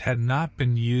that it had not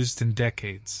been used in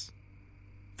decades.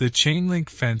 The chain-link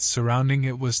fence surrounding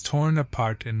it was torn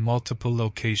apart in multiple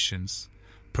locations,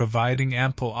 providing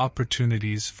ample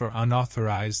opportunities for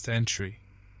unauthorized entry.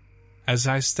 As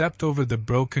I stepped over the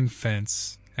broken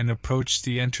fence and approached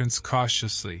the entrance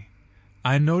cautiously,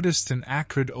 I noticed an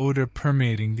acrid odor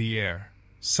permeating the air,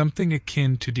 something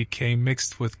akin to decay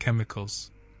mixed with chemicals.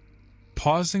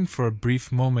 Pausing for a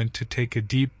brief moment to take a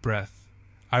deep breath,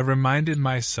 I reminded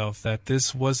myself that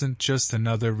this wasn't just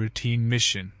another routine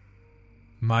mission.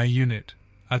 My unit,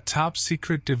 a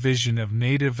top-secret division of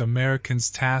Native Americans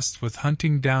tasked with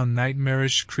hunting down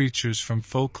nightmarish creatures from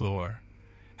folklore,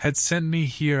 had sent me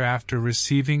here after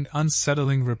receiving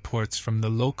unsettling reports from the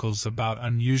locals about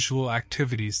unusual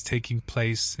activities taking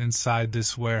place inside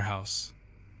this warehouse.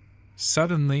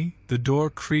 Suddenly, the door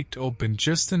creaked open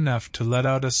just enough to let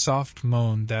out a soft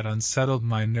moan that unsettled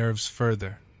my nerves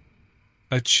further.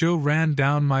 A chill ran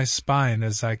down my spine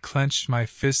as I clenched my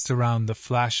fist around the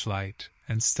flashlight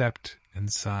and stepped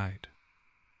inside.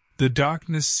 The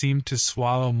darkness seemed to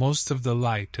swallow most of the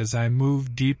light as I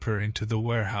moved deeper into the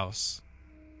warehouse.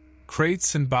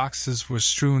 Crates and boxes were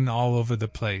strewn all over the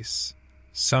place,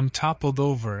 some toppled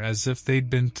over as if they'd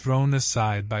been thrown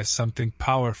aside by something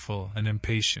powerful and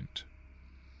impatient.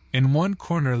 In one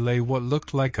corner lay what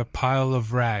looked like a pile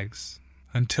of rags,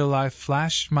 until I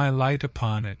flashed my light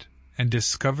upon it and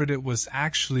discovered it was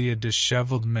actually a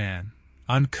disheveled man,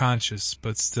 unconscious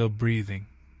but still breathing.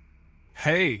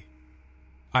 "Hey!"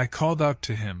 I called out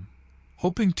to him,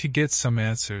 hoping to get some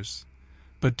answers,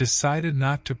 but decided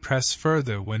not to press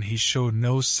further when he showed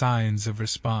no signs of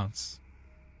response.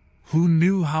 Who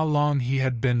knew how long he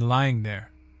had been lying there?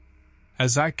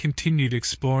 As I continued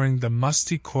exploring the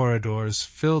musty corridors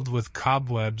filled with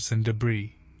cobwebs and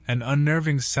debris, an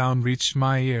unnerving sound reached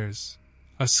my ears,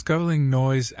 a scuttling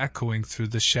noise echoing through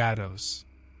the shadows.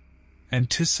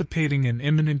 Anticipating an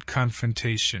imminent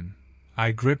confrontation,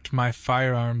 I gripped my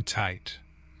firearm tight,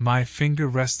 my finger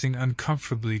resting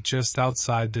uncomfortably just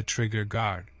outside the trigger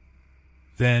guard.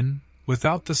 Then,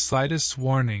 without the slightest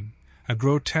warning, a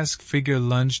grotesque figure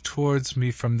lunged towards me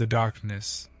from the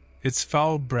darkness, its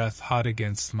foul breath hot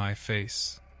against my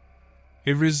face.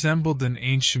 It resembled an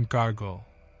ancient gargoyle,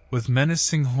 with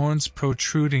menacing horns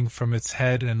protruding from its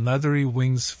head and leathery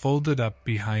wings folded up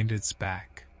behind its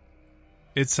back.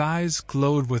 Its eyes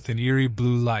glowed with an eerie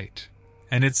blue light,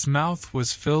 and its mouth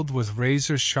was filled with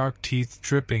razor-sharp teeth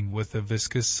dripping with a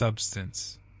viscous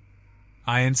substance.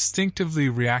 I instinctively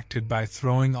reacted by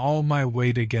throwing all my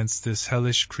weight against this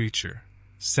hellish creature,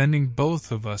 sending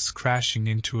both of us crashing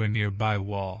into a nearby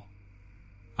wall.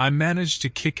 I managed to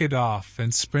kick it off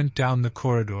and sprint down the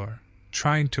corridor,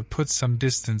 trying to put some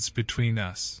distance between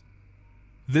us.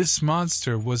 This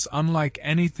monster was unlike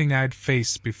anything I'd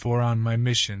faced before on my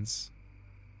missions.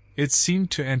 It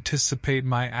seemed to anticipate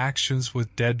my actions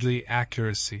with deadly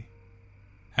accuracy.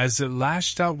 As it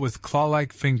lashed out with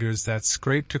claw-like fingers that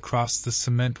scraped across the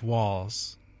cement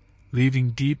walls,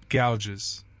 leaving deep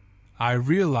gouges, I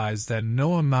realized that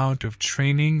no amount of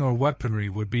training or weaponry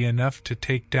would be enough to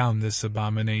take down this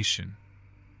abomination.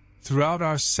 Throughout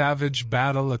our savage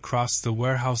battle across the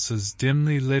warehouse's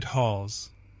dimly lit halls,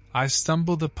 I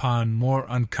stumbled upon more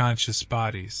unconscious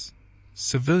bodies,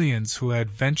 civilians who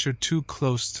had ventured too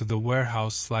close to the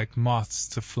warehouse like moths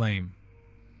to flame.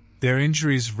 Their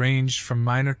injuries ranged from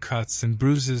minor cuts and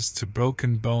bruises to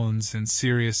broken bones and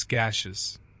serious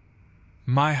gashes.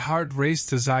 My heart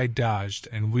raced as I dodged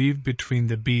and weaved between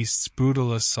the beast's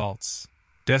brutal assaults,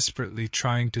 desperately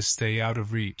trying to stay out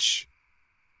of reach.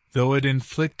 Though it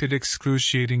inflicted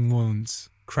excruciating wounds,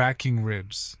 cracking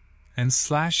ribs, and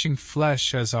slashing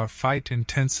flesh as our fight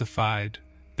intensified,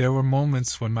 there were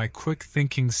moments when my quick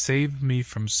thinking saved me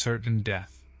from certain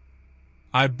death.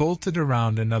 I bolted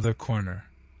around another corner,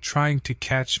 trying to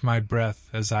catch my breath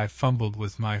as I fumbled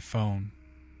with my phone.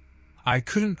 I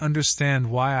couldn't understand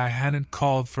why I hadn't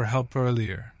called for help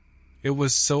earlier. It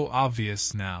was so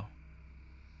obvious now.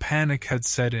 Panic had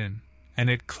set in, and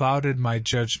it clouded my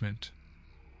judgment.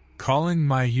 Calling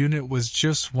my unit was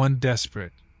just one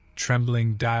desperate,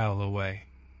 trembling dial away.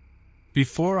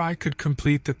 Before I could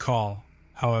complete the call,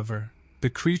 however, the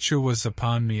creature was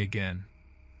upon me again.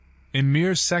 In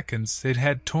mere seconds it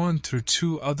had torn through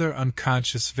two other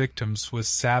unconscious victims with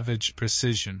savage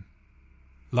precision.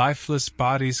 Lifeless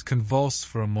bodies convulsed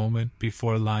for a moment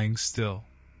before lying still.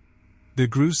 The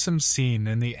gruesome scene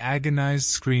and the agonized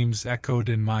screams echoed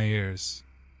in my ears.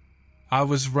 I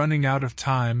was running out of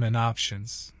time and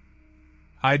options.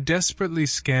 I desperately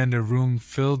scanned a room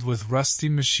filled with rusty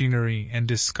machinery and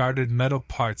discarded metal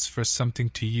parts for something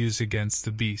to use against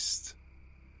the beast.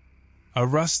 A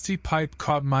rusty pipe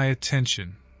caught my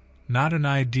attention, not an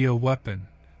ideal weapon,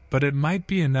 but it might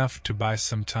be enough to buy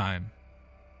some time.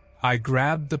 I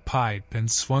grabbed the pipe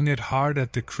and swung it hard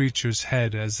at the creature's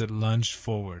head as it lunged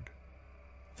forward.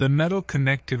 The metal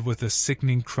connected with a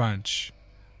sickening crunch,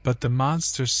 but the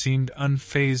monster seemed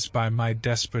unfazed by my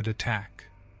desperate attack.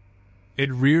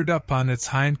 It reared up on its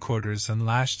hindquarters and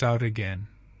lashed out again,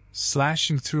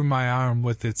 slashing through my arm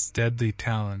with its deadly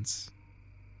talons.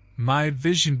 My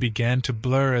vision began to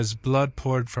blur as blood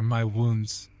poured from my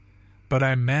wounds, but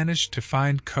I managed to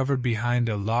find cover behind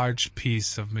a large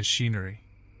piece of machinery.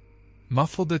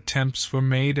 Muffled attempts were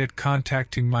made at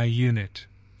contacting my unit,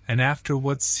 and after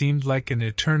what seemed like an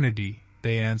eternity,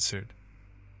 they answered.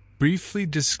 Briefly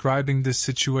describing the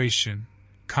situation,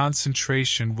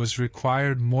 concentration was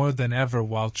required more than ever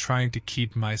while trying to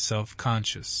keep myself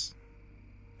conscious.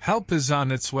 "Help is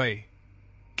on its way,"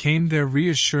 came their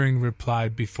reassuring reply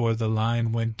before the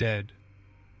line went dead.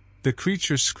 The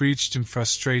creature screeched in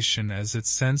frustration as it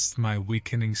sensed my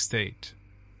weakening state.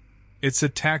 Its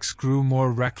attacks grew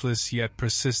more reckless yet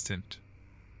persistent.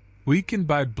 Weakened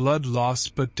by blood loss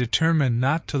but determined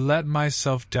not to let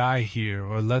myself die here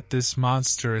or let this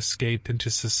monster escape into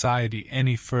society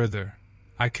any further,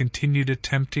 I continued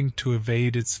attempting to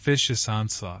evade its vicious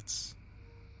onslaughts.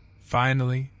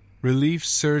 Finally, relief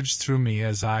surged through me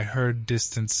as I heard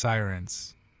distant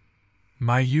sirens.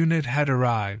 My unit had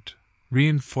arrived,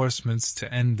 reinforcements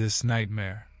to end this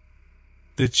nightmare.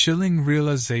 The chilling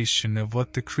realization of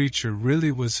what the creature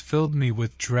really was filled me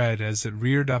with dread as it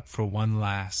reared up for one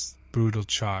last, brutal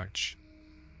charge.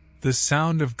 The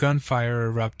sound of gunfire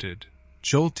erupted,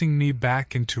 jolting me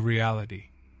back into reality.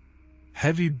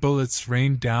 Heavy bullets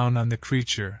rained down on the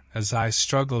creature as I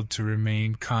struggled to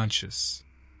remain conscious.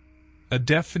 A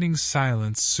deafening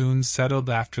silence soon settled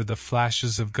after the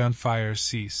flashes of gunfire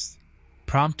ceased,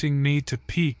 prompting me to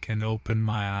peek and open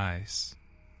my eyes.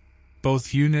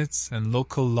 Both units and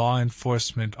local law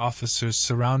enforcement officers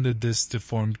surrounded this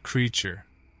deformed creature.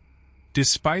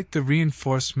 Despite the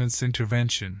reinforcement's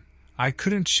intervention, I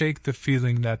couldn't shake the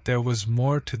feeling that there was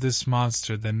more to this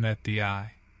monster than met the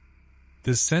eye.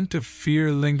 The scent of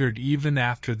fear lingered even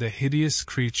after the hideous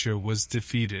creature was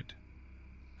defeated.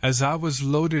 As I was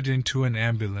loaded into an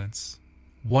ambulance,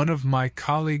 one of my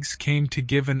colleagues came to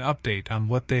give an update on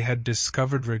what they had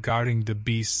discovered regarding the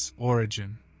beast's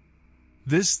origin.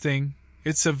 "This thing,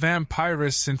 it's a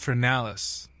Vampirus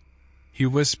Infernalis," he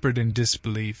whispered in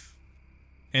disbelief.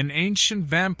 "An ancient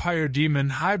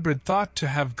vampire-demon hybrid thought to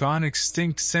have gone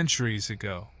extinct centuries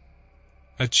ago."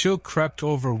 A chill crept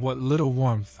over what little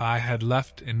warmth I had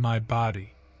left in my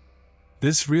body.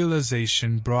 This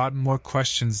realization brought more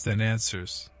questions than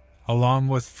answers, along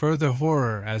with further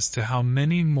horror as to how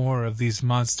many more of these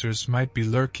monsters might be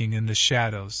lurking in the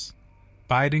shadows,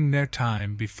 biding their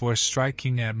time before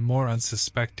striking at more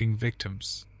unsuspecting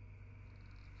victims.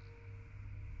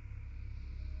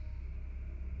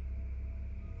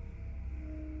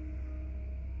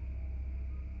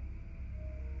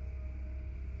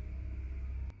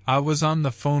 I was on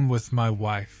the phone with my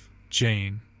wife,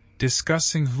 Jane,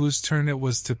 discussing whose turn it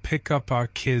was to pick up our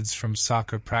kids from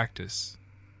soccer practice.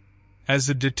 As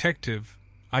a detective,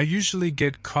 I usually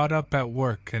get caught up at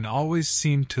work and always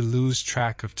seem to lose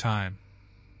track of time.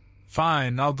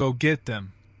 "Fine, I'll go get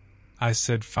them," I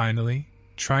said finally,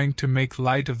 trying to make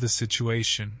light of the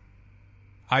situation.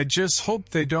 "I just hope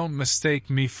they don't mistake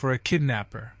me for a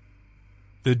kidnapper."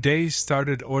 The day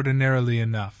started ordinarily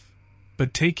enough,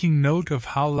 but taking note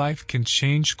of how life can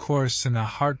change course in a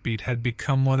heartbeat had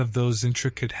become one of those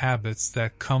intricate habits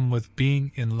that come with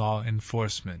being in law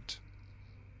enforcement.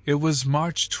 It was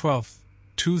March 12,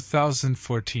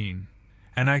 2014,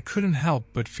 and I couldn't help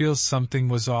but feel something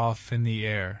was off in the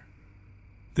air.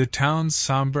 The town's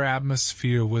somber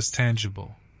atmosphere was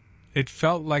tangible. It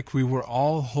felt like we were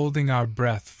all holding our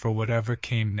breath for whatever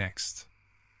came next.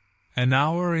 An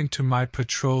hour into my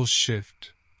patrol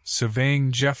shift,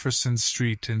 surveying Jefferson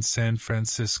Street in San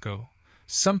Francisco,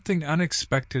 something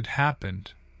unexpected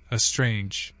happened. A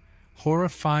strange,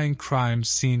 horrifying crime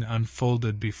scene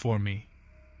unfolded before me.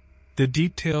 The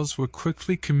details were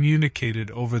quickly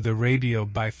communicated over the radio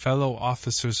by fellow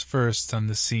officers first on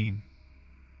the scene.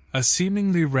 A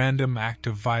seemingly random act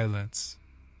of violence.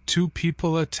 2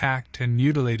 people attacked and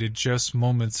mutilated just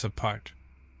moments apart.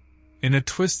 In a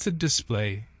twisted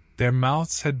display, their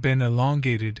mouths had been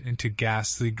elongated into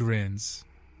ghastly grins.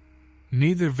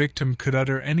 Neither victim could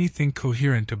utter anything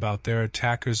coherent about their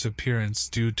attacker's appearance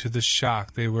due to the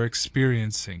shock they were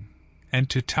experiencing, and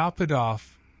to top it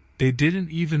off, they didn't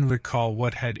even recall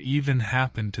what had even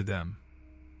happened to them.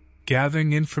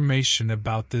 Gathering information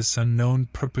about this unknown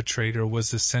perpetrator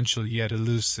was essential yet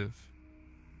elusive.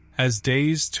 As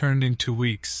days turned into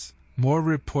weeks, more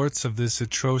reports of this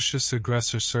atrocious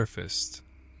aggressor surfaced,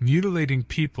 mutilating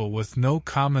people with no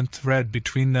common thread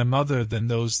between them other than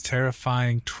those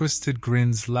terrifying twisted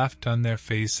grins left on their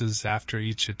faces after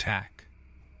each attack.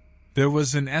 There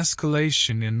was an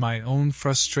escalation in my own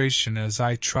frustration as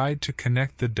I tried to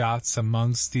connect the dots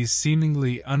amongst these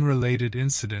seemingly unrelated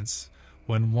incidents,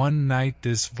 when one night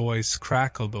this voice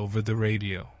crackled over the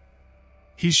radio.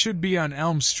 "He should be on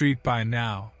Elm Street by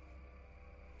now.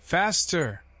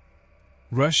 Faster!"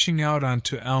 Rushing out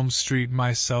onto Elm Street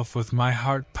myself with my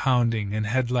heart pounding and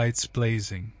headlights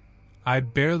blazing, I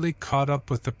barely caught up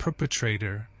with the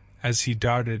perpetrator as he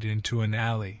darted into an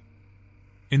alley.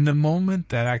 In the moment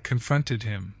that I confronted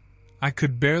him, I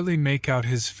could barely make out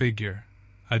his figure,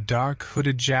 a dark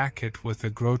hooded jacket with a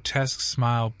grotesque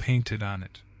smile painted on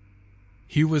it.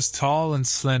 He was tall and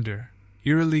slender,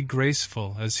 eerily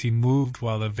graceful as he moved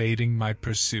while evading my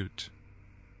pursuit.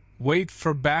 "Wait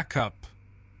for backup!"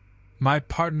 my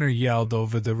partner yelled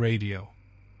over the radio.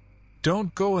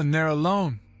 "Don't go in there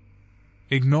alone!"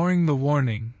 Ignoring the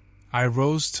warning, I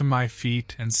rose to my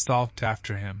feet and stalked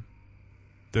after him.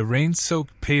 The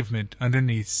rain-soaked pavement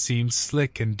underneath seemed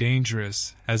slick and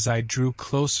dangerous as I drew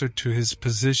closer to his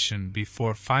position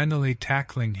before finally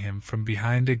tackling him from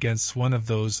behind against one of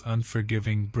those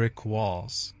unforgiving brick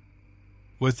walls.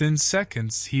 Within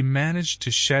seconds he managed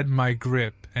to shed my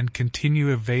grip and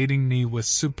continue evading me with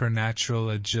supernatural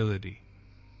agility.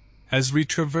 As we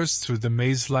traversed through the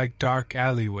maze-like dark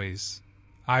alleyways,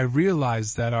 I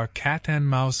realized that our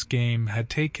cat-and-mouse game had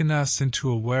taken us into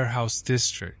a warehouse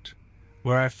district,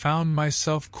 where I found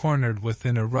myself cornered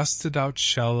within a rusted-out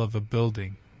shell of a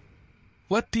building.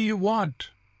 "What do you want?"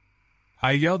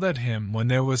 I yelled at him when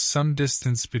there was some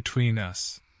distance between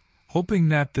us, hoping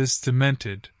that this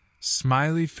demented,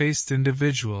 smiley-faced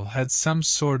individual had some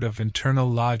sort of internal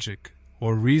logic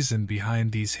or reason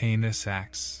behind these heinous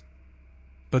acts.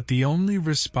 But the only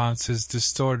response is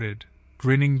distorted,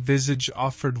 grinning visage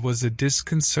offered was a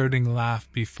disconcerting laugh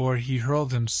before he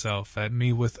hurled himself at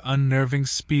me with unnerving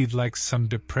speed like some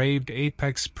depraved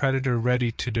apex predator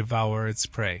ready to devour its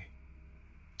prey.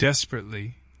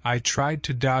 Desperately, I tried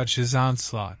to dodge his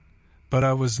onslaught, but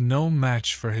I was no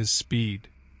match for his speed.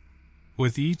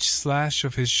 With each slash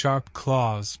of his sharp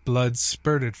claws, blood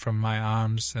spurted from my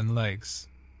arms and legs.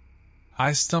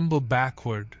 I stumbled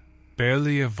backward,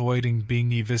 barely avoiding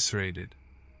being eviscerated.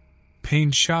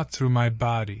 Pain shot through my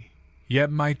body,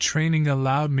 yet my training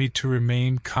allowed me to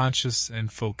remain conscious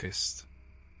and focused.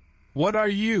 "What are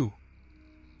you?"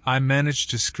 I managed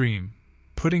to scream,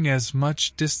 putting as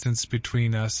much distance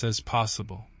between us as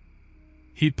possible.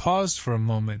 He paused for a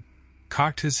moment,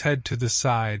 cocked his head to the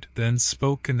side, then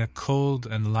spoke in a cold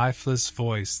and lifeless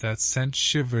voice that sent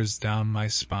shivers down my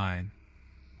spine.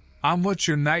 "I'm what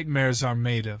your nightmares are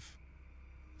made of."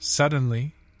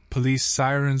 Suddenly, police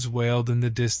sirens wailed in the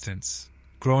distance,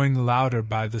 growing louder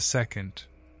by the second.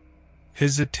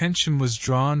 His attention was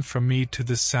drawn from me to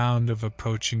the sound of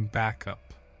approaching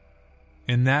backup.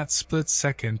 In that split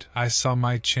second, I saw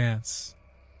my chance.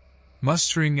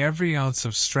 Mustering every ounce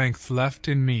of strength left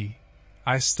in me,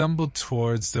 I stumbled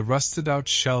towards the rusted-out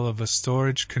shell of a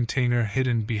storage container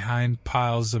hidden behind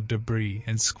piles of debris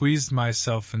and squeezed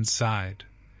myself inside,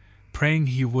 praying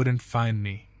he wouldn't find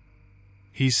me.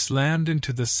 He slammed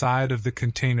into the side of the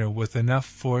container with enough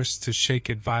force to shake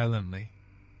it violently.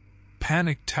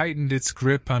 Panic tightened its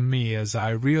grip on me as I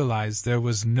realized there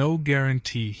was no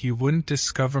guarantee he wouldn't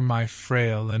discover my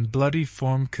frail and bloody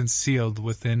form concealed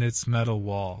within its metal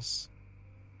walls.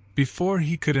 Before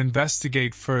he could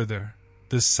investigate further,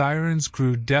 the sirens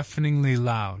grew deafeningly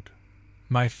loud.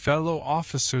 My fellow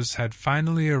officers had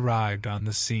finally arrived on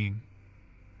the scene.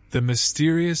 The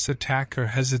mysterious attacker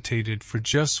hesitated for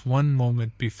just one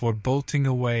moment before bolting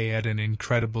away at an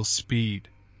incredible speed.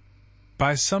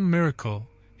 By some miracle,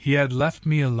 he had left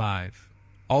me alive,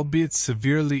 albeit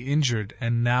severely injured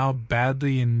and now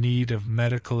badly in need of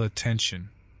medical attention.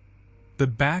 The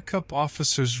backup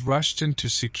officers rushed in to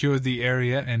secure the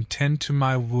area and tend to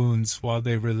my wounds while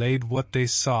they relayed what they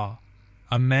saw,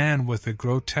 a man with a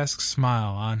grotesque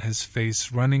smile on his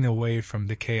face running away from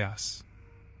the chaos.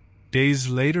 Days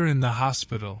later in the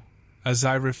hospital, as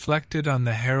I reflected on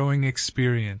the harrowing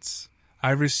experience,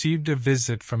 I received a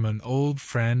visit from an old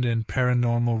friend and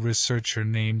paranormal researcher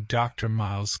named Dr.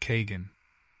 Miles Kagan.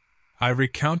 I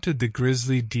recounted the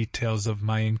grisly details of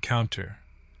my encounter,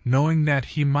 knowing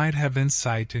that he might have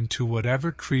insight into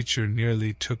whatever creature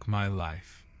nearly took my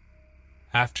life.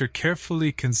 After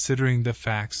carefully considering the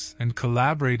facts and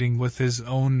collaborating with his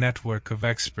own network of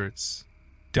experts,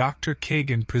 Dr.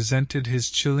 Kagan presented his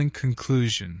chilling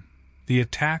conclusion. The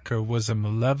attacker was a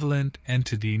malevolent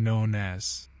entity known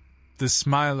as the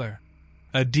Smiler,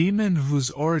 a demon whose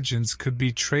origins could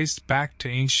be traced back to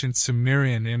ancient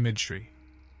Sumerian imagery.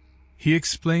 He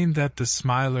explained that the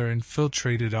Smiler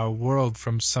infiltrated our world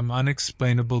from some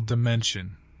unexplainable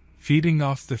dimension, feeding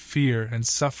off the fear and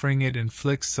suffering it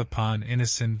inflicts upon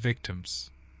innocent victims.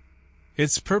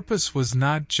 Its purpose was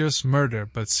not just murder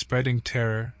but spreading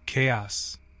terror,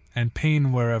 chaos, and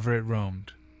pain wherever it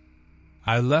roamed.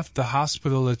 I left the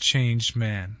hospital a changed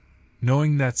man,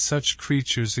 knowing that such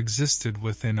creatures existed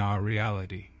within our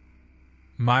reality.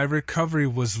 My recovery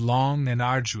was long and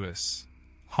arduous,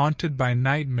 haunted by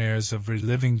nightmares of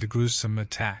reliving the gruesome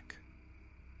attack.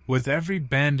 With every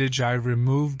bandage I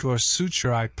removed or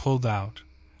suture I pulled out,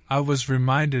 I was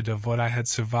reminded of what I had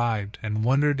survived and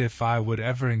wondered if I would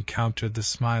ever encounter the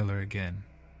Smiler again.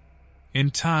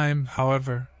 In time,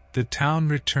 however, the town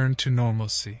returned to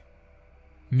normalcy.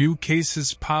 New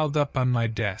cases piled up on my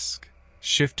desk,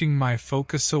 shifting my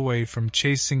focus away from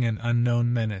chasing an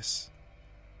unknown menace.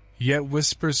 Yet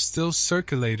whispers still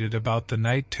circulated about the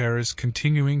night terrors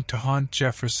continuing to haunt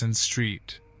Jefferson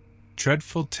Street,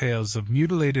 dreadful tales of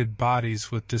mutilated bodies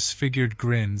with disfigured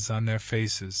grins on their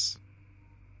faces.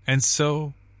 And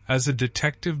so, as a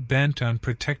detective bent on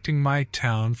protecting my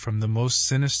town from the most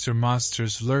sinister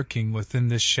monsters lurking within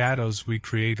the shadows we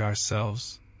create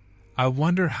ourselves, I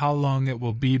wonder how long it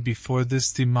will be before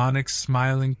this demonic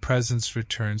smiling presence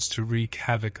returns to wreak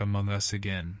havoc among us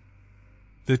again.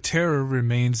 The terror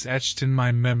remains etched in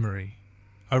my memory,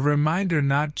 a reminder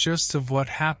not just of what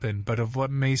happened but of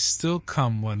what may still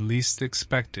come when least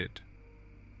expected.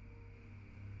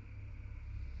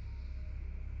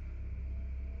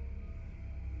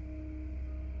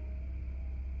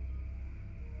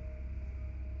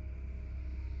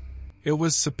 It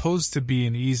was supposed to be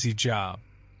an easy job.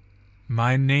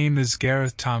 My name is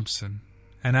Gareth Thompson,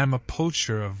 and I'm a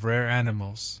poacher of rare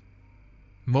animals.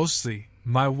 Mostly,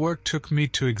 my work took me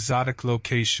to exotic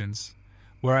locations,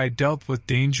 where I dealt with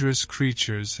dangerous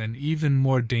creatures and even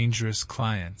more dangerous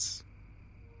clients.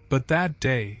 But that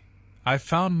day, I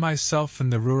found myself in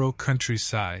the rural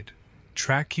countryside,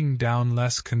 tracking down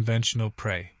less conventional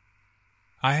prey.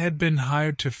 I had been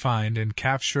hired to find and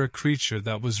capture a creature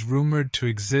that was rumored to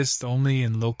exist only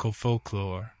in local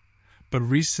folklore, but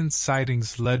recent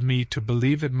sightings led me to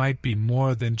believe it might be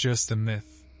more than just a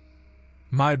myth.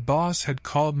 My boss had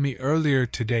called me earlier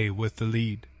today with the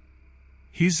lead.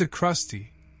 He's a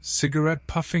crusty,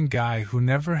 cigarette-puffing guy who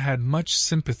never had much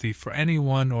sympathy for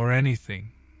anyone or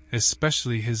anything,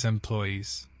 especially his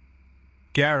employees.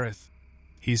 "Gareth,"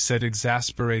 he said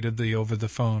exasperatedly over the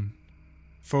phone,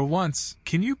 "for once,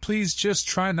 can you please just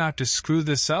try not to screw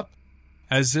this up?"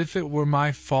 As if it were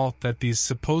my fault that these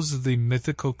supposedly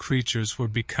mythical creatures were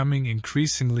becoming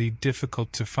increasingly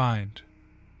difficult to find.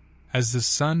 As the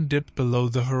sun dipped below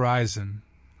the horizon,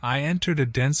 I entered a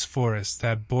dense forest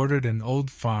that bordered an old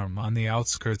farm on the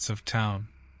outskirts of town.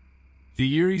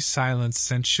 The eerie silence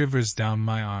sent shivers down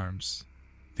my arms.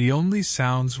 The only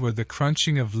sounds were the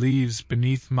crunching of leaves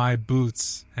beneath my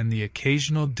boots and the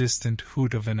occasional distant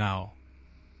hoot of an owl.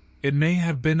 It may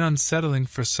have been unsettling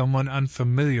for someone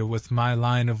unfamiliar with my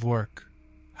line of work.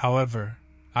 However,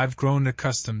 I've grown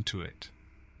accustomed to it.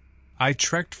 I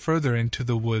trekked further into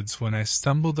the woods when I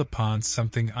stumbled upon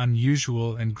something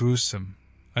unusual and gruesome,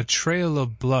 a trail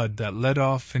of blood that led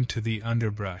off into the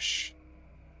underbrush.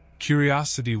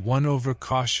 Curiosity won over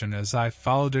caution as I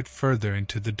followed it further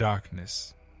into the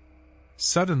darkness.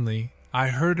 Suddenly, I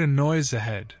heard a noise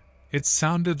ahead. It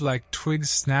sounded like twigs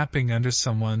snapping under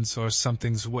someone's or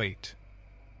something's weight.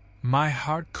 My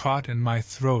heart caught in my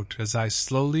throat as I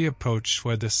slowly approached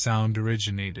where the sound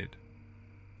originated.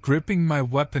 Gripping my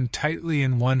weapon tightly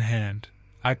in one hand,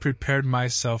 I prepared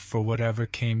myself for whatever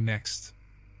came next.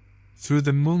 Through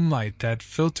the moonlight that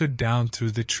filtered down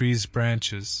through the tree's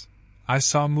branches, I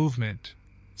saw movement,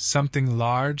 something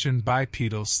large and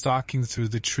bipedal stalking through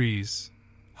the trees,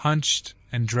 hunched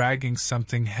and dragging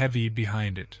something heavy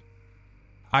behind it.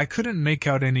 I couldn't make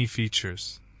out any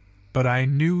features, but I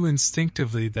knew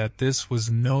instinctively that this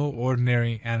was no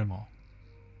ordinary animal.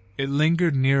 It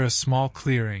lingered near a small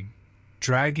clearing,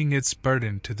 dragging its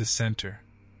burden to the center.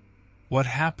 What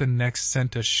happened next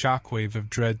sent a shockwave of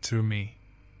dread through me.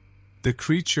 The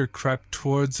creature crept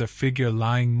towards a figure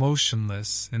lying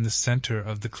motionless in the center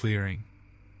of the clearing.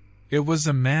 It was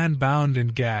a man bound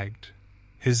and gagged,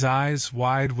 his eyes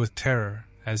wide with terror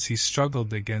as he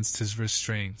struggled against his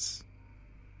restraints.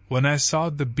 When I saw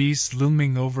the beast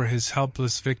looming over his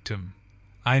helpless victim,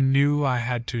 I knew I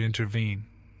had to intervene.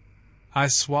 I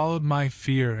swallowed my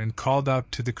fear and called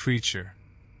out to the creature.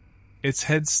 Its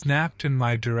head snapped in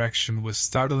my direction with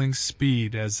startling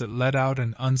speed as it let out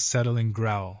an unsettling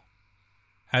growl.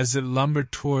 As it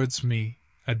lumbered towards me,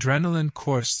 adrenaline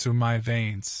coursed through my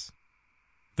veins.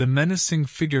 The menacing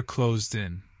figure closed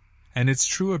in, and its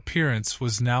true appearance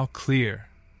was now clear,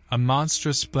 a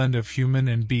monstrous blend of human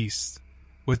and beast,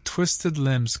 with twisted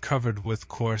limbs covered with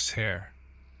coarse hair.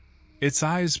 Its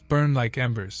eyes burned like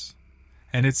embers,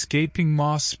 and its gaping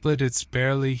maw split its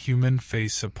barely human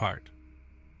face apart.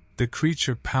 The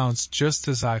creature pounced just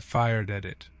as I fired at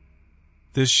it.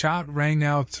 The shot rang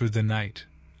out through the night,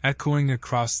 echoing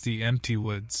across the empty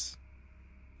woods.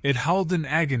 It howled in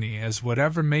agony as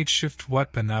whatever makeshift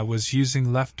weapon I was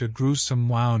using left a gruesome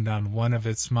wound on one of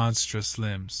its monstrous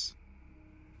limbs.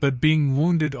 But being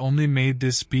wounded only made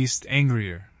this beast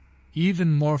angrier,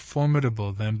 even more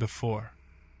formidable than before.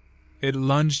 It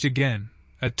lunged again,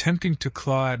 attempting to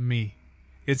claw at me,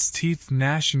 its teeth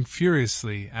gnashing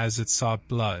furiously as it sought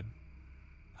blood.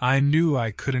 I knew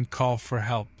I couldn't call for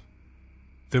help.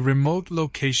 The remote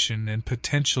location and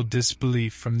potential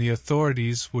disbelief from the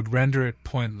authorities would render it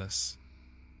pointless.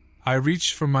 I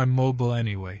reached for my mobile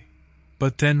anyway,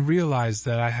 but then realized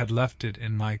that I had left it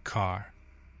in my car.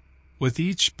 With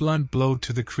each blunt blow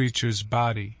to the creature's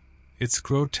body, its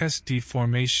grotesque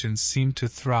deformations seemed to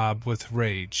throb with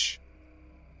rage.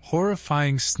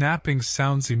 Horrifying snapping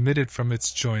sounds emitted from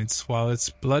its joints while its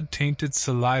blood-tainted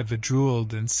saliva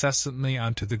drooled incessantly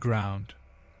onto the ground.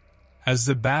 As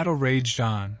the battle raged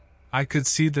on, I could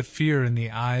see the fear in the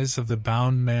eyes of the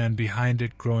bound man behind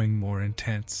it growing more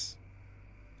intense.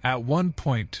 At one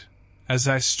point, as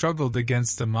I struggled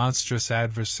against the monstrous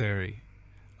adversary,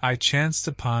 I chanced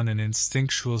upon an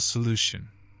instinctual solution.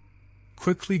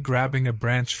 Quickly grabbing a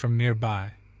branch from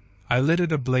nearby, I lit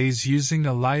it ablaze using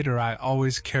a lighter I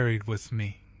always carried with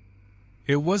me.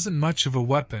 It wasn't much of a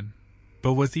weapon,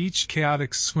 but with each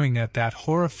chaotic swing at that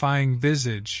horrifying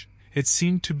visage, it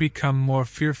seemed to become more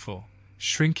fearful,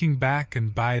 shrinking back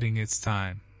and biding its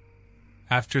time.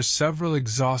 After several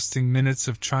exhausting minutes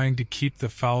of trying to keep the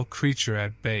foul creature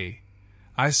at bay,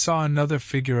 I saw another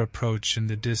figure approach in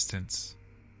the distance.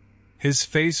 His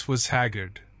face was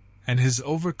haggard, and his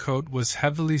overcoat was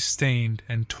heavily stained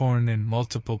and torn in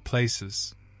multiple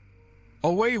places.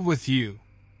 "Away with you!"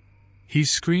 he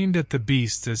screamed at the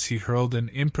beast as he hurled an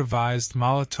improvised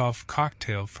Molotov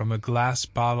cocktail from a glass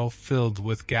bottle filled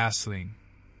with gasoline.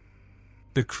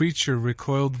 The creature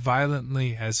recoiled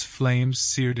violently as flames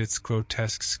seared its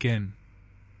grotesque skin.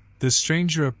 The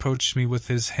stranger approached me with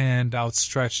his hand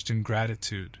outstretched in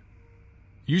gratitude.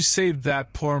 "You saved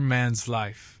that poor man's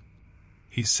life,"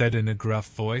 he said in a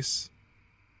gruff voice.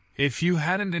 "If you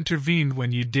hadn't intervened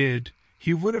when you did,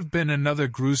 he would have been another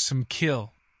gruesome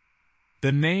kill.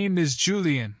 The name is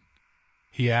Julian,"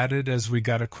 he added as we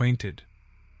got acquainted.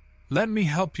 "Let me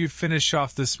help you finish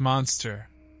off this monster."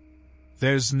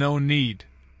 "There's no need,"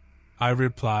 I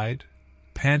replied,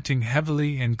 panting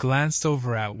heavily, and glanced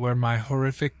over at where my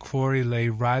horrific quarry lay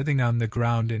writhing on the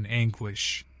ground in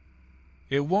anguish.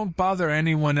 "It won't bother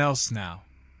anyone else now.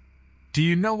 Do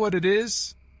you know what it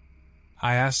is?"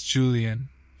 I asked Julian,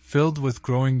 filled with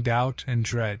growing doubt and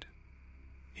dread.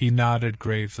 He nodded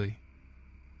gravely.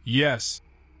 "Yes,"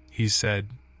 he said.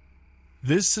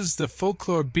 "This is the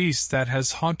folklore beast that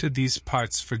has haunted these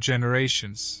parts for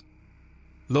generations.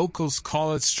 Locals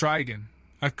call it Strigan,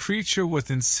 a creature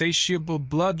with insatiable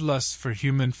bloodlust for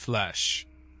human flesh."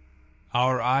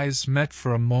 Our eyes met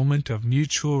for a moment of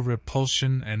mutual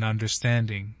repulsion and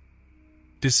understanding.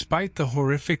 Despite the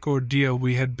horrific ordeal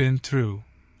we had been through,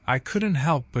 I couldn't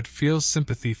help but feel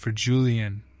sympathy for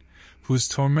Julian, whose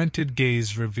tormented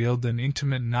gaze revealed an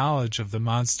intimate knowledge of the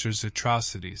monster's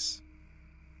atrocities.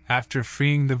 After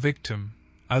freeing the victim,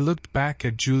 I looked back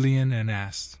at Julian and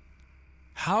asked,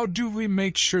 "How do we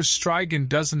make sure Strigan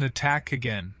doesn't attack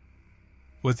again?"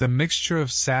 With a mixture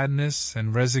of sadness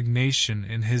and resignation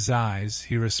in his eyes,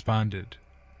 he responded,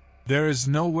 "There is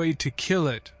no way to kill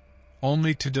it,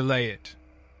 only to delay it.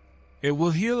 It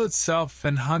will heal itself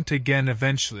and hunt again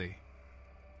eventually.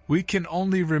 We can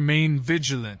only remain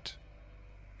vigilant."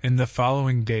 In the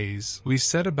following days, we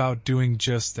set about doing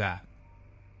just that.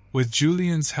 With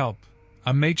Julian's help,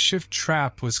 a makeshift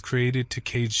trap was created to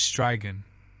cage Strigan.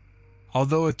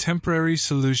 Although a temporary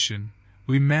solution,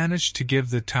 we managed to give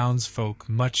the townsfolk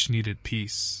much-needed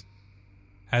peace.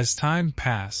 As time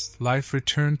passed, life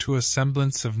returned to a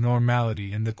semblance of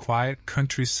normality in the quiet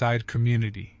countryside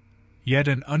community, yet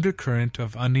an undercurrent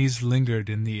of unease lingered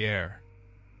in the air.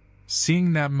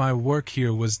 Seeing that my work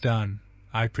here was done,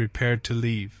 I prepared to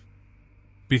leave.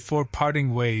 Before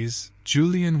parting ways,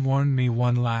 Julian warned me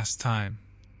one last time.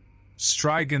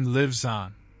 "Strigan lives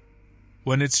on.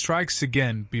 When it strikes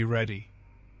again, be ready."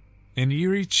 An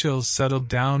eerie chill settled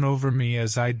down over me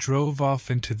as I drove off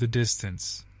into the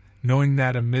distance, knowing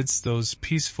that amidst those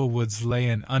peaceful woods lay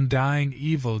an undying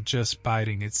evil just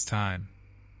biding its time.